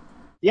mail?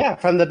 Yeah,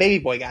 from the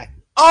baby boy guy.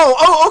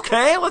 Oh,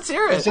 okay. Let's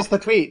hear it. It's just the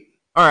tweet.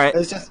 All right.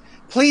 It's just,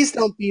 please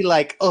don't be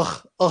like,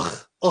 ugh.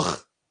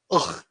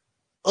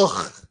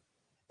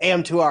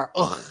 AM2R,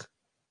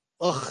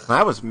 ugh.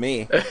 That was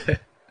me.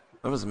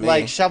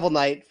 Like Shovel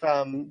Knight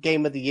from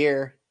Game of the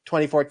Year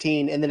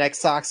 2014 in the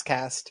next Sox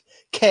cast.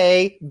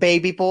 K,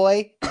 baby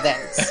boy,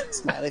 thanks.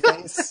 Smiley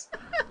face.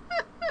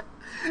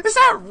 Is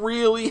that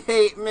really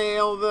hate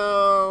mail,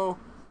 though?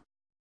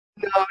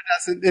 No, it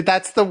doesn't.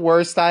 That's the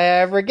worst I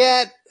ever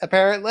get,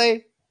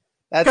 apparently.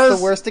 That's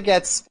the worst it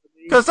gets.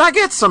 Because I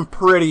get some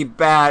pretty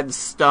bad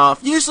stuff,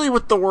 usually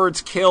with the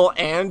words kill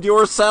and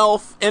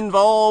yourself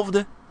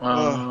involved.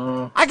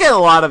 I get a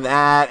lot of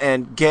that,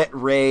 and get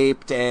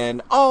raped,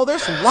 and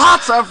there's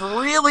lots of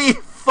really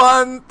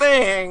fun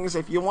things.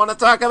 If you want to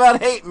talk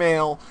about hate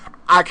mail,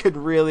 I could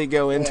really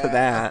go into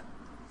that.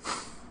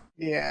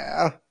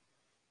 Yeah.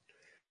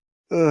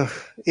 Ugh.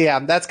 Yeah,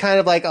 that's kind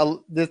of like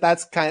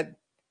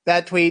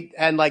that tweet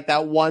and like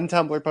that one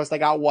Tumblr post I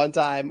got one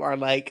time are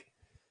like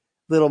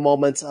little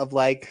moments of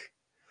like,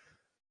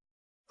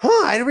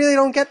 I really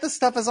don't get this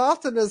stuff as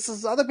often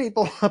as other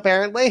people,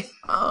 apparently.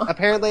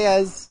 Apparently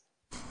as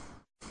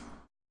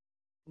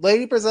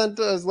lady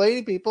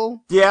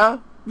people. Yeah.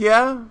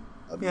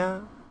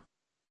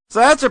 So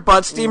that's your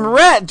butt steam.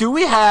 Rhett, do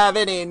we have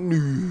any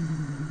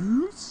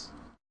news?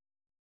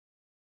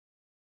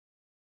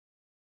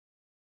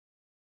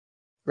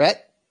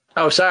 Rhett?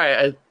 Oh,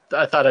 sorry.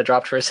 I thought I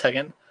dropped for a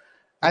second.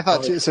 I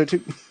thought so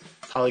too.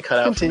 Probably cut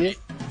out. Continue.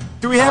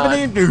 Do we have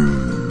any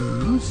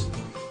news?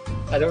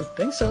 I don't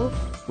think so.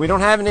 We don't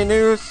have any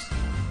news?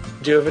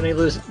 Do you have any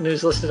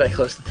news listed? I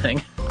closed the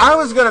thing. I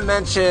was going to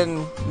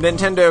mention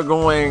Nintendo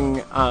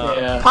going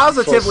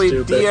positively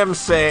so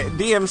stupid.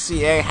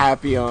 DMCA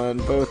happy on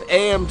both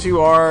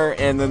AM2R,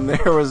 and then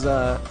there was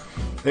a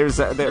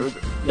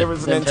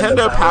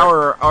Nintendo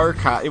Power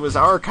archive. It was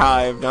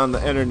archived on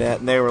the internet,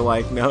 and they were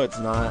like, "No, it's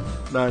not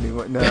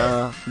anymore.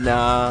 Nah."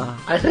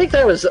 I think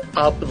that was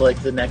up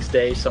like the next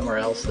day somewhere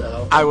else,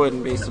 though. I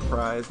wouldn't be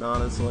surprised,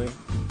 honestly.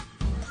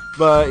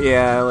 But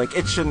yeah, like,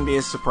 it shouldn't be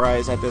a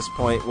surprise at this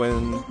point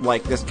when,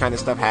 like, this kind of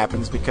stuff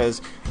happens, because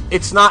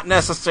it's not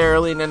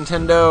necessarily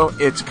Nintendo,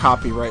 it's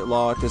copyright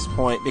law at this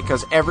point,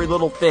 because every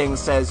little thing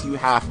says you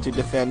have to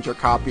defend your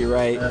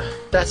copyright.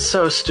 That's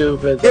so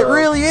stupid, though. It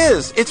really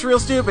is. It's real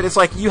stupid. It's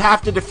like, you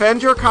have to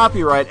defend your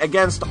copyright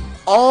against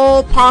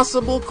all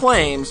possible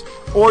claims,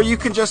 or you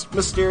can just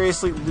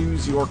mysteriously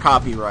lose your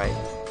copyright.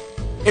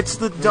 It's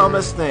the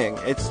dumbest thing.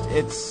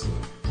 It's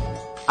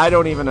I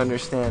don't even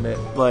understand it.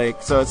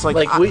 Like, so it's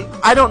like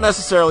I don't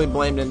necessarily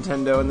blame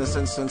Nintendo in this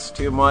instance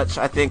too much.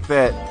 I think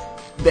that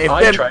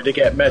I tried to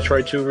get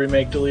Metroid 2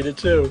 Remake deleted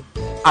too.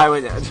 I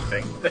would.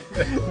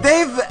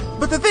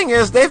 But the thing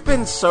is, they've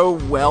been so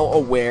well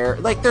aware.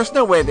 Like, there's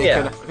no way they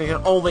can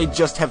only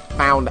just have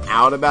found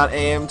out about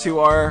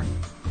AM2R.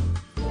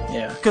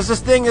 Yeah. Because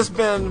this thing has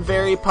been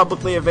very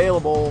publicly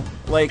available.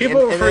 Like,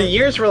 people for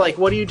years were like,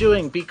 "What are you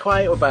doing? Be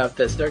quiet about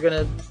this. They're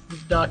gonna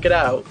knock it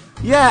out."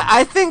 Yeah,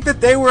 I think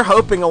that they were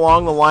hoping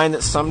along the line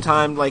that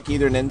sometime, like,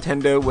 either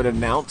Nintendo would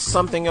announce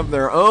something of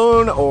their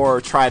own or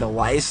try to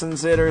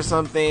license it or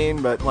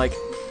something, but, like,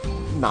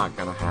 not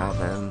gonna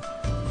happen.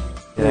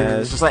 Yeah,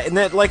 it's just like, and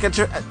then, like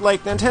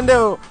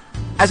Nintendo,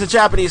 as a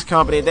Japanese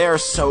company, they are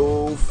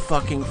so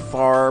fucking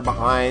far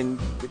behind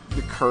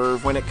the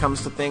curve when it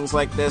comes to things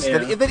like this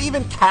that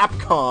even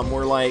Capcom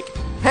were like,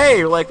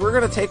 "Hey, like, we're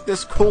gonna take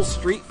this cool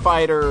Street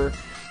Fighter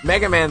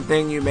Mega Man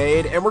thing you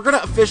made, and we're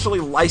gonna officially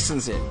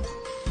license it."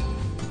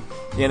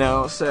 You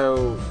know,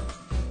 so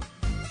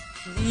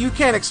you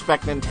can't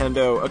expect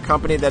Nintendo, a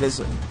company that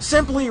has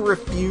simply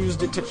refused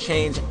to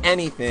change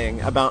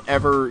anything about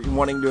ever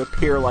wanting to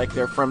appear like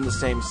they're from the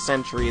same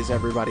century as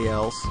everybody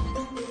else.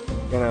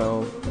 You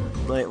know,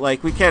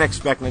 like we can't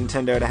expect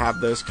Nintendo to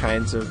have those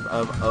kinds of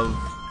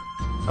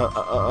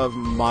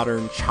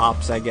modern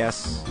chops, I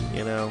guess.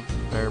 You know,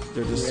 they're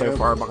just so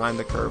far behind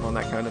the curve on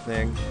that kind of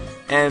thing,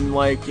 and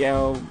like, you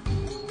know,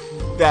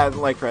 that,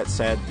 like Rhett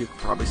said, you could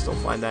probably still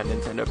find that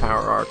Nintendo Power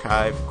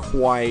archive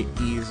quite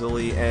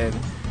easily, and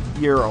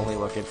you're only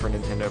looking for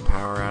Nintendo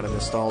Power out of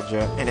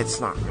nostalgia, and it's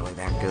not really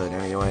that good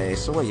anyway,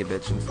 so what are you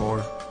bitching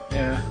for?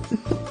 Yeah.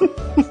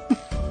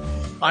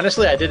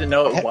 Honestly, I didn't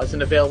know it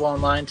wasn't available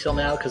online till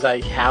now, because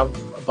I have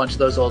a bunch of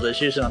those old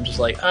issues, and I'm just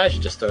like, I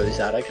should just throw these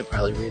out. I could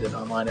probably read it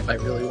online if I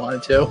really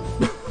wanted to.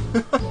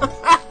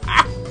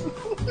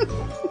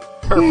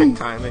 Perfect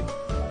timing.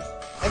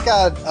 I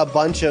got a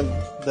bunch of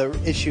the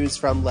issues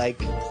from,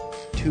 like,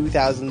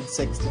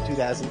 2006 to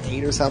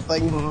 2008 or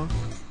something. Mm-hmm.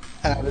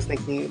 And I was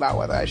thinking about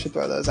whether I should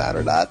throw those out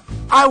or not.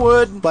 I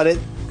would. But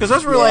because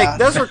those were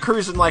those were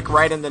cruising, like,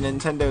 right into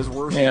Nintendo's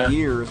worst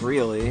years,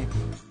 really.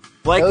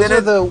 Like,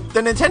 the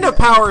Nintendo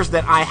Powers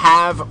that I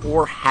have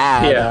or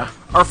had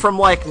are from,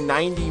 like,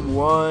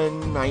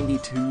 91,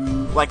 92.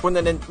 Like, when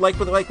the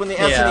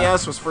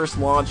SNES was first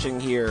launching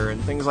here and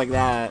things like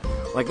that.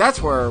 Like,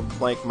 that's where,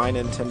 like, my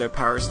Nintendo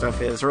Power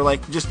stuff is. Or,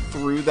 like, just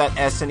through that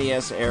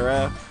SNES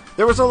era,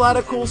 there was a lot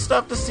of cool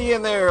stuff to see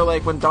in there.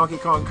 Like, when Donkey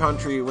Kong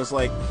Country was,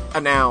 like,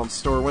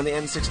 announced, or when the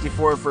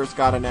N64 first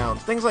got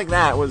announced. Things like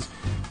that was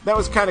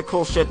kind of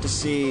cool shit to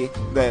see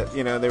that,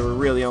 you know, they were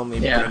really only...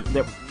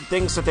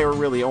 things that they were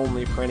really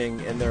only printing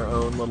in their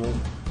own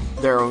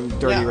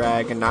dirty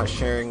rag and not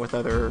sharing with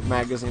other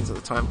magazines at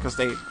the time, because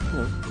they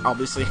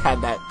obviously had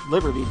that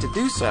liberty to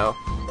do so.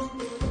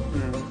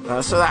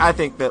 So I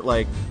think that,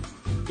 like,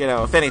 you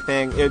know, if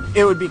anything,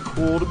 it would be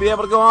cool to be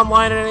able to go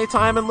online at any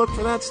time and look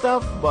for that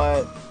stuff,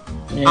 but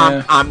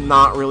I'm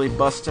not really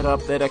busted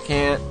up that I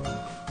can't.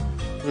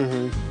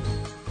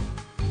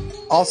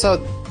 Also,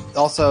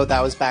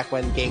 that was back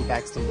when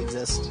GameFAQs didn't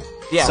exist.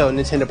 Yeah. So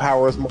Nintendo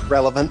Power was more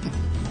relevant.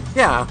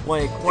 Yeah,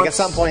 like at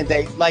some point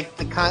they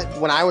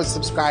when I was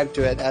subscribed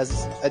to it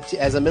as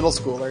a middle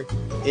schooler,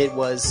 it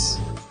was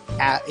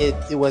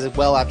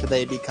well after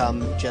they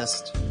become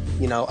just,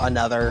 you know,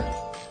 another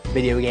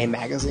video game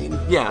magazine.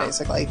 Yeah,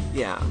 basically.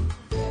 Yeah.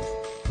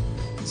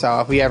 So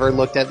if we ever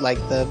looked at, like,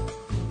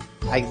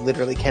 I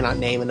literally cannot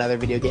name another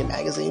video game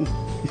magazine.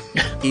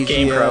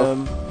 Game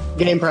Pro.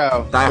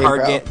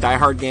 Die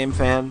Hard Game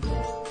Fan.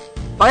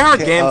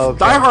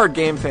 Die Hard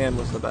Game Fan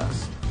was the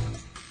best.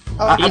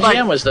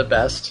 EGM was the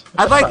best.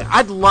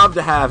 I'd love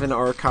to have an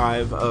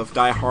archive of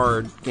Die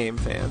Hard Game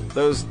Fan.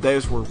 Those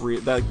were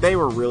they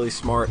were really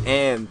smart,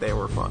 and they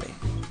were funny.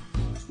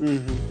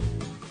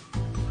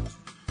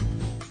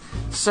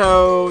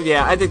 So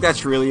yeah, I think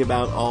that's really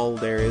about all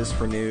there is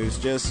for news.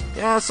 Just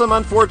some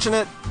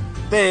unfortunate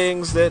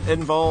things that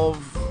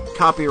involve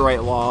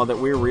copyright law that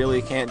we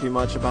really can't do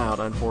much about,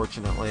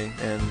 unfortunately.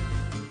 And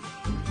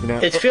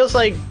it feels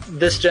like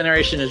this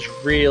generation is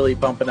really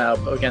bumping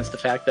up against the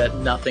fact that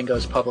nothing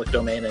goes public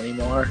domain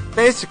anymore.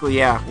 Basically,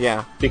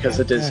 yeah. Because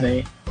of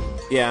Disney.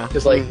 Yeah.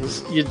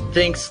 Because, you'd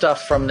think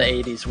stuff from the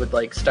 80s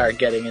would, start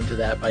getting into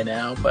that by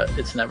now, but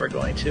it's never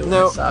going to.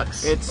 No, it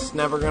sucks. It's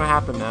never going to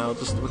happen now,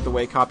 just with the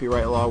way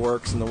copyright law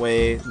works and the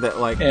way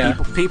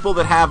that, people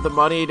that have the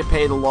money to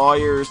pay the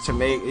lawyers, to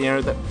make,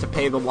 to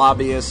pay the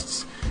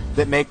lobbyists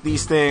that make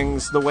these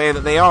things the way that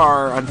they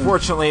are,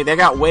 unfortunately, they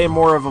got way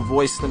more of a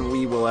voice than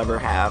we will ever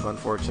have,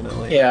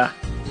 unfortunately. Yeah.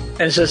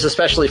 And it's just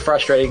especially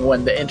frustrating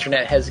when the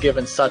internet has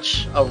given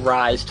such a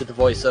rise to the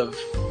voice of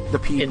the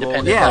people.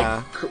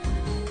 Independent,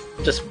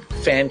 just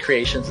fan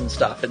creations and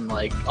stuff, and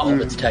all of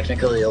it's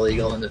technically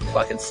illegal, and it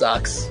fucking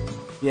sucks.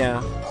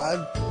 Yeah.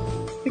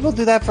 People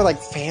do that for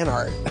fan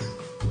art.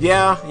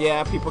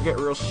 Yeah, people get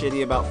real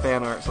shitty about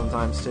fan art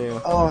sometimes too.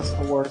 Oh, it's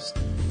the worst.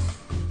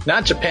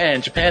 Not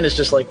Japan. Japan is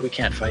just we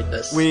can't fight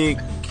this. We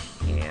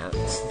can't.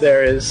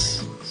 There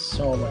is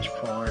so much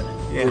porn.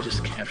 Yeah. We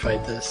just can't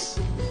fight this.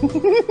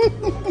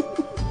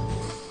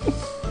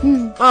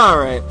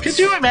 Alright. Could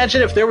you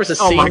imagine if there was a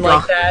scene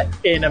like that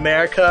in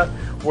America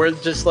where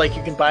just you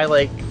can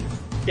buy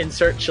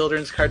insert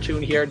children's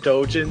cartoon here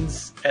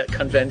doujins at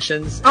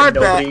conventions and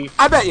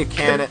I bet you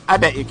can. I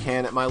bet you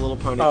can at My Little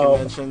Pony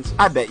conventions.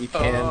 I bet you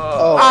can.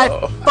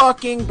 I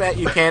fucking bet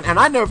you can. And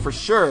I know for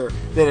sure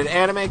that at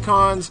anime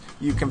cons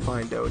you can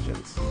find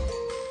doujins.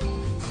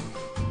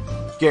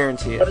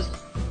 Guarantee it.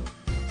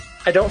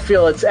 I don't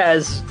feel it's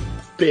as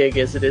big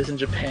as it is in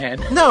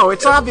Japan. No,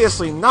 it's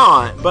obviously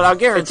not, but I'll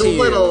guarantee it's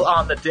a little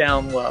on the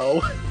down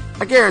low.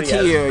 I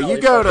guarantee you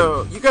go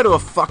to a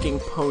fucking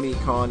pony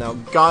con, I'll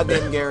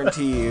goddamn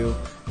guarantee you,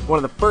 one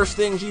of the first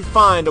things you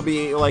find will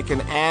be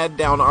an ad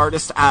down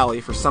Artist Alley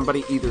for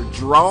somebody either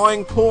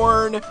drawing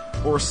porn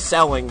or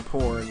selling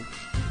porn.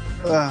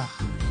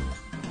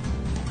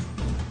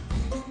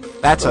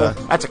 That's a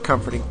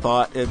comforting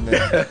thought, isn't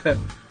it?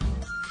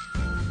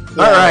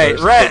 Alright,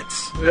 Rhett,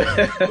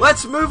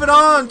 let's move it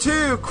on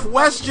to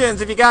questions.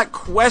 If you got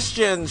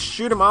questions,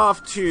 shoot them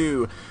off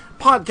to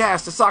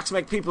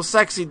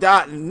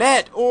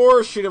podcast@socksmakepeoplesexy.net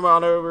or shoot them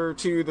on over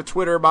to the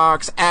Twitter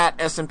box at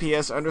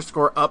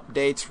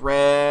 @smps_updates.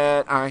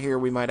 Rhett, I hear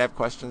we might have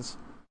questions.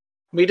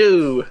 We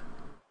do.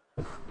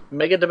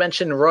 Mega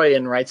Dimension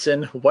Royan writes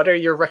in, what are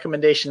your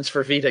recommendations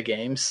for Vita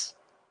games?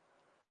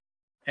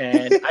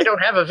 And I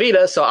don't have a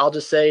Vita, so I'll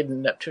just say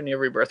Neptunia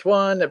Rebirth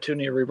 1,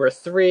 Neptunia Rebirth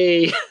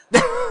 3,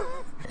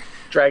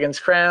 Dragon's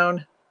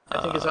Crown,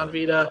 I think is on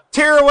Vita.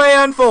 Tearaway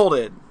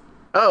Unfolded.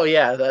 Oh,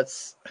 yeah,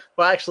 that's...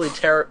 Well, actually,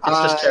 it's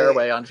just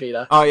Tearaway on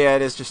Vita. Oh, yeah,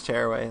 it is just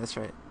Tearaway, that's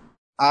right.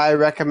 I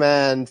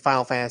recommend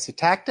Final Fantasy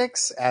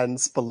Tactics and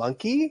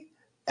Spelunky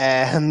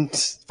and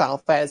Final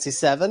Fantasy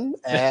VII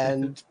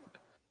and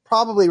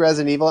probably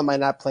Resident Evil. It might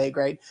not play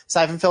great.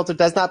 Siphon Filter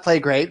does not play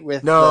great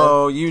with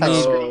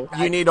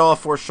you need all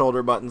 4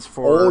 shoulder buttons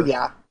for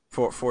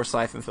for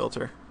Siphon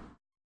Filter.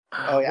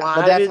 Oh, yeah. Why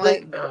but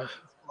definitely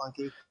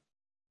Spelunky.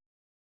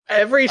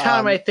 Every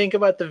time I think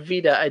about the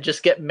Vita, I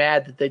just get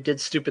mad that they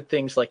did stupid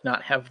things like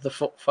not have the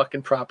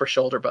fucking proper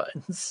shoulder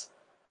buttons.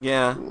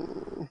 Yeah.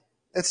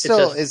 It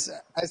still is,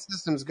 as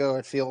systems go,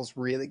 it feels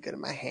really good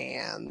in my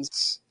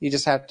hands. You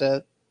just have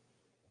to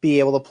be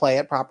able to play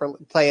it properly,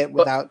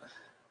 without...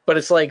 But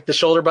it's the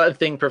shoulder button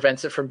thing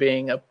prevents it from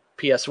being a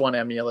PS1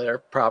 emulator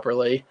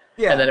properly.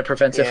 Yeah. And then it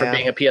prevents it from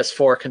being a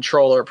PS4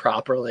 controller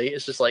properly.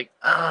 It's just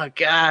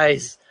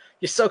guys,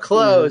 you're so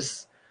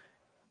close.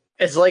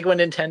 It's like when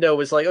Nintendo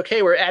was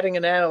okay, we're adding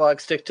an analog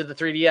stick to the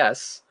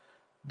 3DS,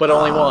 but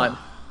only one.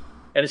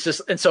 And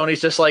Sony's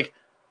just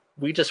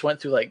we just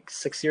went through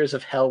 6 years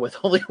of hell with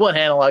only one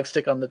analog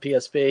stick on the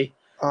PSP,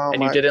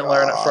 and you didn't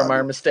learn it from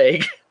our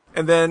mistake.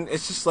 And then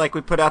it's just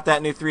we put out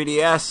that new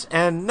 3DS,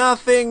 and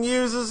nothing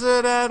uses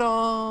it at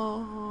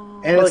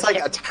all. And it's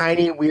a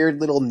tiny, weird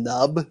little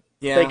nub.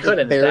 Yeah, they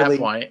couldn't at that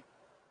point.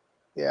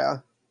 Yeah.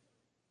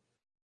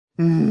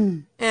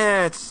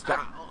 Yeah, it's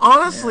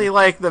honestly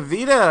the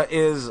Vita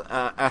is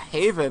a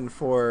haven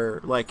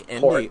for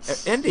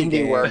indie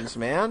games,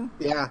 man.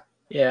 Yeah.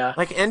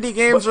 Indie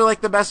games are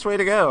the best way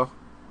to go.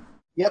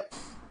 Yep.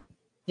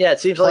 Yeah, it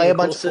seems play a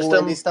bunch cool of system.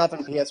 cool indie stuff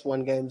in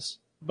PS1 games,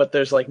 but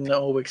there's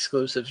no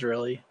exclusives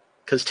really,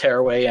 because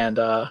Tearaway and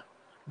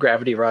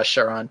Gravity Rush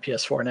are on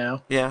PS4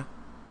 now. Yeah.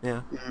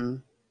 Mm-hmm.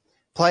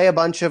 Play a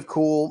bunch of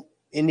cool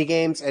indie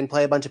games and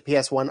play a bunch of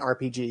PS1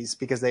 RPGs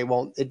because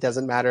it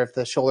doesn't matter if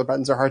the shoulder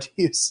buttons are hard to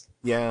use.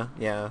 Yeah.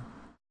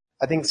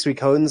 I think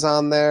Suikoden's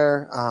on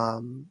there.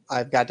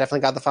 I've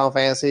definitely got the Final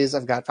Fantasies.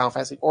 I've got Final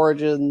Fantasy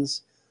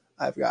Origins.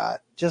 I've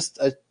got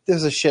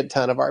there's a shit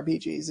ton of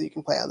RPGs that you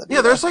can play on the Vita.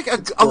 Yeah, there's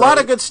a lot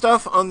of good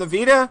stuff on the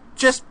Vita,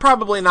 just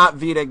probably not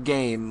Vita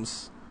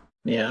games.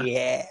 Yeah.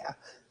 Yeah.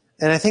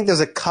 And I think there's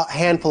a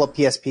handful of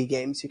PSP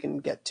games you can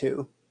get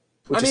too,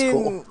 which is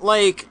cool.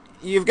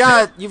 You've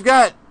got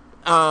the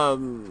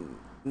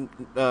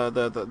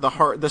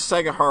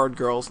Sega Hard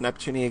Girls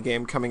Neptunia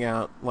game coming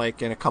out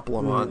in a couple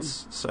of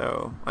months.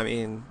 So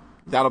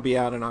that'll be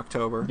out in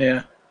October.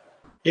 Yeah.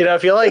 You know,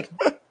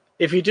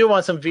 if you do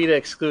want some Vita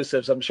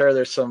exclusives, I'm sure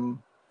there's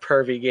some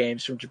pervy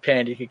games from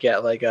Japan you could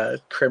get, like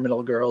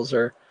Criminal Girls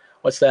or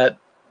what's that?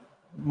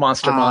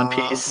 Monster Mon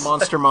piece.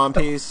 Monster Mon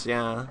piece,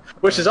 yeah.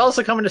 Which is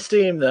also coming to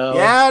Steam, though.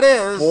 Yeah, it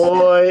is.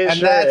 Boy, And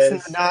sure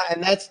that's is. not,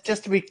 and that's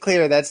just to be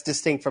clear, that's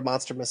distinct from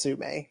Monster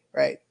Musume,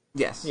 right?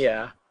 Yes.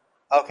 Yeah.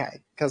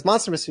 Okay, because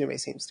Monster Musume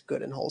seems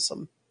good and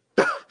wholesome.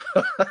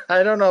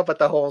 I don't know about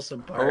the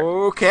wholesome part.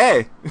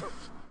 Okay.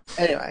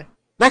 Anyway,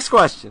 Next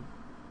question.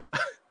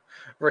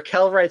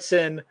 Raquel writes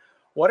in,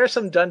 what are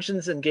some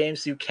dungeons and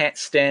games you can't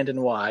stand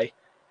and why?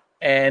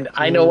 And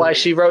I know why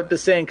she wrote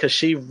this in, because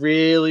she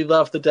really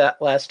loved the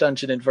last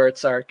dungeon in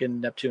Vertzark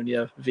and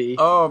Neptunia V.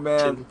 Oh,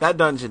 man. That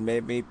dungeon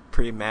made me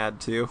pretty mad,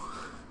 too.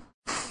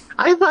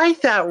 I like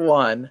that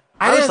one.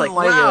 I was didn't like,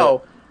 like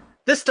wow,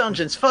 this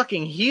dungeon's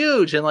fucking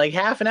huge in like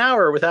half an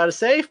hour without a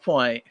save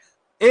point.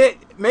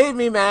 It made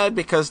me mad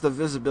because the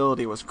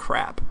visibility was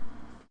crap.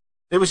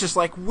 It was just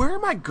like, where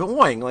am I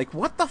going? Like,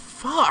 what the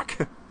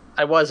fuck?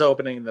 I was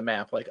opening the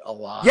map like a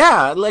lot.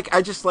 Yeah,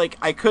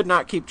 I could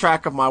not keep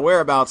track of my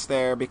whereabouts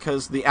there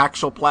because the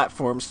actual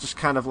platforms just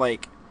kind of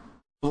like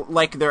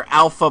their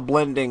alpha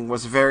blending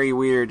was very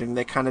weird and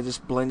they kind of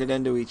just blended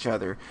into each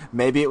other.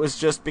 Maybe it was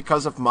just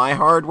because of my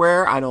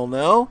hardware, I don't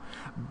know.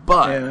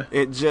 But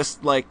it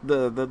just like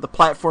the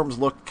platforms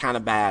looked kind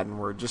of bad and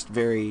were just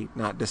very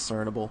not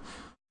discernible.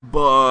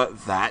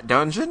 But that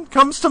dungeon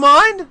comes to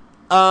mind.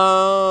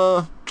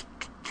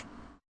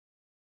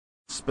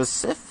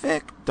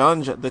 Specific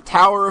dungeon. The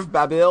Tower of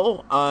Babil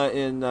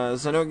in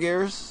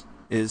Xenogears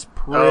is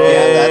pretty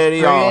that's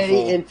pretty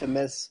awful.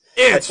 infamous.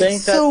 It's I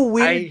think so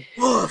weird.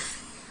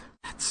 Oof,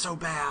 that's so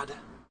bad.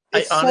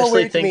 I so honestly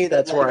weird to me think that,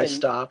 that's where I like,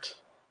 stopped.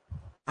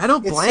 I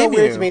don't It's blame so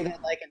weird you. to me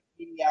that like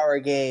a 80-hour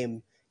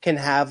game can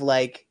have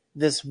like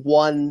this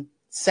one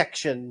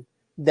section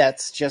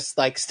that's just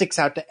like sticks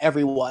out to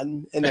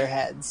everyone in their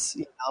heads,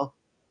 you know?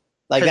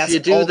 Like Because that's you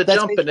do all- the that's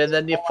jumping and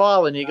then you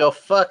fall and you go,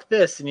 fuck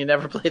this, and you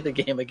never play the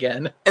game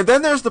again. And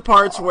then there's the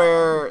parts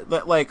where,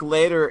 like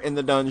later in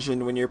the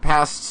dungeon, when you're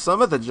past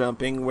some of the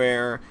jumping,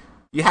 where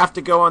you have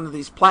to go onto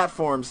these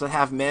platforms that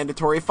have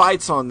mandatory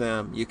fights on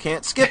them. You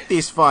can't skip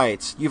these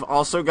fights. You've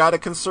also got to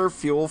conserve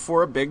fuel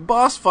for a big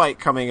boss fight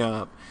coming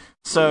up.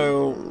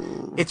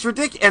 So, it's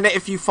ridiculous. And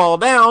if you fall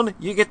down,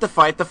 you get to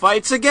fight the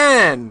fights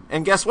again.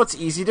 And guess what's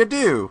easy to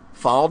do?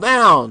 Fall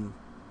down.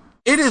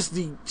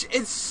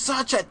 It's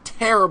such a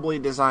terribly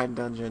designed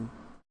dungeon.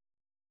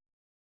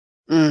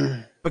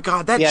 But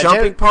God, that Yeah,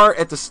 jumping part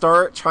at the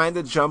start, trying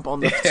to jump on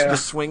the Yeah.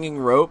 swinging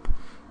rope.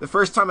 The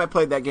first time I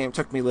played that game, it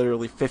took me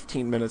literally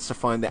 15 minutes to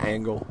find the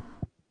angle.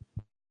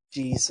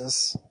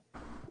 Jesus.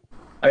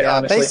 I Yeah,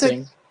 honestly basic-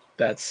 think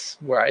that's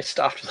where I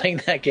stopped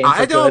playing that game. I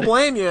for don't good.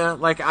 blame you.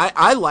 Like,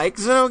 I like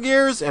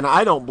Xenogears, and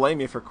I don't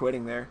blame you for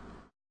quitting there.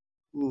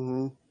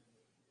 Mm-hmm.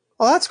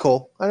 Oh, that's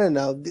cool. I didn't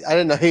know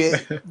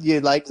you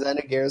liked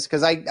Xenogears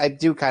because I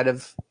do kind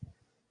of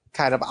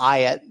eye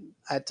it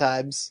at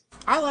times.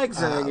 I like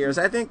Xenogears.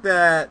 I think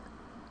that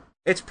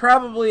it's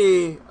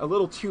probably a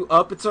little too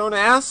up its own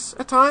ass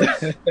at times.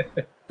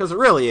 Because it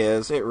really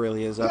is. It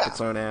really is up Yeah.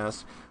 its own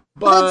ass.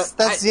 But But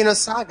that's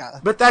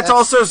Xenosaga. But that's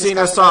also just kind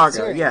of that Xenosaga,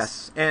 series.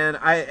 yes, and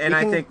I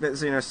can- think that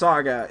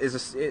Xenosaga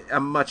is a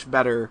much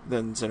better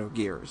than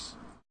Xenogears.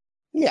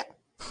 Yeah.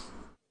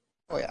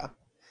 Oh yeah.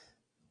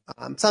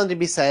 Something to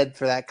be said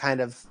for that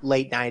kind of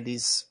late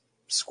 '90s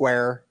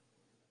Square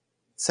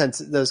sense.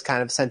 Those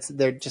kind of sense.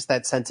 They're just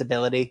that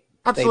sensibility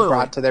Absolutely. they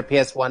brought to their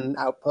PS1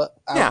 output.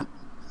 Yeah.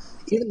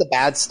 Even the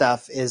bad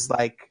stuff is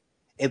like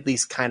at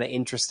least kind of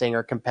interesting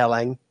or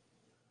compelling.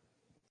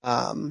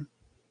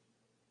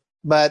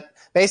 But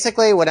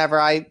basically, whenever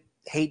I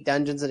hate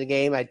dungeons in a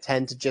game, I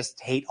tend to just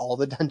hate all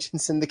the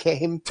dungeons in the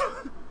game.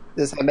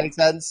 Does that make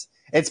sense?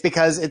 It's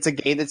because it's a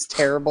game that's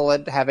terrible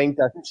at having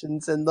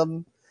dungeons in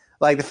them.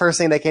 Like, the first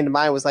thing that came to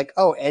mind was like,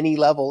 oh, any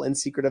level in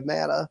Secret of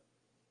Mana.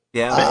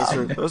 Yeah,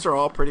 those are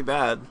all pretty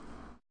bad.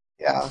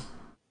 Yeah.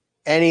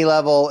 Any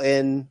level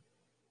in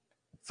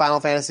Final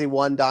Fantasy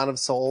 1 Dawn of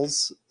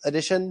Souls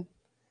edition.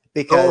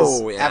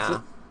 Because Oh,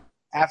 yeah.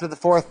 after the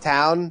fourth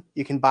town,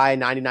 you can buy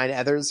 99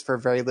 ethers for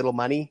very little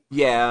money.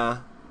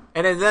 Yeah.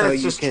 And then So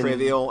it's you just can-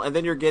 trivial, and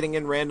then you're getting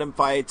in random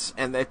fights,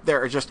 and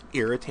they're just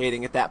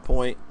irritating at that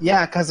point.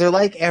 Yeah, because they're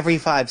like every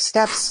 5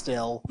 steps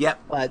still. Yep.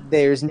 But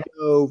there's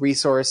no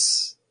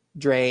resource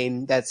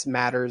drain that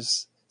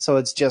matters. So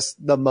it's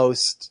just the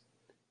most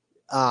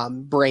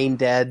brain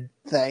dead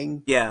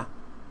thing. Yeah.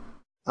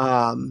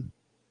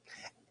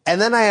 And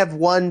then I have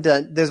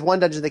there's one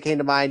dungeon that came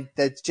to mind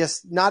that's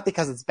just not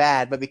because it's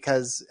bad, but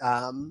because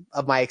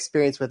of my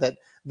experience with it.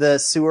 The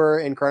sewer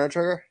in Chrono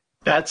Trigger.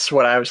 That's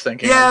what I was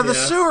thinking. Yeah, of, the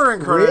sewer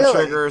in Chrono Really?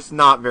 Trigger is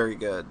not very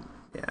good.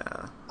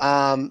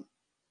 Yeah.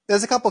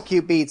 There's a couple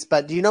cute beats,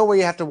 but do you know where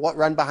you have to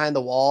run behind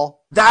the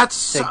wall? That's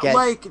so, get-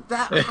 like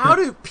that. How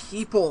do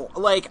people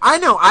like? I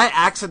know I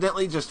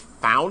accidentally just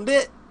found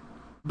it,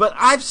 but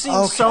I've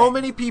seen so Okay.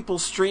 many people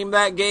stream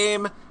that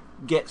game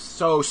get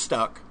so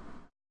stuck.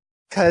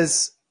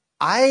 Because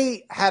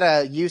I had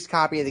a used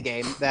copy of the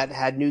game that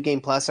had New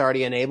Game Plus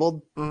already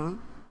enabled. Mhm.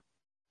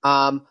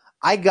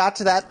 I got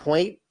to that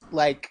point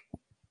like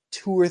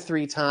 2 or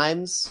 3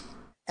 times,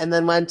 and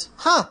then went,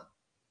 huh,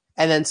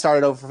 and then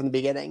started over from the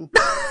beginning.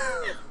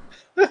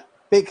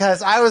 Because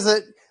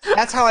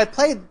that's how I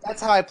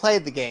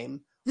played the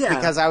game. Yeah.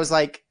 Because I was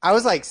like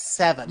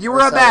 7. You were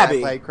a babby.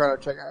 I played Chrono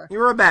Trigger. You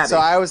were a babby. So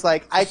I was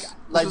like,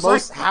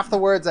 half the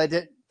words I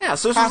did. Yeah,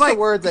 so this half was like the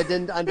words I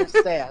didn't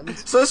understand.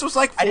 So this was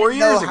like 4 didn't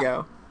know years how-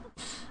 ago.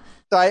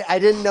 So I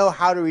didn't know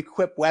how to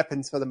equip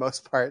weapons for the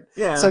most part.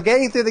 Yeah. So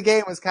getting through the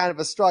game was kind of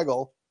a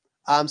struggle.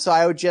 So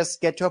I would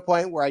just get to a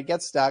point where I'd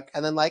get stuck,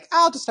 and then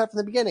I'll just start from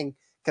the beginning,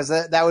 because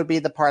that would be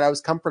the part I was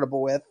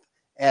comfortable with,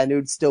 and it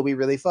would still be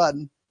really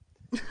fun.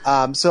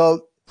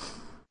 So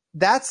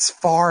that's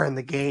far in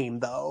the game,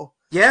 though.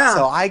 Yeah.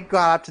 So I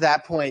got up to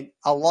that point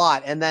a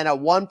lot, and then at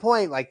one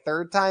point,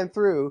 third time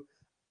through,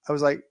 I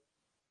was like,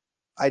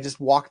 I just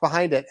walked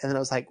behind it, and then I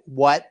was like,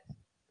 what?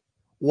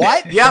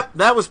 What? Yep,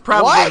 that was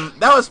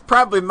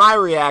probably my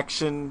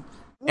reaction.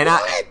 And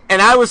What?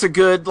 I was a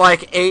good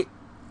 8,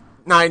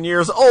 9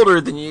 years older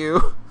than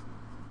you.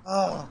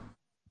 Ugh.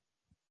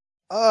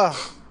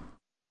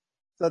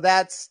 So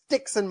that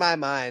sticks in my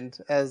mind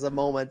as a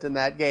moment in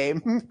that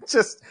game.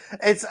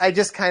 I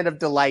just kind of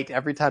delight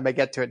every time I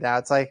get to it now.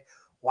 It's like,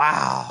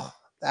 wow,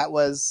 that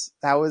was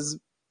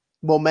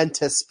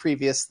momentous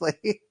previously.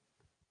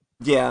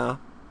 Yeah.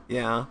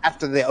 Yeah.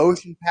 After the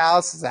Ocean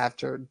Palace, it's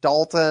after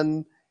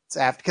Dalton. It's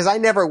after, because I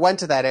never went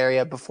to that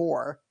area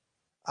before.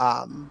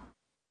 Yeah,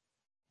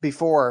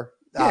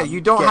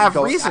 you don't have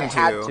reason I to.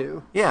 had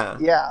to. Yeah.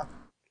 Yeah.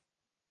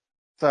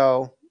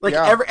 So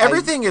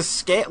everything is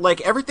scaled.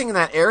 Everything in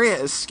that area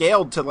is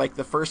scaled to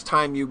the first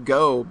time you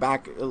go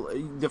back,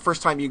 the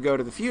first time you go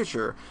to the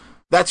future.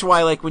 That's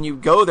why when you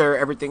go there,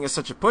 everything is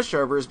such a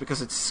pushover, is because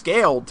it's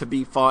scaled to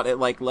be fought at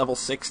level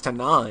 6 to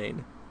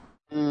 9.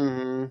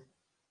 Mm-hmm.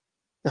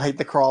 Like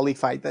the Crawley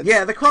fight.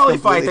 The Crawley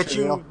fight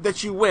trivial.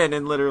 that you win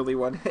in literally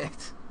one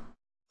hit.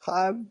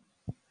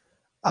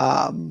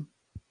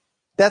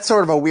 That's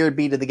sort of a weird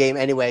beat of the game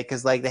anyway,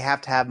 because they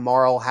have to have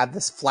Marl have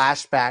this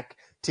flashback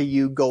to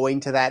you going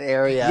to that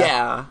area.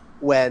 Yeah.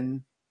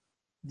 When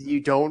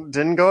you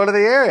didn't go to the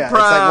area.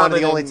 Probably it's one of the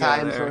didn't only go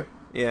times there. where,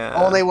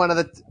 Yeah. only one of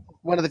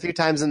the few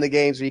times in the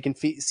games where you can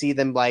see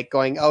them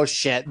going, oh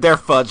shit, They're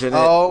fudging it.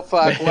 oh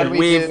fuck, what do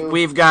we do?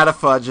 We've got to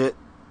fudge it.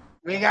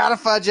 We gotta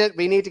fudge it.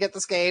 We need to get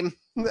this game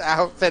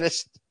out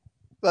finished.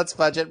 Let's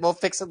fudge it. We'll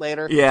fix it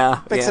later.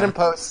 Yeah. Fix it in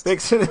post.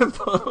 Fix it in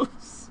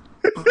post.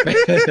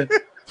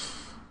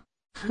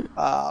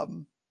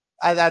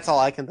 That's all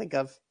I can think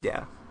of.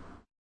 Yeah.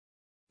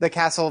 The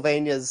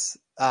Castlevanias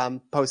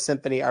post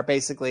Symphony are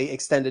basically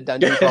extended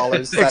dungeon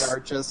crawlers that are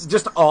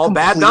just all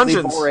bad completely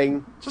dungeons.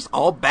 boring. Just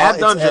all bad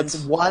dungeons.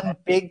 It's one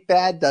big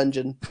bad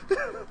dungeon.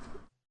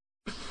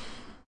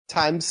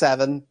 Times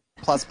 7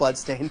 plus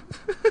Bloodstain.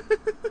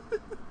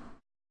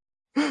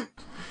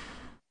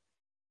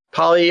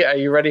 Polly, are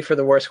you ready for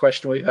the worst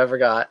question we've ever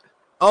got?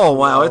 Oh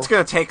wow, No. it's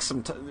gonna take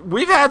some time.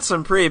 We've had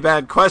some pretty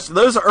bad questions.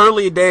 Those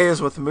early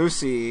days with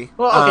Moosey.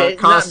 Well, okay,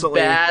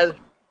 constantly. not bad,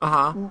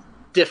 Uh-huh.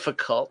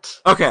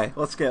 difficult. Okay,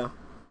 let's go.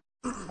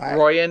 Right.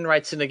 Royan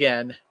writes in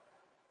again.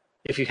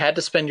 If you had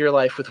to spend your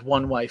life with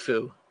one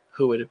waifu,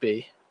 who would it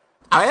be?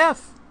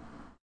 IF.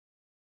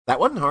 That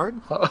wasn't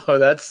hard. Oh,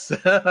 that's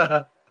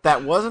that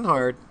That wasn't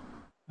hard.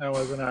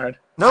 wasn't hard.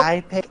 Nope.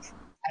 I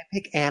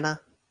pick Anna.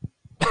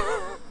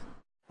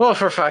 Well,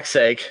 for fuck's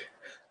sake,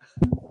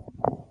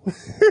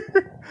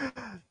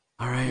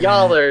 All right.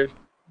 y'all are.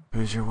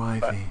 Who's your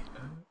wifey?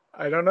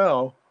 I don't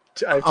know.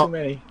 I have Oh. too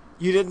many.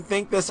 You didn't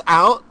think this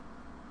out?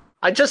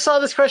 I just saw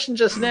this question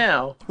just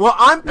now. Well,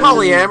 I'm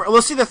polyamorous.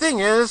 Well, see, the thing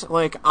is,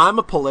 I'm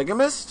a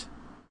polygamist,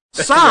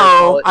 so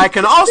You're I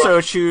can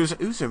also choose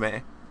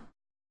Uzume.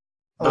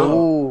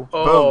 Oh.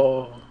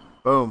 Oh,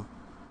 Boom.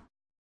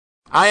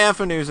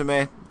 IF and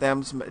Uzume.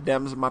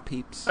 Them's my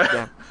peeps.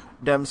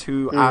 Them's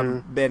who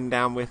I've been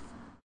down with.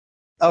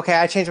 Okay,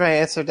 I changed my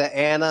answer to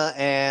Anna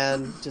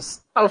and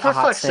just. oh, for a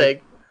hot fuck's snake.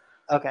 sake.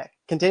 Okay,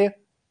 continue.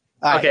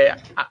 All right. Okay,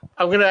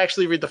 I'm going to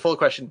actually read the full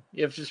question.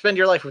 If you spend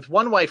your life with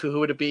one waifu, who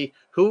would it be?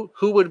 Who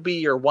would be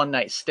your one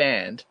night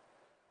stand?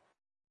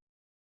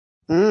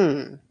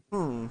 All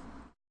Marvy.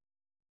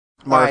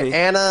 right,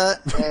 Anna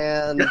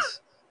and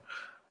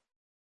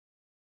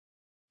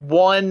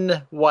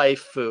One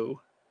waifu.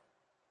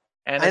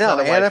 I know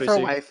Anna for so-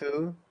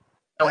 waifu.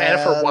 No,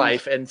 Anna for and-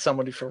 wife and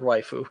somebody for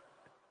waifu.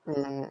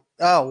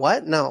 Oh,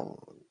 what? No.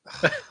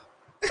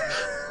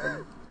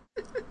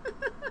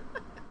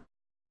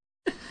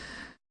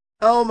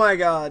 Oh my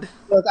god.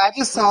 Look, I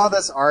just saw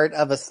this art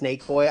of a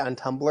snake boy on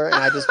Tumblr, and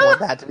I just want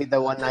that to be the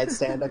one night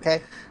stand.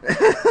 Okay.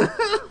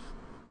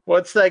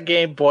 What's that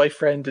game?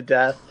 Boyfriend to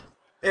Death.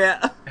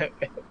 Yeah.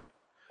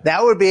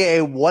 That would be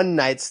a one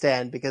night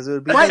stand because it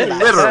would be Quite the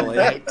last literally.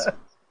 night.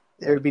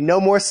 There would be no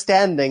more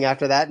standing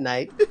after that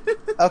night.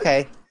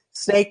 Okay,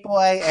 Snake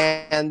Boy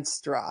and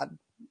Strahd.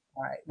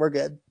 All right, we're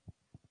good.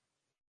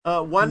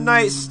 One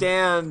night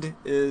stand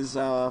is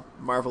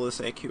Marvelous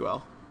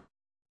AQL.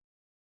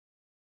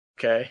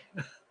 Okay.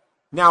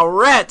 Now,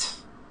 Rhett,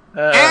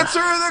 Uh, answer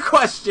the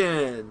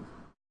question.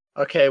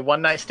 Okay,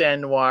 One Night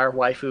Stand Noir,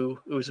 Waifu,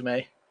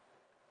 Uzume.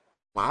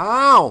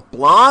 Wow,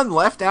 blonde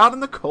left out in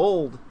the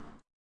cold.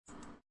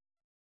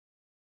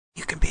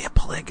 You can be a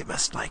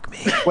polygamist like me.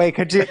 Wait,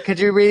 could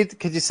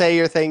you say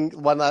your thing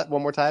one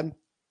more time?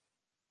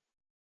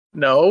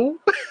 No.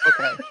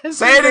 Okay.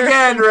 Say it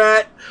again,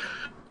 Rhett.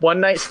 One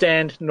Night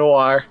Stand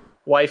Noir,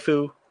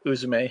 Waifu,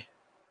 Uzume.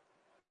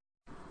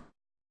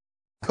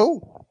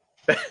 Cool.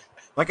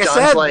 Like I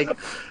John's said,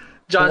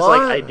 John's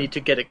Blonde- like, I need to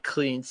get a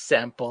clean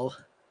sample.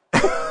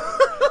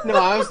 No,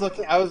 I was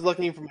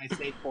looking for my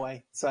snake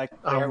boy, so I could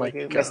Oh pair my with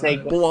my God.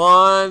 snake boy.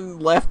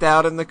 blonde left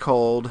out in the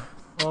cold.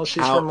 Well,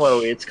 she's Ouch. from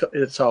Lowy.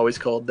 It's always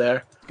cold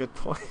there. Good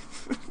point.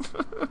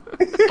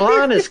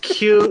 Blonde is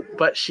cute,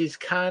 but she's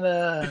kind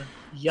of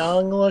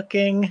young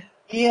looking.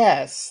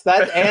 Yes,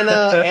 that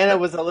Anna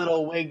was a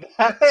little wig.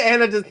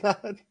 Anna does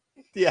not.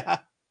 Yeah.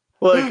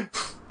 Look,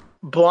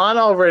 Blonde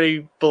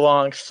already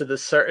belongs to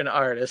this certain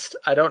artist.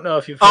 I don't know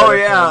if you've Oh heard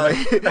yeah, of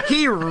him.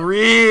 he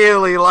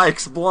really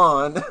likes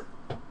blonde.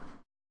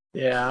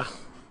 Yeah.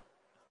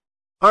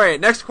 All right,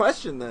 next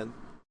question then.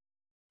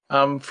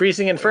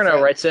 Freezing Inferno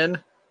Okay. writes in,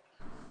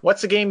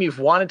 what's a game you've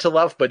wanted to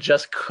love but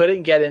just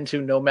couldn't get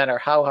into no matter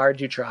how hard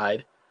you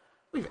tried?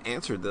 We've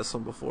answered this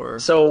one before.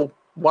 So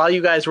while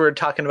you guys were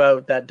talking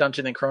about that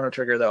Dungeon and Chrono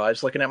Trigger, though, I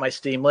was looking at my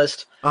Steam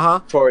list Uh-huh.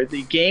 for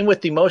the game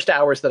with the most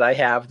hours that I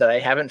have that I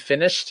haven't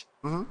finished.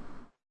 Mhm.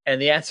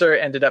 And the answer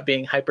ended up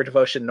being Hyper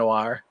Devotion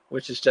Noir,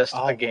 which is just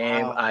Oh, a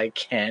game wow. I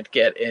can't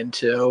get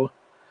into.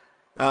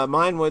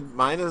 Mine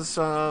is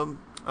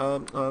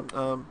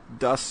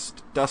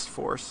Dust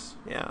Force.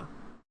 Yeah.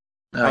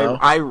 No.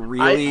 I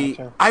really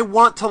Gotcha. I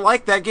want to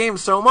like that game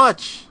so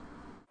much.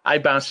 I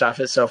bounced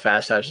off it so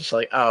fast, I was just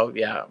like, oh,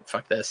 yeah,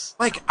 fuck this.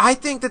 Like, I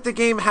think that the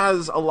game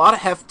has a lot of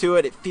heft to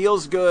it. It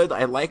feels good.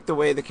 I like the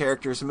way the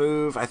characters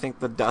move. I think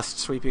the dust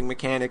sweeping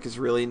mechanic is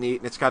really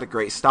neat, and it's got a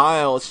great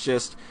style. It's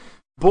just,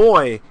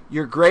 boy,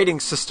 your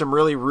grading system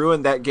really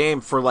ruined that game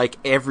for, like,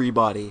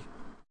 everybody.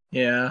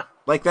 Yeah.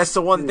 Like, that's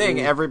the one thing.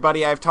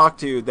 Everybody I've talked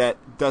to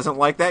that doesn't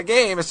like that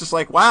game, it's just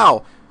like,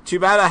 wow, too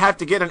bad I have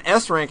to get an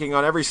S ranking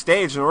on every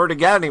stage in order to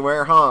get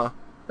anywhere, huh?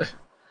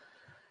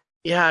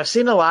 Yeah, I've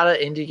seen a lot of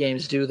indie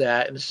games do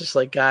that, and it's just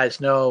like, guys,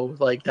 no,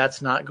 like,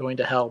 that's not going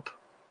to help.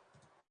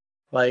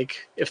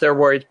 Like, if they're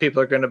worried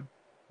people are going to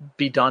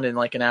be done in,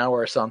 like, an hour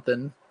or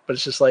something, but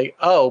it's just like,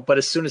 oh, but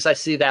as soon as I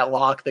see that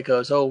lock that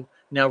goes, oh,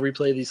 now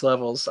replay these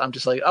levels, I'm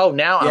just like, oh,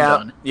 now I'm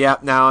done. Yeah,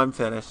 now I'm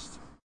finished.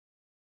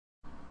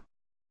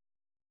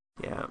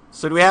 Yeah.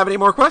 So do we have any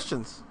more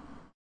questions?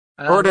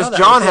 Or does No, that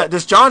John was it.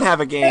 does John have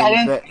a game I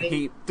didn't- that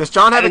he does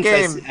John have a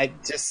game? I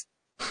just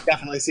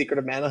definitely Secret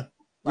of Mana.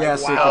 Like, Yeah, wow.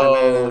 Secret of Oh,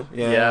 Mana.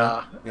 Yeah.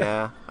 yeah.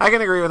 Yeah. I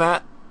can agree with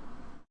that.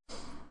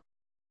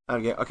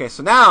 Okay,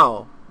 so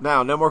now,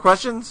 no more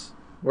questions?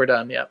 We're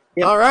done, yep.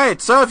 Yep. All right,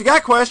 so if you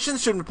got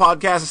questions, shoot them to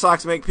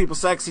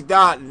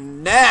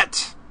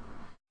podcast@socksmakepleopsexy.net.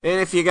 And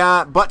if you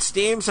got butt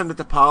steam, send it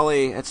to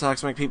Polly at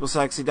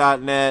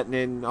socksmakepleopsexy.net, and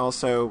then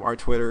also our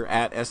Twitter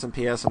at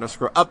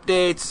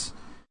smps_updates.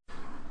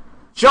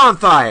 John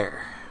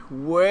Thayer,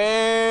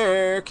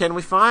 where can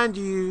we find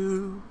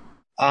you?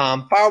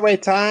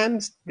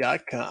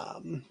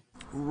 Farawaytimes.com.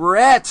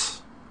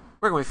 Rhett,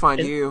 where can we find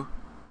you?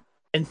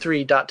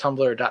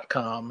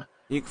 in3.tumblr.com.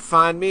 You can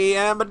find me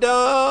at my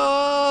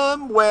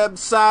dumb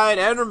website.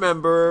 And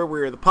remember,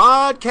 we're the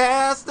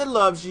podcast that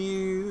loves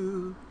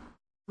you.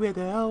 We're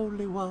the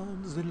only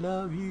ones that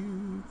love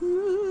you.